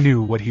never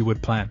knew what he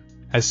would plan.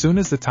 As soon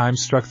as the time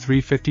struck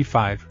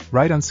 3:55,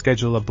 right on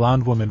schedule, a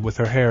blonde woman with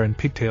her hair in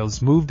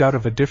pigtails moved out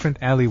of a different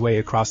alleyway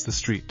across the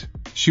street.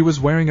 She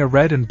was wearing a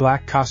red and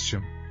black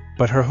costume,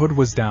 but her hood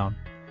was down,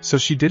 so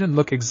she didn't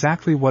look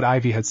exactly what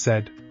Ivy had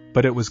said,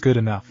 but it was good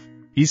enough.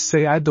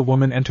 Issei And the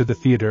woman entered the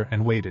theater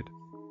and waited.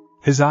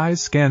 His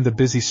eyes scanned the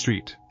busy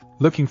street,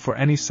 looking for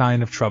any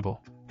sign of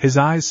trouble. His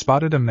eyes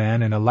spotted a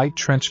man in a light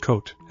trench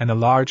coat and a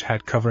large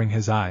hat covering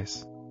his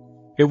eyes.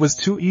 It was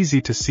too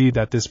easy to see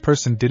that this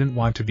person didn't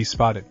want to be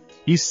spotted.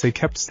 Issei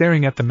kept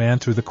staring at the man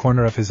through the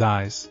corner of his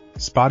eyes,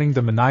 spotting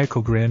the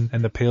maniacal grin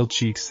and the pale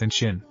cheeks and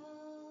chin.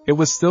 It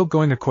was still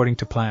going according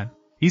to plan.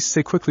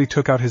 Issei quickly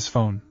took out his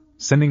phone,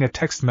 sending a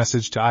text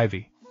message to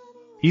Ivy.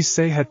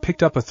 Issei had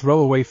picked up a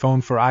throwaway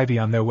phone for Ivy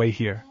on their way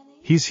here.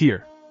 "He's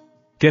here.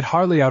 Get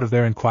Harley out of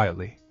there and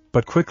quietly,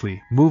 but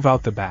quickly, move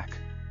out the back.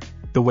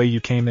 The way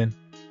you came in.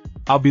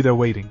 I'll be there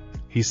waiting,"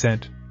 he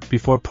sent,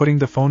 before putting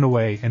the phone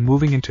away and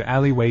moving into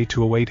alleyway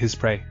to await his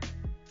prey.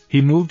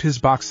 He moved his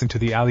box into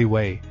the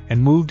alleyway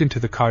and moved into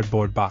the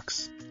cardboard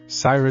box.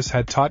 Cyrus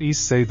had taught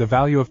Issei the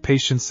value of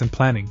patience and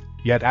planning,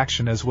 yet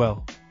action as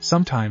well.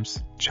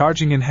 Sometimes,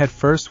 charging in head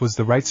first was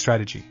the right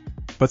strategy.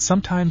 But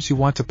sometimes you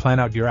want to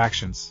plan out your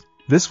actions.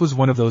 This was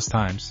one of those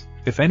times,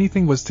 if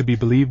anything was to be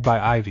believed by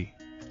Ivy,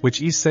 which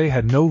Issei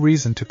had no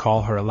reason to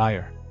call her a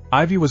liar.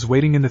 Ivy was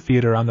waiting in the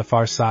theater on the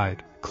far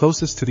side,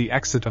 closest to the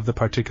exit of the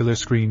particular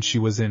screen she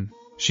was in.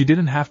 She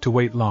didn't have to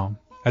wait long,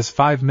 as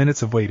 5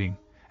 minutes of waiting,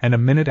 and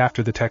a minute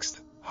after the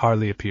text,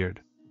 Harley appeared.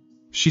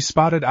 She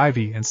spotted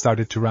Ivy and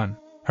started to run.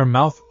 Her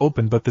mouth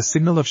opened, but the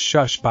signal of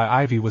shush by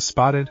Ivy was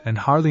spotted and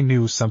Harley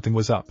knew something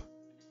was up.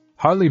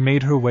 Harley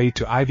made her way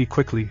to Ivy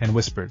quickly and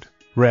whispered,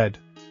 "Red.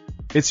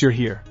 It's you're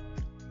here."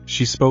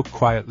 She spoke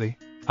quietly.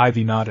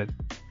 Ivy nodded.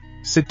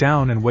 "Sit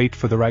down and wait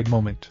for the right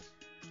moment.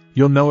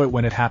 You'll know it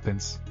when it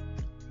happens.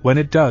 When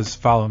it does,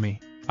 follow me,"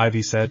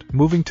 Ivy said,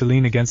 moving to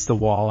lean against the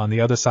wall on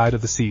the other side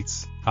of the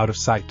seats, out of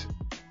sight.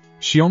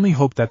 She only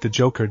hoped that the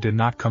Joker did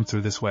not come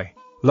through this way.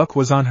 Luck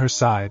was on her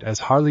side as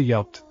Harley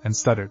yelped and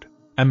stuttered.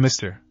 "And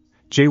Mr.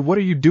 J, what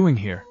are you doing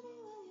here?"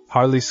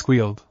 Harley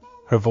squealed,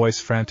 her voice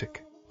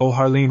frantic. "Oh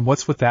Harleen,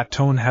 what's with that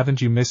tone?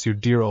 Haven't you missed your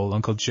dear old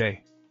Uncle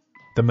J?"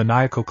 the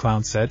maniacal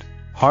clown said.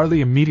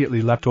 Harley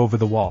immediately leapt over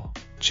the wall,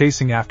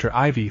 chasing after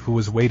Ivy, who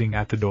was waiting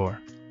at the door.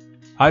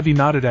 Ivy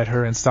nodded at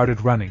her and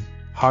started running,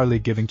 Harley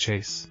giving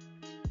chase.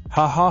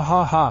 "Ha ha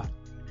ha ha!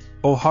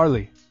 Oh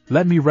Harley,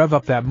 let me rev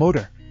up that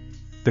motor!"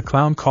 the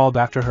clown called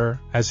after her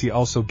as he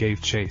also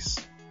gave chase.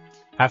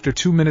 After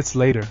 2 minutes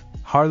later,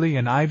 Harley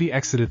and Ivy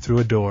exited through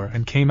a door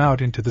and came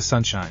out into the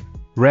sunshine.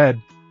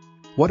 "Red,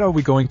 what are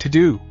we going to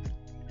do?"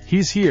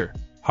 "He's here,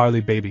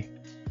 Harley baby."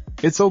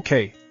 "It's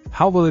okay.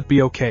 How will it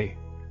be okay?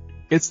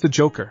 It's the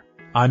Joker."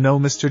 "I know,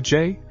 Mr.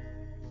 J,"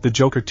 the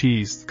Joker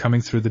teased,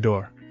 coming through the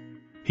door.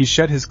 He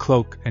shed his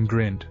cloak and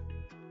grinned.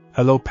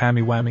 "Hello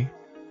Pammy Whammy.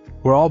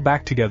 We're all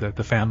back together,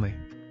 the family.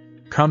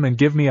 Come and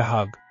give me a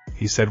hug,"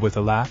 he said with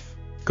a laugh.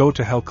 "Go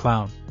to hell,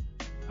 clown."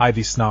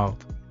 Ivy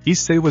snarled.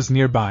 Issei was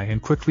nearby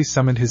and quickly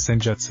summoned his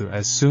senjutsu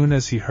as soon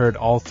as he heard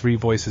all three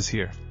voices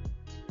here.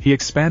 He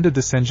expanded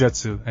the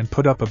senjutsu and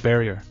put up a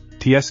barrier.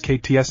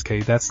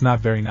 TSK, that's not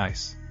very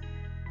nice.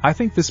 I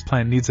think this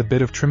plant needs a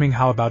bit of trimming.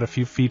 How about a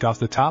few feet off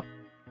the top?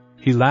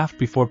 He laughed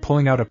before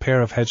pulling out a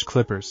pair of hedge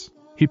clippers.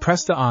 He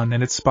pressed it on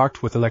and it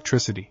sparked with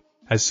electricity.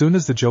 As soon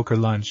as the Joker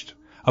lunged,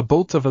 a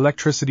bolt of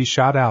electricity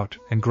shot out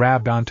and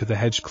grabbed onto the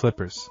hedge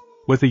clippers.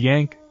 With a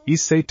yank,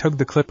 Issei tugged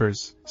the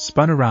clippers,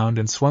 spun around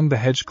and swung the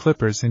hedge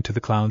clippers into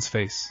the clown's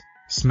face.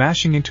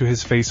 Smashing into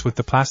his face with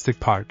the plastic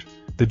part,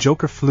 the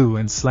Joker flew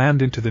and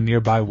slammed into the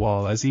nearby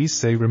wall as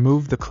Issei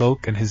removed the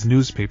cloak and his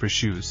newspaper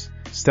shoes,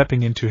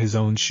 stepping into his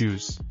own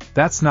shoes.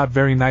 "That's not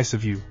very nice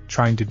of you,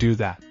 trying to do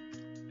that."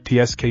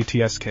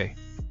 TSK.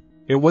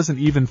 It wasn't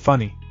even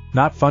funny.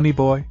 "Not funny,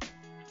 boy?"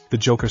 the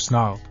Joker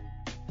snarled.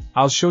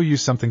 "I'll show you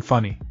something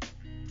funny,"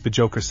 the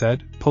Joker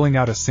said, pulling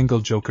out a single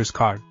Joker's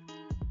card.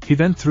 He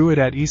then threw it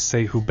at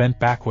Issei, who bent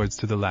backwards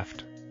to the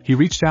left. He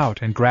reached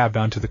out and grabbed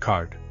onto the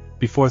card,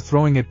 before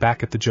throwing it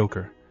back at the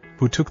Joker,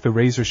 who took the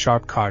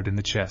razor-sharp card in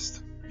the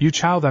chest. "You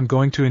child, I'm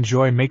going to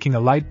enjoy making a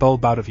light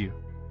bulb out of you,"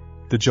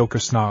 the Joker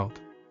snarled.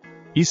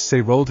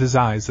 Issei rolled his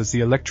eyes as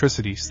the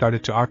electricity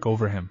started to arc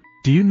over him.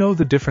 "Do you know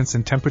the difference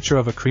in temperature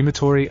of a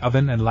crematory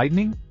oven and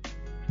lightning?"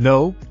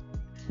 "No?"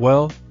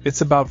 "Well,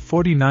 it's about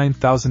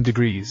 49,000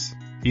 degrees,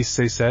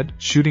 Issei said,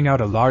 shooting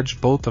out a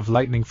large bolt of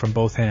lightning from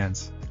both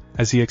hands,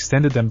 as he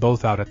extended them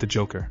both out at the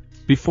Joker.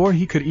 Before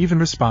he could even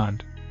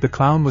respond, the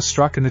clown was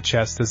struck in the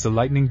chest as the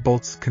lightning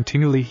bolts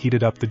continually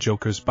heated up the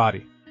Joker's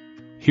body.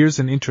 Here's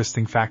an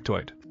interesting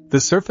factoid. The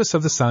surface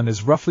of the sun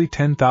is roughly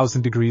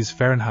 10,000 degrees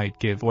Fahrenheit,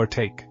 give or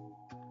take.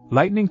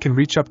 Lightning can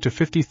reach up to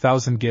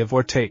 50,000, give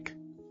or take.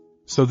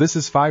 So this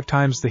is 5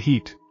 times the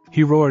heat,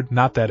 he roared,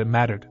 not that it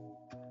mattered.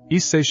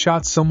 Issei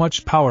shot so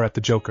much power at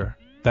the Joker,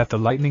 that the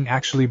lightning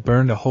actually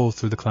burned a hole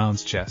through the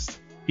clown's chest.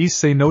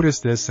 Issei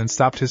noticed this and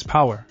stopped his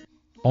power,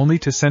 only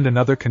to send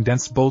another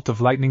condensed bolt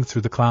of lightning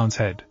through the clown's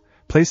head,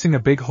 placing a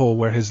big hole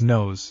where his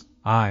nose,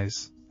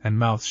 eyes, and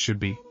mouth should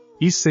be.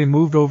 Issei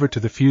moved over to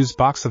the fuse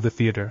box of the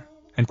theater,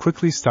 and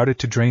quickly started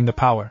to drain the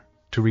power,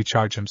 to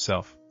recharge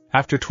himself.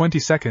 After 20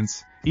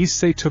 seconds,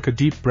 Issei took a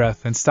deep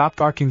breath and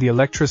stopped arcing the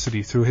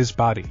electricity through his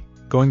body,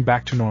 going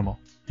back to normal.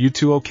 You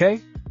two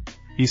okay?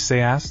 Issei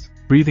asked,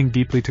 breathing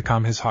deeply to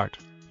calm his heart.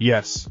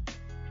 Yes.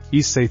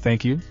 Issei,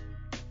 thank you,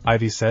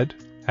 Ivy said,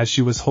 as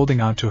she was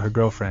holding on to her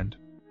girlfriend.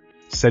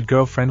 Said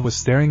girlfriend was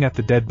staring at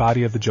the dead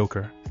body of the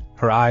Joker,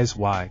 her eyes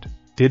wide.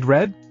 Did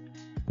Red?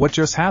 What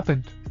just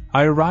happened?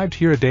 I arrived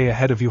here a day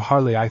ahead of you,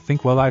 Harley. I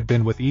think I've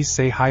been with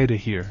Issei Hayata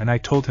here and I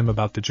told him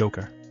about the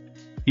Joker.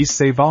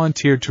 Issei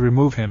volunteered to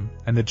remove him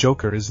and the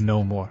Joker is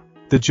no more.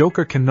 The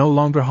Joker can no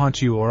longer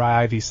haunt you or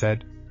I, Ivy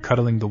said,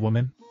 cuddling the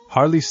woman.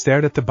 Harley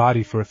stared at the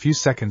body for a few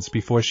seconds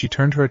before she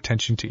turned her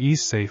attention to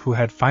Issei, who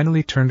had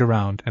finally turned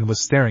around and was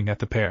staring at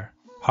the pair.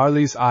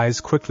 Harley's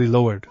eyes quickly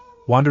lowered,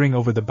 wandering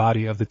over the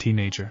body of the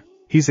teenager.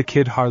 He's a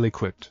kid, Harley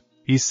quipped.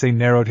 Issei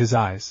narrowed his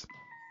eyes.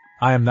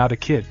 I am not a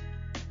kid.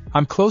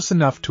 I'm close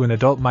enough to an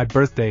adult. My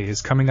birthday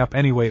is coming up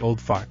anyway, old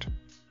fart.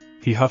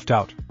 He huffed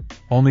out,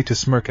 only to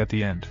smirk at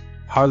the end.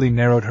 Harley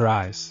narrowed her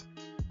eyes.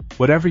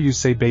 Whatever you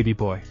say, baby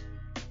boy,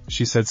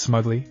 she said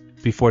smugly,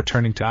 before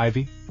turning to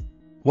Ivy.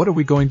 What are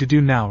we going to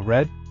do now,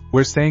 Red?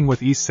 We're staying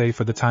with Issei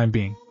for the time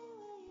being.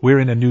 We're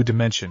in a new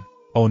dimension.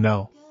 Oh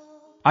no.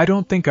 I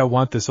don't think I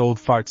want this old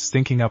fart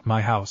stinking up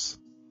my house,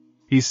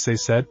 Issei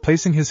said,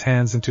 placing his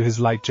hands into his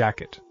light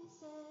jacket.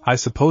 I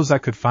suppose I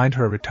could find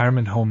her a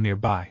retirement home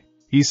nearby.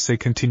 Issei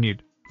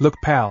continued. Look,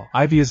 pal,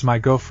 Ivy is my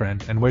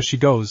girlfriend and where she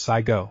goes,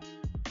 I go.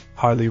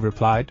 Harley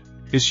replied.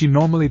 Is she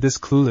normally this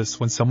clueless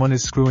when someone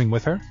is screwing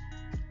with her?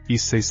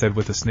 Issei said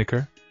with a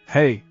snicker.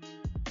 Hey.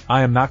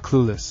 I am not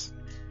clueless.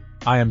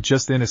 I am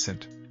just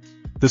innocent.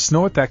 The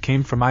snort that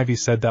came from Ivy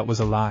said that was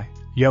a lie.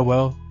 Yeah,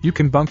 well, you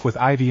can bunk with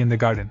Ivy in the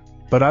garden.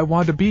 But I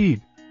want a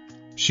bead,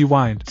 she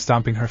whined,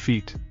 stomping her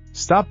feet.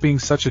 Stop being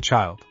such a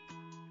child,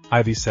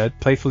 Ivy said,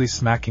 playfully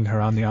smacking her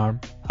on the arm.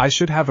 I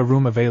should have a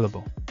room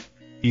available,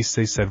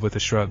 Issei said with a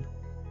shrug.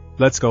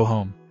 Let's go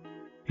home,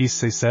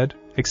 Issei said,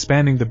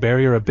 expanding the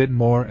barrier a bit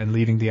more and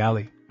leaving the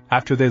alley.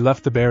 After they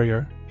left the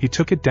barrier, he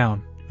took it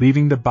down,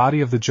 leaving the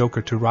body of the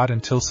Joker to rot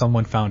until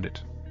someone found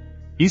it.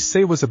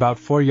 Issei was about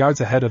 4 yards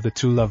ahead of the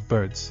two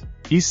lovebirds.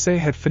 Issei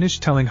had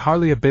finished telling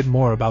Harley a bit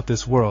more about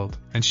this world,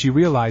 and she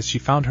realized she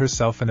found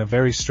herself in a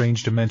very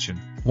strange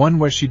dimension, one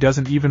where she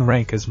doesn't even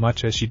rank as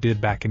much as she did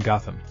back in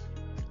Gotham.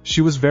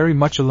 She was very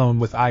much alone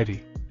with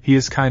Ivy. He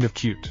is kind of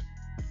cute,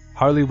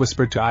 Harley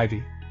whispered to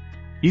Ivy.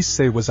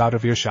 Issei was out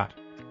of earshot.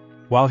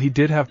 While he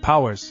did have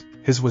powers,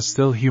 his was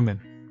still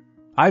human.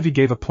 Ivy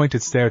gave a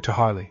pointed stare to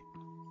Harley.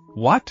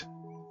 What?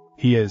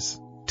 He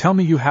is. Tell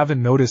me you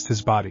haven't noticed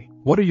his body.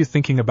 What are you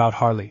thinking about,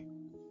 Harley?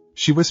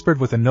 She whispered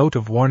with a note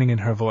of warning in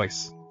her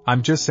voice.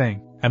 I'm just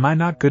saying, am I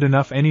not good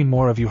enough any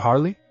more of you,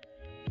 Harley?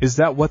 Is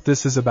that what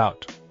this is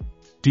about?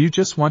 Do you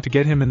just want to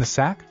get him in the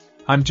sack?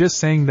 I'm just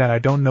saying that I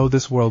don't know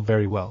this world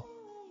very well.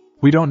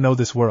 We don't know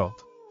this world.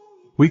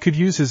 We could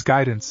use his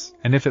guidance,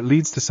 and if it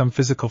leads to some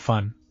physical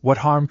fun, what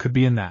harm could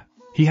be in that?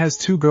 He has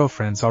 2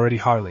 girlfriends already,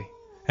 Harley,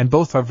 and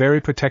both are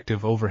very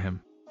protective over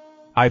him,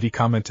 Ivy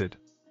commented.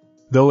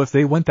 Though if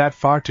they went that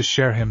far to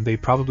share him, they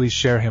probably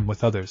share him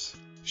with others,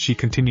 she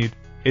continued.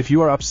 If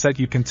you are upset,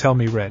 you can tell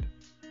me, Red.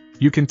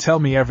 You can tell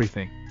me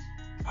everything,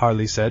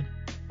 Harley said.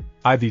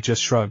 Ivy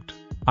just shrugged.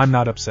 I'm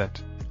not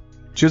upset.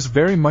 Just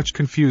very much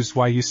confused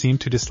why you seem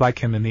to dislike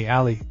him in the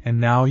alley and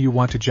now you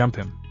want to jump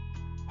him.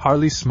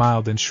 Harley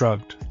smiled and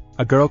shrugged.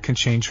 A girl can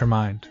change her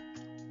mind.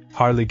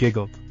 Harley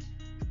giggled.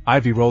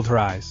 Ivy rolled her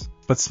eyes,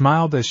 but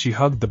smiled as she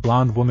hugged the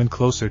blonde woman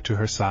closer to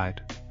her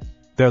side.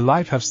 Their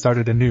life have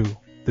started anew,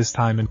 this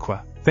time in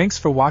Kwa. Thanks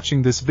for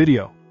watching this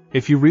video.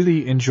 If you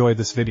really enjoy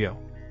this video,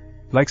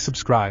 like,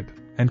 subscribe,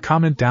 and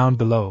comment down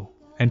below,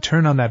 and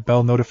turn on that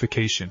bell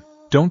notification.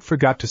 Don't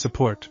forget to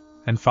support,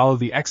 and follow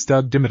the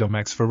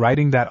xDoug-Dimmadome-x for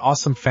writing that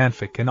awesome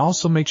fanfic, and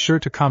also make sure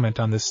to comment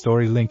on this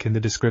story, link in the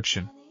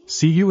description.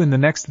 See you in the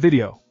next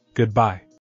video. Goodbye.